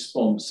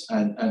response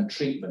and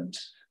treatment.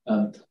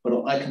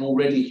 But I can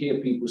already hear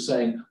people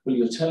saying, well,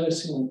 you're telling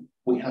us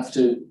we have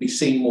to be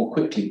seen more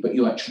quickly, but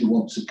you actually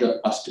want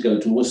us to go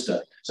to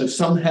Worcester. So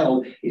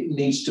somehow it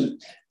needs to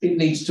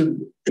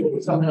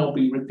somehow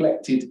be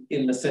reflected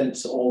in the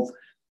sense of,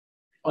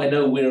 I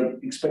know we're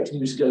expecting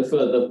you to go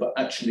further, but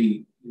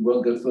actually you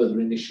won't go further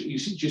initially.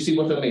 Do you see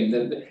what I mean?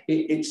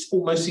 It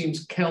almost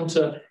seems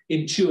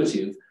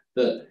counterintuitive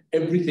that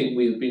everything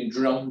we've been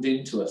drummed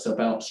into us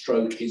about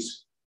stroke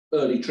is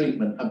early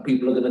treatment, and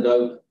people are going to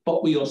go,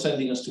 but you're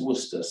sending us to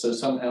Worcester. So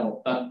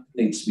somehow that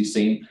needs to be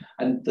seen.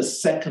 And the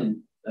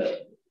second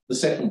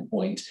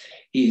point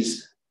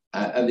is,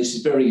 and this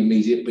is very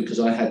immediate because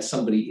I had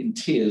somebody in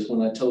tears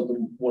when I told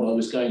them what I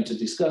was going to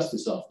discuss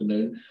this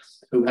afternoon,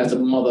 who has a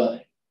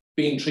mother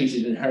being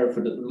treated in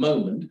Hereford at the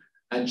moment.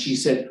 And she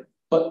said,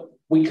 but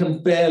we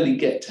can barely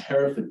get to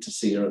Hereford to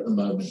see her at the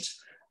moment.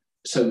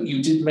 So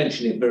you did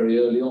mention it very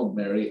early on,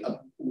 Mary.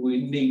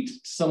 We need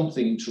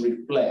something to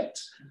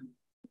reflect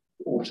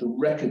or to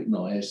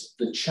recognise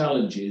the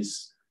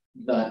challenges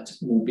that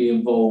will be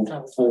involved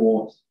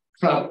for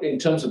travel, in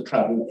terms of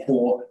travel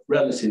for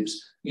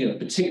relatives. You know,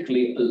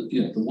 particularly,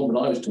 you know, the woman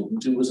I was talking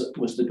to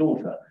was the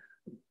daughter,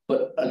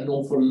 but an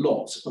awful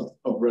lot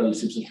of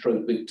relatives of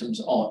stroke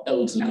victims are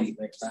elderly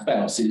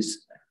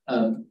spouses,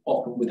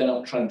 often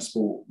without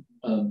transport,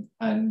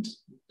 and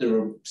there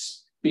are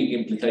big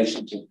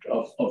implications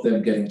of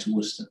them getting to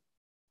Worcester.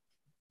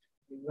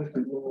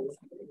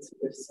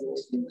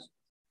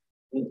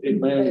 It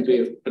may only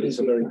be, but it's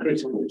a very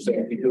critical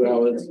 72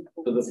 hours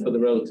for the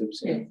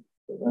relatives. Yeah.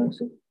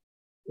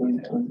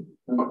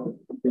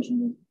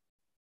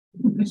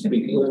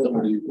 Speaking of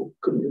somebody who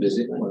couldn't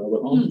visit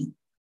while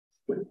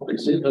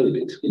it's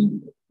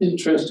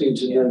interesting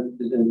to note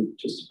that in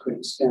just a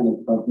quick scan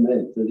of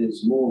PubMed that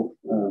is more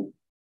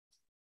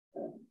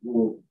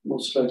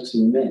strokes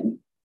in men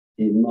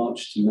in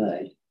March to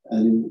May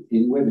and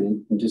in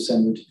women from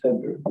December to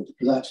February.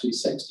 There's actually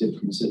sex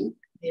difference in it.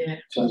 Yeah.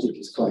 So I think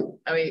it's quite.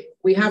 I mean,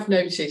 we have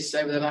noticed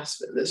over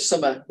the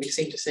summer, we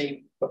seem to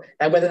see,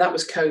 whether that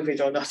was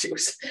COVID or not, it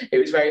was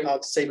very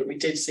hard to see, but we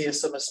did see a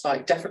summer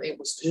spike, definitely in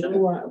Worcestershire.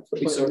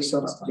 We saw a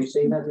summer. Do you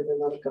see that in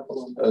another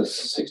couple of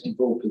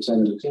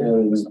 64% of care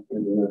in So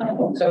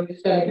we're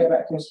just going to go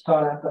back to Mr.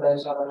 Carter for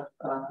those other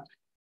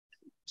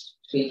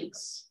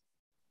speaks,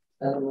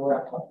 and then we'll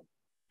wrap up.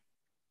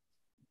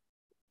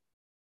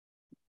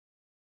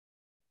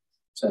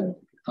 So,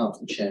 half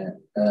the chair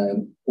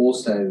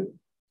also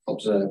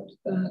observed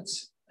that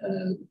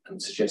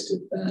and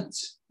suggested that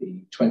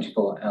the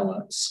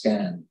 24-hour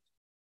scan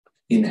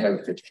in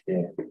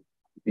Herefordshire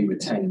be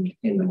retained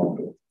in the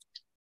model.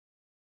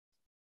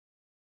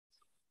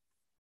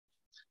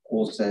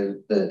 Also,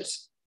 that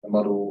the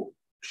model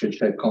should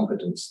show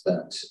confidence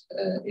that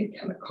it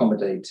can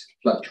accommodate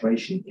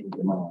fluctuation in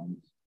demand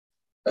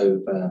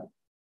over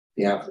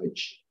the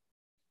average.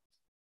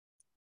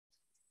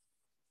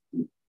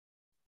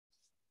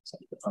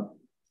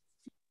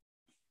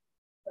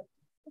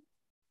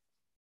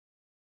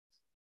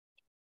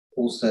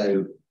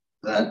 Also,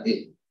 that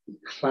it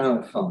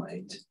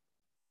clarified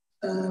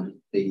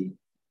the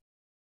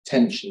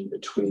tension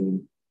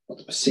between, or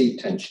the perceived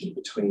tension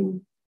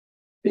between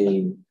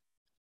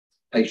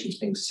patients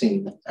being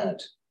seen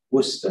at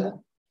Worcester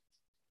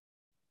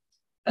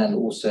and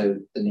also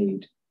the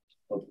need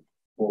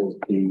for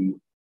the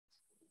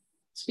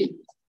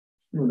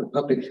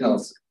public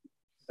health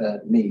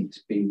need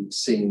to be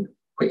seen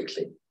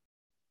quickly.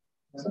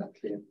 Is that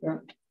clear? Yeah.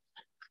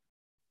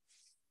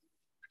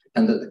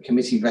 And that the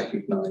committee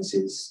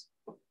recognises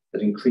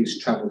that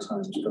increased travel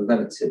times for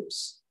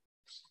relatives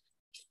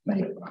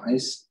may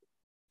arise,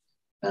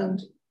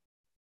 and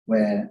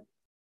where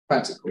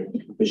practical,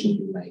 provision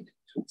be made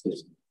to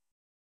assist.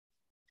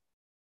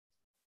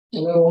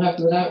 And we're all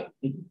happy with that?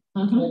 We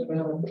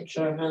have a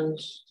show of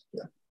hands.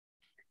 Yeah.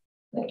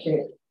 Thank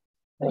you.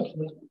 Thank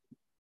you.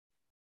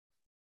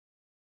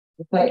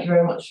 Thank you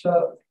very much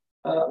for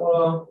all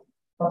our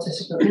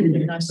participants.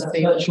 Nice to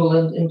see virtual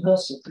and in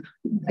person.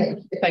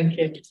 Thank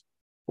you.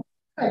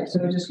 Okay, so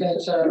we're just going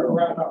to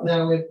wrap up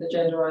now with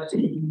agenda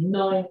item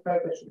 9,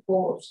 progress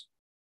reports.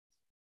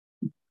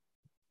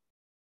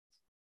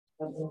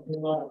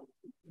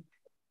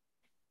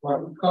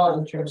 Right, Carl,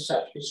 interim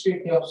statutory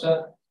scrutiny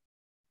officer,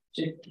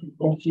 to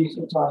introduce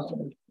the title.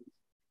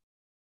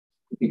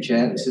 Thank you,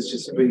 Chair. This is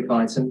just a brief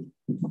item.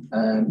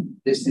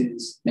 This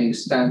is a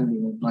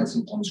standing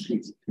item on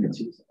scrutiny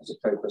committee as a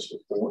progress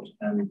report,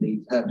 and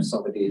the purpose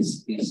of it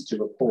is to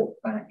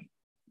report back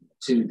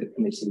to the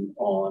committee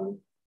on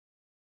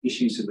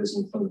issues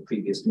arisen from the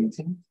previous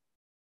meeting,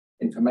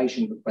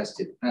 information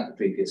requested at the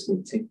previous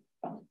meeting,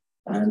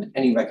 and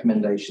any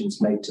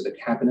recommendations made to the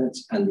Cabinet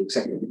and the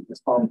executive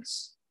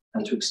response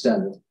and to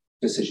external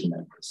decision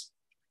makers.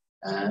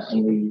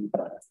 And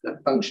the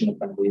function of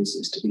that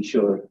is to be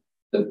sure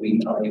that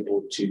we are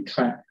able to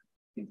track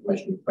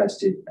information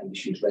requested and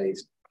issues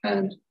raised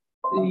and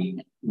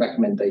the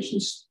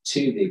recommendations to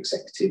the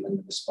executive and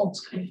the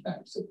response coming back,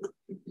 so that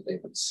people are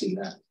able to see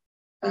that.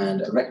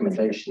 And a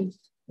recommendation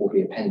will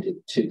be appended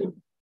to the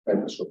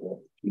progress report,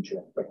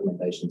 future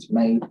recommendations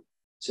made,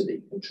 so that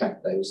you can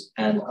track those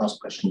and ask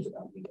questions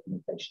about the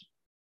implementation.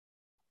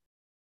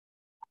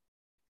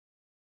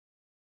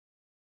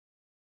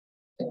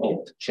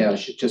 Oh, Chair, I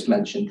should just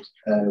mention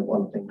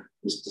one thing,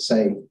 was to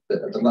say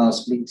that at the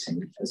last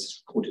meeting, as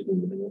is recorded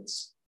in the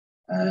minutes,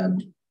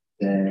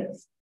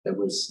 there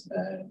was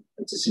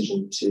a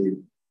decision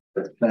to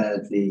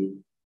refer the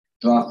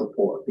draft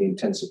report of the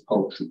intensive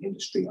poultry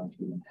industry on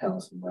human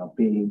health and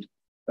well-being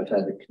for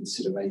further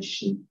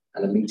consideration,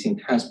 and a meeting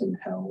has been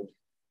held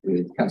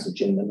with Councillor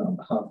Ginman on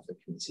behalf of the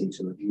committee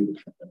to review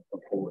the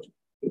report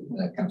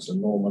with Councillor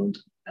Norman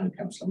and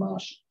Councillor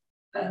Marsh,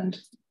 and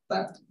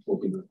that will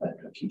be referred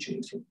to a future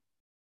meeting.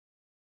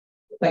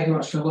 Thank you very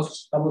much. I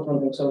was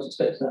wondering, so I was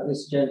expecting that on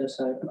this agenda,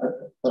 so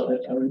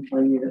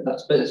I knew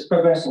that but it's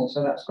progressing,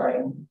 so that's great.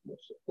 And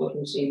we'll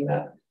receive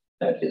that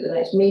hopefully at the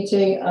next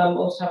meeting.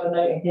 Also have a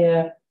note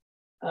here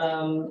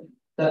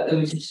that there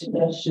was a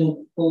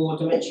suggestion for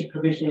dementia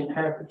provision in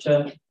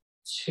Herefordshire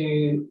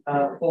to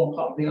form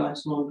part of the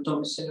item on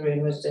domiciliary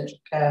and residential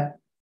care,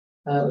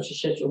 which is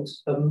scheduled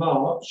for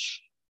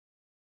March,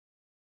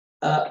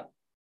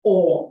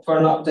 or for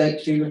an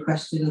update to be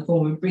requested in the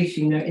form of a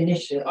briefing note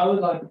initially. I would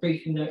like a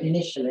briefing note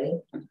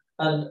initially,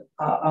 and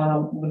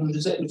we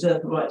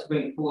reserve the right to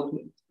bring it forward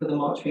for the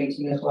March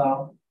meeting as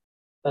well.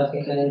 I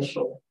think an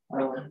initial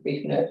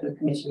briefing note for the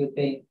committee would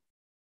be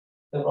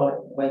the right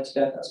way to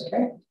go, if that's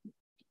okay.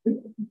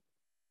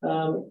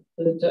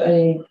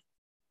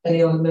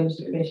 Any other members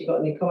of the committee got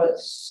any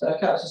comments?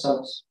 Councillor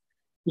Summers.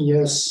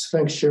 Yes,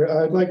 thanks,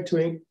 Chair. I'd like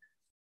to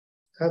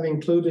have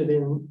included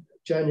in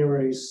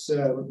January's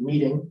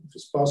meeting, if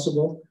it's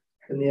possible,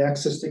 and the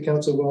access to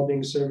council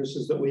wellbeing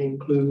services, that we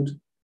include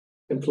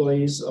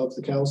employees of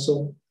the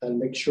council and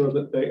make sure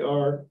that they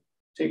are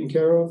taken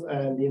care of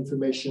and the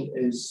information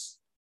is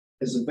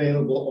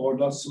available, or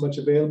not so much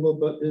available,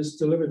 but is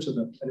delivered to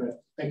them. Anyway,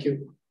 thank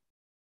you.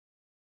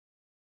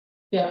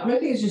 Yeah, I mean, I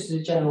think it's just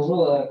a general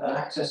rule of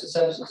access to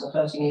services. The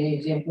first thing you need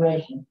is the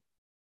information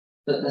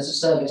that there's a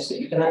service that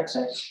you can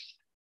access.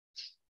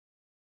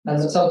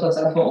 And sometimes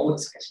that's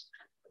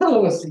not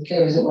always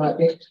clear as it might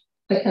be.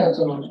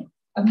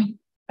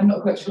 I'm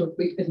not quite sure if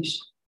we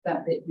finished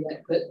that bit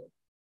yet, but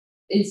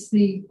is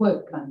the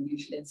work plan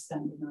usually a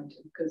standing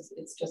item? Because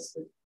it's just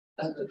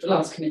the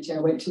last committee I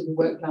went to, the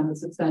work plan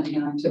was a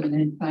standing item, and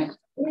in fact,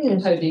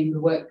 holding the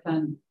work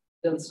plan,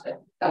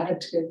 I had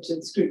to go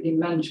to scrutiny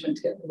management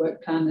to get the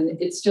work plan,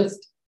 and it's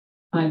just,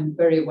 I'm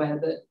very aware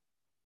that,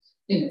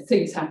 you know,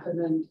 things happen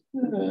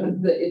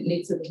and that it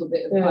needs a little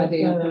bit of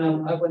tidying up,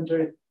 and I wonder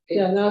if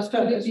it's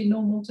fair. Would it be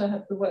normal to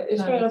have the work plan?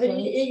 It's fair. I think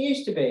it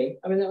used to be.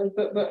 I mean,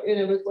 but you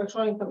know, we're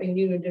trying something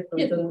new and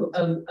different,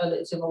 and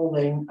it's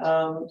evolving.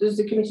 Does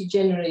the committee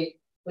generally,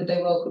 would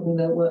they welcome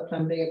the work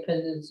plan being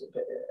appended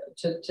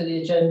to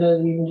the agenda,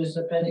 and even just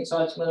an appendix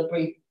item and a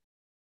brief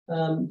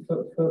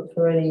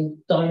for any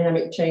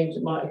dynamic change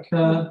that might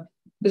occur?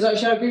 Because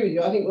actually, I agree with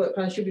you. I think work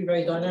plans should be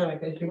very dynamic.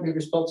 They should be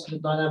responsive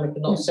and dynamic,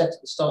 and not set at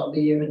the start of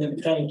the year and never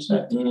change.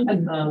 So,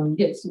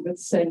 yes, you were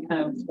saying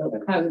how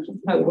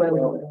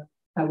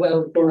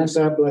well. For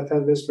example, I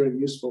found this very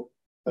useful.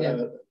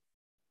 That's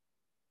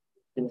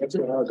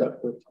what I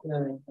got.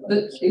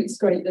 But it's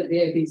great that the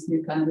AB's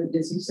new plan,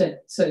 as you said,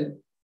 so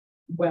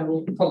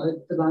well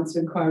followed the lines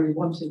of inquiry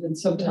wanted, and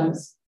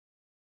sometimes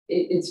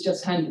it's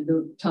just handy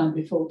the time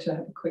before to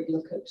have a quick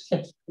look at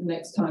the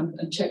next time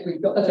and check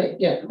we've got. I think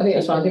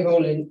that's fine. I think we're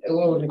all in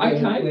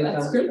agreement with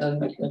that's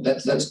that. good.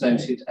 That's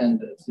noted,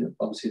 and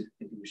obviously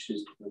if you wish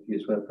to review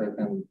as well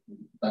programme,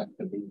 that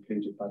can be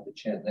included by the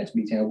chair at the next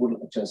meeting. I would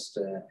just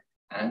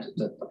add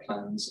that the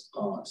plans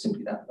are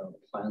simply that, a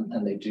plan,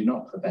 and they do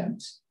not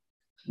prevent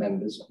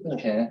members of the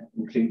chair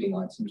including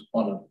items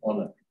on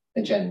an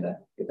agenda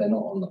if they're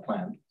not on the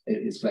plan.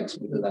 It is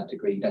flexible to that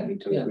degree. You don't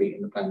need to agree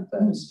in the plan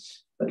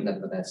first, but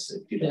nevertheless,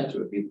 if you don't have to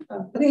review the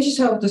plan. I think it's just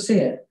helpful to see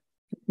it.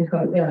 You've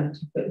got,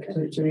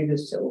 to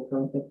revisit it all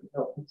from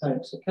helpful.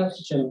 Thanks. So,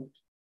 Councillor Chairman.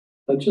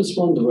 I just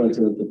wonder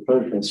whether the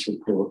progress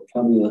report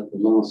coming at the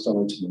last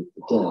item of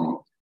the day,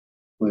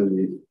 when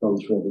we've gone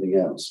through everything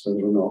else,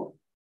 whether or not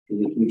in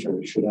the future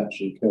it should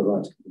actually occur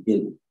right at the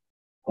beginning,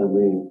 and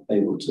we're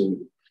able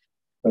to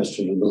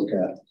question and look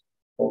at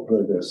what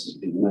progress has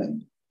been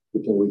made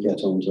before we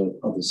get on to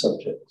other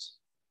subjects.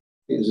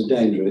 It is a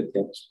danger it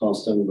gets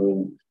passed over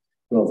and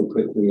rather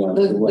quickly out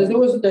of the way. There's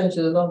always a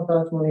danger that a lot of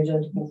times when the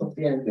agenda comes off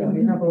the end. Yeah.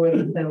 We have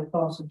already failed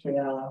past the 3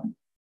 hour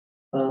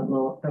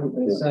mark, haven't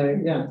we? Yeah. So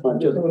yeah.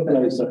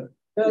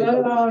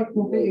 I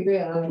completely agree.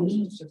 I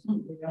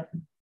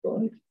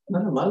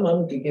don't mind, I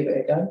can give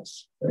it a go.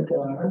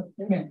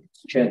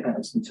 Chair,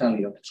 that's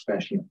entirely your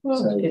discretion.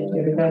 Well, so, give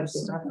it a go.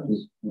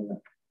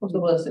 What's the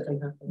worst that can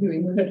happen? You're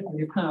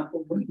incredibly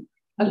powerful.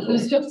 And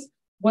there's just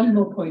one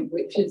more point,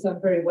 which is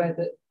I'm very aware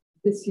that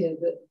this year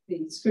that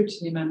the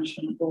Scrutiny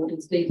Management Board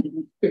is leading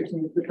the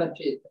scrutiny of the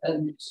budget,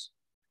 and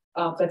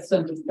our best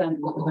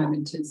understanding at the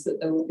moment is that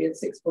there will be a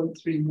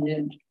 6.3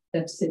 million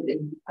deficit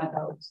in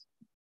adult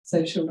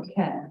social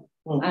care.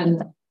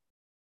 And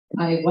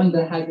I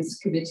wonder how this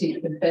committee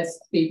can best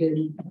feed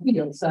in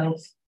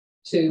yourself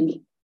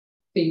to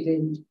feed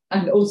in,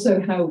 and also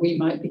how we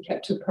might be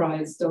kept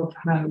apprised of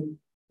how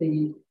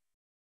the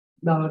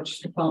large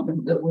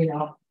department that we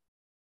are,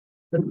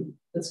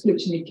 the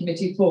Scrutiny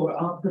Committee for,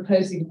 are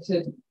proposing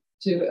to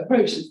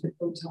approach this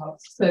difficult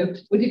task. So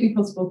would it be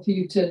possible for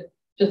you to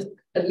just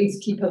at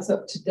least keep us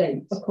up to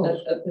date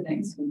at the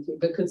next meeting?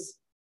 Because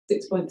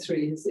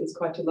 6.3 is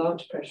quite a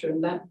large pressure,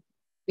 and that,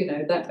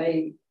 that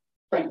may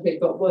frankly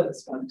got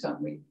worse by the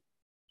time we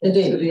get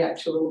to the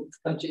actual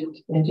budget.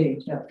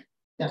 Indeed, yeah.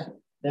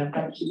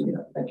 Thank you.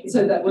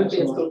 So that would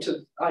be a sort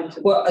of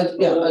item. Well,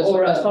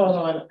 as far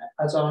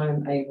as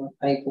I'm able,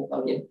 I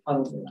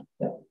will do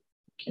that.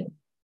 Yeah.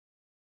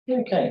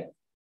 Okay.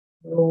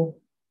 We're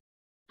all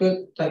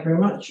good. Thank you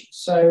very much.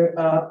 So,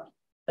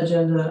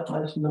 agenda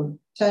item number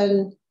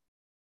 10.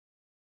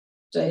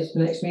 Date of the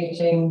next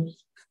meeting,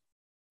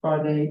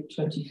 Friday,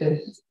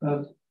 25th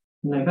of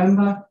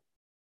November.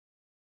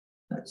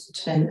 That's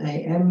 10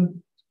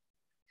 AM.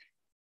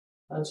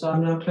 And so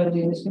I'm now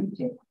closing this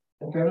meeting.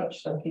 Thank you very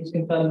much. Thank you to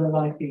confirm the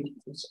live feed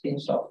has been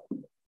stopped.